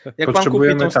 Jak pan kupi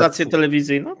tą stację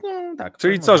telewizyjną, no tak.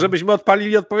 Czyli co, żebyśmy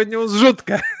odpalili odpowiednią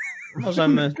zrzutkę?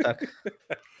 Możemy, tak.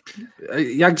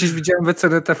 Ja gdzieś widziałem w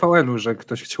cenie TVN-u, że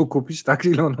ktoś chciał kupić, tak?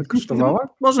 Ile ona kosztowała?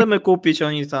 Możemy kupić,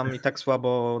 oni tam i tak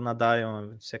słabo nadają,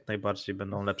 więc jak najbardziej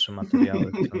będą lepsze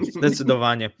materiały.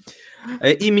 Zdecydowanie.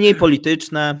 I mniej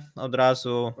polityczne od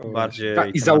razu, bardziej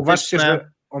tak, i zauważcie,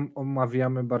 że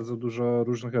omawiamy bardzo dużo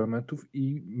różnych elementów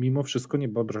i mimo wszystko nie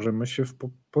wyobrażamy się w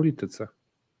polityce.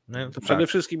 No, to przede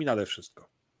wszystkim i nade wszystko.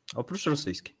 Oprócz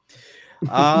rosyjskiej.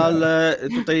 Ale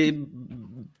tutaj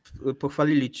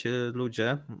pochwalili cię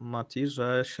ludzie, Mati,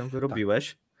 że się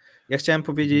wyrobiłeś. Ja chciałem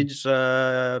powiedzieć,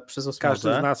 że przez osmozę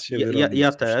każdy z nas się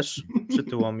ja też,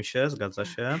 przytyło mi się, zgadza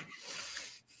się.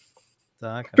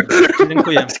 Tak,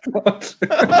 dziękuję.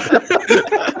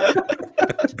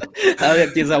 Ale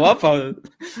jak nie załapał.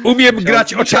 Umiem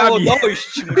grać oczami.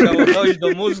 Musiało dojść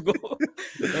do mózgu.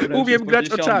 Dobra, umiem grać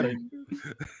oczami.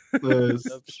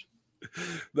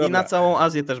 I na całą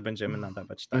Azję też będziemy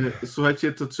nadawać. Tak?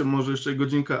 Słuchajcie, to czy może jeszcze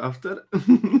godzinka after?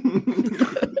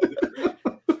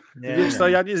 Wiesz co,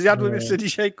 ja nie zjadłem jeszcze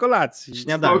dzisiaj kolacji.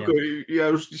 Śniadanie. Spoko, ja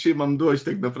już dzisiaj mam dość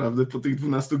tak naprawdę po tych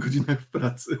 12 godzinach w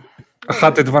pracy.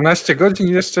 Aha, te 12 godzin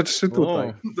i jeszcze 3 tutaj.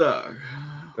 O. Tak.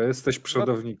 To jesteś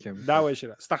przodownikiem. Dałeś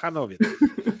radę. Stachanowiec.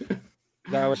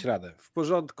 Dałeś radę. W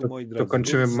porządku, moi drodzy. To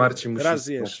kończymy, Marcin. Raz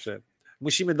jeszcze.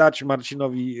 Musimy dać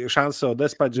Marcinowi szansę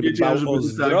odespać, żeby Wiedziałem, dbał że o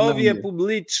będzie tak zdrowie dla mnie.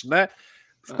 publiczne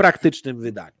w praktycznym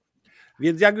wydaniu.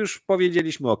 Więc jak już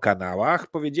powiedzieliśmy o kanałach,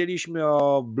 powiedzieliśmy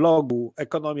o blogu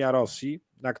Ekonomia Rosji,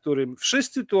 na którym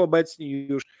wszyscy tu obecni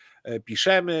już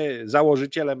piszemy.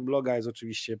 Założycielem bloga jest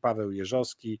oczywiście Paweł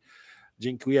Jeżowski.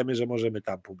 Dziękujemy, że możemy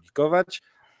tam publikować.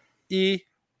 I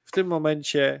w tym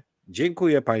momencie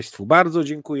dziękuję Państwu bardzo,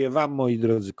 dziękuję Wam, moi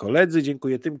drodzy koledzy,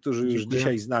 dziękuję tym, którzy już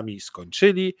dzisiaj z nami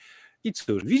skończyli. I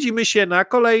cóż, widzimy się na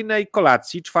kolejnej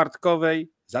kolacji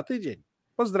czwartkowej za tydzień.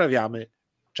 Pozdrawiamy,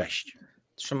 cześć.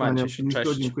 Trzymajcie się,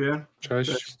 cześć. Dziękuję.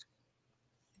 Cześć.